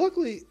 Well,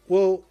 luckily,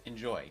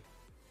 enjoy.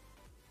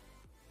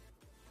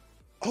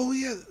 Oh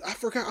yeah, I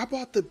forgot. I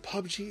bought the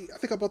PUBG. I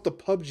think I bought the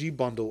PUBG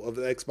bundle of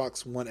the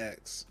Xbox One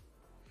X.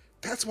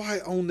 That's why I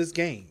own this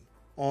game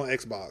on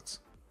Xbox.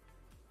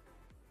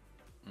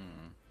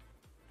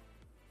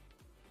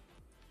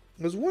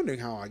 I was wondering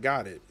how I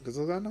got it, because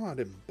I know I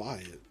didn't buy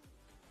it.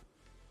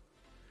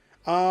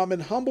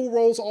 And Humble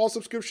rolls all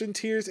subscription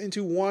tiers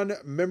into one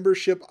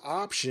membership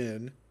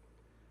option.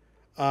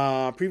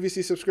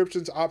 Previously,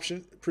 subscription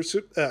options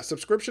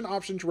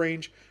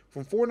range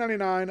from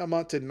 $4.99 a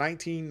month to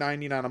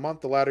 $19.99 a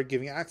month, the latter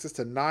giving access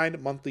to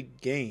 9 monthly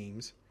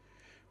games.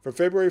 From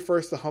February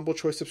 1st, the Humble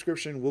Choice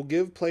subscription will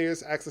give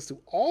players access to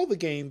all the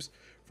games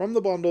from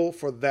the bundle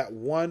for that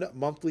one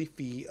monthly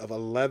fee of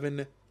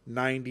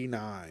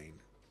 $11.99.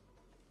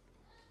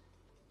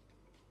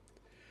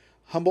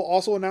 Humble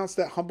also announced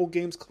that Humble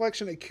Games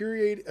Collection, a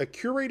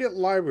curated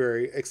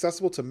library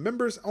accessible to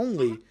members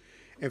only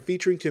and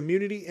featuring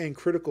community and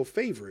critical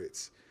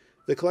favorites.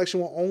 The collection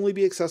will only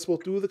be accessible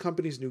through the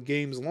company's new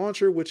games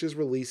launcher, which is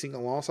releasing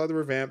alongside the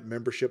revamped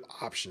membership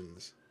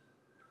options.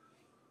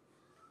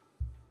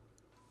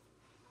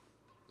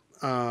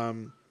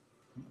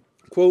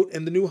 Quote,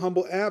 in the new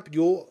Humble app,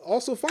 you'll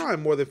also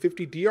find more than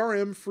 50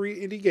 DRM free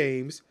indie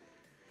games,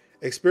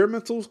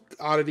 experimental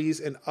oddities,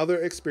 and other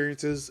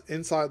experiences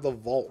inside the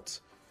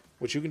vault,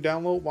 which you can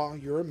download while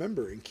you're a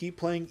member and keep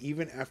playing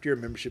even after your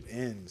membership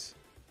ends.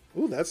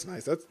 Ooh, that's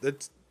nice.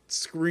 That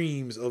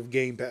screams of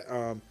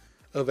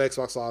of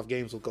Xbox Live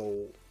Games with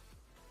gold.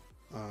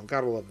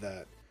 Gotta love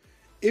that.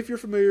 If you're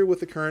familiar with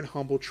the current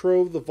Humble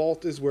Trove, the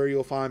vault is where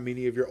you'll find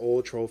many of your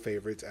old Trove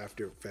favorites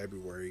after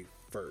February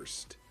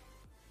 1st.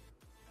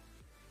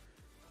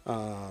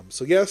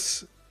 So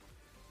yes,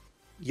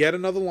 yet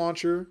another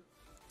launcher.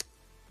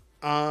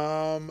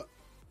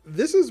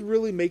 This is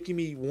really making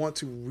me want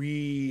to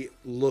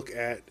re-look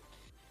at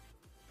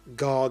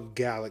GOG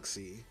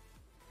Galaxy.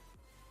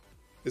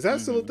 Is that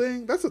still a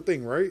thing? That's a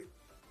thing, right?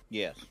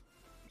 Yes,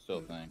 still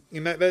a thing.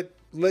 And that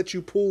lets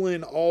you pull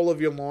in all of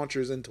your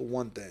launchers into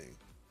one thing.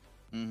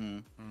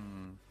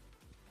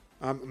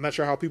 I'm not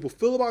sure how people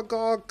feel about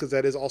GOG because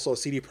that is also a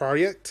CD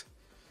Projekt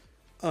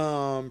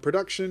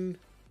production.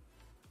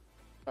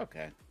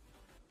 Okay.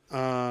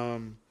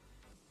 But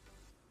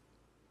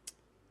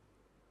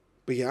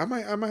yeah, I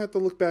might have to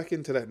look back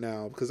into that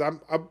now because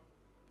I'm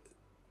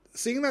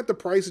seeing that the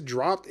price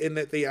dropped and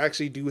that they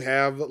actually do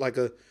have like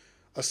a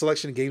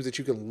selection of games that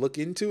you can look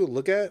into and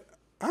look at.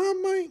 I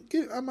might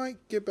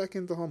get back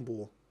into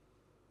Humble.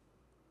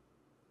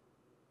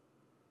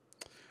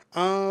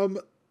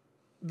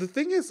 The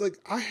thing is, like,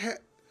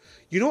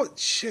 you know what?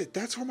 Shit,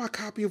 that's where my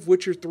copy of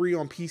Witcher 3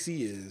 on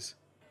PC is.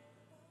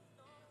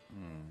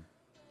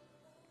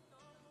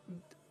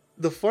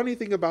 The funny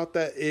thing about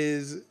that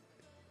is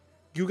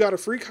you got a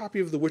free copy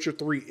of The Witcher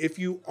 3 if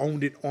you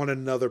owned it on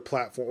another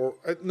platform.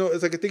 Or no,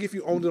 it's like I think if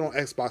you owned it on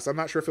Xbox. I'm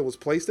not sure if it was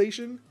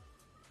PlayStation.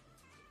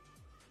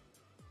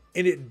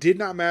 And it did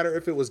not matter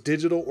if it was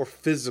digital or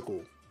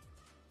physical.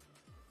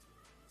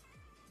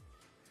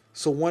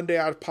 So one day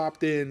I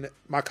popped in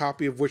my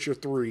copy of Witcher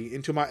 3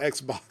 into my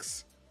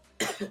Xbox.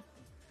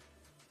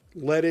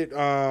 let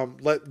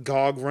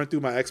GOG run through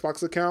my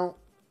Xbox account.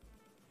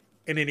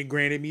 And then it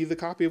granted me the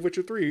copy of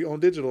Witcher 3 on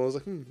digital. I was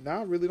like,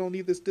 now I really don't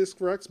need this disc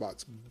for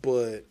Xbox.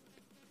 But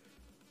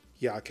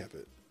yeah, I kept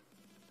it.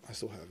 I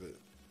still have it.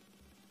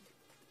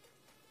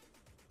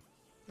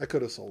 I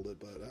could have sold it,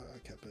 but I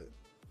kept it.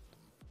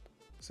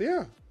 So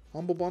yeah,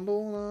 Humble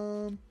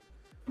Bundle,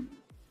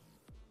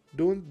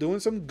 doing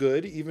some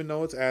good, even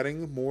though it's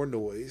adding more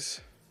noise.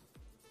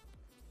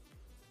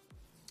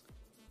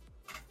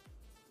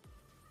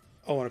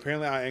 Oh, and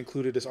apparently I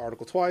included this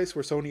article twice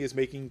where Sony is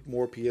making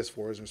more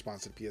PS4s in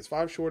response to the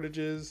PS5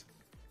 shortages.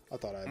 I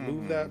thought I'd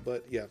move that,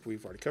 but yeah,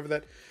 we've already covered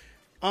that.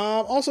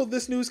 Also,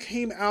 this news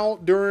came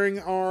out during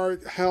our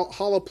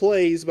Holo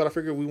Plays, but I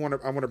figured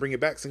I want to bring it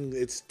back since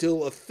it's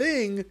still a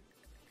thing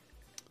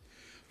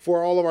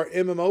for all of our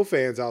MMO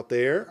fans out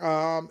there.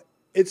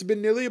 It's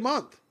been nearly a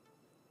month,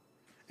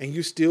 and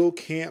you still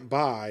can't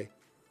buy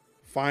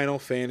Final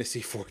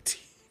Fantasy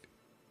 14.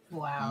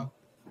 Wow.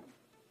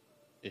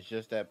 It's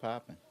just that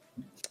popping.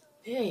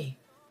 Hey.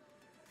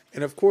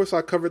 And of course,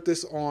 I covered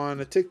this on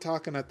a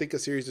TikTok and I think a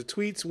series of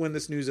tweets when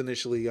this news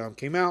initially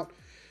came out.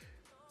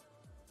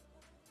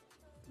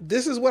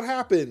 This is what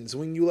happens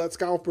when you let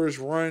scalpers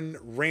run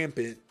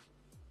rampant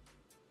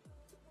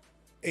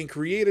and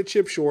create a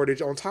chip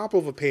shortage on top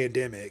of a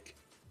pandemic,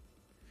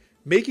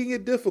 making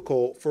it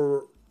difficult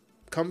for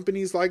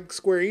companies like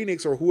Square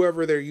Enix or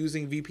whoever they're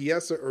using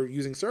VPS or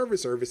using server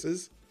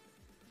services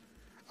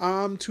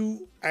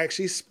to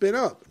actually spin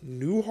up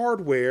new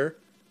hardware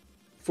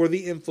for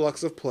the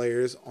influx of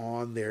players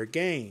on their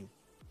game.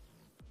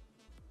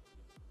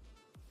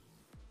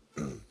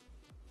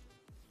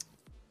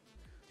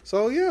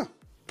 So yeah,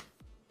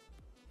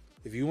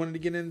 if you wanted to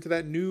get into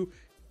that new,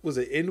 was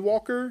it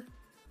Endwalker?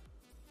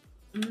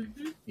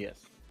 Mm-hmm. Yes.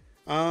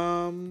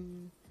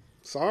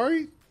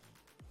 Sorry.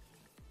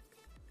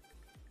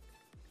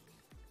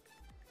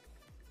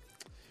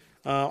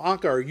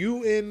 Anka, are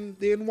you in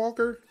the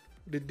Endwalker?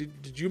 Did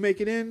you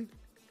make it in?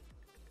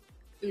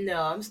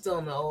 No, I'm still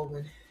in the old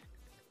one.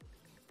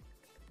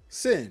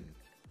 Sin,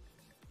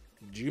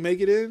 did you make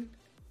it in?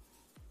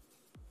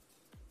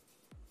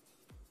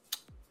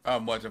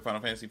 Watching Final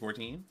Fantasy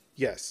 14?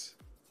 Yes.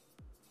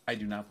 I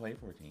do not play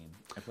 14.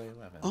 I play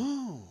 11.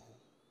 Oh.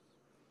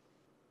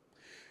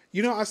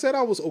 You know, I said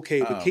I was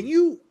okay, but can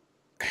you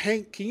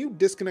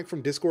disconnect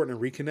from Discord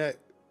and reconnect?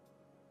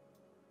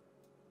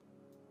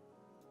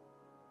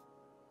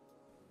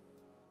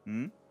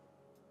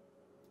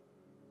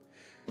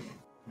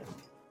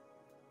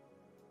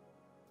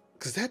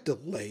 Because that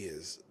delay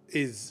is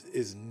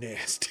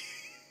nasty.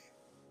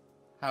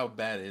 How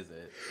bad is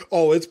it?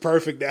 Oh, it's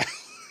perfect now.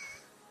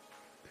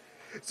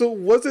 So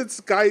was it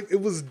Skype? It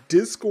was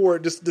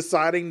Discord just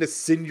deciding to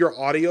send your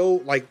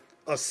audio like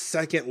a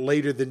second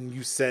later than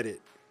you said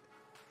it.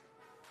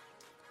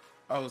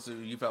 Oh, so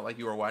you felt like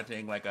you were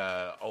watching like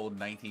a old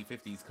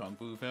 1950s kung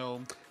fu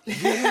film?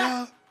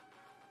 Yeah.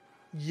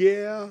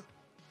 Yeah.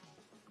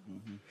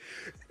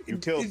 You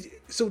killed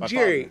So my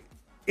Jerry, partner.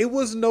 it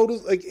was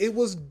like it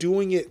was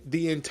doing it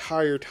the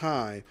entire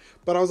time.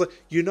 But I was like,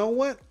 you know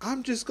what?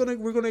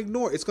 We're gonna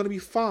ignore it. It's gonna be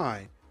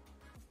fine.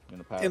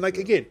 And like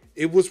again,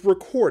 it was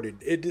recorded.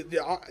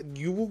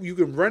 You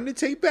can run the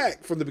tape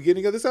back from the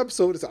beginning of this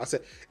episode. I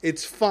said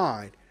it's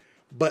fine,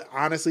 but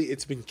honestly,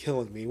 it's been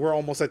killing me. We're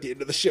almost at the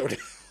end of the show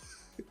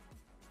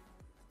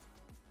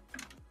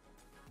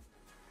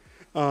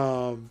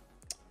now.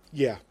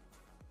 Yeah,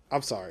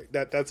 I'm sorry.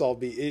 That's all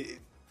me.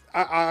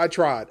 I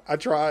tried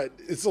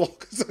as long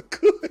as I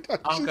could.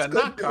 Anka,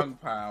 not Kung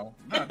Pao.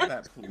 Not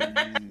that,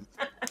 please.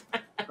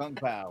 Kung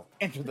Pao,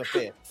 enter the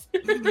pits.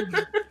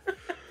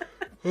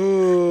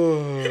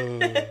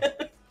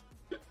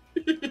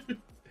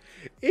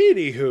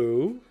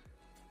 Anywho,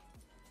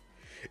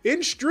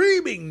 in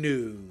streaming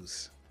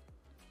news,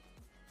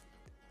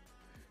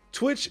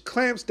 Twitch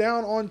clamps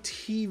down on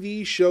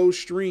TV show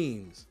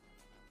streams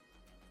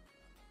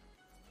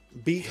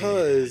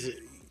because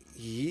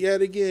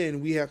yet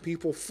again we have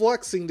people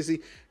flexing to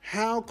see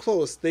how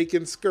close they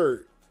can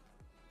skirt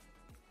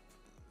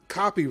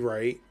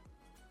copyright,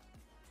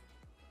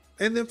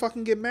 and then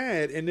fucking get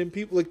mad, and then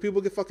people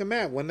get fucking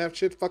mad when that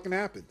shit fucking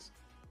happens.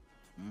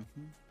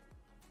 Mm-hmm.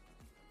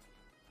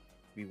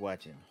 Be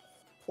watching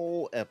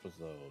whole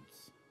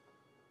episodes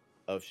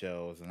of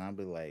shows, and I'll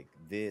be like,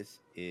 "This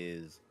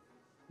is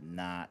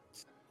not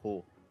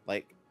cool."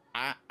 Like,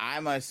 I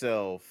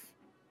myself,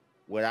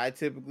 what I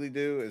typically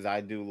do is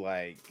I do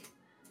like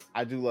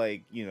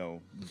you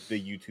know the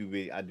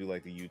YouTube. I do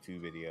like the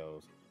YouTube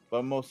videos,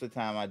 but most of the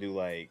time I do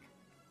like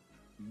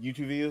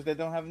YouTube videos that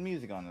don't have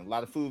music on them. A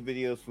lot of food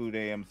videos, food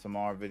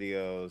ASMR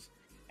videos,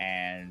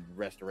 and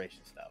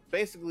restoration stuff.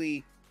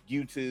 Basically,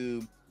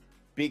 YouTube,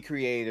 big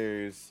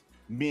creators,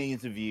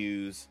 millions of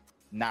views,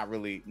 not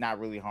really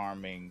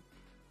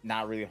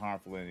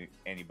harmful to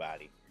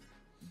anybody.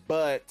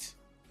 But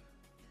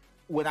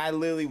when I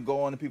literally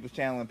go on to people's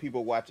channel and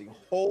people watching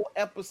whole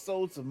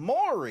episodes of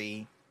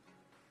Maury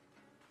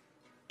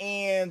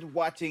and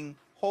watching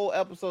whole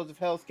episodes of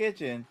Hell's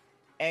Kitchen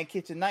and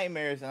Kitchen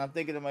Nightmares, and I'm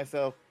thinking to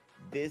myself,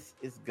 this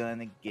is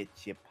gonna get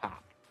you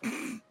popped.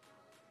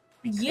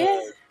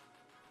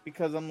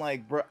 Because I'm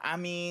like, bro, I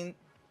mean,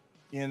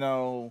 you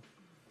know,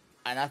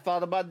 and I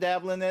thought about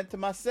dabbling that to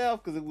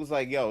myself because it was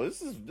like, yo,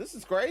 this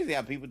is crazy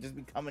how people just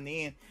be coming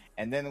in,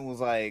 and then it was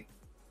like,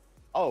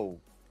 oh,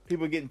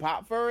 people getting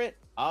popped for it.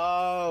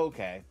 Oh,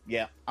 okay,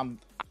 yeah,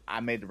 I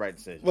made the right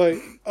decision. Like,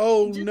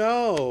 oh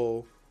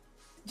no,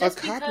 a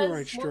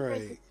copyright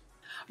strike.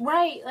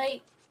 Right,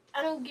 like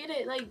I don't get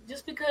it. Like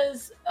just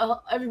because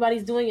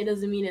everybody's doing it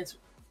doesn't mean it's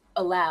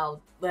allowed.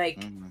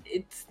 Like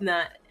it's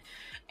not.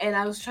 And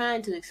I was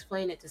trying to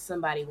explain it to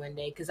somebody one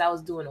day because I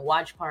was doing a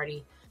watch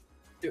party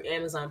through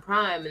Amazon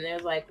Prime, and they're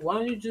like, "Why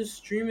don't you just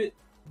stream it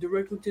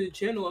directly to the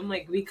channel?" I'm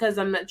like, "Because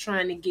I'm not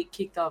trying to get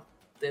kicked off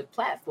the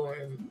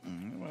platform."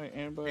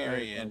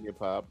 Anybody get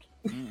popped?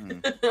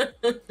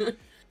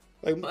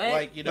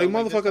 Like you know,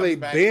 motherfucker, they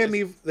ban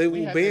me. They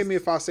will ban me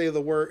if I say the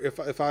word.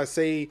 If I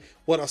say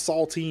what a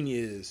saltine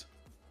is.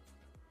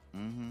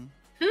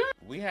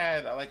 We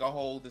had like a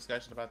whole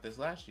discussion about this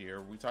last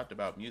year. We talked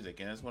about music,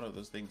 and it's one of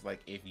those things like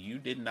if you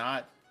did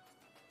not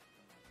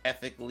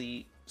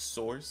ethically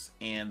source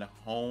and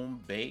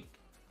home bake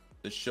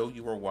the show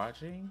you were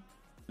watching,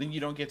 then you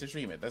don't get to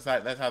stream it. That's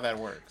how that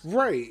works,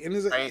 right? And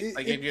it's right?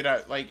 If you're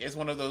not like, it's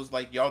one of those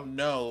like y'all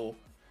know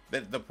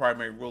that the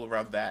primary rule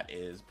around that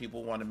is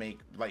people want to make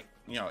like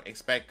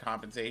expect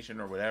compensation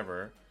or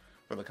whatever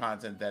for the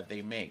content that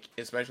they make,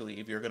 especially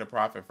if you're going to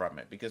profit from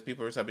it, because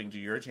people are subbing to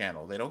your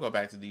channel. They don't go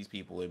back to these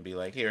people and be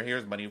like,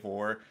 here's money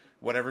for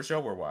whatever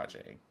show we're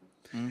watching.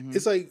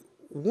 It's like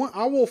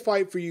I will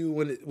fight for you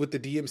with the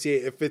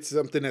DMCA if it's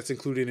something that's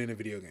included in a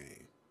video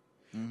game.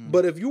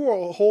 But if you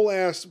are a whole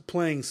ass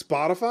playing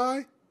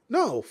Spotify,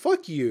 no,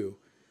 fuck you.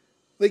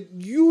 Like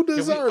you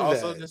deserve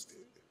that.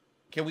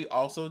 Can we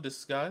also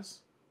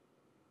discuss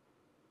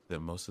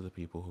that most of the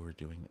people who are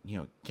doing,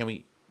 can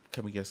we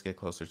just get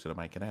closer to the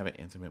mic? Can I have an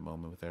intimate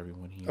moment with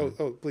everyone here?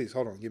 Oh, please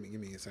hold on. Give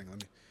me a second.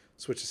 Let me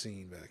switch the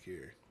scene back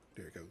here.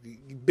 There you go.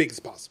 Big as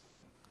possible.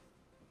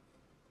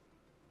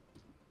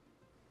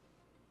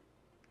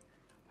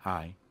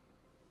 Hi,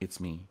 it's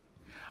me.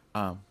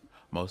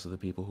 Most of the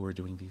people who are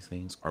doing these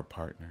things are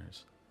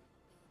partners.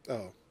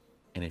 Oh.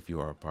 And if you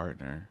are a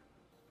partner,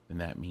 then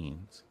that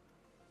means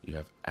you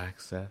have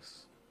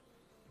access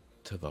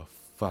to the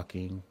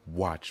fucking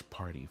watch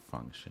party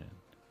function.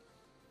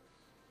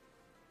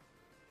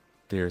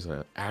 There's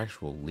an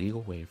actual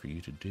legal way for you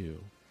to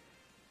do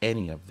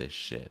any of this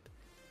shit,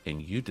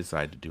 and you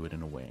decide to do it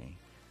in a way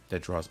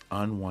that draws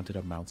unwanted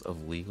amounts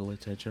of legal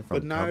attention from.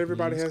 But not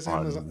everybody has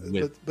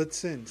Amazon. But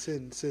sin.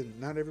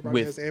 Not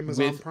everybody has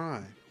Amazon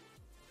Prime.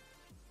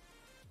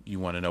 You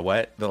want to know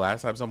what? The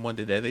last time someone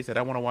did that, they said,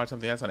 "I want to watch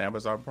something that's on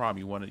Amazon Prime."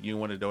 You want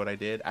to know what I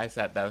did? I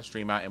sat that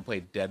stream out and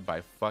played Dead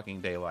by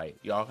fucking Daylight.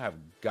 Y'all have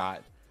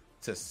got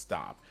to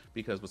stop,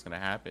 because what's going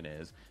to happen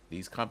is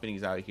these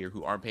companies out here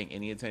who aren't paying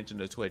any attention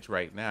to Twitch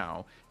right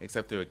now,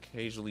 except to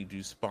occasionally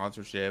do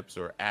sponsorships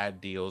or ad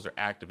deals or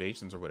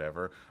activations or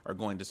whatever, are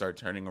going to start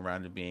turning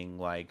around and being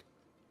like,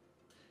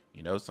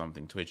 you know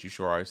something, Twitch, you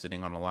sure are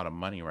sitting on a lot of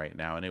money right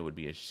now, and it would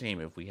be a shame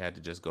if we had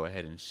to just go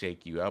ahead and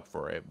shake you up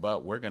for it,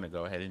 but we're going to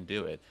go ahead and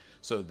do it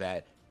so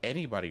that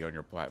anybody on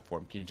your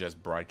platform can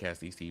just broadcast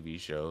these TV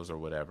shows or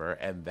whatever.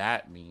 And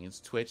that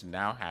means Twitch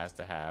now has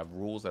to have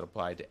rules that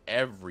apply to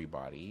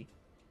everybody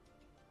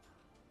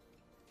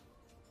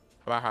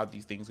about how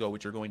these things go,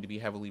 which are going to be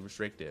heavily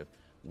restrictive.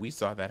 We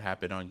saw that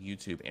happen on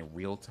YouTube in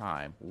real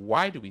time.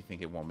 Why do we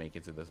think it won't make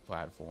it to this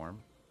platform?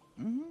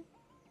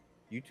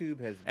 YouTube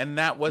has, and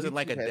that wasn't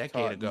like a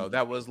decade ago.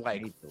 That was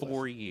like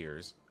 4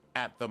 years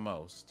at the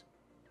most.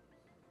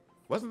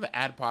 Wasn't the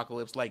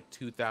adpocalypse like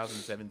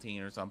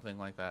 2017 or something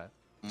like that?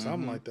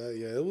 Something like that,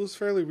 yeah. It was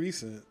fairly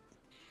recent.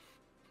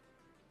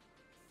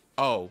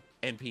 Oh,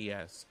 and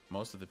P.S.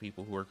 most of the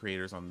people who are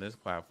creators on this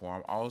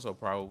platform also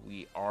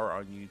probably are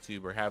on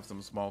YouTube or have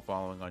some small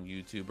following on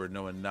YouTube or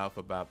know enough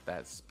about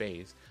that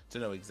space to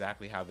know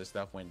exactly how this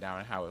stuff went down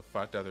and how it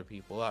fucked other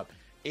people up.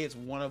 It's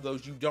one of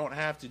those, you don't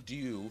have to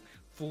do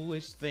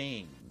foolish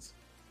things.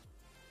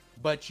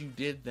 but you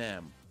did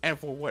them, and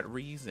for what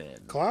reason?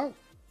 Clout?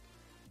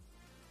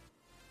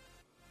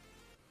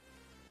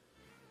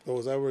 Oh,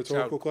 was that a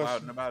rhetorical Clout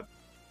question? about.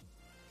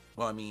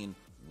 Well, I mean,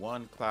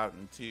 one, clout,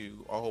 and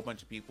two, a whole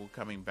bunch of people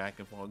coming back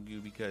and following you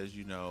because,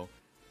 you know,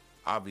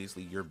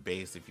 obviously you're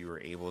based if you were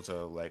able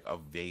to like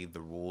evade the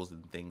rules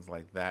and things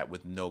like that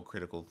with no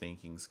critical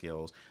thinking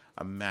skills.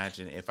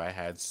 Imagine if I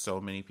had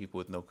so many people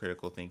with no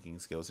critical thinking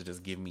skills to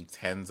just give me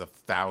tens of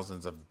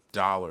thousands of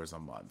dollars a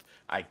month.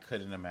 I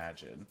couldn't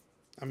imagine.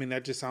 I mean,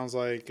 that just sounds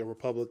like a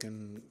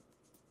Republican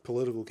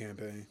political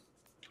campaign.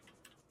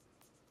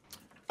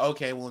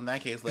 Okay, well, in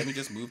that case, let me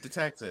just move to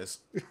Texas.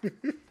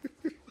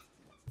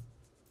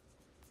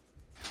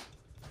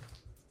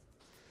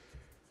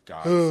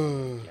 God,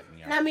 get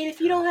me out. And I mean, if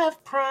you don't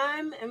have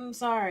Prime, I'm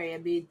sorry. I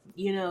mean,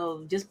 you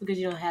know, just because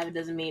you don't have it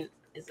doesn't mean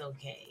it's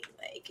okay.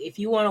 Like, if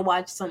you want to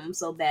watch something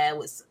so bad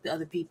with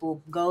other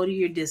people, go to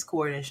your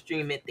Discord and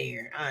stream it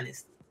there.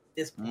 Honestly, at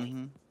this point.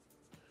 Mm-hmm.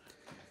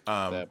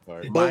 That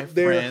part. But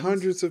there are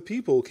hundreds of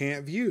people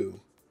can't view.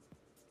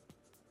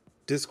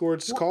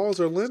 Discord's calls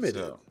are limited.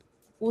 So,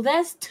 Well,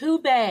 that's too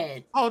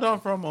bad. hold on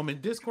for a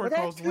moment. Discord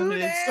Well, calls that's too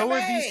limited. damn So are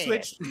bad. these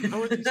Twitch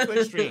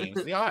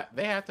streams.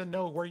 They have to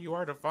know where you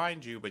are to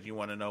find you. But you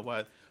want to know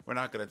what? We're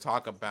not going to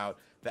talk about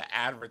the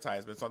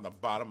advertisements on the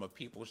bottom of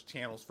people's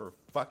channels for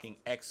fucking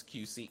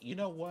XQC. You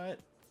know what?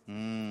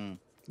 Mm.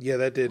 Yeah,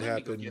 that did Let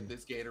me go happen. get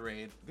this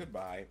Gatorade.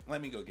 Goodbye. Let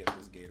me go get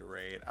this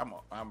Gatorade.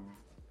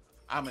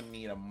 I'm gonna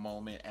need a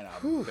moment and a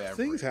Whew, beverage.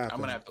 things happen. I'm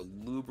gonna have to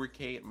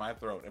lubricate my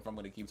throat if I'm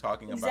gonna keep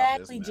talking Exactly, about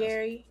this mess.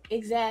 Jerry.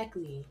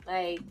 Exactly.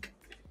 Like,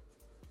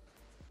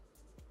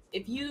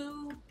 if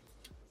you,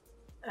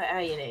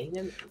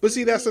 But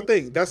see, that's the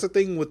thing. That's the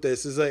thing with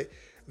this is like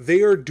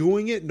they are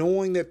doing it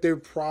knowing that they're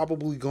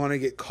probably going to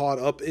get caught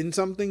up in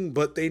something,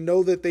 but they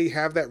know that they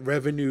have that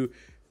revenue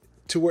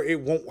to where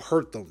it won't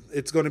hurt them.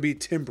 It's going to be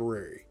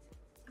temporary.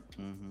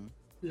 Mm-hmm.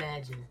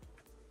 Imagine.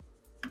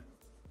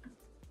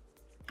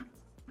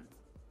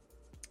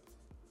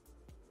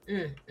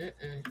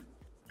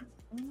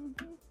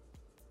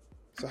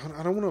 So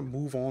I don't want to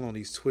move on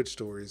these Twitch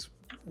stories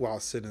while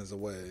Sin is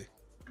away.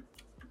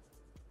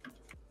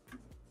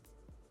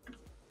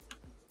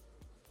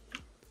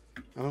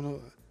 I don't know.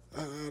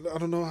 I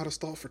don't know how to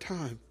stall for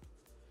time.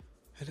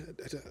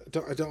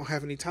 I don't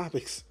have any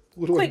topics.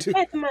 What do Quick, I do?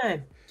 pass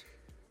mine.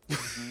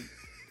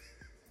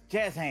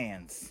 Jazz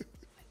hands.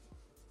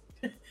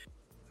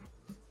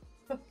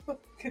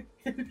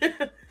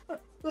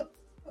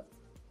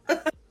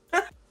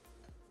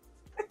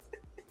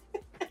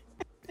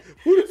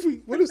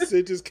 What if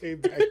Sid just came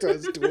back to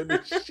us doing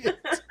this shit?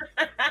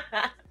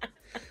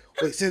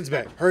 Wait, Sin's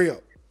back. Hurry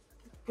up.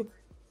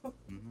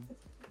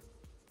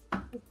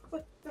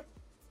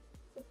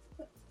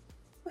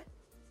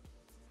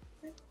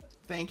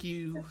 Thank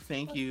you.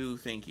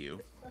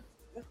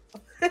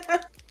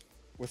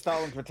 We're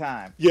stalling for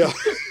time. Yeah.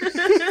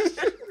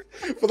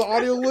 For the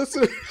audio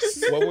listeners,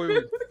 What were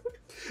we?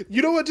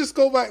 you know what? Just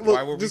go back.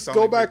 Why were Look, we just go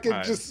stalling back for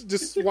and time?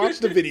 just watch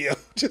the video.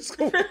 Just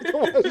go watch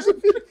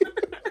the video.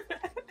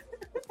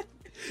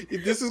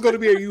 This is going to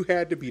be a you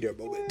had to be there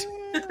moment.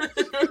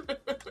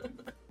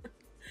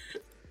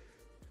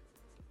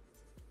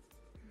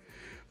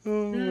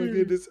 Oh my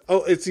goodness!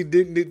 Oh, it's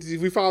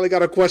we finally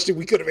got a question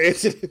we could have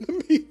answered in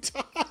the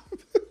meantime.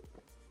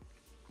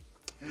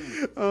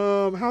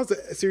 How's the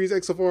Series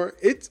X so far?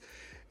 It's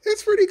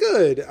pretty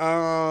good.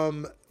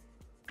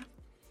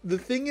 The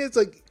thing is,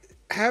 like,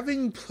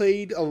 having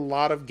played a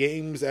lot of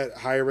games at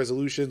higher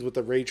resolutions with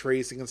the ray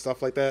tracing and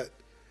stuff like that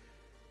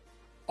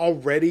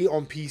already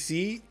on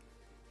PC,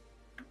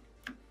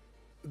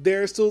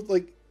 they're still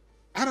like,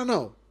 I don't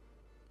know.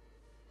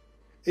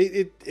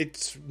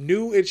 It's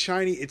new, it's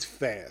shiny, it's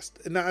fast,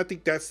 and I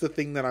think that's the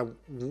thing that I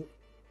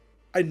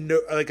know.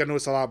 Like, I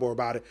noticed a lot more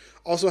about it.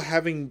 Also,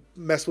 having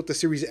messed with the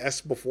Series S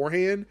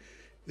beforehand,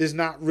 there's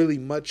not really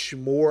much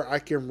more I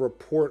can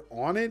report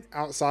on it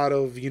outside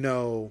of, you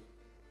know,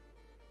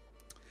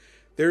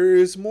 there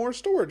is more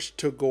storage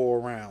to go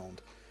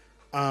around.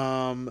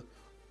 But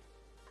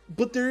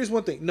there is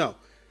one thing. No,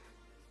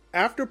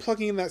 after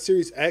plugging in that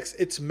Series X,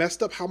 it's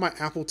messed up how my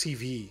Apple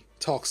TV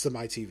talks to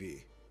my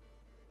TV.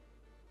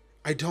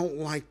 I don't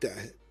like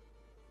that.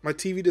 My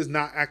TV does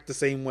not act the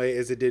same way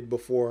as it did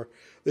before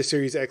the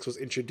Series X was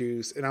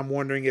introduced, and I'm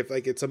wondering if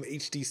like it's some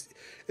if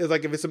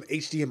it's some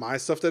HDMI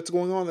stuff that's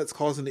going on that's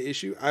causing the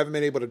issue. I haven't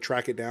been able to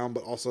track it down,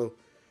 but also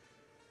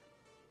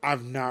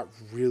I've not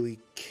really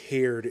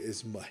cared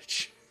as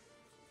much.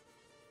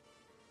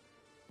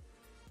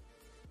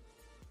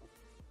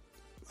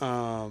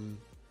 Really,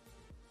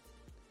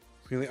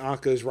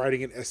 Anka is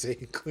writing an essay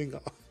in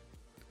Klingon.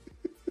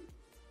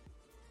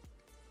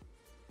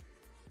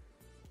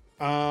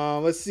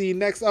 Let's see.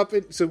 Next up,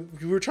 so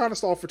we were trying to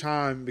stall for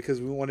time because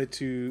I wanted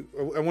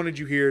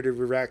you here to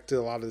react to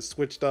a lot of the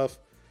Switch stuff.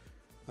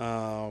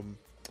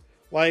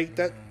 Like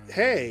that.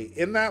 Hey,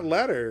 in that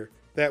letter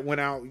that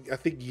went out, I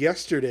think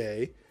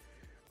yesterday,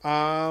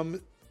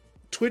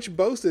 Twitch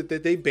boasted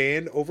that they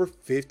banned over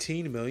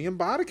 15 million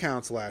bot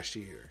accounts last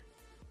year.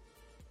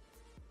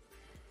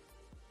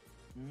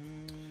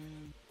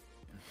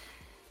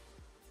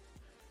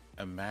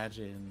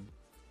 imagine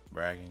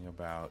bragging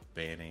about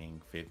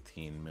banning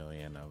 15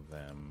 million of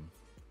them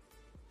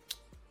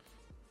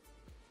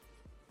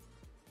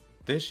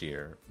this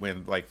year,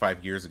 when like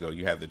 5 years ago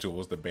you had the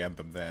tools to ban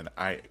them. Then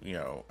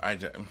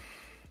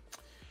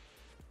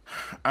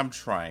I'm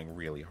trying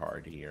really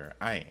hard here.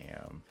 I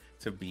am,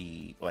 to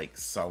be like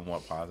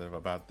somewhat positive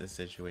about this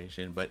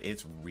situation, but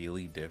it's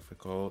really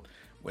difficult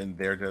when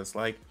they're just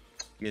like,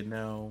 you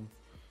know,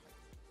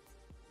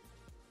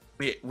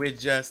 we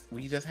just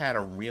had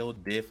a real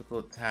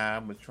difficult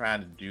time with trying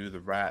to do the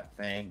right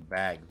thing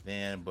back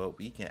then, but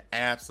we can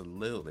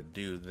absolutely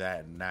do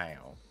that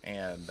now.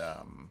 And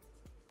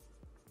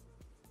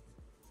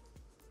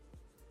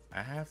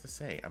I have to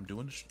say, I'm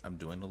doing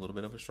a little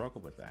bit of a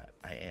struggle with that.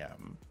 I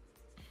am.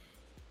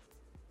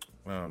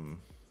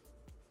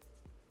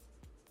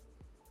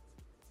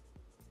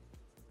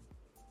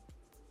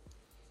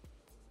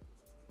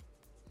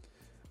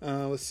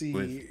 Let's see.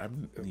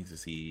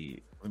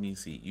 Let me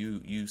see.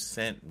 You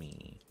sent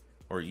me,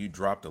 or you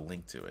dropped a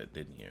link to it,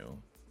 didn't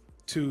you?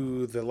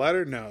 To the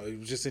letter? No, it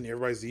was just in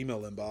everybody's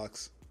email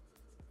inbox.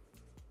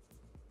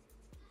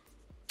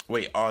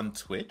 Wait, on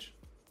Twitch?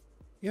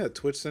 Yeah,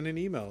 Twitch sent an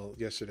email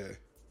yesterday.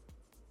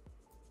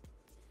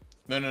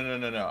 No.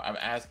 I'm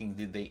asking,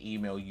 did they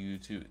email you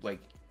to, like,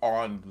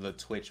 on the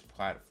Twitch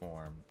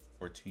platform,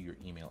 or to your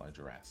email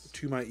address?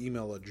 To my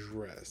email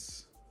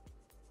address.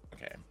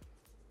 Okay.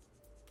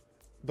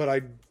 But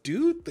I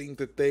do think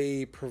that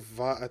they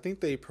provided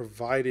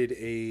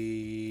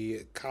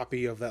a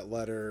copy of that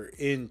letter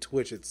in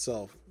Twitch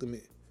itself. Let's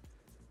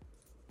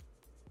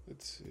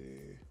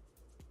see.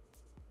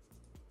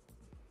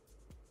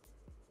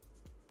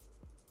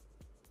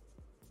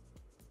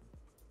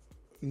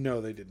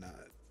 No, they did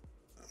not.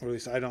 Or at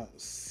least I don't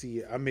see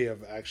it. I may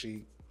have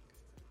actually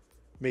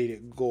made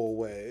it go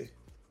away,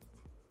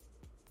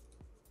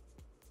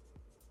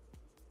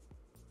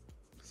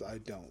 because I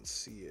don't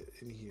see it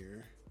in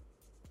here.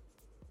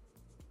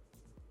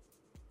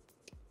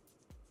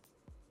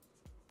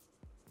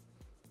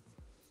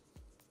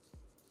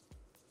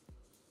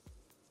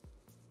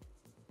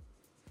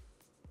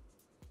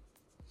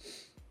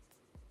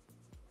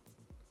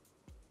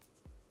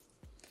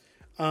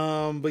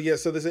 But yeah,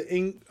 so there's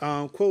a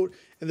quote,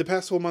 in the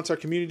past 12 months, our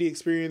community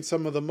experienced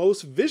some of the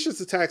most vicious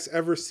attacks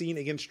ever seen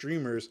against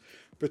streamers,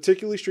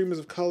 particularly streamers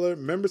of color,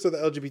 members of the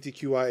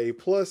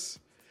LGBTQIA+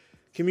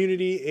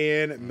 community,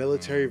 and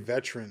military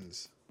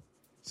veterans,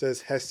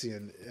 says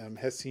Hessian.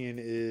 Hessian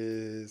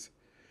is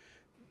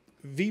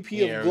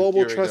VP of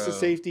Global Trust and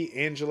Safety,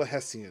 Angela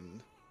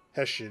Hessian.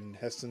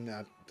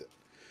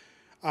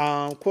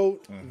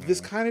 Quote,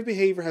 this kind of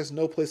behavior has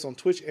no place on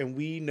Twitch, and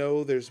we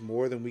know there's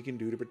more than we can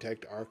do to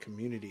protect our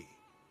community.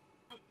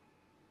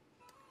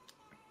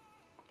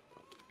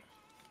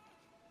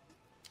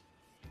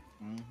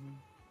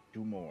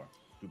 Do more.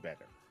 Do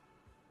better.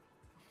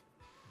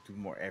 Do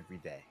more every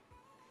day.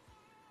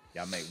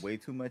 Y'all make way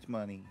too much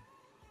money.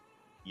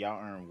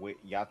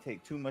 Y'all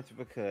take too much of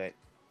a cut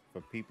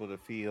for people to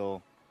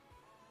feel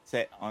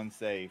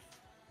unsafe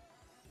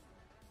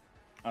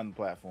on the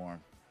platform.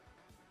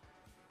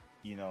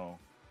 You know,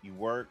 you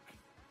work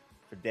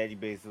for Daddy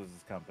Bezos'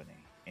 company.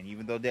 And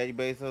even though Daddy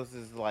Bezos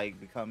is like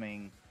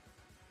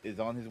is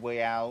on his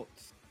way out.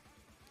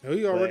 No,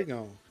 he's already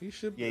gone. He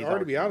should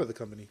already be out of the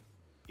company.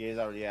 Yeah, he's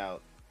already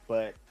out.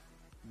 But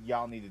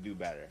y'all need to do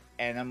better.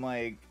 And I'm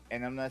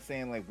not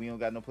saying like we don't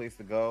got no place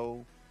to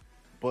go,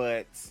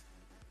 but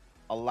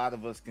a lot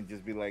of us can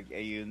just be like,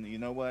 hey, you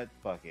know what?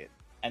 Fuck it.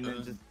 And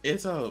then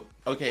so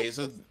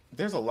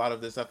there's a lot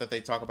of this stuff that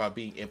they talk about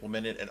being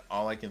implemented, and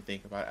all I can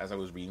think about as I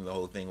was reading the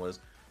whole thing was,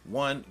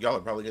 one, y'all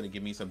are probably going to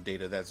give me some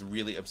data that's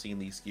really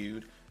obscenely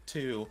skewed.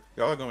 Two,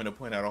 y'all are going to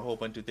point out a whole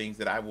bunch of things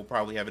that I will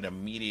probably have an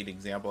immediate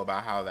example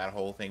about how that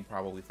whole thing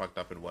probably fucked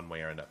up in one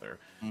way or another.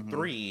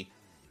 Three,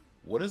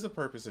 what is the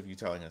purpose of you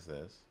telling us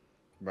this?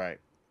 Right.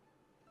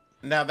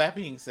 Now, that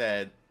being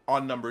said,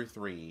 on number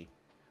 3,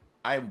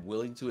 I'm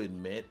willing to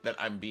admit that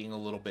I'm being a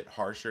little bit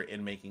harsher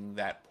in making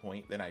that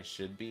point than I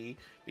should be,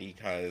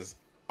 because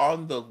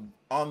on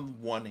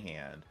one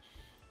hand,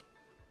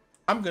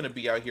 I'm going to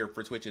be out here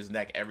for Twitch's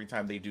neck every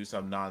time they do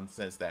some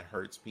nonsense that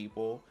hurts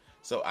people.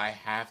 So I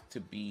have to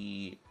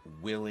be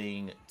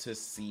willing to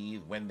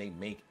see when they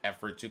make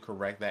effort to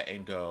correct that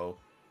and go,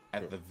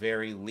 at the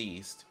very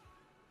least,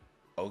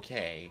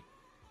 okay,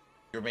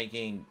 you're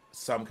making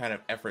some kind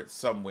of effort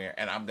somewhere,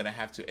 and I'm going to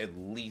have to at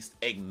least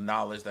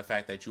acknowledge the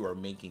fact that you are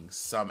making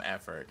some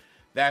effort.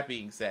 That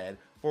being said,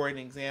 for an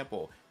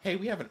example, hey,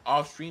 we have an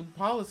off-stream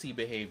policy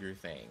behavior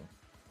thing.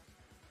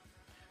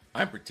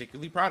 I'm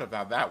particularly proud of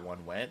how that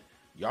one went.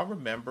 Y'all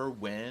remember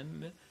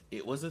when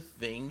it was a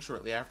thing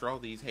shortly after all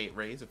these hate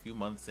raids a few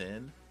months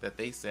in that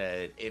they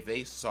said if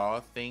they saw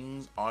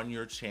things on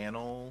your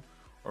channel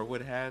or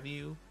what have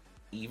you,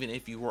 even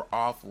if you were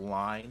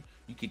offline,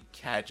 you could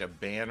catch a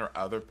ban or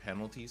other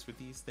penalties for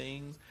these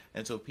things.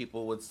 And so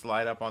people would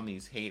slide up on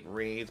these hate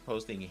raids,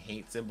 posting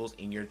hate symbols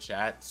in your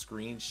chat,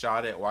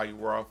 screenshot it while you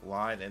were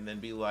offline, and then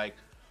be like,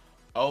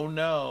 oh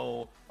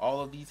no,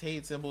 all of these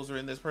hate symbols are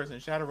in this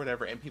person's chat or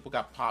whatever, and people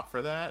got popped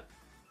for that.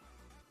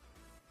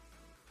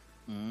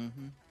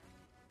 Mm-hmm.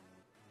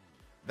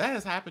 That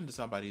has happened to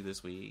somebody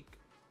this week.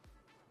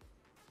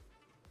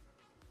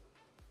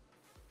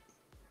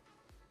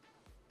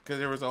 Because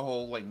there was a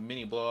whole like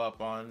mini blow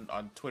up on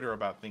Twitter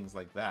about things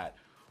like that,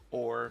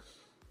 or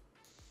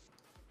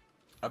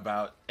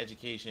about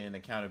education,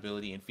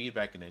 accountability, and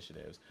feedback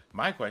initiatives.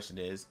 My question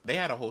is, they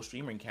had a whole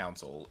streaming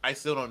council. I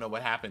still don't know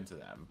what happened to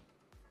them.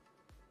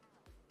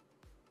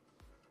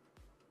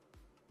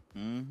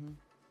 Mm-hmm.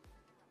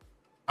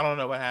 I don't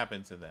know what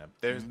happened to them.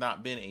 There's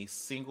not been a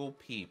single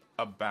peep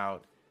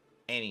about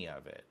any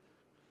of it.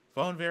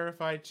 Phone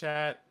verified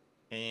chat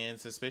and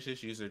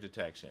suspicious user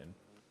detection.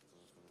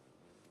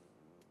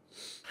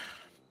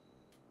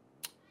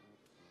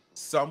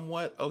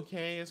 Somewhat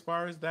okay as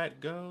far as that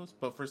goes,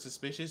 but for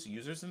suspicious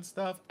users and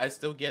stuff, I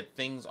still get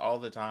things all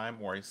the time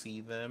where I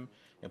see them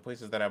in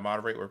places that I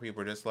moderate where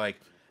people are just like,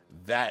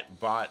 that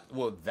bot,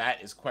 well,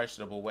 that is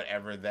questionable,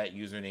 whatever that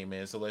username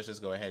is, so let's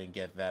just go ahead and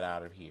get that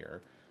out of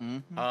here.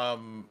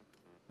 Mm-hmm.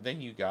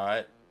 Then you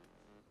got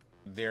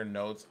their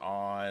notes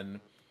on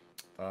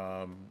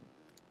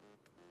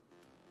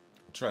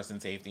trust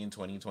and safety in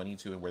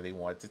 2022 and where they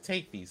want to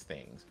take these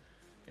things.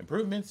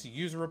 Improvements to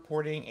user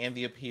reporting and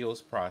the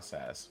appeals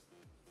process.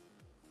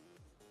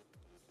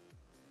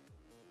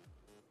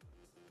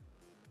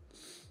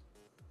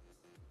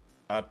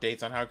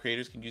 Updates on how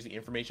creators can use the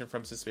information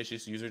from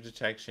suspicious user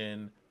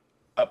detection.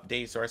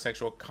 Updates to our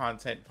sexual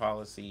content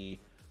policy.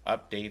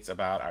 Updates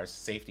about our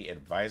safety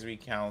advisory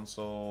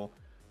council.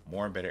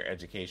 More and better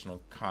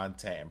educational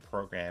content and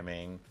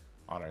programming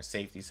on our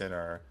safety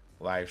center,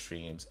 live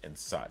streams, and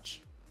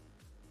such.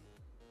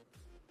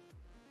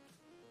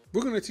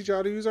 We're going to teach you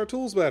how to use our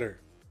tools better.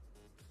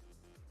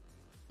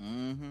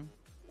 Mm-hmm.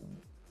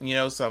 You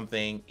know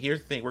something? Here's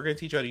the thing. We're going to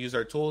teach you how to use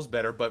our tools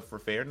better, but for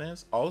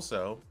fairness,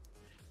 also,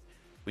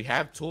 we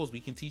have tools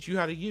we can teach you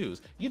how to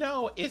use. You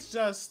know, it's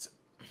just...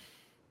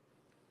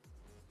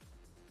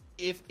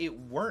 If it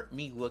weren't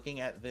me looking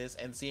at this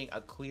and seeing a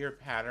clear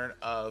pattern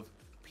of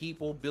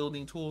people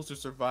building tools to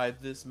survive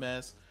this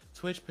mess,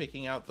 Twitch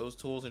picking out those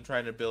tools and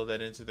trying to build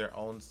that into their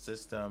own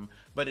system,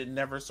 but it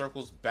never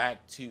circles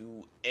back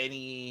to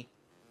any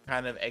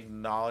kind of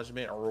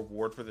acknowledgement or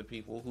reward for the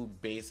people who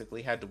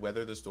basically had to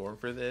weather the storm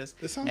for this.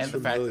 This sounds and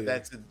familiar.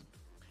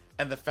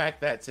 the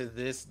fact that to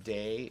this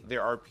day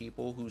there are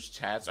people whose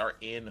chats are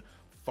in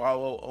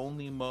follow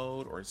only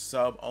mode or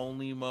sub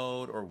only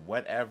mode or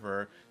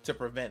whatever to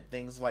prevent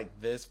things like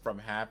this from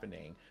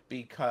happening,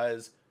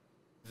 because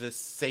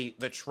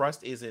the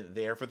trust isn't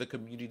there for the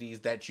communities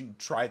that you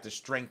tried to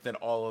strengthen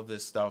all of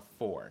this stuff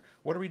for.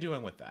 What are we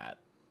doing with that?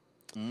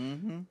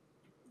 Mm-hmm.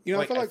 You know,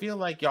 Like, I feel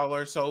like y'all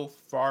are so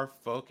far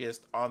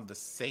focused on the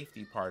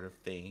safety part of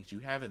things, you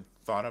haven't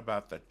thought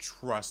about the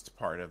trust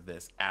part of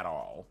this at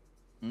all.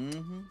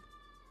 Mm-hmm.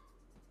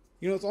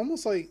 You know, it's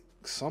almost like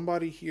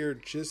somebody here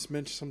just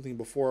mentioned something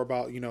before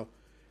about, you know,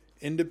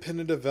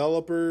 independent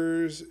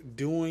developers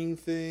doing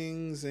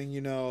things, and,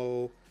 you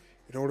know,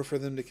 in order for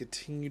them to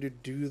continue to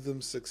do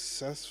them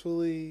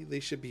successfully,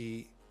 they should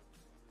be...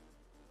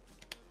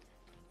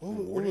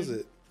 What was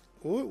it?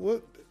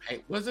 What?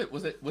 Hey, was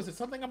it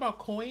something about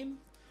coin?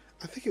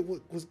 I think it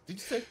was Did you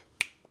say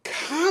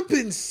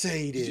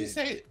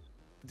compensated.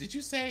 Did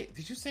you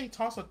say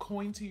toss a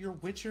coin to your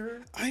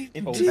Witcher? I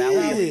In did.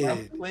 Valley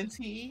of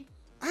Plenty?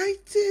 I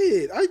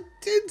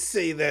did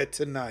say that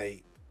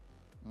tonight.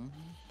 Mm-hmm.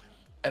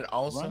 And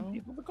also, Run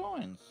people the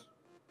coins.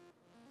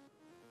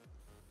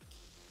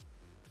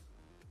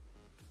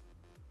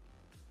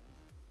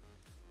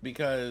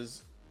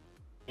 because,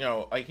 you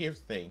know, like, here's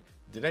the thing.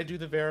 Did I do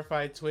the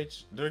verified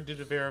Twitch? Did I do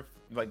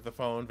the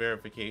phone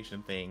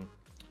verification thing?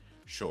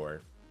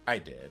 Sure, I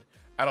did.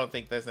 I don't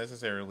think that's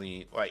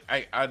necessarily, like,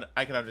 I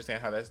can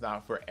understand how that's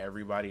not for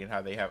everybody and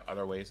how they have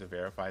other ways to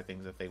verify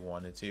things if they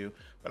wanted to.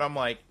 But I'm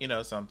like, you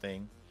know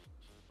something?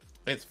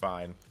 It's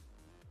fine.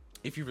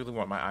 If you really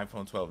want my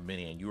iPhone 12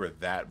 mini and you are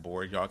that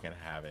bored, y'all can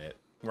have it,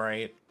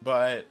 right?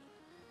 But,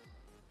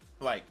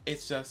 like,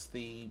 it's just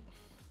we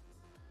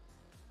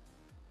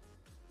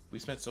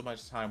spent so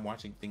much time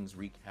watching things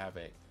wreak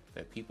havoc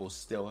that people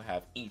still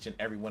have each and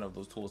every one of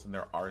those tools in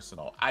their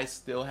arsenal. I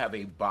still have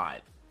a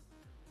bot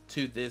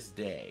to this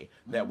day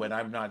that when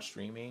I'm not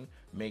streaming,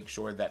 make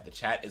sure that the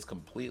chat is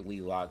completely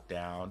locked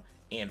down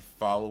in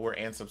follower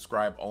and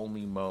subscribe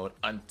only mode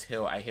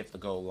until I hit the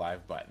go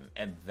live button,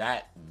 and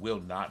that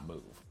will not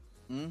move.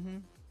 Mm-hmm.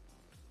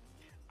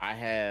 I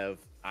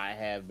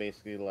have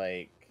basically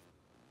like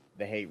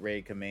the hate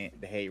raid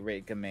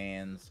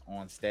commands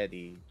on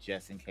steady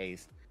just in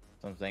case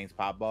some things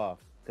pop off,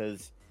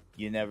 because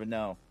you never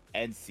know.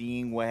 And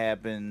seeing what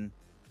happened.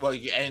 Well,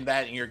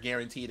 and you're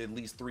guaranteed at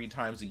least 3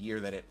 times a year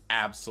that it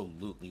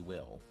absolutely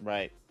will.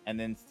 Right. And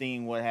then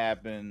seeing what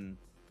happened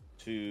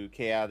to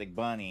Chaotic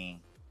Bunny,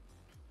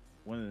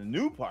 one of the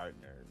new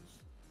partners.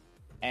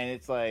 And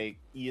it's like,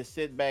 you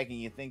sit back and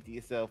you think to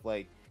yourself,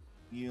 like,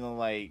 you know,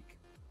 like,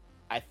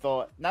 I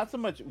thought, not so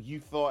much you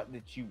thought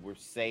that you were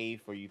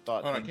safe or you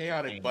thought... Oh,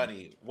 Chaotic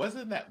Bunny.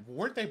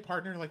 Weren't they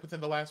partnered, like,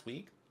 within the last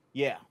week?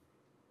 Yeah.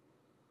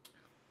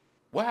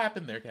 What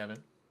happened there, Kevin?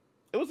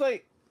 It was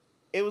like,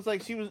 it was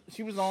like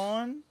she was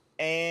on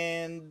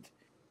and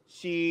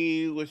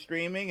she was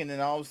streaming, and then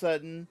all of a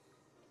sudden,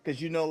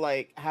 because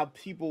like how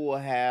people will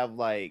have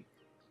like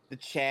the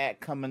chat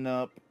coming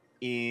up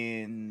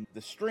in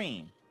the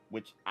stream,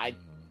 which I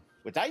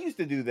used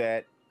to do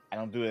that. I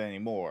don't do it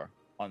anymore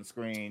on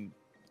screen.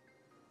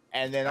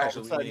 And then all of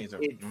a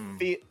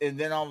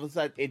sudden all of a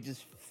sudden it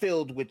just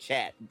filled with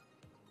chat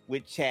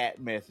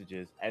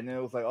messages, and then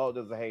it was like, oh,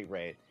 there's a hate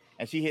raid,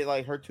 and she hit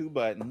like her 2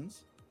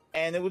 buttons,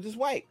 and it was just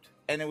wiped,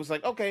 and it was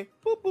like, okay,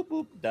 boop boop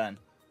boop, done.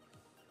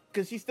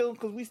 Because we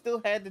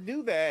still had to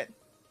do that.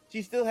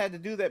 She still had to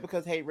do that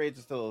because hate raids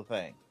are still a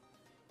thing.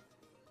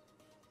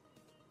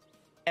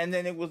 And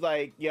then it was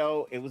like,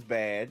 yo, it was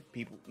bad.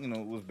 People,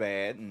 it was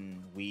bad,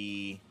 and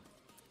we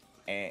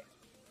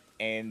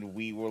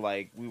were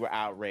like, we were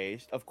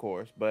outraged, of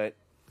course, but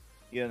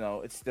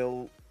it's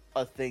still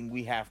a thing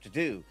we have to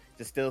do.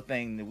 It's still a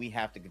thing that we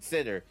have to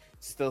consider.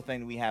 It's still a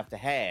thing that we have to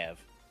have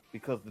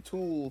because the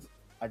tools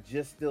are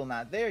just still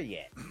not there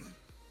yet.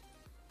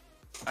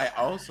 I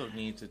also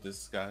need to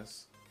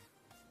discuss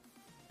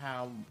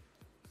how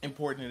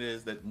important it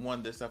is that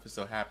this stuff is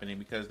still happening,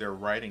 because they're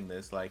writing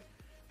this like,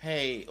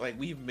 hey, like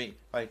we've made,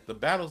 like the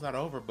battle's not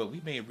over, but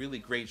we've made really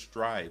great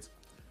strides.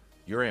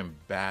 Your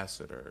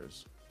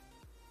ambassadors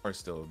are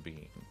still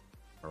being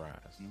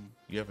harassed.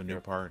 You have a new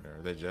partner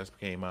that just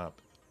came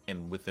up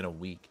and within a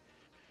week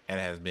and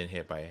has been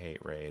hit by a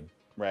hate raid.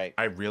 Right.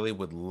 I really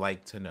would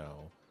like to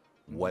know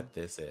what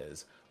this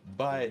is.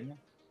 But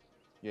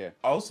yeah.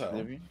 Also,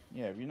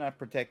 if you're not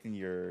protecting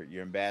your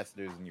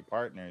ambassadors and your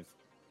partners,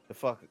 the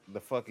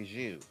fuck is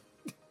you?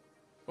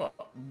 Well,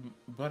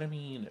 but I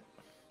mean,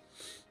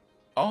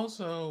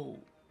 also,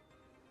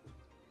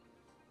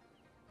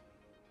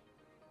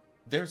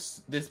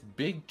 there's this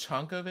big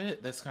chunk of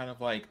it that's kind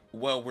of like,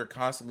 well, we're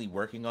constantly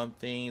working on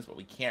things, but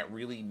we can't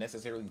really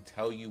necessarily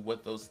tell you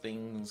what those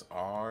things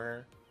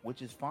are.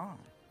 Which is fine.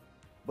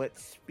 But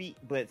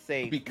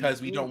say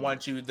because we don't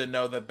want you to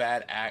know the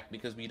bad act,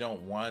 because we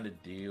don't want to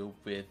deal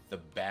with the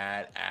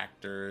bad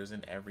actors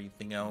and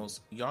everything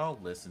else. Y'all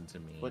listen to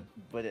me.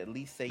 But at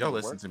least say y'all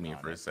listen to me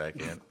for a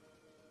second.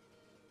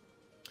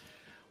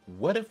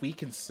 What if we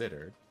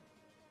considered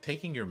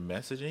taking your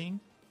messaging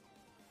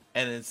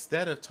and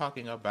instead of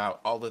talking about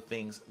all the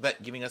things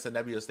that giving us a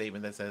nebulous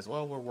statement that says,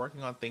 well, we're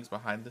working on things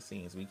behind the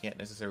scenes, we can't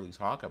necessarily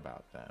talk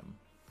about them,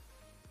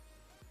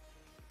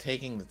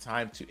 taking the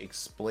time to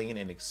explain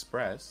and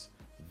express,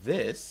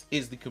 this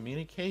is the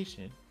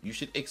communication you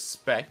should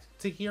expect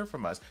to hear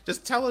from us.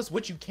 Just tell us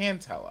what you can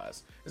tell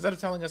us. Instead of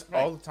telling us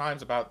all the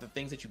times about the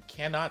things that you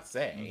cannot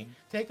say,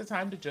 take the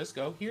time to just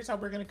go, here's how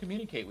we're going to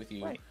communicate with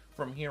you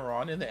from here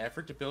on in the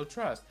effort to build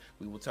trust.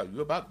 We will tell you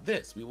about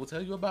this. We will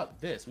tell you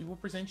about this. We will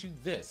present you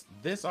this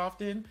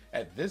often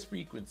at this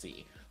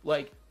frequency.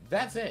 Like,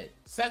 that's it.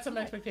 Set some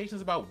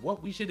expectations about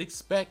what we should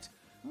expect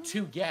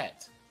to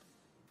get.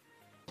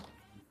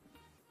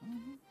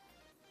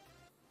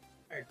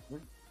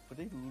 But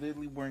they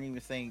literally weren't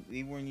even saying.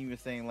 They weren't even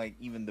saying like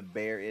even the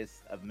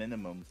barest of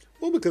minimums.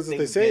 Well, because if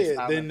they say it,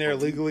 then they're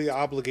legally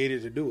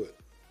obligated to do it.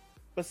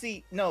 But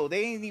see, no,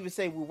 they didn't even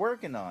say we're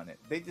working on it.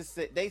 They just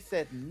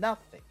said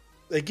nothing.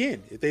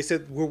 Again, if they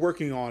said we're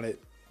working on it,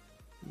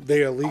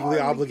 they are legally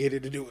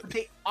obligated to do it.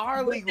 They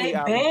are legally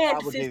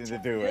obligated to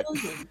do it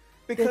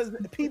because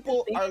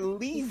people are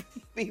leaving.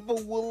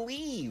 People will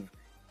leave.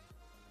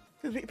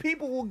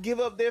 People will give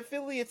up their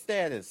affiliate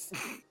status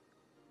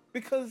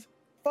because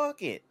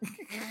fuck it.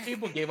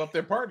 People gave up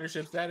their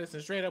partnership status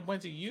and straight up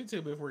went to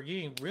YouTube. If we're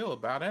getting real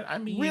about it, I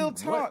mean, real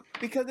talk.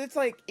 Because it's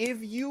like if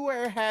you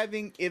are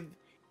having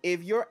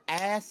if you're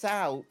ass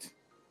out,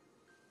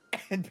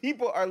 and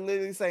people are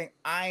literally saying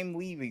I'm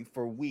leaving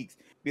for weeks,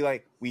 be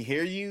like, we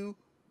hear you,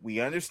 we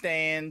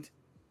understand,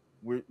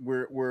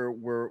 we're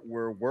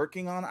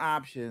working on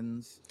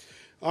options.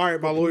 All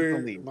right, my lawyer.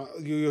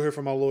 You'll hear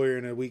from my lawyer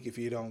in a week if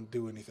you don't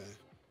do anything.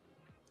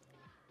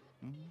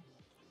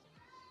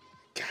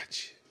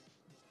 Gotcha.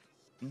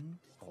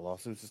 The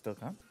lawsuits are still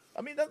coming.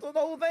 I mean, that's the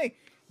whole thing.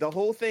 The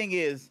whole thing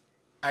is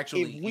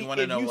actually. You want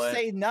to know what? If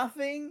you say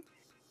nothing,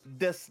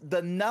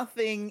 the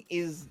nothing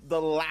is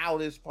the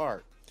loudest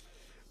part.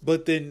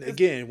 But then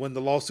again, when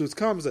the lawsuits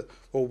comes,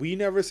 well, we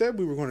never said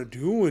we were going to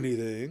do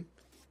anything.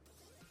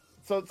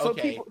 So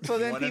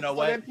then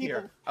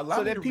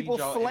people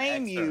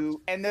flame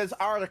you, and there's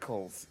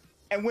articles.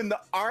 And when the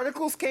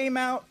articles came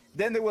out,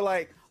 then they were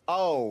like,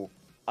 you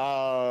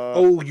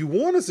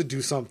want us to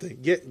do something?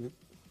 Yeah.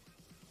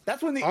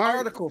 That's when the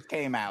articles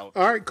came out.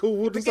 All right, cool.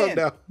 We'll do something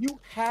now. You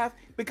have,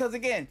 because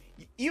again,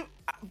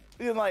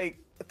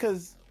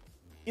 because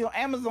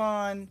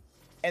Amazon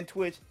and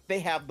Twitch, they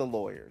have the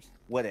lawyers,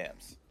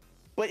 whatevs.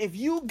 But if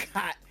you're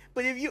a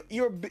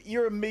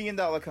 $1 million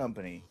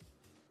company,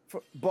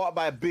 bought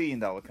by a $1 billion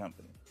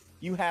company,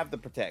 you have the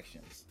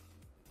protections.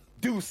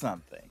 Do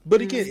something.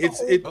 But again,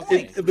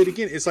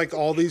 it's like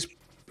all these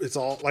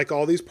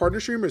partner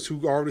streamers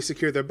who already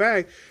secured their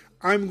bag.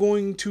 I'm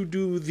going to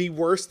do the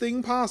worst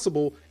thing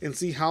possible and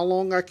see how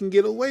long I can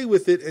get away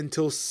with it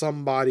until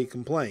somebody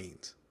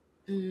complains.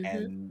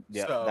 And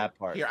yeah, So that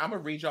part. here, I'm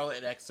gonna read y'all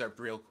an excerpt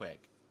real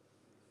quick,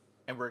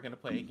 and we're gonna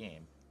play a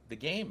game. The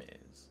game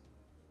is,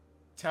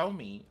 tell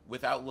me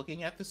without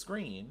looking at the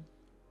screen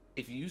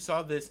if you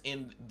saw this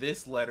in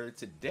this letter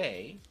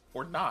today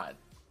or not.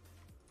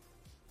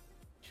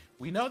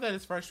 We know that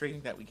it's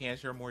frustrating that we can't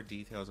share more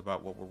details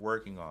about what we're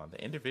working on.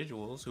 The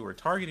individuals who are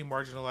targeting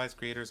marginalized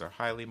creators are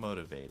highly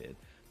motivated.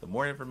 The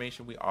more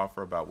information we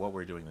offer about what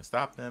we're doing to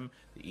stop them,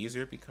 the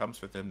easier it becomes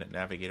for them to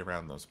navigate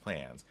around those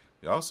plans.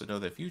 We also know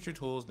that future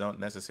tools don't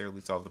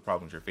necessarily solve the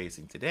problems you're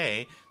facing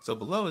today, so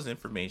below is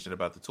information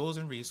about the tools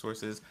and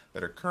resources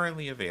that are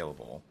currently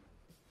available.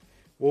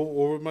 What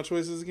were my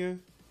choices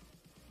again?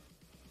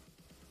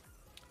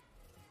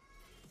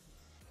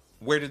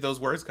 Where did those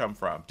words come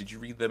from? Did you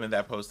read them in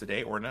that post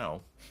today or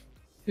no?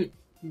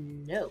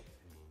 No.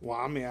 Well,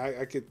 I mean,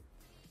 I could,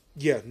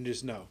 yeah,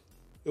 just no.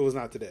 It was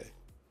not today.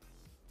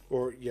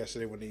 Or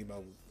yesterday when the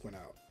email went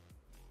out.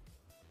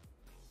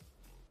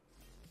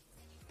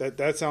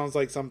 That sounds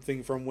like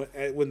something from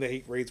when the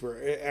hate raids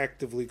were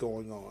actively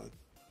going on.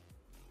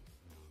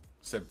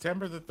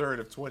 September the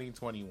 3rd of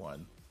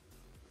 2021.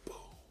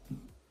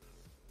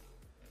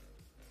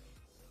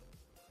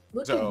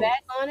 Looking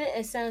back on it,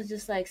 it sounds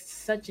just like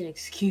such an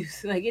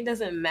excuse. Like, it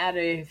doesn't matter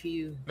if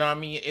you. No, I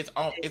mean it's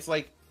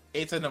like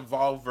it's an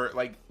involved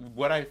like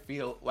what I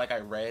feel like I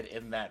read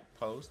in that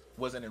post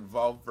was an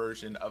involved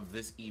version of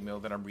this email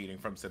that I'm reading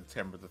from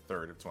September the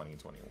 3rd of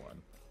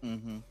 2021.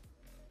 Mm-hmm.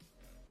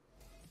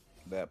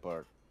 That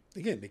part.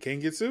 Again, they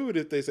can't get sued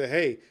if they say,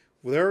 "Hey,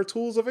 well, there are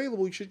tools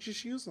available. You should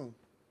just use them."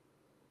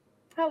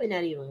 Probably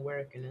not even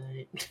working on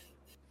it.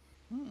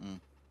 Mm-mm.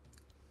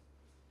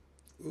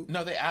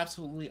 No, they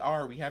absolutely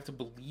are. We have to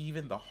believe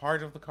in the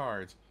heart of the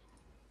cards.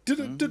 Duel.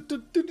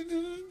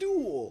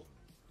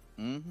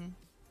 Mm-hmm.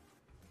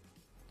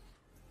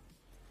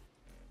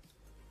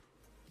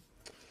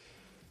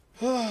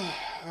 All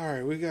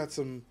right, we got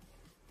some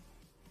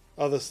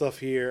other stuff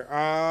here.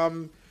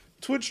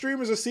 Twitch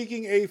streamers are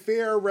seeking a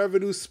fair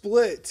revenue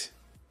split.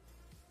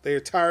 They are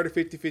tired of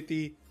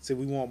 50-50, so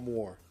we want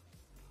more.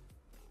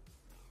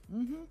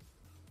 Mm-hmm.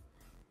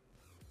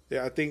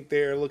 Yeah, I think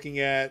they're looking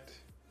at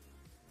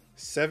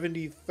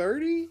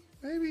 70-30,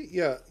 maybe?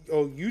 Yeah.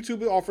 Oh,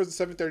 YouTube offers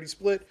a 70-30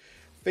 split.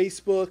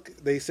 Facebook,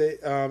 they say,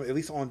 at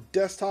least on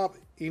desktop,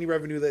 any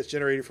revenue that's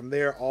generated from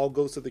there all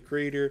goes to the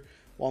creator.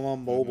 While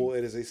on mobile,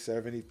 it is a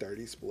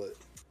 70-30 split.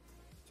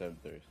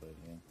 7:30 split,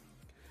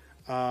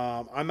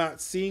 yeah. I'm not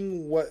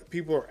seeing what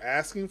people are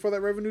asking for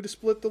that revenue to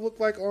split to look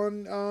like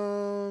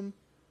on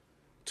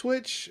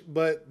Twitch,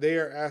 but they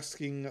are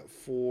asking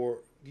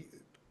for,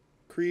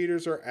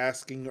 creators are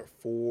asking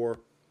for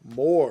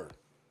more.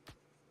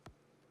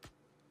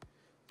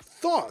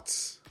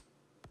 Thoughts?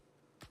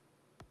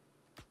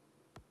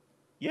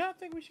 Yeah, I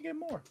think we should get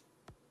more.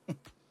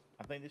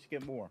 I think they should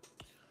get more.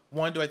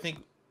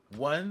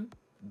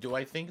 Do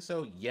I think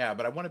so? Yeah,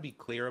 but I want to be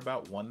clear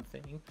about one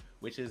thing,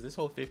 which is this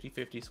whole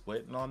 50-50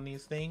 split on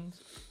these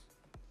things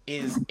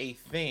is a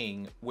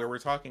thing where we're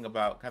talking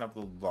about kind of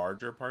the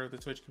larger part of the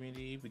Twitch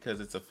community because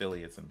it's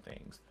affiliates and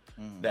things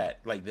that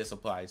like this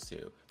applies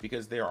to,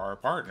 because there are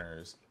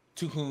partners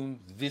to whom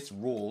this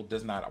rule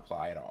does not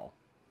apply at all.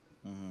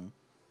 Mm-hmm.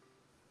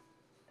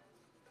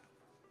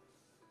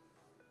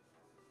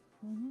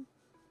 Mm-hmm.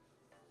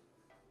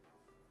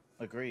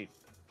 Agreed.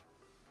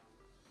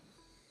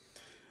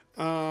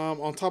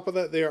 On top of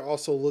that, they are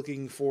also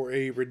looking for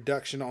a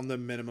reduction on the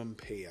minimum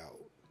payout.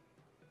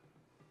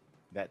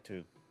 That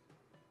too.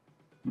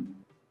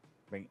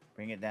 Bring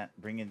it down.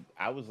 Bring it.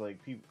 I was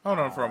like, people. Hold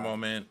on for a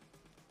moment.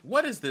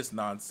 What is this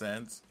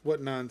nonsense?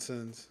 What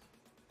nonsense?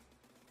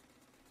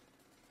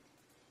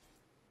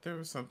 There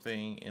was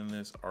something in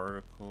this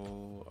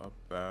article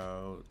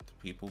about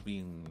people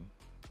being...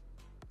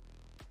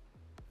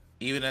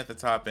 Even at the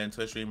top end,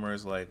 Twitch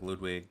streamers like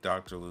Ludwig,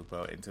 Dr.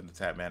 Lupo, and Tim the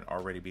Tatman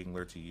already being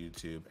lured to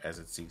YouTube as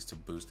it seeks to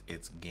boost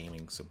its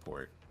gaming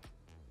support.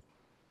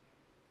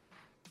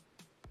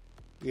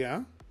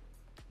 Yeah.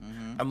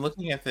 Mm-hmm. I'm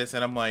looking at this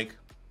and I'm like,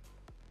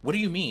 what do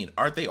you mean?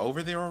 Aren't they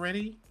over there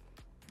already?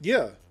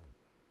 Yeah.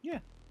 Yeah.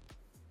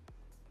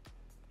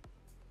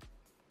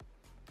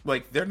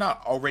 Like, they're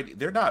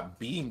not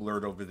being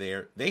lured over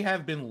there. They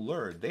have been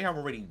lured. They have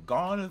already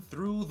gone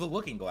through the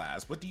looking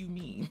glass. What do you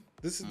mean?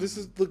 This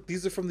is look.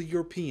 These are from the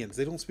Europeans.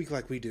 They don't speak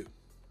like we do.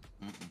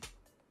 Mm-mm.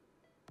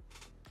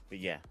 But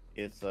yeah,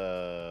 it's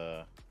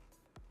yeah,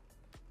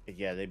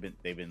 they've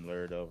been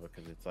lured over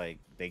because it's like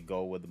they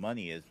go where the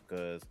money is,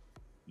 because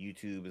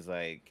YouTube is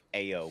like,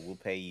 hey yo, we'll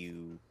pay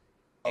you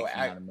X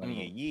amount of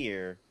money a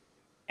year,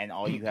 and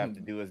all you have to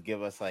do is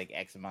give us like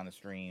X amount of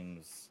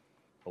streams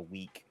a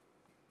week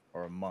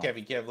or a month.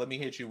 Kev, let me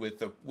hit you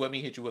with a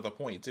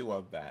point too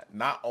of that.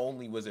 Not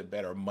only was it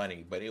better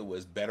money, but it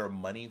was better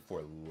money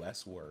for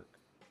less work.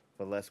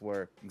 For less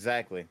work,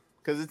 exactly.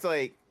 Because it's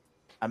like,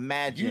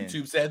 imagine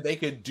YouTube said they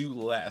could do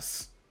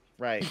less,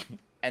 right?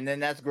 And then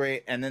that's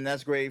great. And then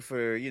that's great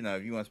for, you know,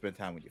 if you want to spend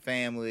time with your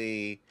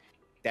family.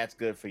 That's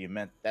good for your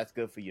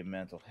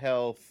mental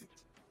health.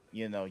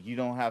 You know, you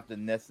don't have to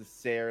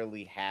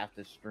necessarily have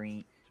to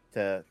stream.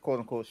 to quote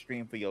unquote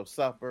stream for your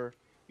supper's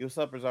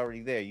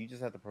already there. You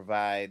just have to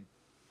provide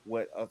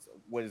what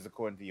is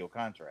according to your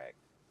contract.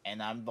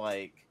 And I'm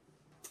like,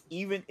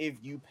 even if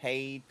you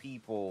paid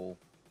people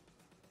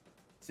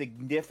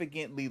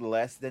significantly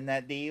less than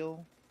that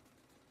deal,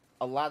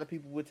 a lot of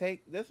people would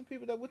take. There's some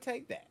people that would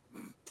take that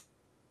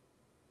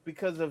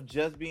because of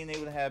just being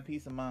able to have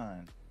peace of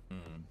mind.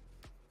 Mhm.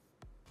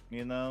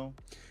 You know,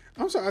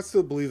 I'm sorry, I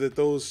still believe that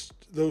those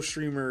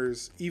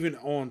streamers, even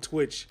on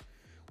Twitch,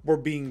 were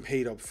being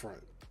paid up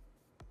front.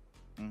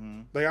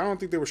 Like, I don't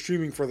think they were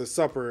streaming for the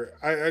supper.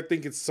 I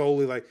think it's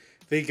solely like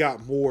they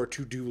got more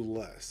to do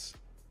less.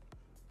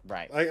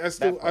 right? Like, I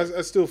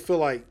still feel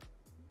like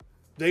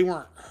they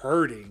weren't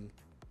hurting.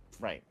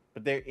 Right,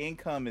 but their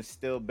income is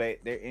still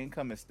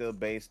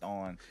based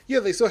on. Yeah,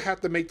 they still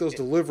have to make those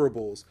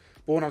deliverables.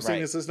 But what I'm saying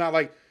Right. is, it's not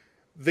like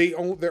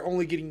they're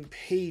only getting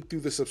paid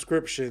through the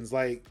subscriptions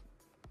like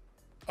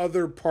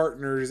other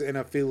partners and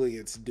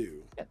affiliates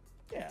do.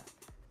 Yeah,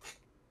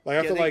 Like,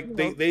 I Yeah, feel they- like you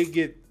they, know- they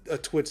get a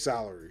Twitch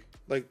salary.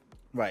 Like,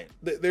 right.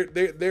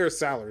 they're a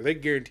salary. They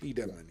guarantee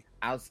that money.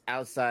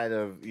 Outside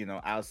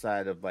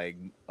of like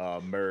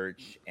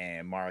merch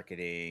and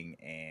marketing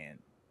and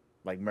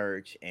like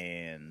merch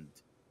and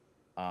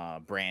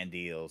brand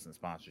deals and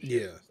sponsorships.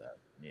 Yeah. And stuff.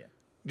 Yeah.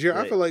 Jared,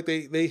 I Right. feel like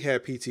they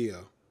had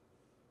PTO.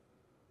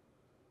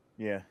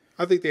 Yeah.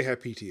 I think they had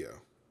PTO.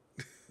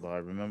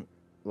 Lord, remember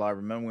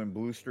when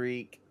Blue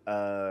Streak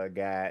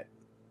got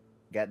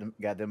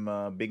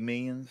them big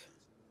millions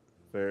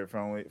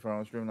from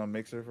streaming on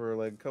Mixer for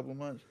like a couple of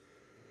months.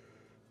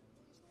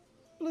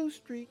 Blue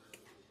Streak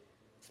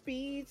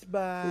speeds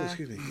by. Oh,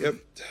 excuse me. Yep.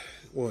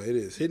 Well, it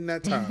is hitting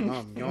that time.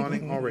 I'm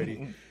yawning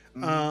already.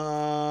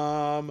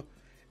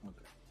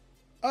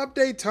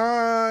 Update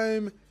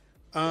time.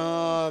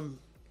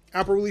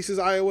 Apple releases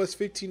iOS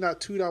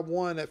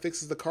 15.2.1 that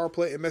fixes the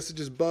CarPlay and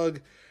messages bug.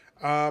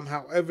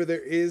 However,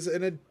 there is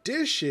an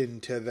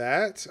addition to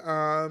that.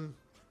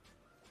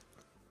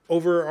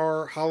 Over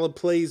our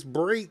Holoplays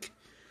break,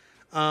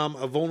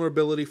 a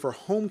vulnerability for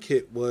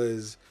HomeKit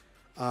was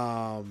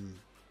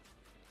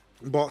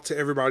brought to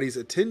everybody's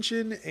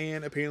attention,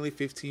 and apparently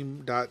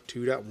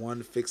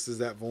 15.2.1 fixes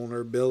that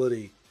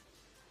vulnerability.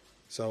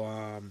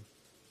 So,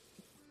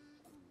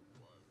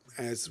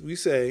 as we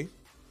say,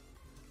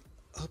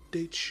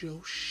 update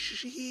show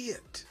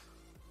shit.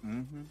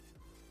 Mm-hmm.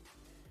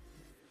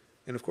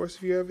 And of course,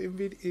 if you have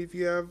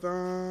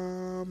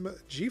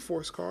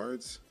GeForce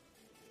cards,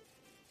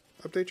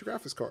 update your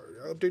graphics card.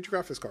 Update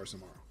your graphics cards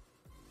tomorrow.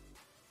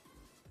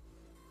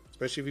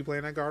 Especially if you're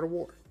playing that God of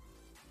War.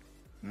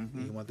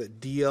 Mm-hmm. You want that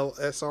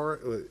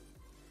DLSR?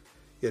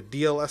 Yeah,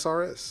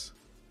 DLSRS.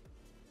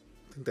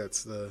 I think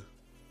that's the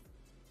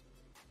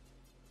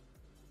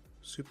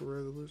super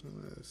resolution,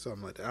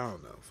 something like that. I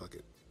don't know. Fuck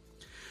it.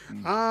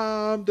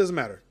 Doesn't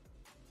matter.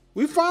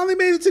 We finally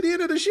made it to the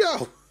end of the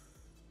show.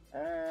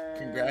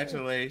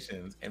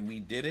 Congratulations. And we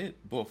did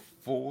it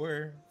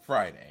before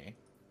Friday.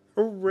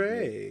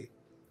 Hooray!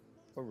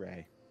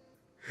 Hooray!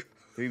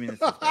 3 minutes.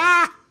 To start.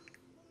 Ah,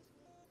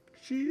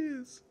 she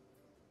is.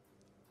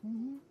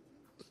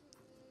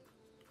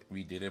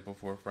 We did it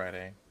before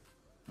Friday.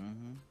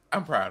 Mm-hmm.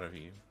 I'm proud of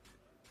you.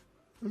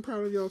 I'm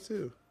proud of y'all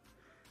too.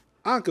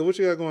 Anka, what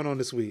you got going on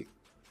this week?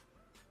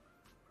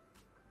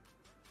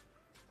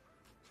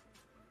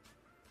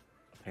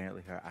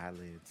 Apparently, her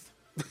eyelids.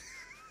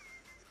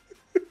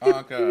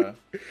 Anka.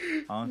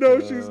 No,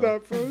 she's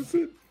not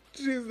frozen.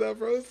 She's not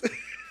frozen.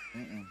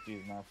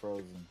 She's not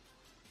frozen.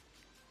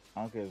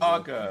 Anka is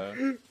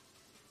Anka.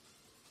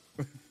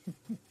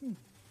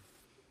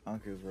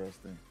 Anka is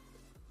resting.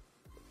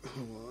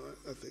 Hold on,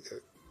 I think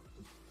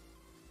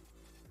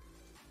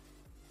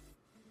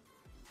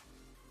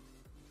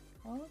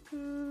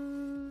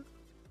Anka.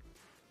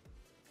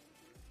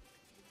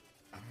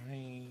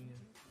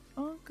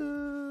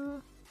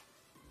 Anka.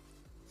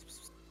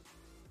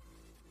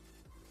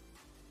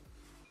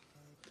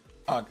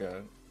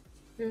 Anka.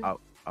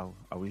 Oh,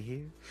 are we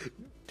here?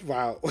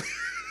 wow.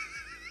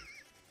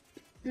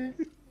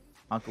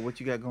 Uncle, what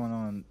you got going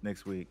on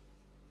next week?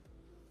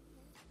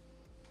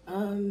 I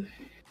don't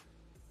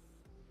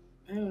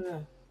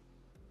know.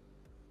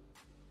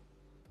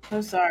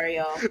 I'm sorry,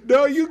 y'all.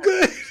 No, you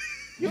good.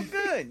 You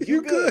good.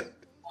 You good.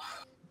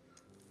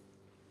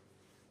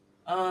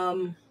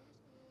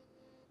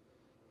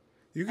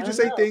 You can I just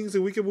don't say know. things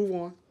and we can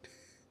move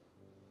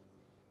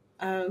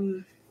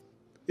on.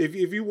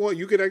 If you want,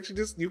 you can actually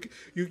just you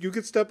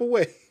can step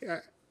away.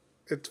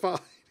 It's fine.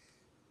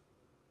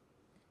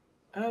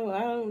 I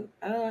don't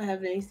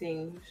have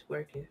anything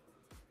working.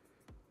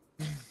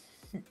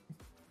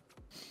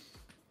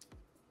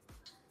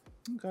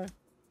 Okay.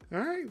 All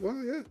right.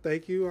 Well, yeah.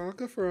 Thank you,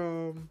 Anka,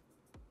 for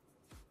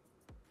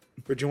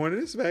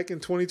joining us back in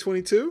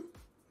 2022.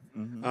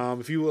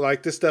 Mm-hmm. If you would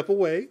like to step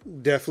away,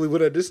 definitely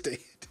would understand.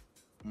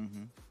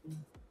 Mm-hmm.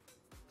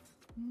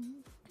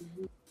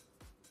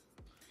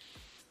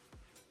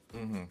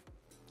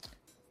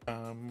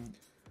 Mm-hmm.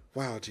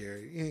 Wow,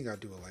 Jerry, you ain't gotta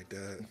do it like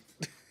that.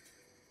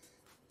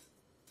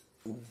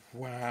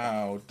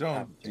 Wow,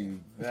 don't do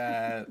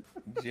that.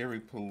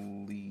 Jerry,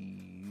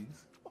 please.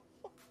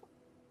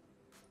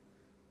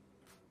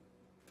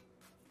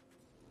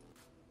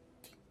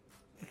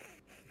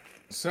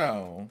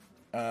 So,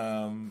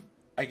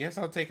 I guess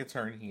I'll take a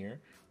turn here.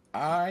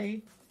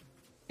 I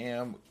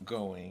am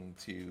going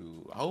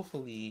to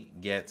hopefully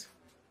get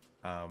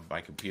my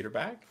computer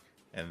back,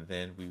 and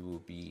then we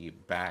will be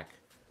back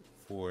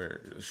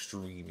for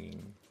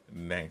streaming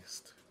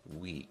next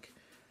week.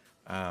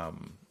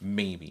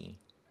 Maybe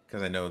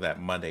because I know that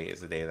Monday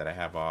is the day that I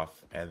have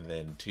off, and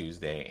then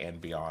Tuesday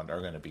and beyond are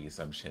going to be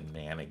some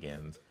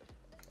shenanigans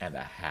and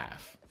a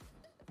half.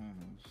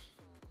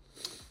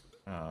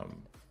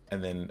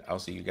 And then I'll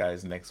see you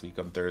guys next week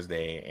on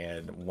Thursday.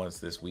 And once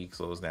this week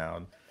slows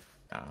down,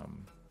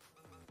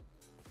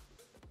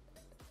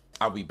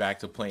 I'll be back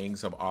to playing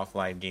some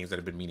offline games that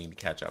I've been meaning to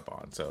catch up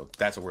on. So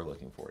that's what we're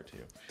looking forward to.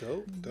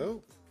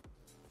 Dope.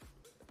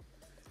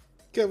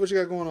 Kev, what you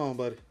got going on,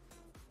 buddy?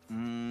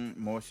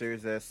 More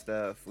Series S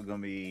stuff. We're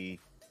gonna be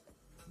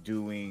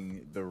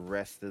doing the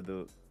rest of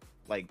the,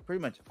 like,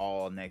 pretty much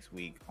all next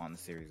week on the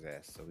Series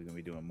S. So we're gonna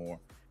be doing more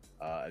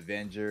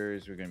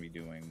Avengers. We're gonna be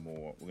doing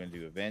more. We're gonna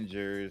do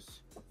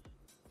Avengers.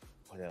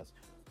 What else?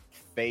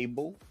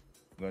 Fable.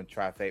 We're gonna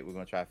try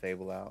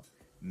Fable out.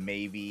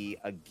 Maybe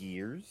a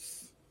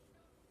Gears.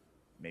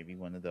 Maybe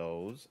one of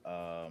those.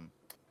 I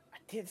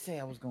did say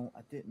I was going.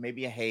 I did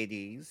maybe a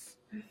Hades.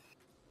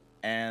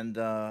 And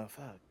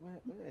fuck,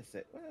 what did I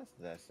say? What else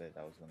did I say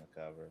I was gonna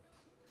cover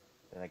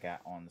that I got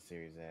on the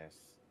Series S?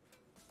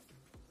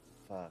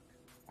 Fuck,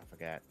 I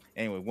forgot.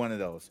 Anyway, one of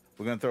those.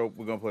 We're gonna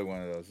play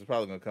one of those. It's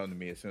probably gonna come to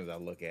me as soon as I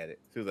look at it.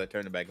 As soon as I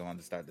turn it back on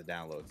to start the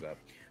downloads up.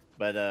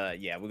 But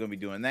yeah, we're gonna be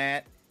doing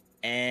that,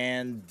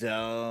 and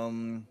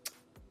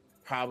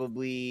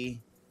probably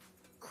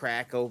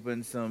crack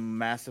open some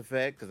Mass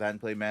Effect because I hadn't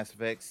played Mass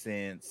Effect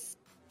since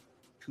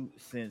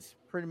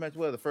pretty much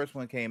the first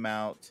one came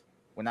out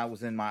when I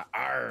was in my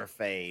R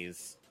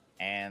phase,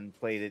 and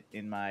played it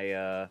in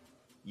my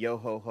yo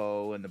ho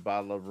ho and the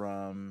bottle of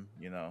rum,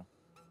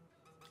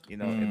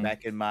 and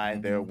back in my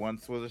there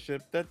once was a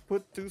ship that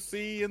put to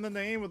sea in the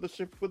name of the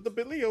ship with the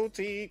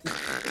bibliothèque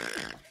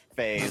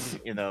phase,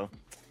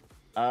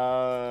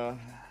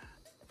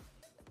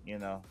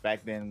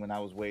 back then when I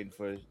was waiting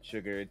for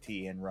sugar,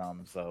 tea, and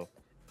rum. So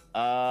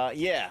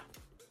yeah.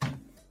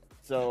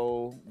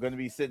 So, going to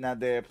be sitting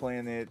out there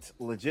playing it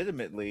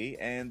legitimately,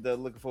 and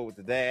looking forward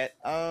to that.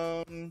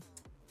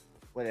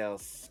 What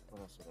else?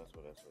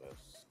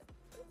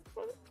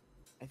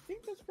 I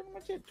think that's pretty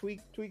much it.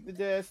 Tweak the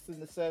desk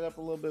and the setup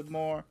a little bit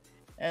more,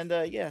 and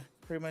yeah,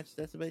 pretty much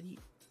that's about it.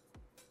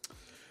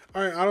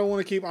 All right, I don't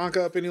want to keep Anka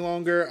up any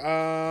longer.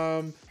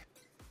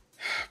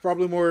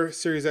 Probably more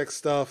Series X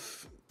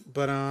stuff,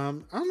 but I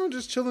don't know,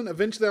 just chilling.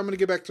 Eventually, I'm going to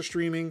get back to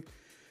streaming.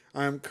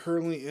 I'm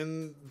currently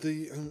in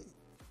the.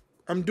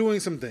 I'm doing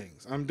some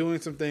things.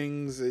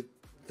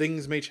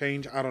 Things may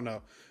change. I don't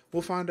know.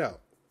 We'll find out.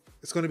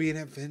 It's going to be an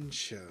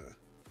adventure.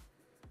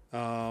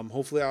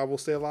 Hopefully, I will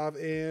stay alive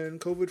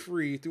and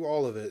COVID-free through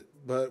all of it.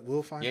 But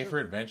we'll find out. Yeah, for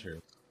adventure.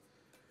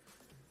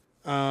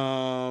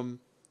 But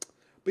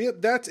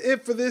yep, that's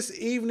it for this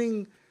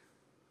evening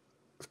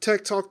of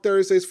Tech Talk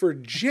Thursdays for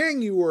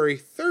January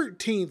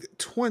 13th,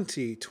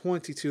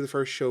 2022. The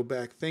first show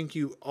back. Thank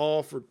you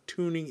all for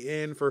tuning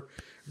in, for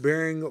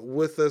bearing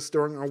with us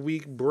during our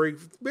week break,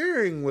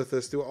 bearing with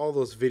us through all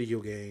those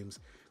video games,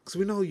 because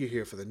we know you're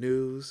here for the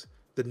news,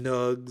 the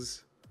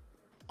nugs,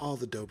 all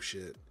the dope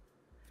shit.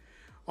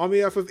 On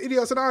behalf of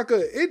Idios and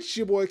Anka, it's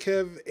your boy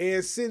Kev,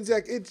 and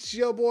Sinzak, it's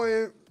your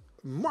boy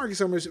Marky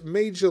Summers,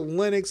 Major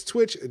Linux,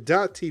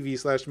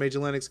 twitch.tv/Major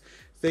Linux.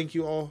 Thank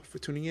you all for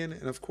tuning in,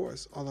 and of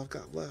course, all I've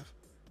got left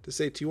to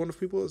say to you wonderful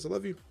people is I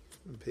love you,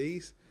 and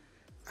peace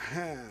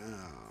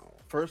out.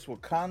 First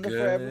Wakanda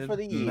forever for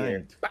the year.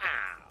 Night. Bow!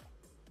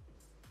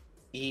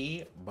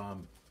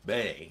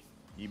 E-Bombay.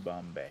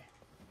 E-Bombay.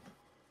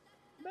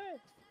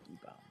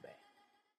 E-Bombay.